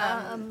too.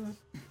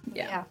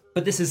 Yeah.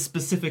 But this is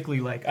specifically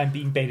like I'm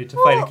being baited to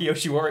fight a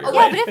Kyoshi warrior. Yeah,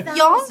 right? but if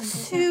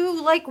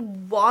Yongsu like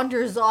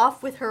wanders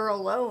off with her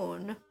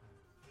alone,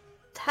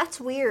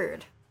 that's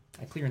weird.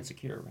 I clear and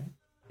secure,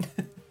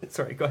 right?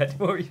 Sorry, go ahead.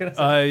 What were you gonna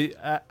say?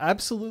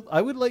 Absolutely.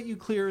 I would let you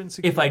clear and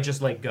secure If I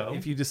just like go.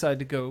 if you decide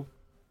to go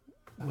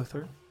with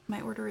her.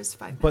 My order is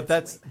 5 minutes But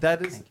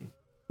that is Thank you.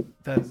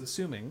 that is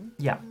assuming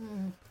Yeah.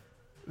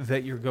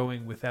 that you're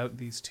going without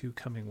these two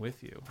coming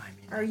with you. I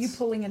mean, Are you that's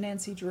pulling a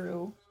Nancy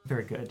Drew?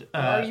 very good?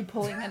 Or are you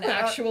pulling an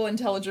actual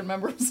intelligent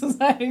member of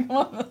society? Come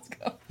on, let's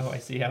go. Oh, I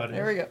see how it is.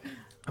 There we go.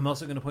 I'm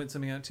also going to point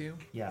something out to you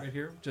Yeah. right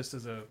here, just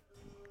as a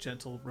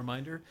gentle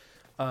reminder.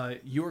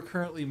 You are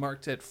currently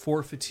marked at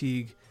 4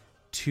 fatigue,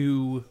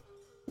 2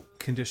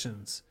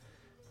 conditions.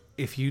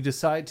 If you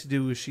decide to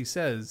do as she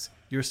says,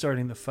 you're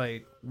starting the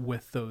fight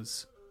with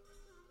those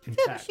Yeah,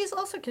 but intact. she's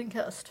also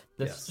concussed.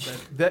 This-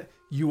 Yes, that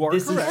you are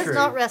This is correct. Has true.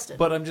 not rested.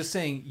 But I'm just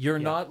saying, you're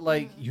Yeah. not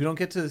like, you don't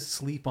get to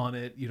sleep on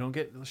it. You don't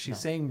get, she's No.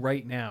 saying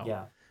right now.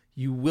 Yeah.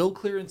 You will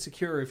clear and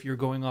secure if you're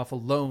going off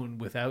alone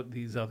without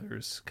these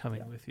others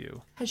coming with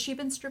you. Has she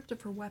been stripped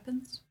of her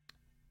weapons?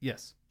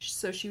 Yes,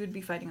 So she would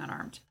be fighting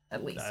unarmed,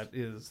 at least. that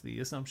is the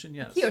assumption,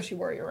 yes. Kyoshi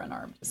warrior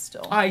unarmed is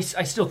still. I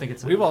still think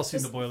it's. We've all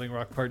seen the Boiling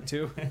Rock Part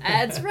 2.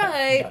 That's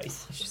right.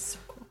 Nice. She's so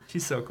cool.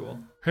 She's so cool.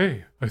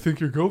 Hey, I think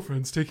your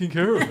girlfriend's taking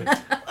care of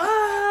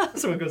it.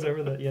 Someone goes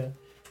over that. Yeah.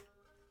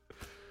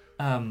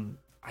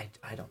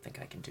 I don't think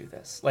I can do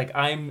this. Like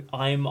I'm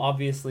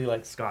obviously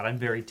like Scott. I'm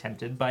very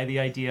tempted by the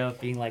idea of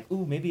being like,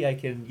 ooh, maybe I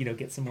can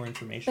get some more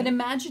information. But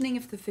imagining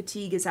if the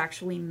fatigue is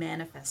actually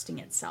manifesting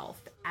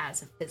itself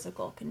as a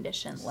physical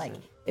condition. Like,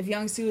 if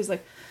Youngsu is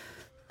like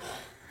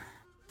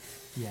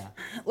yeah.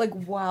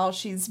 while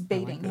she's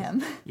baiting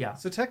him. Yeah.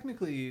 So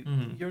technically,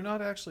 you're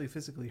not actually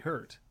physically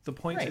hurt. The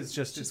point Right, is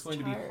just it's it's going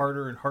to be tired.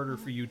 harder and harder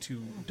for you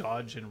to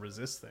dodge and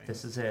resist things.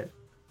 This is it.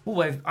 Ooh,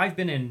 I've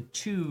been in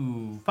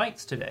 2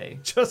 fights today.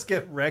 Just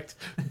get wrecked.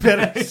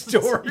 Better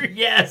story.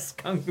 Yes,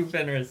 Kung Fu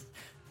Fenris.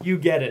 You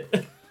get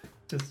it.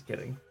 Just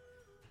kidding.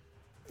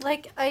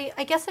 Like,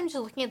 I guess I'm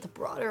just looking at the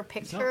broader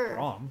It's not picture.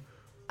 wrong.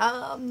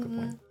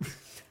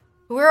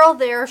 We're all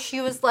there. She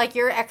was like,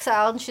 "You're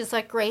exiled," and she's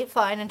like, "Great,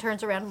 fine," and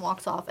turns around and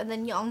walks off. And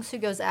then Yongsu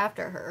goes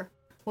after her.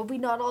 Would we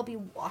not all be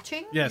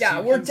watching? Yes, Yeah,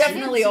 you we're can see-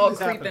 definitely you can all see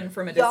this creeping happening.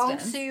 from a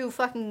distance. Yongsu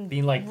fucking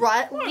Being like,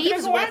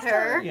 leaves with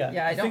her. Yeah.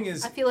 Yeah, I The don't. thing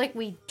is, I feel like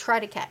we try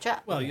to catch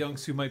up. well,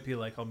 Youngsu might be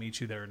like, I'll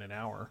meet you there in an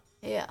hour.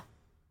 Yeah.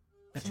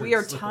 We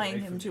are Slip tying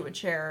away him from to a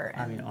chair,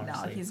 I and mean, no,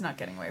 honestly. he's not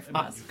getting away from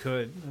You us.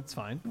 could. That's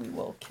fine. We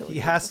will kill He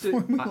you. has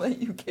to- before we let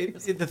you kill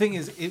us. The thing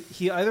is,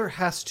 he either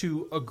has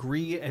to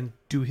agree and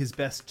do his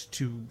best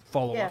to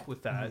follow Yeah. up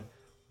with that,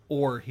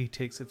 or he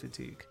takes a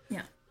fatigue.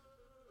 Yeah.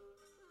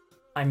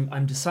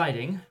 I'm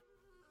deciding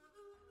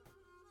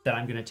that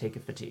I'm going to take a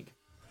fatigue.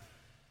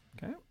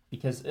 Okay.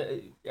 Because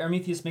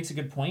Eremetheus makes a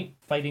good point.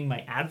 Fighting my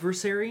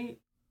adversary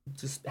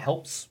just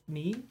helps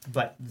me,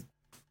 but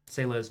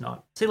Sayla is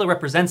not. Sayla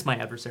represents my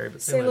adversary, but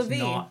Sayla Sayla is V.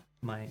 not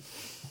my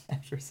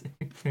adversary.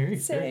 Very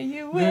Say good.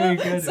 you Very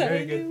will. good, Say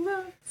very good. you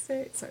will.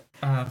 Say. Sorry.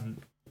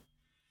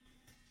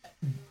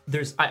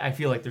 I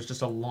feel like there's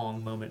just a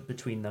long moment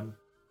between them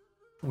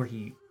where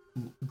he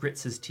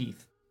grits his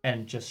teeth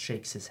and just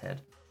shakes his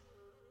head.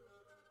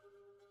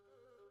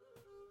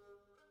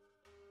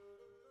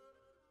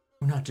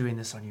 We're not doing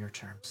this on your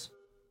terms.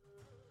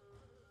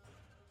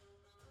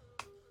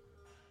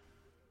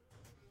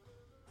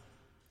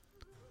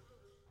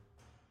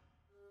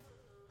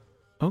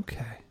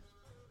 Okay.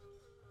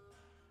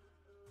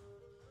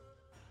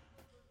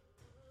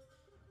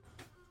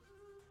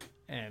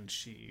 And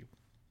she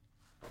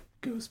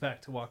goes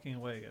back to walking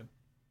away again.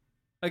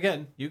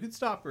 Again, you could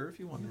stop her if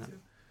you wanted to.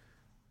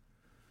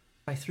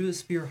 If I threw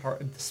if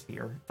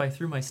I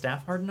threw my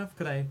staff hard enough,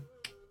 could I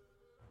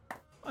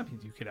I mean,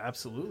 you could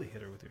absolutely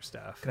hit her with your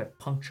staff. could I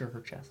puncture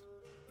her chest?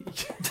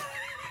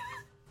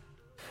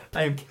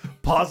 I am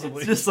Possibly.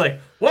 It's just like,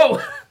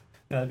 whoa!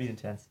 That'd be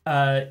intense.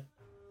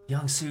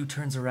 Young Sue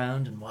turns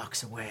around and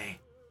walks away.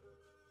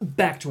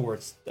 Back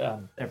towards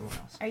everyone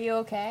else. Are you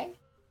okay?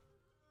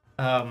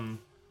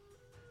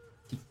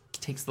 He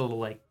takes the little,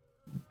 like,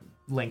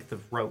 length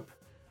of rope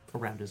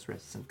around his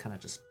wrists and kind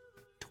of just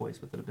toys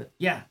with it a bit.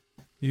 Yeah.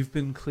 You've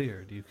been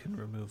cleared. You can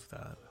remove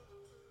that.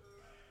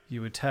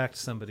 You attacked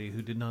somebody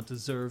who did not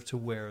deserve to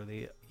wear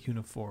the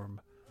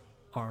uniform,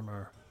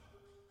 armor,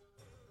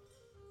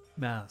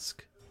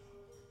 mask,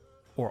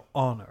 or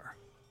honor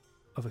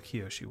of a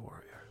Kyoshi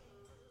warrior.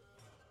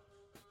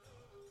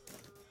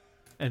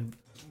 And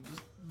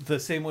the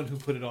same one who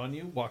put it on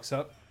you walks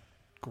up,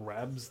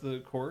 grabs the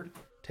cord,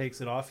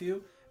 takes it off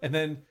you, and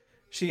then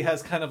she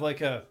has kind of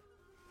like a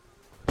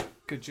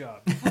good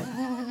job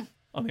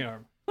on the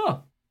arm.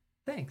 Oh,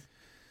 thanks.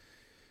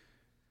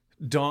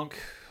 Donk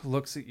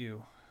looks at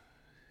you.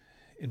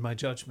 In my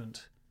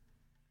judgment,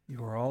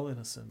 you are all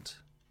innocent.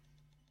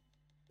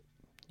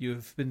 You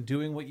have been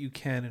doing what you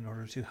can in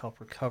order to help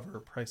recover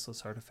a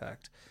priceless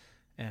artifact,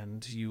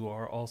 and you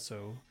are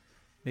also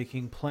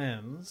making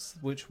plans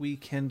which we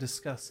can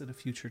discuss at a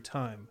future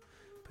time,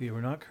 but you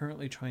are not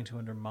currently trying to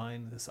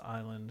undermine this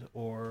island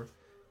or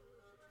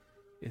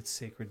its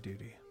sacred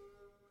duty.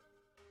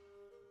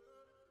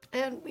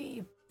 And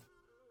we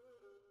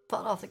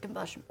fought off the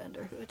combustion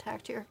bender who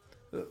attacked here.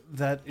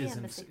 That Yeah,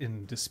 isn't Missy.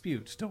 in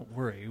dispute. Don't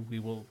worry. We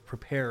will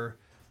prepare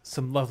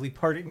some lovely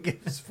parting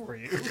gifts for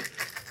you.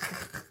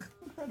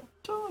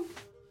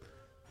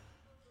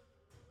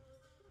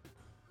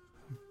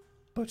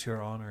 But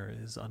your honor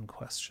is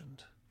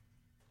unquestioned.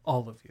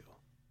 All of you.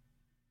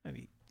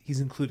 And he's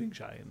including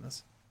Jai in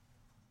this.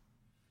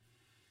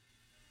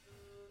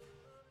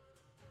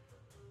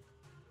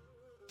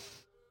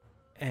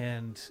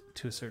 And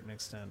to a certain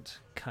extent,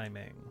 Kai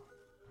Ming.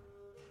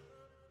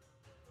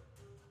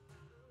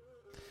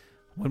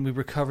 When we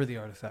recover the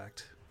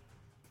artifact,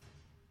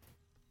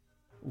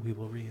 we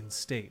will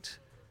reinstate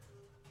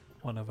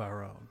one of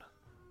our own.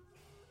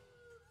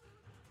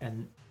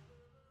 And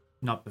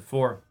not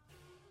before.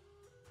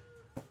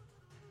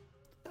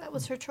 That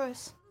was her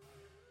choice.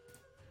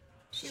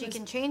 She was-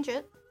 can change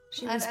it.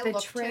 She And was I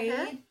looked to her.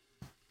 betrayed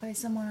by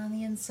someone on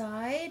the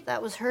inside.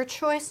 That was her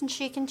choice, and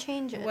she can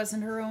change It it.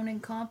 wasn't her own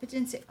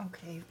incompetence.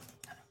 Okay.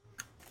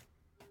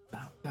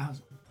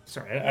 Bow's.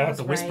 Sorry, I have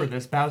to Bow's whisper right.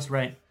 this. Bow's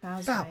right.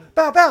 Bow's Bow! right.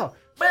 Bow! Bow!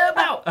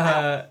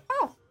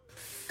 Oh,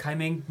 Kai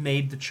Ming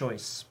made the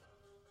choice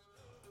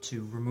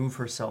to remove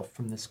herself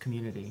from this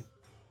community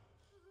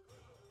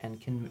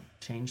and can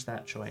change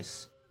that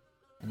choice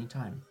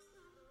anytime.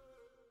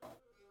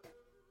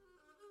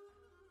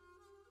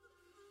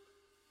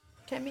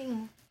 can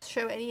Ming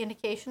show any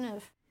indication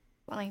of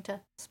wanting to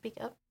speak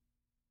up?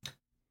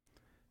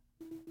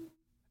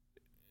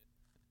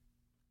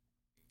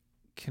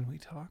 Can we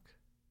talk?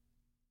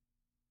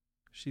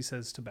 She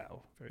says to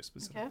Bow, very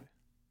specifically. Okay.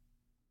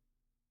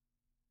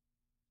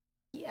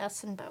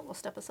 Yes, and Bao will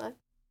step aside.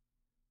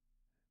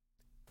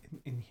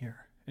 In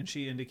here. And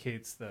she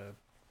indicates the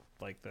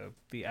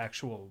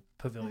actual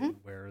pavilion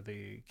where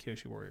the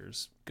Kyoshi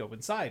warriors go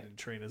inside and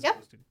train as Yep.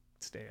 opposed to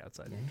stay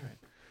outside and train.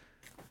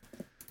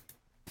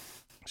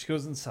 She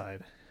goes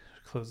inside,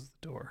 closes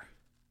the door.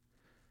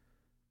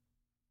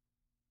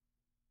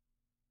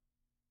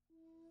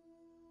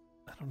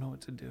 I don't know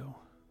what to do.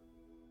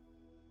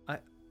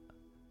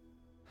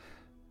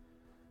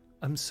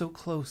 I'm so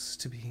close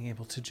to being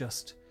able to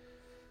just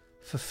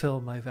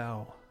fulfill my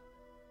vow.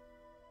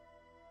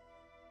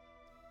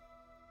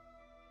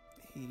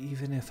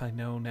 Even if I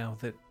know now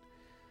that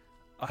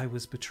I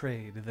was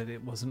betrayed, that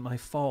it wasn't my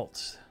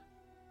fault.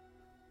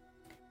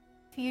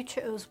 If you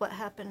chose what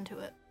happened to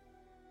it,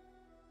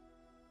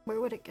 where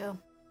would it go?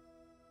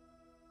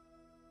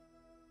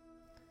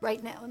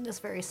 Right now, in this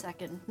very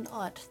second,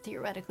 not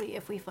theoretically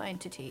if we find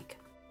Tatik.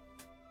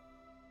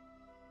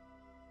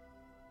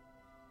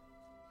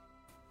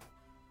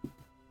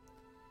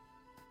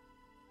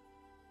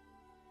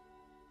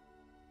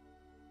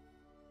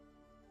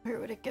 Where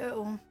would it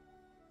go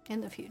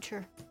in the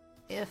future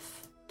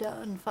if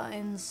Dun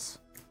finds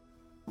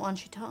Wan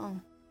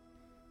Shitong?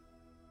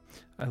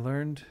 I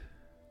learned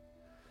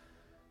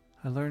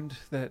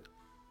that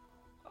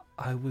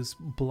I was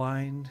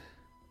blind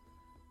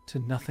to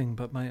nothing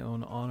but my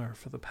own honor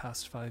for the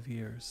past 5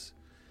 years.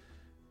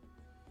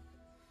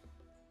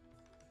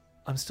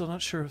 I'm still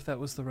not sure if that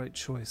was the right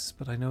choice,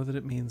 but I know that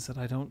it means that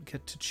I don't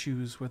get to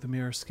choose where the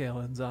mirror scale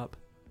ends up.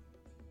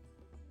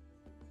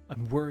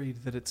 I'm worried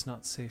that it's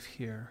not safe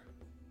here.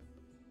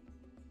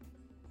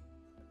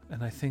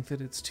 And I think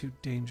that it's too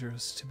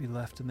dangerous to be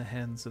left in the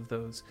hands of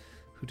those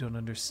who don't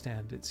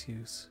understand its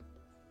use.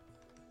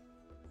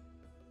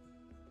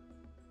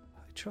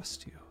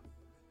 trust you.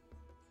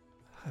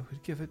 I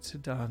would give it to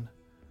Dan,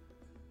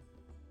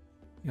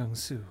 Young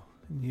Su,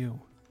 and you.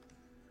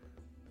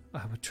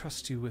 I would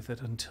trust you with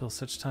it until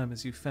such time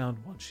as you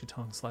found Wan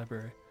Shitong's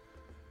library.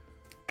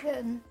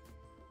 Then,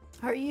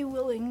 are you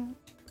willing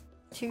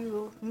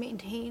to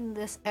maintain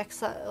this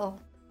exile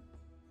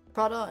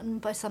brought on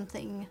by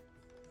something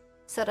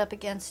set up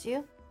against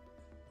you?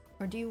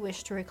 Or do you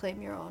wish to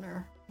reclaim your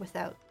honor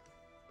without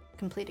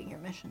completing your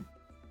mission?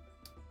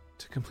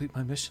 To complete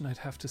my mission, I'd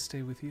have to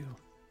stay with you.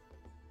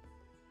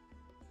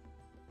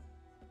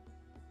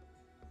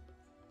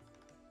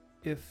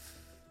 If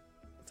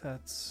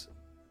that's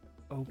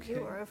okay.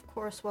 You are, of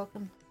course,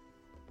 welcome.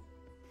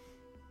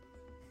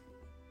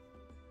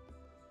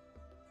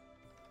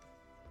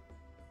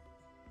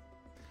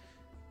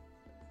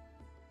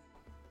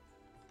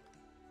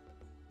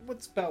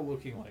 What's Bao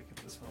looking like at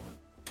this moment?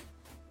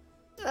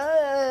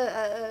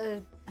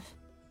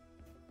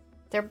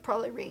 They're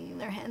probably wringing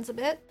their hands a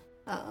bit.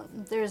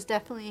 There's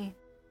definitely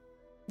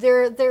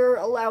they're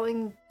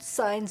allowing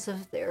signs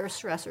of their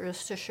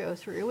stressors to show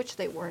through, which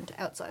they weren't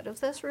outside of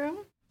this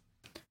room.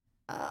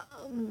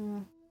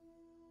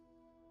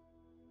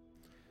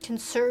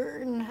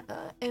 Concern,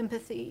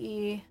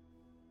 empathy,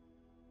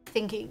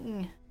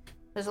 thinking.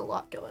 There's a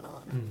lot going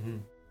on. Mm-hmm.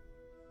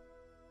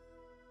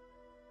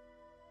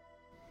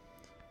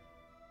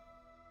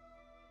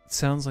 It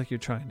sounds like you're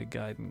trying to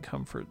guide and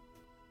comfort.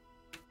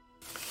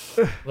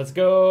 Let's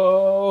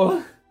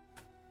go.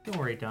 Don't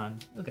worry, Don.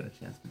 You'll get a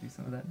chance to do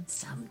some of that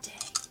Someday.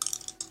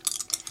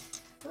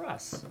 for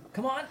us.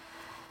 Come on.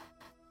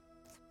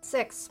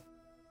 6.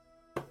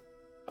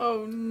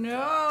 Oh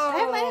no! I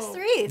have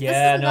 -3.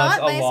 Yeah, this is no, it's not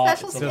a my lot.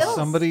 special It's a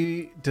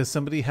skills. Does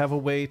somebody have a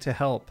way to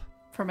help?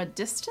 From a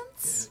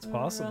distance? It's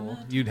possible.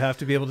 You'd have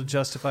to be able to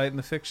justify it in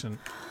the fiction.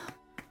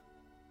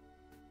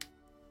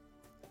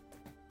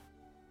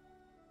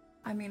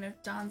 I mean,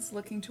 if Don's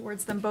looking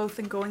towards them both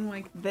and going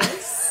like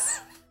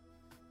this.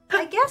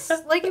 I guess,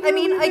 I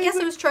guess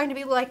I was trying to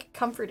be,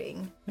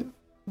 comforting.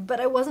 But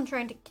I wasn't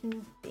trying to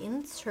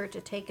convince her to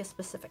take a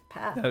specific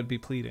path. That would be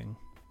pleading.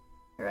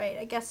 Right,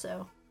 I guess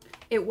so.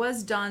 It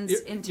was Don's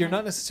intent. You're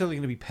not necessarily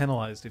going to be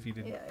penalized if you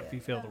didn't. Yeah, if you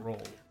fail the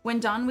roll. When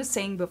Don was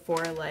saying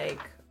before,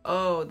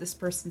 oh, this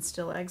person's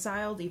still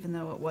exiled, even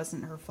though it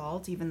wasn't her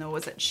fault, even though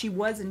she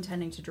was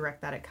intending to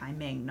direct that at Kai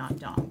Ming, not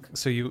Donk.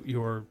 So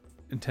you're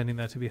intending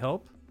that to be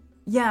help?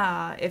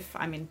 Yeah, if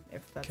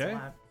that's Okay.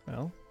 allowed.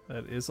 Well,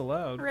 that is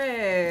allowed.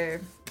 Hooray!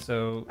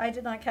 So I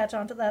did not catch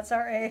on to that,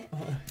 sorry.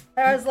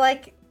 I was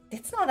like,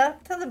 it's not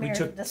up to the We mirror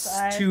took to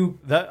decide. two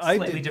I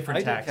slightly did, different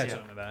I tacks. did catch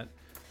Yeah. on to that.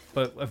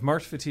 But I've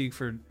marked fatigue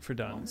for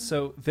done.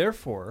 So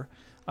therefore,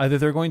 either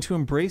they're going to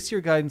embrace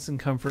your guidance and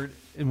comfort,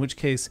 in which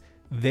case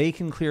they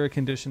can clear a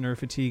condition or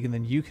fatigue, and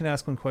then you can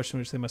ask one question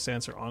which they must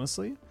answer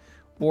honestly,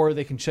 or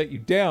they can shut you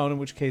down, in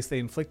which case they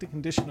inflict a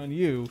condition on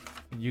you,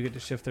 and you get to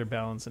shift their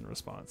balance in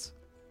response.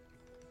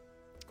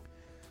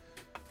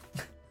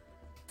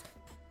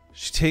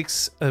 She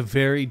takes a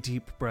very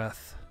deep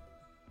breath.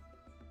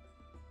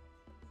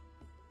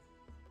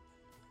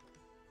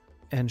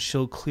 And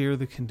she'll clear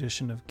the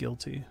condition of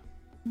guilty.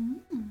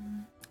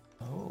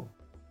 Oh.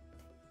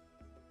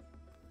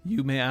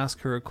 You may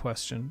ask her a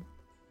question,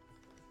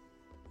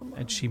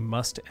 and she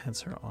must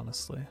answer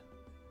honestly.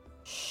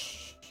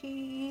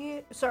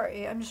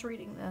 Sorry, I'm just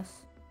reading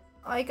this.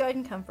 I guide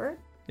and comfort.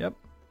 Yep.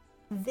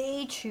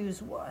 They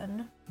choose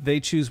one. They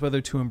choose whether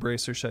to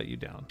embrace or shut you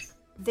down.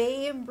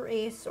 They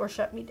embrace or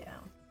shut me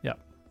down. Yep.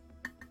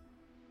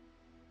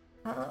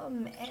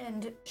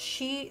 And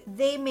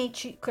they may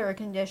clear a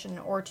condition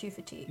or to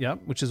fatigue.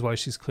 Yep, which is why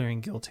she's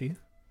clearing guilty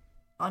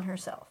On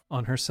herself.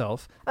 on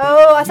herself.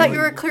 Oh, I thought you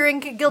were clearing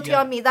guilty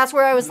Yeah. on me. That's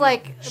where I was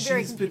very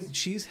She's confused.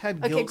 she's had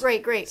Okay,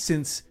 guilt great.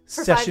 since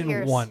For 5 session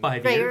years. 1.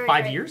 5 Great, years? great,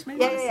 5 great. years,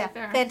 maybe? Yeah.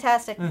 fair.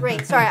 Fantastic.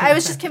 Great. Sorry, I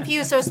was just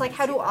confused. I was like,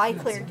 how do I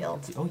clear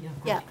guilt? Oh,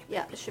 yeah.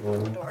 Yeah, it should be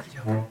on the door.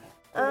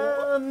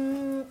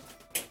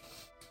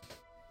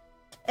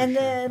 And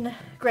then,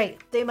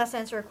 great. They must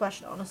answer a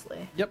question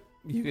honestly. Yep,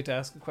 you get to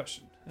ask a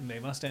question, and they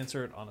must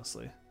answer it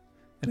honestly.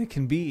 And it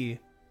can be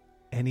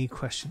any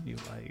question you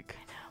like.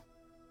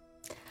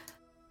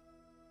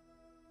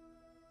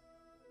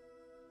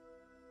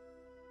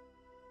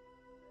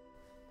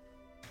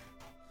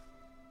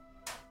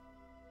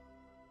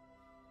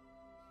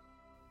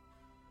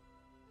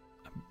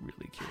 I'm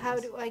really curious. How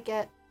do I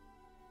get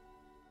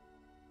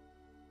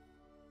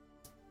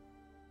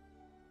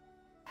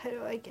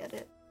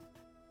it?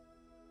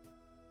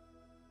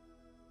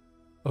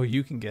 Oh,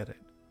 you can get it.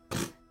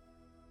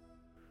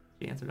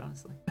 She answered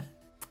honestly.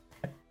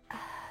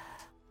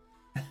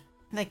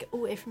 Like,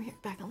 away from here,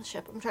 back on the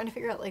ship. I'm trying to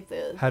figure out,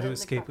 the... How to the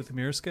escape crux. with the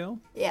mirror scale?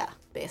 Yeah,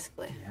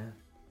 basically. Yeah.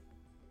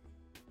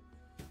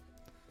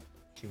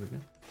 She would know.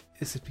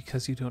 Is it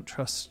because you don't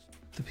trust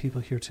the people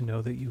here to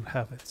know that you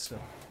have it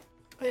still?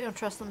 I don't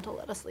trust them to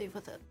let us leave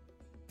with it.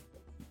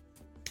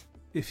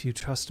 If you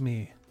trust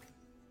me,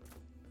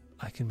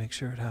 I can make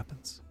sure it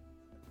happens.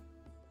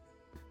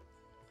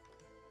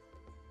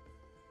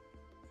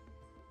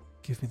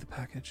 Give me the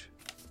package.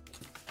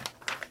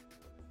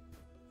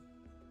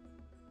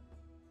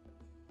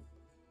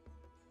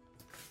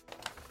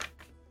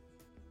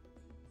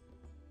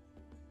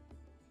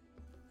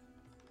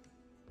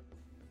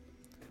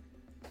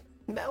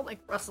 Mel, like,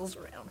 rustles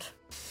around.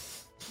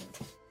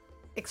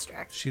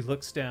 Extract. She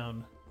looks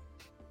down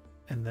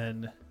and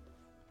then,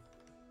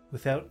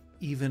 without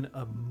even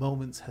a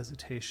moment's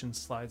hesitation,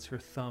 slides her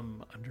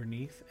thumb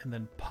underneath and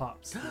then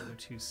pops the other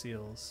 2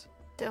 seals.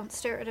 Don't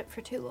stare at it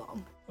for too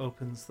long.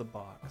 Opens the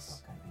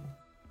box,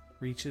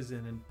 reaches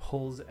in and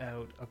pulls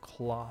out a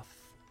cloth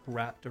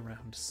wrapped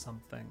around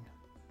something.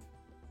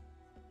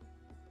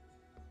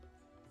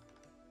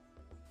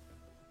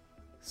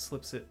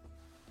 Slips it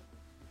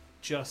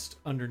just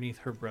underneath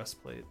her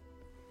breastplate.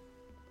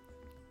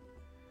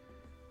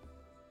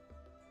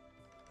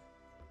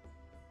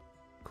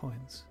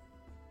 Coins.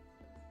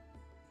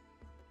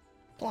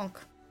 Plonk.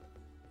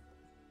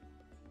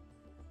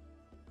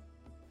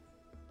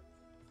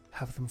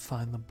 Have them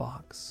find the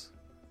box.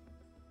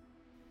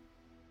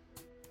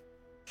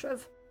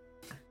 Shove.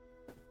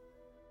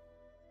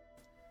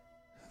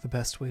 The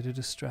best way to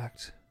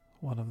distract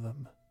one of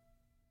them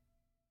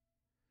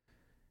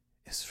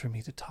is for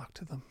me to talk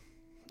to them.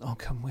 I'll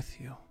come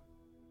with you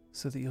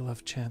so that you'll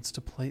have a chance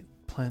to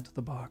plant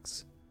the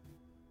box.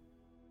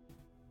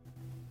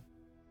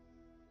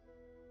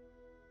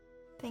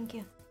 Thank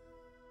you.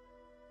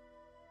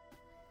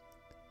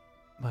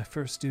 My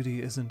first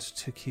duty isn't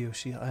to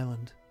Kyoshi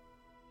Island.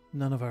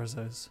 None of ours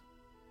is.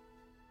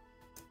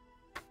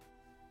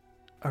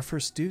 Our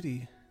first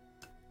duty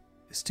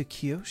is to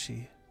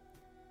Kyoshi.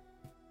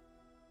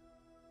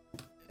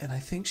 And I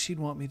think she'd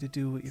want me to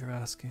do what you're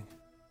asking.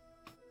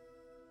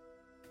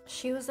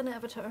 She was an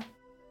avatar.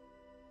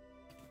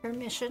 Her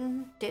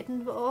mission did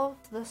involve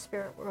the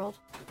spirit world.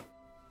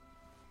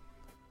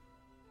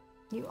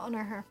 You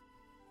honor her.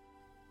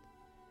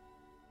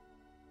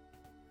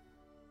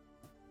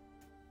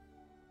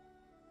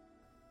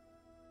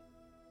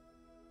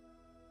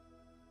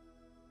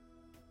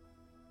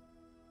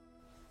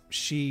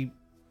 She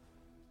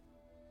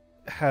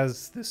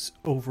has this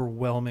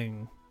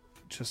overwhelming,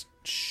 just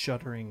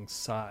shuddering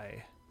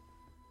sigh.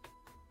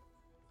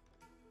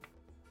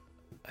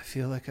 I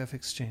feel like I've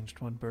exchanged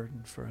one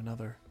burden for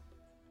another.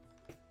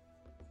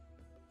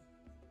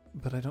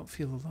 But I don't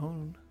feel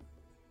alone.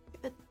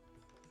 But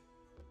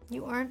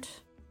you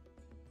aren't.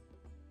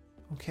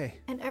 Okay.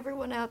 And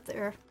everyone out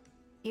there,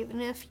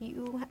 even if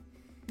you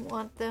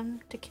want them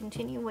to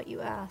continue what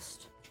you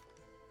asked,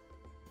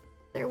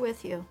 they're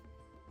with you.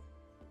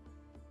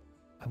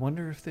 I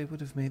wonder if they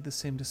would have made the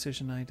same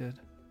decision I did.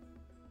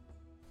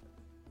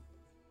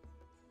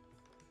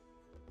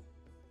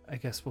 I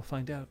guess we'll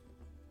find out.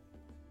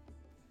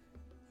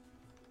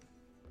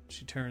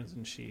 She turns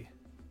and she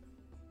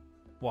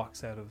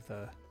walks out of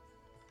the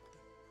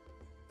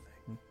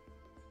thing.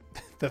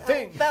 The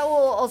thing! That will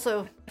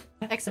also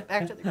exit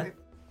back to the group.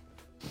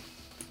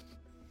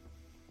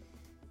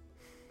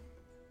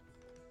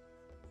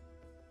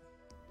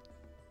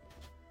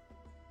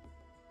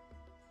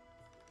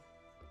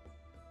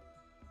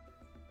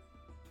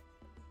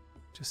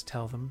 Just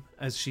tell them,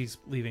 as she's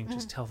leaving,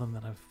 just tell them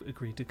that I've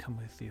agreed to come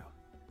with you.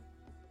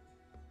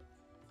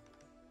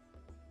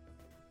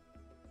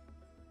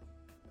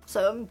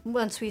 So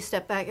once we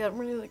step back out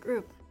into the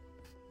group,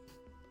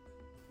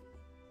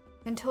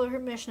 until her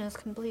mission is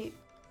complete,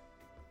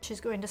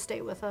 she's going to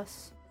stay with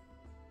us.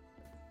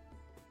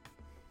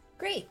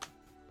 Great.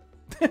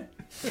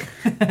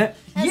 That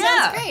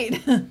sounds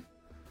great.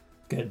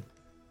 Good.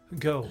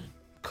 Go,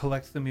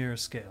 collect the mirror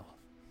scale.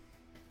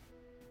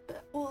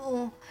 But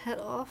we'll head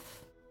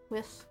off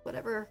with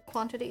whatever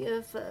quantity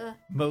of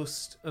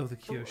Most of the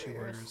Kyoshi warriors.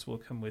 warriors will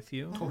come with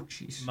you. Oh,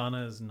 jeez.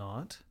 Mana is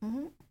not.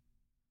 mm-hmm.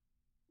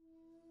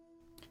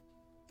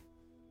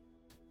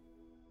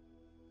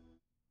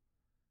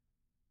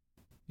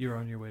 You're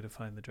on your way to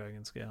find the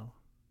dragon scale.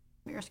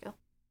 mirror scale.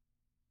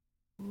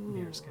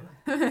 Mirror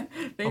scale.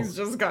 Things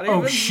just got Oh,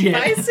 even shit.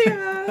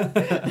 spicier.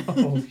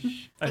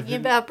 Thinking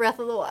about Breath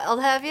of the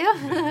Wild, have you?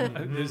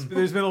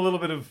 There's been a little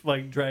bit of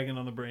like dragging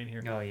on the brain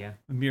here. Oh, yeah.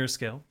 The mirror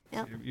scale.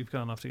 Yep. So you've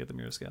gone off to get the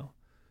mirror scale.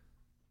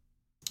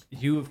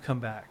 You have come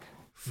back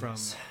from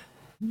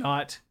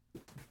not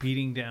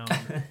beating down.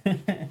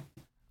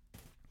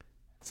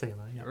 Say that,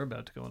 yeah. You're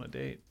about to go on a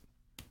date.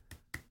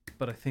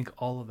 But I think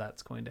all of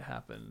that's going to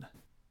happen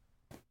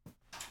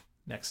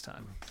next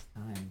time.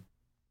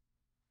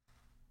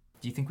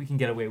 Do you think we can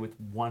get away with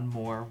one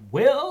more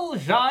Will,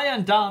 Jai,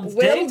 and Dom's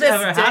Will date this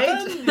ever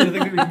happen? date? Do you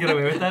think we can get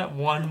away with that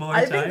one more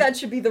I time? think that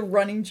should be the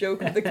running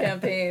joke of the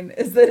campaign,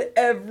 is that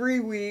every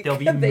week They'll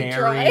be they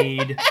try.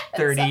 married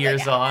 30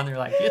 years on. They're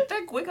like, you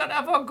think we could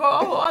ever go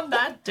on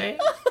that date?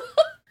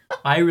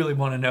 I really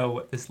want to know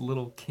what this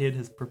little kid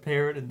has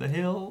prepared in the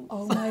hills.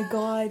 Oh my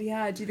god,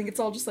 yeah. Do you think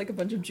it's all just like a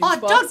bunch of juice Oh,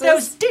 boxes? dug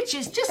those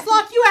ditches just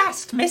like you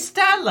asked,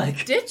 mister.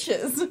 Like,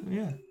 Ditches?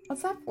 yeah.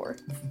 What's that for?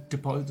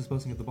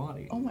 Disposing of the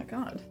body. Oh my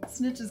god.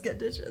 Snitches get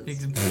ditches.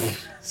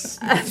 Ex-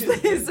 As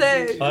they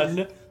say.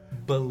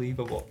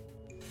 Unbelievable.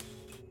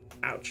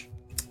 Ouch.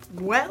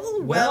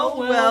 Well,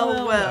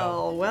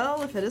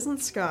 if it isn't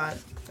Scott.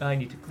 I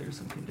need to clear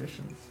some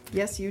conditions.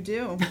 Yes, you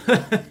do.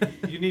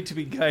 You need to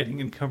be guiding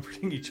and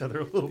comforting each other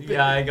a little bit.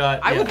 Yeah,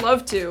 I would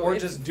love to. Or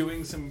if, just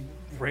doing some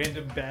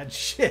random bad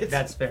shit.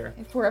 That's fair.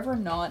 if we're ever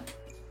not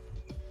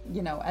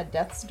at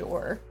death's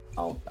door,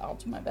 I'll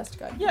do my best to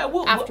guide you. Yeah,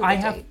 well, after the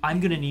date. I'm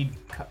gonna need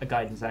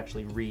guidance to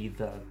actually read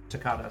the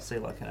Takata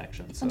Seila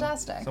connection. So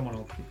Fantastic. Someone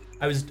will.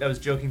 I was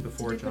joking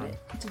before, Did you, John.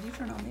 did you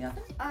turn on the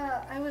oven?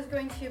 I was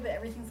going to, but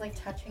everything's like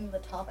touching the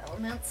top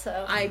element,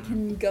 so. I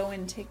can go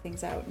and take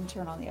things out and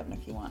turn on the oven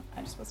if you want.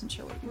 I just wasn't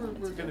sure what you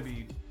wanted We're to going to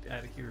do. be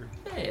out of here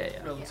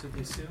Yeah.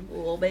 relatively soon.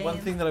 Cool, babe. One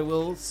thing that I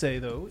will say,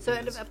 though... So is-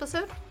 end of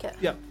episode? Okay.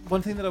 Yeah,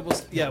 one thing that I will...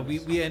 Yeah,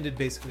 we ended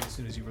basically as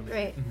soon as you were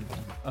leaving.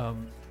 Right.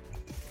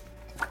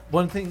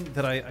 One thing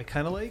that I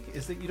kind of like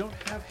is that you don't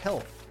have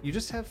health. You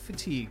just have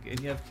fatigue and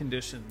you have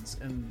conditions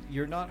and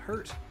you're not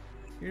hurt.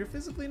 You're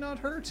physically not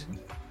hurt.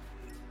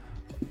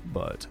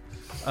 But,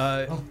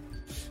 well,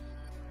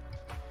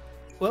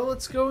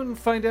 let's go and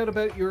find out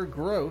about your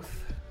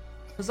growth,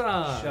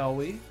 Huzzah! shall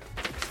we?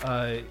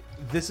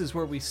 This is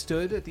where we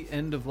stood at the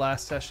end of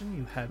last session.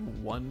 You had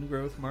 1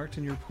 growth marked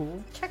in your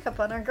pool. Check up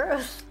on our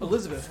growth.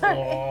 Elizabeth.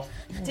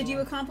 Did you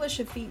accomplish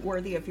a feat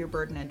worthy of your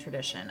burden and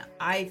tradition?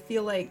 I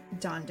feel like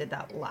Dawn did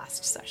that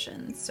last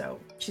session, so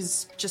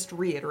she's just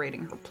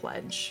reiterating her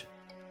pledge.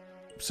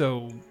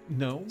 So,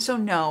 no. So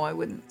no, I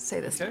wouldn't say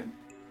this Okay. time.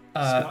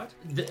 Scott?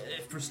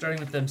 If we're starting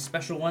with them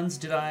special ones,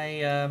 did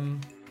I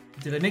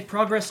make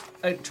progress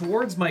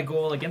towards my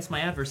goal against my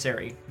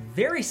adversary?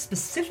 Very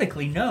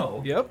specifically,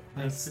 no. Yep.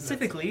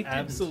 Specifically, That's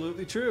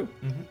absolutely true.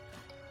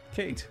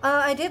 Kate.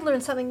 I did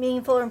learn something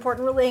meaningful or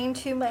important relating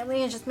to my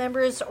lineage's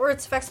members or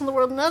its effects on the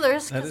world and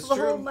others That because is of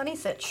the whole true. money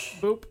sitch.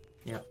 Boop.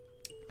 Yeah.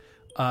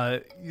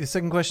 The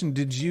second question,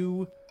 did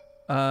you...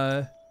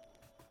 well,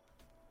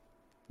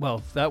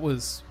 that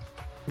was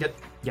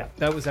Yeah.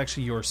 that was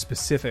actually your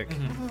specific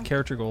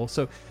character goal.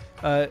 So,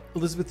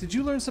 Elizabeth, did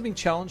you learn something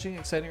challenging,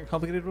 exciting, or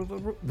complicated?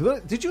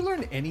 Did you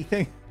learn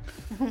anything?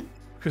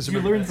 Because You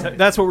learned something.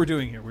 that's what we're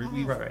doing here.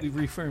 We've Right.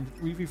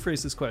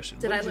 rephrased this question.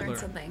 Did What I you learn learn?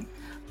 something?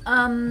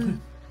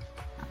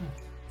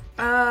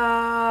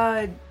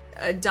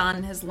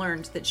 Dawn has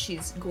learned that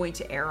she's going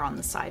to err on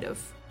the side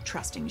of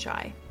trusting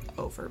Jai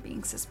over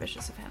being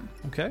suspicious of him.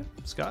 Okay,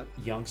 Scott.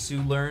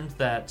 Young-Soo learned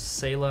that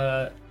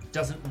Seila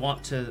doesn't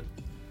want to...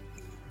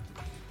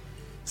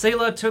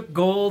 Seila took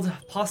gold,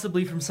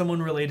 possibly from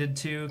someone related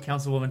to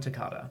Councilwoman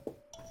Takata.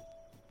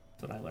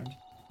 That's what I learned.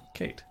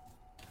 Kate.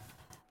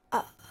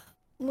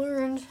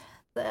 Learned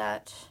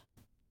that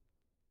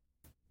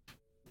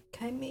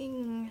Kai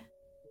Ming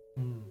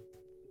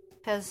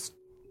has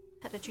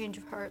had a change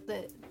of heart,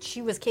 that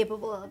she was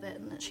capable of it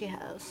and that she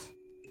has.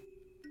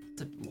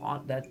 It's a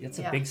lot. It's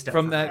a Yeah. big step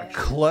From for that her.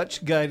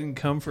 clutch guide and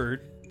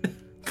comfort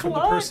from the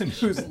Clutch. person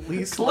who's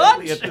least Clutch.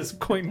 likely at this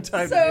point in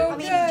time. So to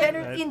be able I mean, to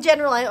do that. in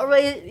general, I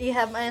already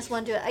have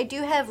 -1 to it. I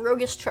do have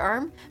roguish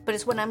charm, but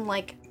it's when I'm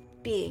like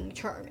being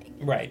charming.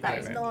 Right, That right,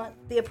 is right. not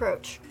the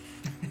approach.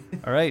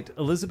 All right,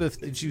 Elizabeth,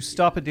 did you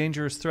stop a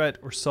dangerous threat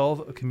or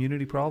solve a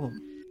community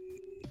problem?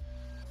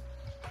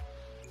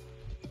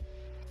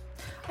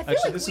 I feel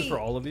Actually, like this is for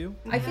all of you.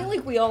 I feel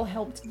like we all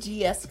helped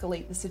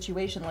de-escalate the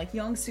situation. Like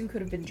Young-Soo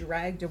could have been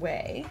dragged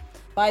away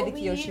by the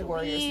Kyoshi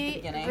warriors at the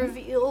beginning.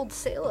 Revealed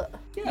Sayla.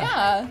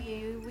 Yeah.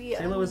 We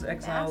Sayla was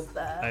unmasked exiled.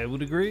 that. I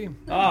would agree.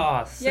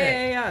 Ah, sick.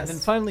 Yeah. And then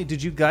finally,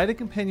 did you guide a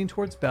companion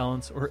towards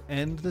balance or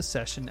end the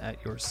session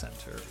at your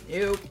center?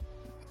 Nope.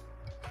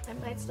 I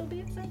might still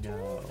be at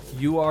center.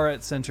 You are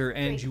at center,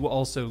 and Great. you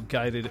also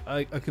guided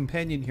a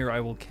companion here. I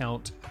will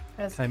count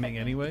As timing Kai Ming.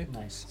 anyway.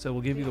 Nice. So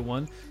we'll give you the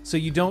 1. So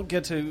you don't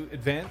get to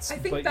advance. I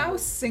but think you Bao were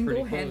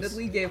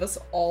single-handedly pretty gave us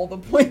all the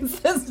points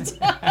this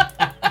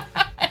time.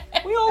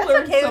 We all That's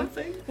learned okay.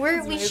 something.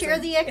 We share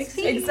the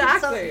XP.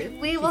 Exactly. So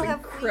we will It's have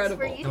incredible.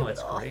 points for you No, it's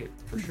all. great.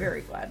 I'm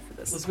very glad for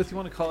this. Elizabeth, you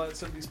want to call out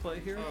somebody's play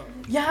here?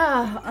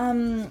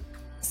 Yeah,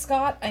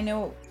 Scott, I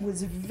know it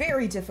was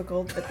very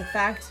difficult, but the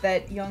fact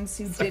that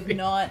Young-Soo did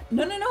not...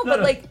 No, but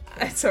like...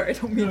 Sorry, I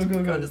don't mean to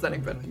be condescending,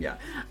 but yeah.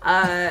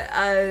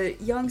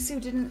 Young-Soo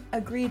didn't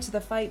agree to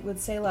the fight with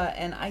Sayla,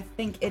 and I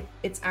think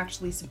it's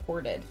actually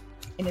supported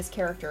in his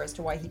character as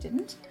to why he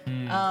didn't.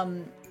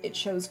 It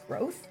shows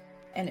growth,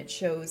 and it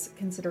shows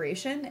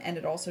consideration, and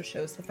it also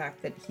shows the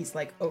fact that he's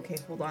like, okay,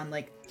 hold on,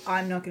 like,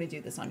 I'm not going to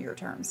do this on your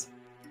terms.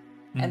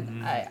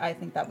 And I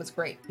think that was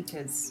great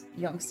because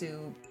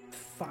Young-Soo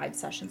 5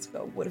 sessions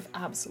ago would have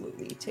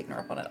absolutely taken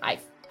her up on it. I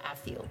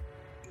feel.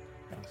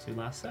 See,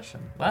 last session.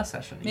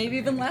 Maybe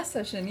even last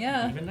session,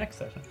 yeah. Even next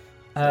session.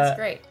 That's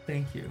great.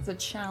 Thank you. It's a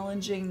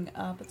challenging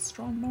but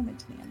strong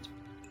moment in the end.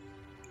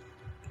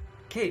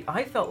 Kate,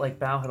 I felt like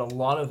Bao had a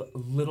lot of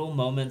little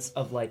moments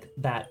of like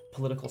that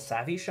political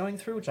savvy showing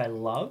through, which I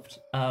loved.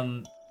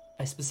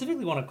 I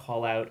specifically want to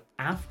call out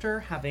after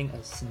having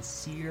a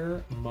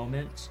sincere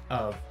moment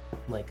of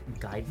like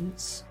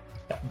guidance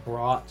that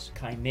brought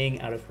Kai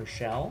Ming out of her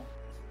shell,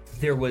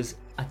 there was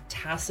a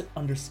tacit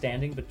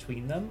understanding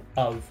between them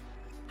of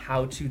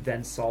how to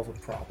then solve a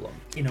problem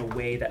in a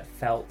way that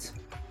felt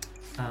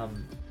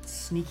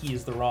sneaky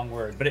is the wrong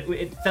word, but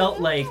it felt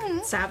like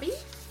Savvy?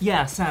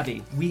 yeah,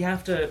 savvy. We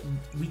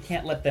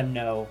can't let them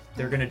know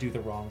they're gonna do the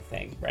wrong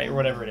thing, right? Or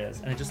whatever it is.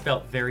 And it just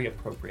felt very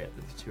appropriate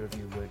that the two of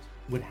you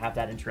would have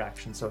that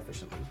interaction so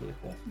efficiently. It was really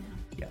cool.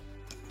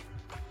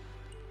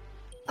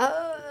 Yeah.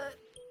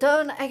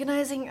 done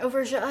agonizing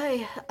over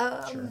Jai,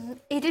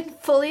 it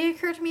didn't fully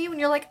occur to me when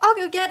you're like, I'll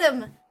go get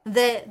him,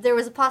 that there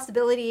was a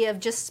possibility of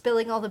just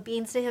spilling all the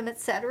beans to him,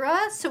 etc.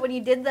 So when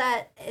you did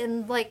that,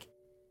 and like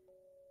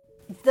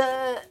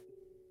the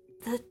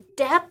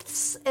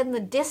depths and the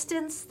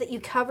distance that you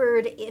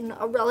covered in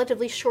a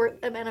relatively short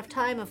amount of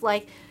time of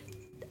like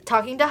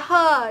talking to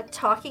Ha,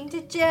 talking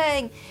to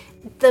Jang,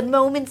 the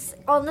moments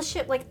on the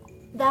ship, like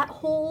that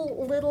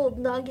whole little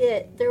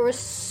nugget, there was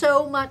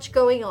so much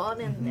going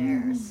on in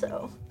there.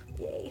 So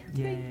yay.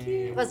 Thank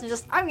you. It wasn't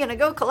just, I'm gonna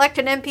go collect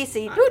an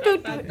NPC.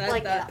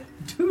 Like that.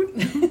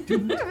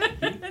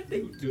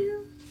 Thank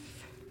you.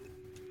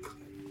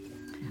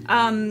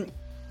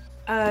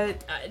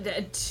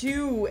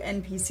 Two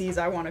NPCs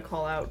I want to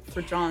call out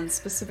for John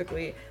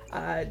specifically,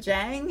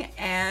 Jang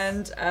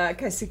and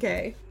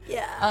Kaisuke.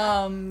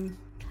 Yeah.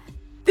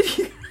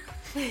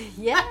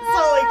 Yeah.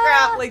 Holy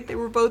crap, like they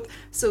were both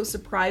so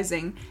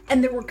surprising,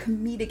 and there were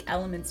comedic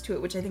elements to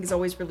it, which I think is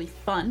always really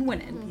fun when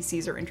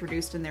NPCs are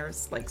introduced and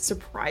there's like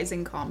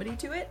surprising comedy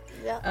to it.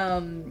 Yeah.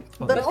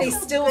 But they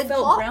still good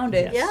felt plot.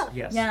 grounded. Yeah.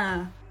 Yes.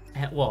 Yeah.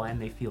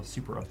 And they feel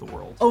super of the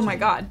world. Oh my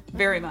god,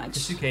 very much.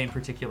 Kaisuke in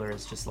particular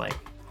is just like,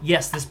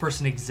 yes, this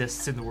person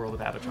exists in the world of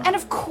Avatar. And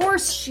of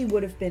course she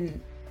would have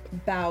been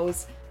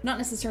Bao's, not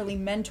necessarily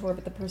mentor,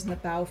 but the person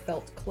that Bao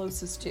felt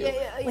closest to. Yeah,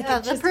 Like, yeah,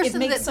 it the just, person it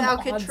makes that some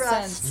Bao could odd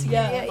trust. sense.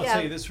 Yeah. I'll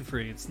tell you this for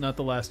free. It's not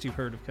the last you've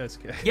heard of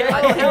Kaisuke.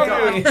 Yeah, Oh,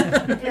 thank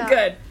God. Yeah.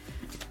 Good.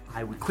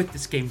 I would quit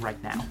this game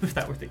right now if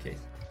that were the case.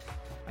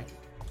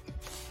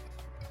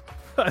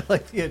 I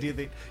like the idea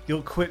that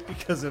you'll quit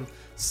because of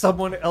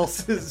someone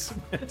else's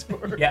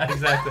mentor. Yeah,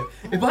 exactly.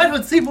 If I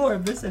don't see more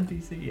of this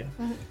NPC, yeah.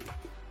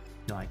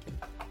 No, I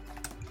can't.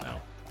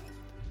 No.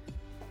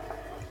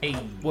 Hey,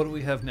 What do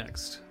we have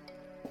next?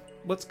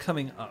 What's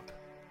coming up?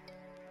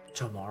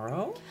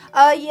 tomorrow?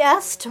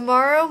 Yes,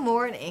 tomorrow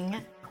morning.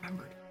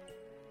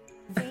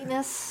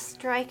 Venus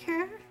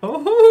Striker.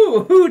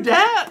 Oh, who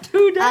dat?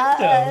 Who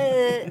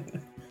dat?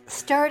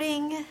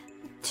 Starting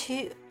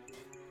to...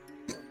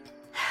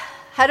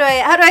 How do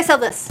I sell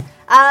this?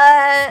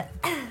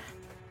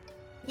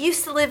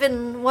 Used to live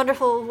in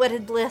wonderful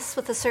wedded bliss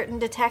with a certain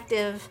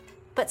detective,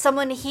 but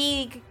someone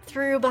he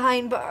threw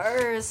behind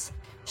bars,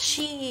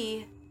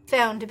 she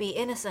found to be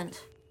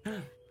innocent.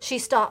 She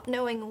stopped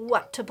knowing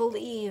what to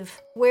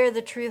believe, where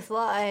the truth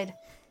lied.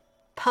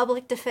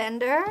 Public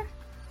Defender,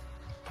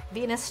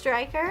 Venus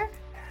Striker,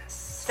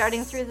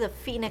 starting through the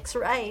Phoenix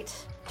Wright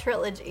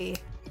trilogy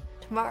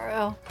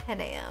tomorrow,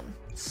 10 a.m.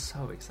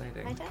 So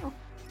exciting. I know.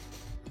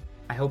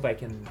 I hope I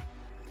can.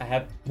 I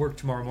have work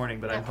tomorrow morning,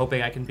 but I'm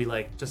hoping I can be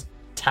like just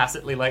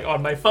tacitly like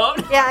on my phone.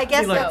 Yeah, I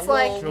guess Be like, that's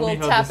like Show me We'll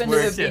how tap this into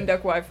works, the yeah. Bean Duck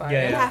Wi-Fi.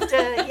 Yeah,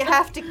 yeah. you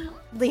have to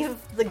leave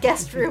the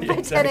guest room by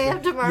 10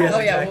 a.m. tomorrow. Yes, Oh,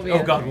 yeah, exactly. we'll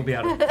be Oh god, we'll be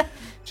out of it.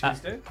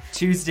 Tuesday?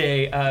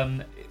 Tuesday.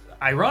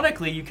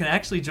 Ironically, you can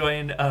actually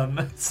join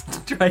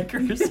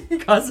Striker's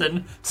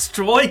cousin,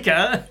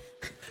 Stroika,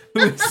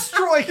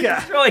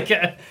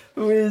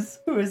 who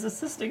is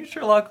assisting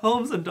Sherlock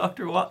Holmes and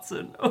Dr.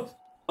 Watson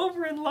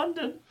over in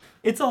London.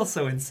 It's all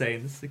so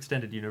insane. This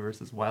extended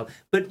universe is wild.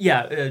 But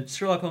yeah,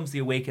 Sherlock Holmes: The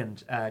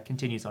Awakened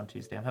continues on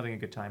Tuesday. I'm having a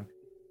good time,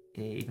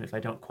 even if I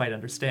don't quite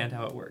understand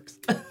how it works.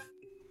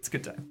 It's a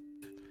good time.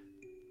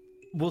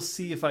 We'll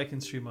see if I can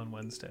stream on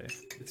Wednesday.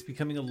 It's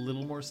becoming a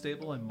little more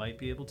stable. I might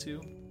be able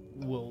to.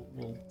 We'll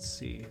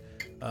see.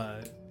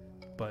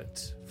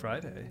 But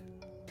Friday.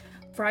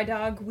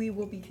 Frydog, we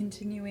will be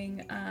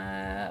continuing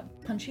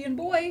Punchy and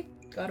Boy,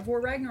 God of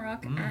War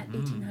Ragnarok at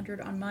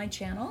 1800 on my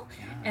channel.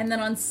 And then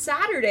on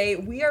Saturday,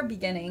 we are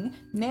beginning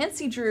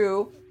Nancy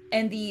Drew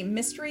and the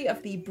Mystery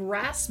of the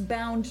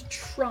Brass-Bound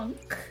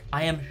Trunk.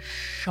 I am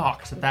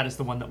shocked that is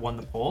the one that won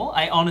the poll.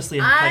 I honestly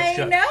am quite I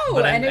shocked. know,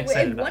 but I'm and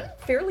excited it about won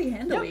fairly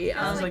handily.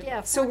 I was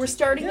like, So we're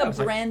starting I a was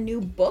like- brand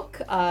new book.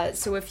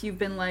 So if you've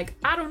been like,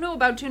 I don't know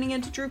about tuning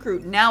into True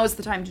Crew, now is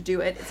the time to do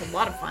it. It's a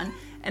lot of fun,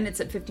 and it's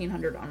at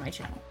 1500 on my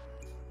channel.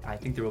 I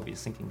think there will be a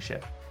sinking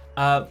ship.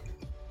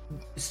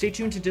 Stay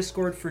tuned to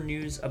Discord for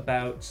news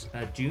about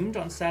Doomed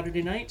on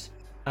Saturday night.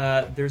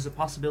 There's a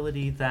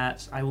possibility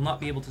that I will not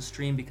be able to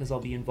stream because I'll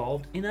be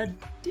involved in a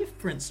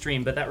different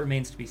stream, but that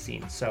remains to be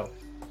seen. So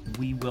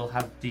we will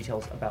have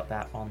details about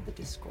that on the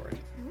Discord.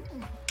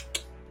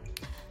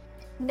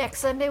 Next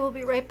Sunday, we'll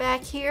be right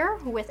back here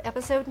with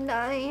episode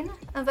 9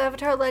 of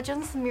Avatar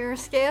Legends: The Mirror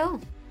Scale.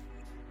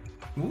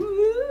 Woo!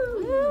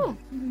 Woo!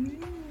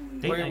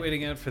 Date While you're night.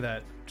 waiting out for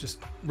that, just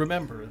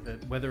remember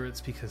that whether it's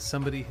because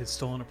somebody has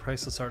stolen a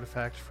priceless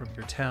artifact from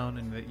your town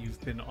and that you've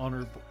been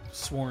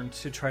sworn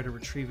to try to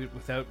retrieve it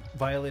without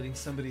violating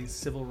somebody's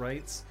civil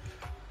rights,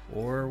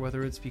 or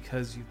whether it's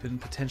because you've been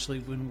potentially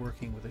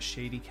working with a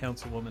shady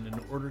councilwoman in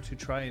order to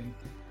try and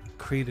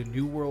create a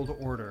new world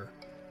order,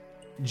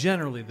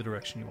 generally the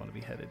direction you want to be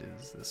headed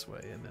is this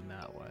way and then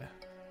that way.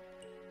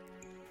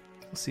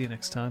 We'll see you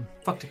next time.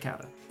 Fuck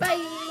Takata. Bye!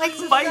 Like,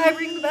 subscribe,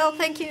 ring the bell,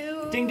 thank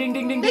you! Ding ding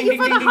ding ding Thank ding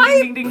you ding for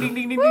ding the ding ding ding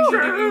ding ding ding ding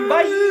ding ding.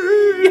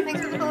 Bye.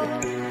 Thanks for the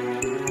follow.